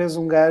oportunidade. Tu és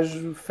um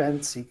gajo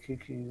fancy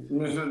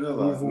Mas olha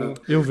lá,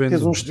 Eu vendo,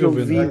 tens um estilo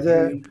de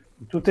vida. Aqui.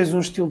 Tu tens um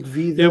estilo de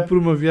vida. Eu, por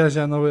uma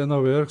viagem a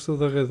Nova Iorque, sou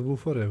da Red Bull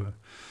Forever.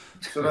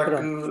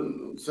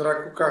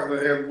 Será que o carro da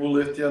Red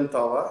Bull este ano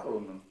está lá ou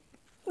não?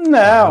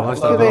 Não, Vai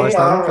lá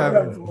estar no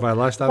carro. Vai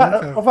lá estar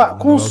no carro.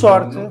 Com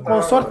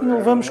sorte não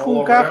levamos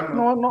com um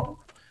carro.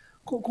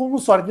 Com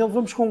sorte não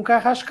levamos com um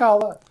carro à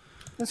escala.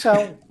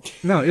 Atenção.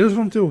 Não, eles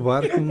vão meter o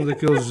barco num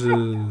daqueles.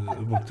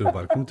 Vão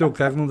meter o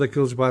carro num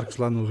daqueles barcos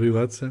lá no Rio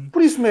Hudson.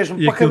 Por isso mesmo,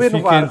 E para aquilo caber no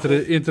fica barco.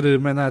 entre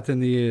Manhattan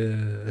e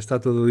a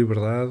Estátua da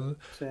Liberdade.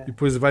 Sim. E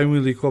depois vai um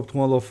helicóptero com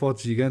um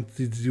holofote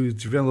gigante e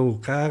desvela o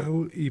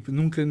carro e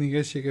nunca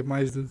ninguém chega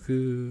mais do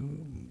que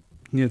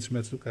 500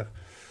 metros do carro.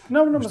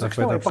 Não, mas está a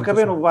questão feita a é, para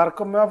caber apresentação. no barco,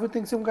 como é óbvio,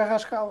 tem que ser um carro à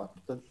escala.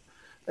 Portanto,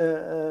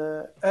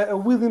 a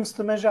Williams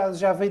também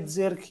já veio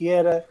dizer que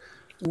era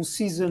um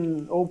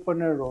season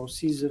opener ou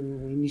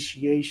season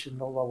initiation,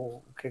 ou lá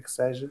o que é que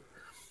seja.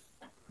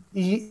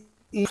 E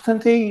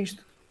portanto é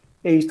isto.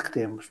 É isto que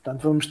temos.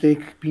 Portanto, vamos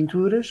ter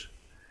pinturas.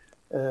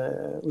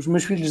 Os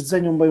meus filhos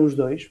desenham bem os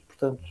dois,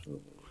 portanto,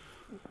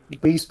 e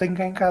para isso tenho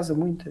cá em casa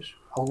muitas.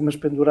 Algumas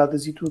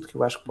penduradas e tudo, que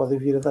eu acho que podem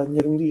vir a dar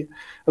dinheiro um dia.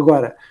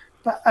 Agora,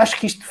 acho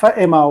que isto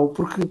é mau,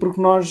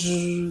 porque nós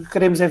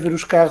queremos é ver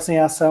os carros em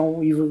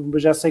ação e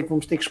já sei que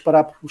vamos ter que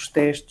esperar pelos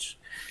testes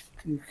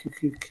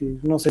que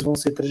não sei se vão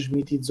ser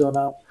transmitidos ou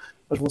não,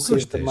 mas vão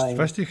ser também.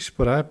 Vais ter que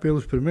esperar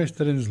pelos primeiros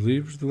treinos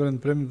livres do Grande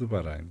Prémio do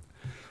Bahrein.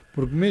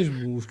 Porque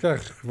mesmo os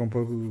carros que vão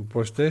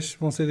para os testes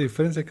vão ser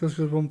diferentes daqueles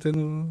que eles vão meter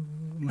no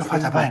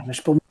Está bem,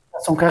 mas pelo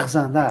menos são carros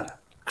a andar.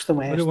 A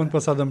questão é esta. Olha o ano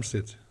passado da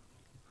Mercedes.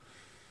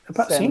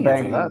 Sim,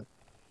 é verdade.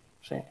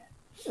 Sim.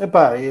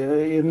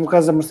 No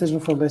caso da Mercedes não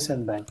foi bem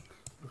sendo bem.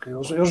 Porque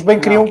eles bem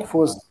queriam que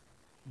fosse.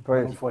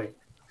 Pois. Não foi.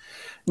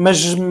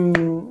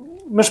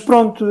 Mas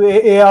pronto,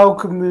 é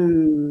algo que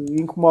me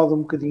incomoda um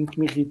bocadinho, que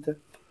me irrita.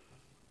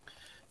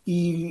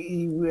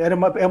 E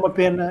é uma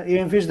pena. Eu,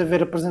 em vez de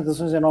haver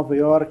apresentações em Nova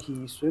Iorque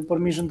e isso, eu por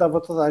mim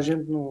juntava toda a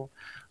gente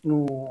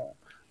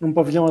num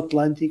pavilhão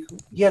atlântico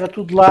e era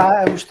tudo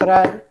lá a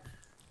mostrar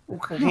o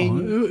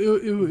carrinho.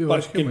 Eu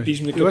acho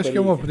que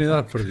é uma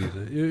oportunidade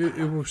perdida.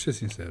 Eu vou ser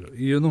sincero,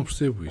 e eu não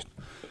percebo isto.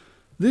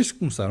 Desde que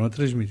começaram a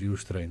transmitir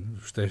os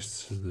treinos, os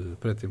testes de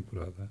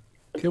pré-temporada,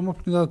 que é uma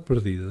oportunidade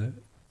perdida,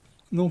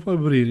 não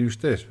abrirem os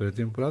testes de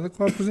pré-temporada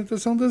com a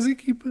apresentação das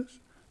equipas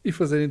e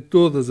fazerem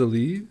todas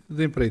ali,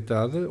 de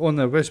empreitada, ou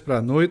na véspera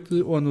à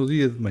noite, ou no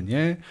dia de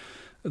manhã,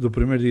 do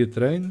primeiro dia de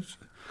treinos.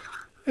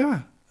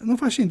 Não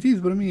faz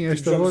sentido para mim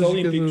esta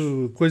lógica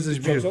de coisas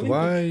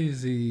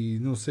virtuais e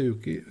não sei o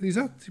quê.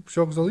 Exato, tipo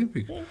Jogos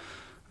Olímpicos.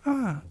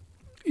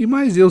 E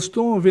mais, eles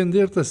estão a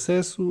vender-te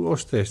acesso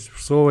aos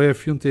testes. Só a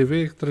F1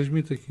 TV que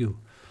transmite aquilo.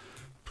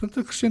 Portanto,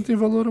 acrescentem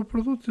valor ao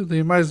produto.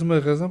 Deem mais uma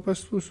razão para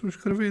as pessoas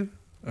subscrever.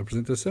 A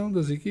apresentação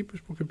das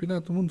equipas para o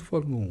Campeonato do Mundo de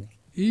Fórmula 1.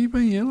 E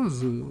bem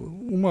elas,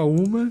 uma a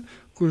uma,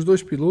 com os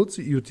dois pilotos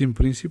e o time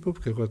principal,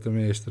 porque agora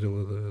também é a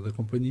estrela da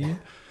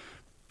companhia.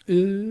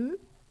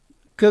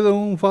 Cada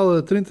um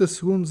fala 30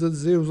 segundos a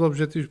dizer os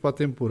objetivos para a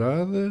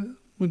temporada.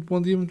 Muito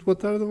bom dia, muito boa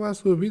tarde, vá à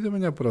sua vida,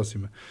 amanhã à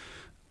próxima.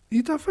 E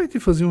está feito, e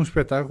fazia um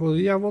espetáculo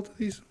ali à volta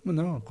disso. Mas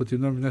não,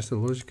 continuamos nesta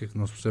lógica que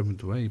não se percebe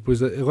muito bem. E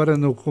depois agora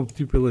não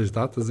competir pelas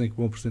datas em que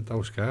vão apresentar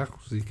os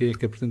carros e quem é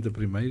que apresenta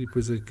primeiro. E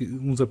depois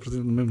uns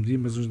apresentam no mesmo dia,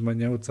 mas uns de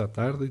manhã, outros à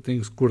tarde, e têm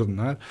que se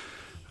coordenar.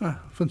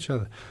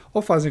 Fantochada.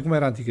 Ou fazem como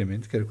era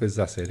antigamente, que era coisas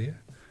à séria,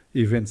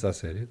 eventos à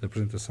séria, da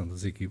apresentação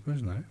das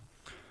equipas, não é?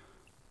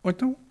 Ou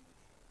então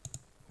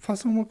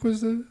façam uma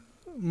coisa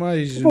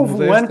mais Houve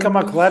modesta. um ano que a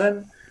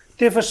McLaren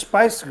teve as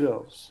Spice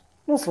Girls.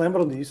 Não se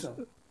lembram disso?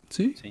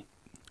 Sim.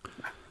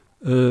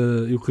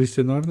 E o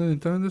Christian Horner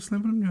então ainda se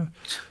lembra melhor.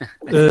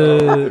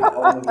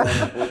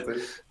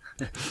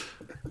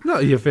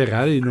 Não, e a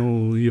Ferrari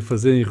não ia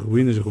fazer em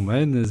ruínas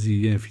romanas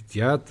e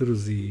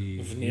anfiteatros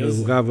e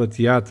alugava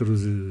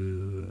teatros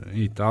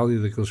em Itália,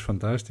 daqueles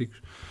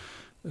fantásticos.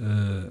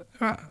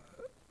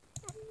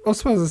 Ou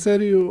se faz a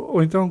sério,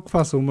 ou então que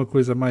façam uma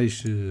coisa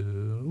mais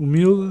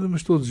humilde,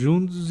 mas todos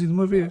juntos e de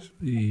uma vez.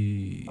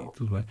 E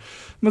tudo bem.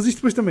 Mas isto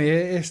depois também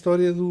é a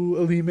história do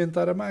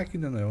alimentar a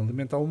máquina, não é?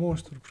 Alimentar o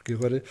monstro. Porque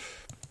agora,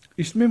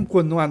 isto mesmo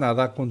quando não há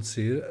nada a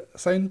acontecer,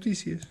 saem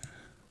notícias.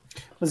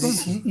 Mas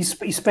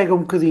isso pega um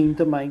bocadinho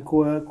também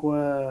com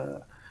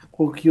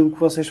aquilo que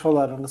vocês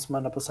falaram na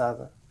semana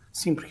passada.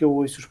 Sim, porque eu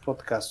ouço os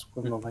podcasts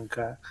quando não venho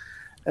cá.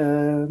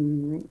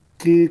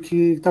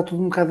 Que está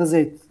tudo um bocado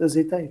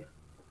azeiteiro.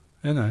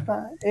 É, não é?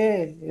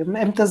 É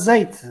muito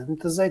azeite,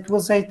 muito azeite. O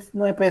azeite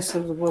não é peça,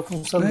 a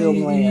função dele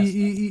não é essa.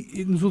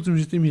 E nos últimos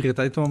dias tem-me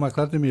irritado, então a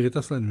McLaren tem-me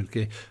irritado solenemente, que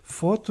é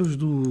fotos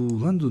do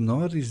Lando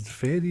Norris de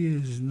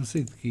férias, não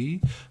sei de quê,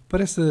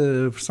 parece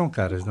a versão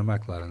caras da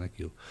McLaren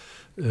aquilo.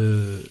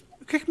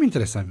 O que é que me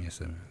interessa a mim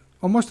essa?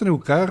 Ou mostrem o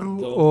carro,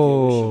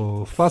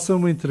 ou façam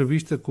uma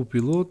entrevista com o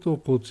piloto, ou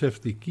com o chefe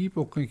de equipa,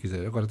 ou com quem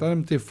quiser. Agora, estar a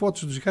meter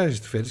fotos dos gajos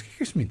de férias, o que é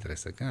que isto me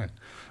interessa, cara?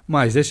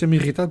 Mas deixa-me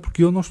irritado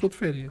porque eu não estou de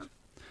férias.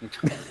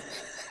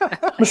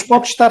 Mas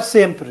pode estar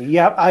sempre. E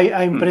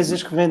há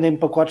empresas que vendem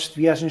pacotes de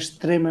viagens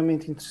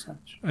extremamente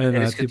interessantes.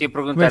 Era isso que eu tinha a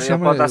perguntar. Ele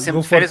pode estar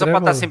sempre de férias ou pode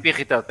estar sempre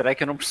irritado? Espera aí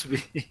que eu não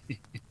percebi.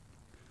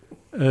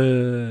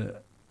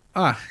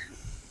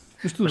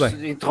 Mas tudo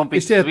bem. Interrompi.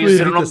 Isto é a tua Devia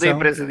ser o nome da irritação.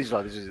 empresa. Diz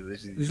lá.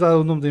 Diz lá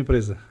o nome da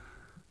empresa.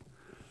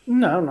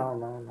 Não.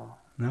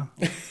 Não?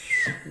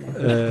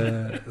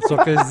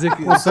 Só queres dizer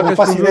que... Não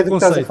faço ideia do que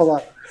estás a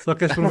falar. Só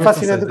queres Não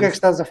faço ideia do que é que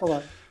estás a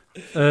falar.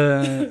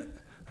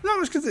 Não,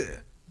 mas quer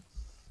dizer...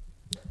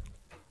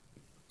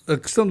 A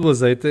questão do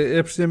azeite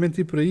é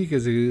precisamente ir por aí, quer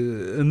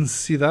dizer, a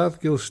necessidade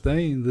que eles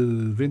têm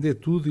de vender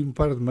tudo em um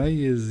par de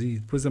meias e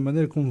depois a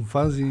maneira como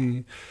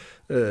fazem...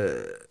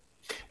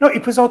 Não, e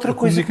depois há outra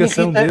coisa que me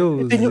irrita.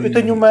 Eu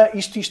tenho uma...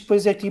 Isto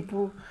depois é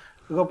tipo...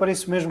 Agora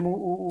parece mesmo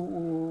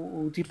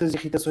o tipo das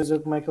irritações,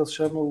 como é que ele se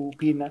chama? O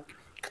Pina.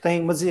 Que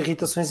tem umas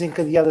irritações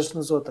encadeadas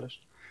nas outras.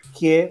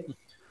 Que é...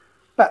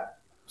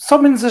 só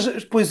menos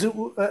depois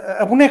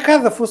a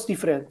bonecada fosse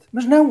diferente.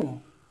 Mas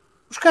não.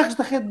 Os carros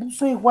da Red Bull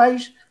são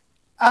iguais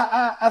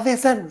há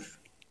 10 anos.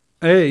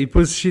 E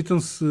depois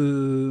excitam-se,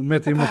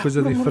 metem uma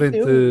coisa diferente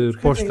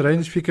para os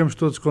treinos, ficamos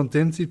todos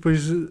contentes e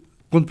depois,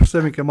 quando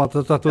percebem que a malta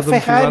está toda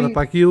motivada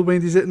para aquilo, bem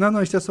dizer,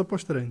 não, isto é só para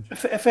os treinos.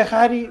 A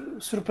Ferrari,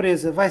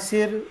 surpresa, vai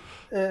ser...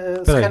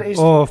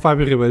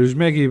 Fábio Ribeiro, os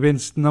mega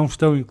events não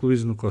estão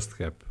incluídos no cost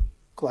cap.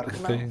 Claro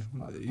que não.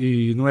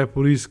 E não é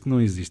por isso que não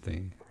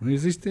existem. Não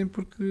existem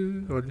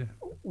porque, olha...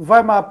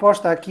 Vai-me a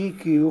aposta aqui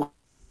que o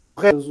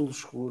Red Azul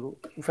escuro,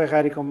 o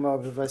Ferrari, como é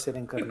óbvio, vai ser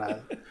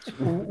encarnado.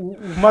 O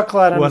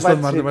McLaren vai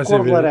ser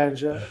cor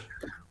laranja.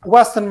 O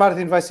Aston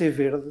Martin vai ser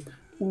verde.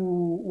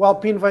 O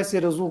Alpine vai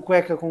ser azul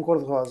cueca com cor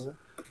de rosa.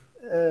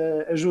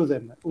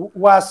 Ajuda-me.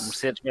 O As,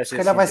 se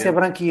calhar, vai ser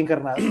branco e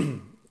encarnado.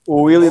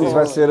 O Williams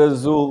vai ser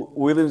azul.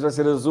 O Williams vai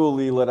ser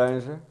azul e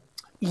laranja.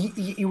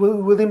 E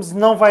o Williams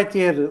não vai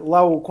ter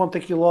lá o conta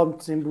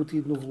quilómetros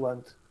embutido no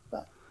volante.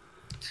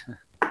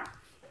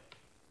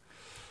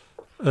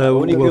 A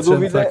única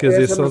dúvida está a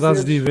dizer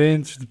saudades de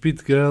eventos, de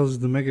pit girls,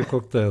 de mega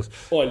cocktails.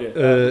 Olha,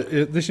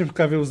 deixem-me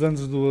cá ver os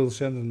anos do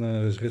Alexandre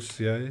nas redes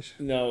sociais.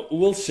 Não,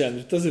 o Alexandre,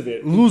 estás a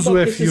ver? Luso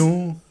F1,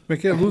 como é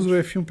que é? Luso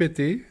F1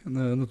 PT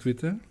no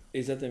Twitter.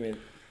 Exatamente.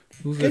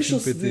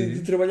 Queixam-se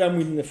de trabalhar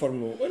muito na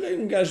Fórmula 1. Olha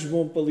aí um gajo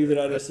bom para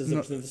liderar essas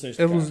apresentações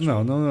de carros.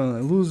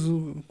 Não.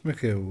 Luso, como é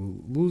que é? O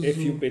Luso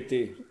F1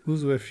 PT.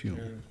 Luso F1.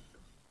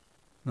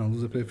 Não,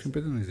 Luso F1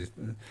 PT não existe.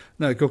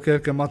 Não, é que eu quero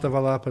que a malta vá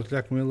lá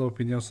partilhar com ele a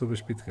opinião sobre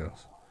as pit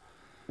girls.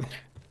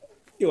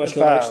 Eu acho que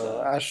ele vai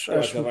gostar. Acho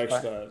que ele vai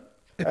gostar.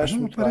 Não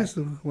me parece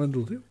o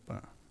ano dele.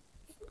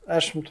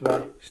 Acho muito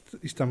bem. Isto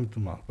está muito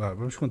mal.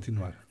 Vamos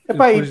continuar.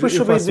 E depois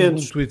sobre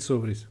eventos. Um tweet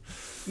sobre isso.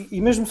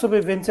 E mesmo sobre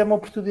eventos é uma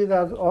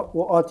oportunidade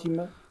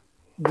ótima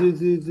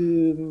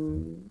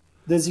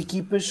das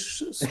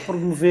equipas se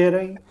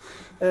promoverem.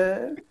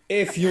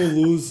 F1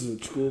 Luso,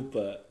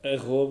 desculpa.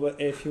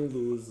 @F1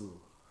 Luso.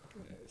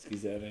 Se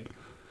quiserem.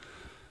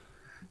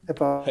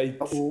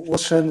 O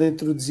Alexandre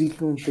introduziu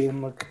aqui um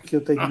tema que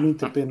eu tenho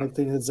muita pena que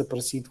tenha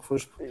desaparecido, que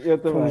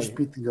foram os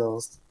pit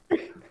girls.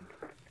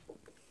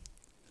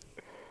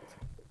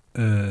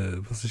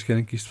 Vocês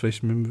querem que isto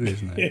feche mesmo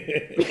vez, não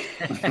é?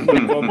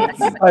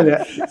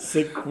 Olha,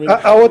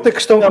 há outra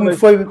questão como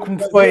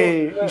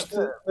foi isto.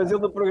 Mas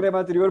ele no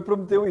programa anterior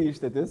prometeu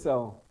isto,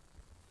 atenção.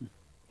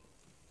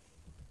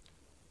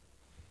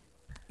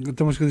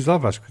 Então, mas que diz lá,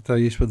 Vasco, está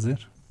aí isto para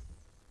dizer?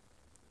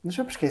 Mas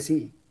já me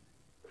esqueci.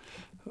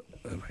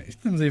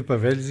 Estamos aí para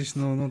velhos, isto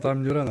não está a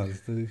melhorar nada.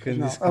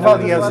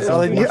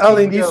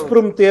 Além disso,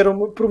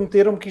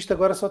 prometeram-me que isto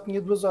agora só tinha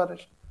 2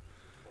 horas.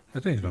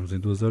 Então, vamos em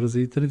 2 horas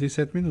e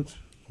 37 minutos.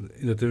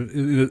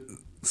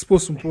 Se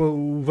fosse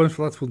o Vamos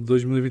Falar de Futebol de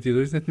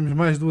 2022, ainda tínhamos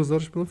mais 2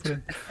 horas pela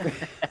frente.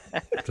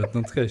 Portanto,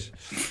 não te queixes.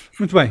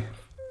 Muito bem.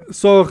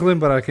 Só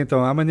relembrar que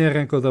então amanhã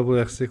arranca o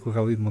WRC com o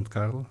Rally de Monte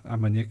Carlo.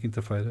 Amanhã,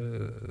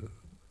 quinta-feira.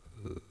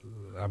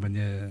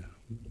 Amanhã,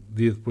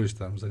 dia depois de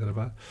estarmos a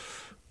gravar.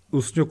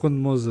 O senhor Conde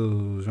Moza,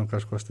 o João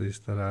Carlos Costa,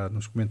 estará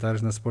nos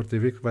comentários na Sport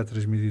TV, que vai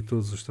transmitir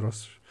todos os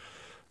troços.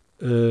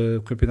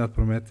 O campeonato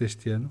promete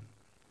este ano.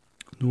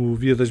 No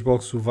Via das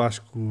Boxes, o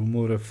Vasco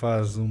Moura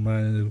faz uma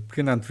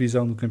pequena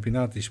antevisão do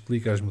campeonato e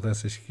explica as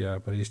mudanças que há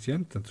para este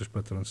ano. Portanto, os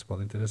patronos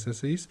podem ter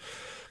acesso a isso.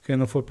 Quem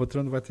não for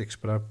patrono vai ter que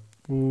esperar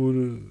por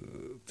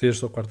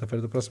terça ou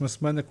quarta-feira da próxima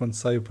semana, quando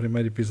sai o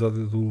primeiro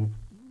episódio do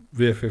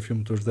VFF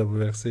Motores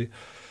WRC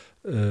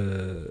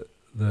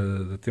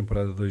da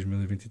temporada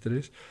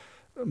 2023.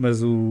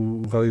 Mas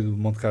o Rally do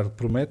Monte Carlo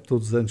promete,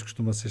 todos os anos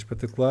costuma ser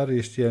espetacular.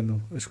 Este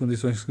ano as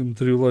condições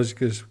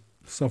meteorológicas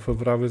são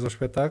favoráveis ao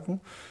espetáculo.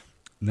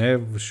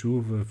 neve,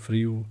 chuva,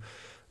 frio,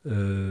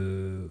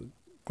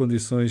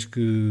 condições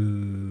que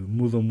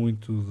mudam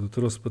muito de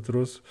troço para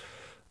troço.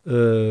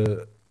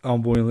 Há um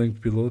bom elenco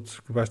de pilotos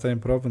que vai estar em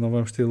prova. Não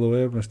vamos ter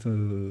Loeb, mas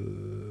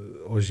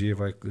hoje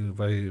vai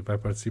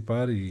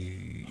participar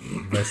e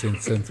vai ser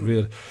interessante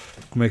ver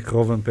como é que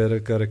Rovanperä,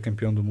 que era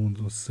campeão do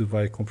mundo, se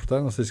vai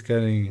comportar. Não sei se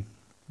querem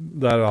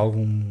dar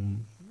alguma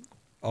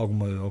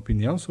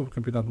opinião sobre o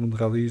Campeonato do Mundo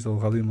de Rallys ou o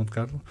Rally de Monte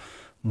Carlo.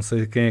 Não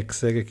sei quem é que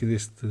segue aqui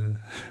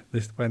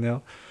deste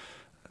painel.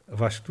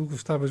 Vasco, tu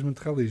gostavas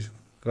muito de rallys,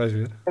 vais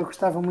ver? Eu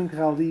gostava muito de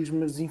rallys,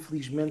 mas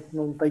infelizmente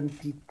não tenho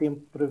tido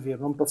tempo para ver.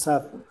 No ano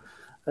passado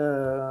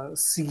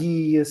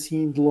segui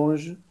assim de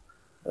longe.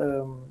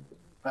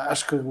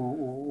 Acho que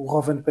o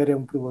Rovanperä é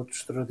um piloto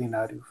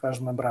extraordinário,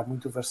 faz-me lembrar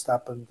muito o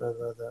Verstappen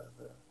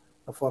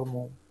da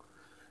Fórmula 1.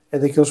 É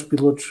daqueles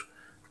pilotos,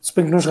 se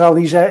bem que nos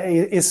rallies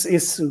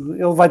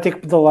ele vai ter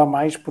que pedalar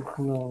mais,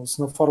 porque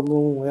se na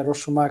Fórmula 1 era o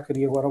Schumacher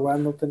e agora o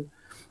Hamilton,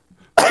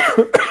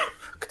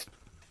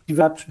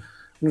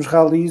 nos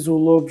rallies o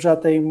Loeb já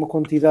tem uma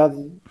quantidade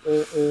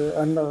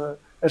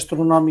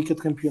astronómica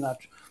de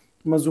campeonatos.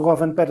 Mas o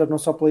Rovanperä, não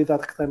só pela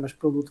idade que tem, mas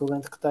pelo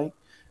talento que tem,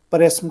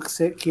 parece-me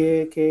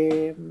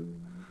que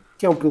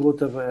é um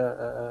piloto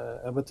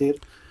a bater.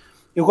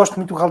 Eu gosto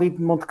muito do Rally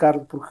de Monte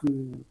Carlo porque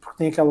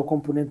tem aquela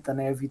componente da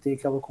neve e tem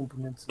aquela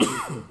componente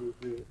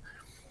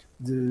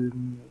de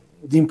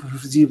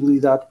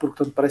imprevisibilidade,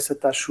 porque tanto parece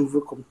estar chuva,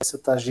 como parece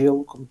estar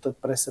gelo, como tanto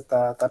parece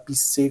estar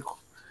piso seco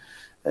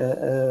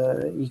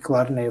e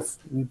claro, neve.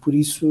 E por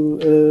isso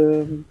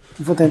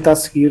vou tentar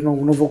seguir,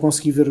 não vou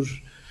conseguir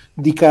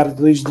dedicar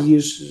 2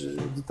 dias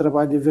de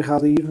trabalho a ver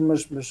rally,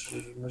 mas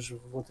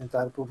vou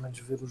tentar pelo menos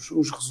ver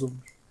os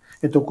resumos.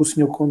 Então com o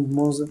Sr. Conde de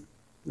Monza,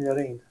 melhor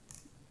ainda.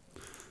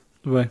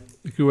 Muito bem.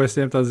 Aqui o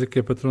SM está a dizer que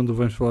é patrão do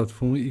Vamos Falar de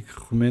Fumo e que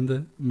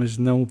recomenda, mas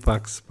não o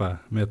Pack Spa.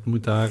 Mete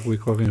muita água e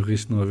correm o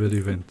risco de não haver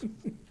evento.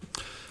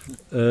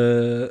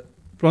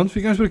 Pronto,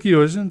 ficamos por aqui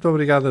hoje. Muito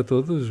obrigado a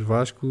todos.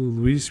 Vasco,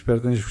 Luís, espero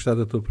que tenhas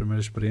gostado da tua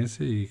primeira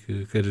experiência e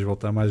que queiras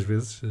voltar mais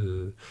vezes.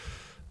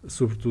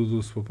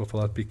 Sobretudo se for para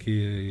falar de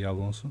Piquet e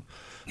Alonso.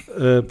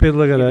 Pedro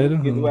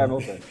Lagareiro. E do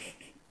Hamilton.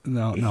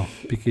 Não,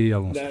 Piquet e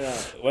Alonso. Não,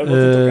 o Hamilton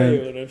toca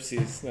eu, não é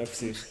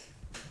preciso.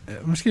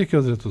 Mas quem é que é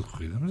o diretor de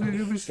corrida?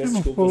 Mas isto é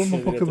uma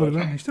pouca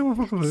vergonha. Isto é uma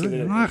pouca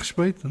vergonha. Não há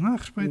respeito.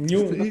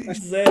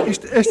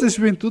 Esta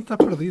juventude está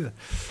perdida.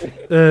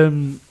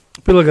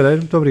 Pedro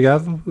Lagareiro, muito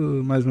obrigado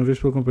mais uma vez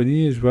pela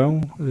companhia.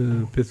 João,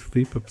 Pedro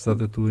Filipe, apesar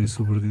da tua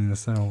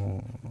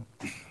insubordinação,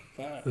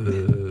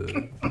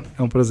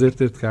 é um prazer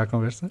ter-te cá à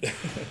conversa.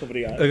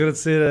 Obrigado.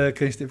 Agradecer a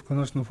quem esteve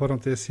connosco no Fórum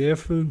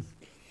TSF.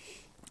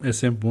 É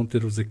sempre bom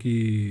ter-vos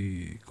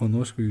aqui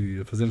connosco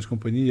e a fazer-nos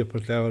companhia, a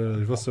partilhar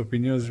as vossas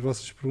opiniões, as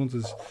vossas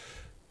perguntas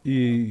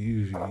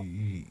e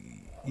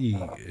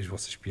as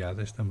vossas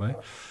piadas também.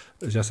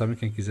 Já sabem,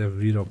 quem quiser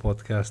vir ao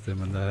podcast é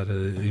mandar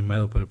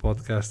e-mail para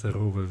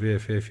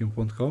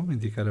podcast@vff1.com,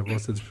 indicar a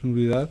vossa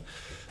disponibilidade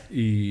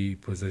e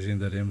depois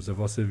agendaremos a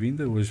vossa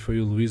vinda. Hoje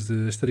foi o Luís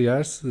a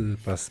estrear-se,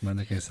 para a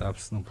semana quem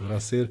sabe se não poderá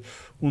ser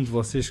um de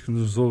vocês que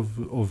nos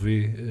ouve ou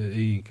vê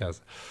aí em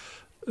casa.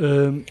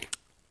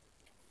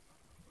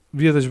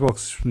 Via das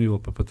boxes disponível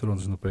para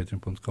patronos no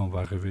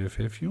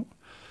patreon.com/vff1.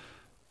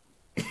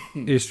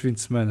 Este fim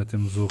de semana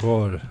temos o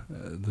ROR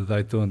de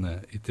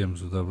Daytona e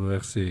temos o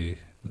WRC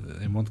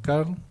em Monte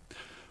Carlo.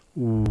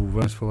 O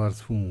Vamos Falar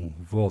de Fumo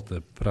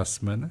volta para a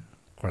semana,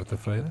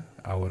 quarta-feira,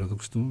 à hora do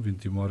costume,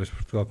 21 horas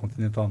Portugal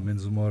Continental,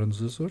 menos 1 hora nos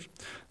Açores.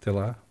 Até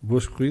lá,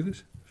 boas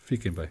corridas,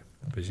 fiquem bem.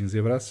 Beijinhos e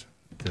abraços,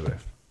 até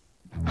breve.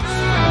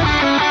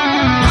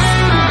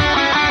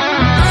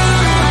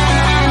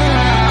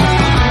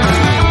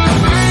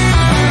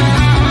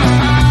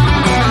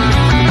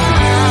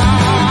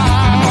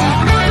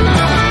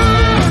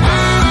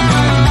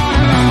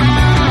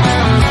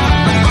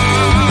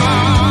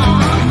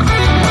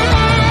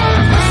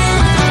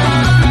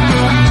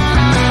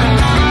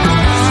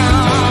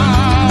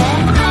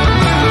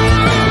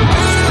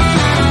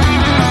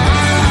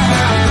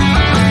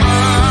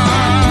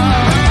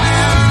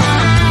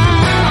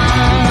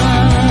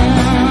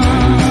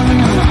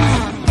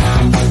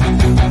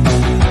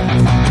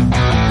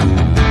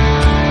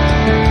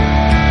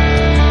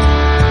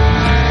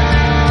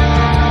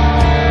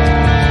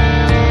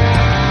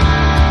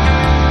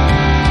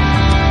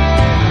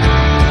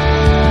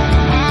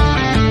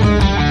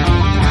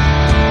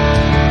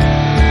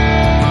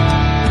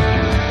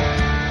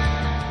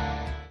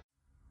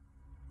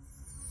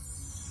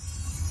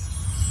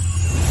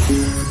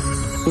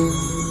 Thank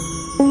you.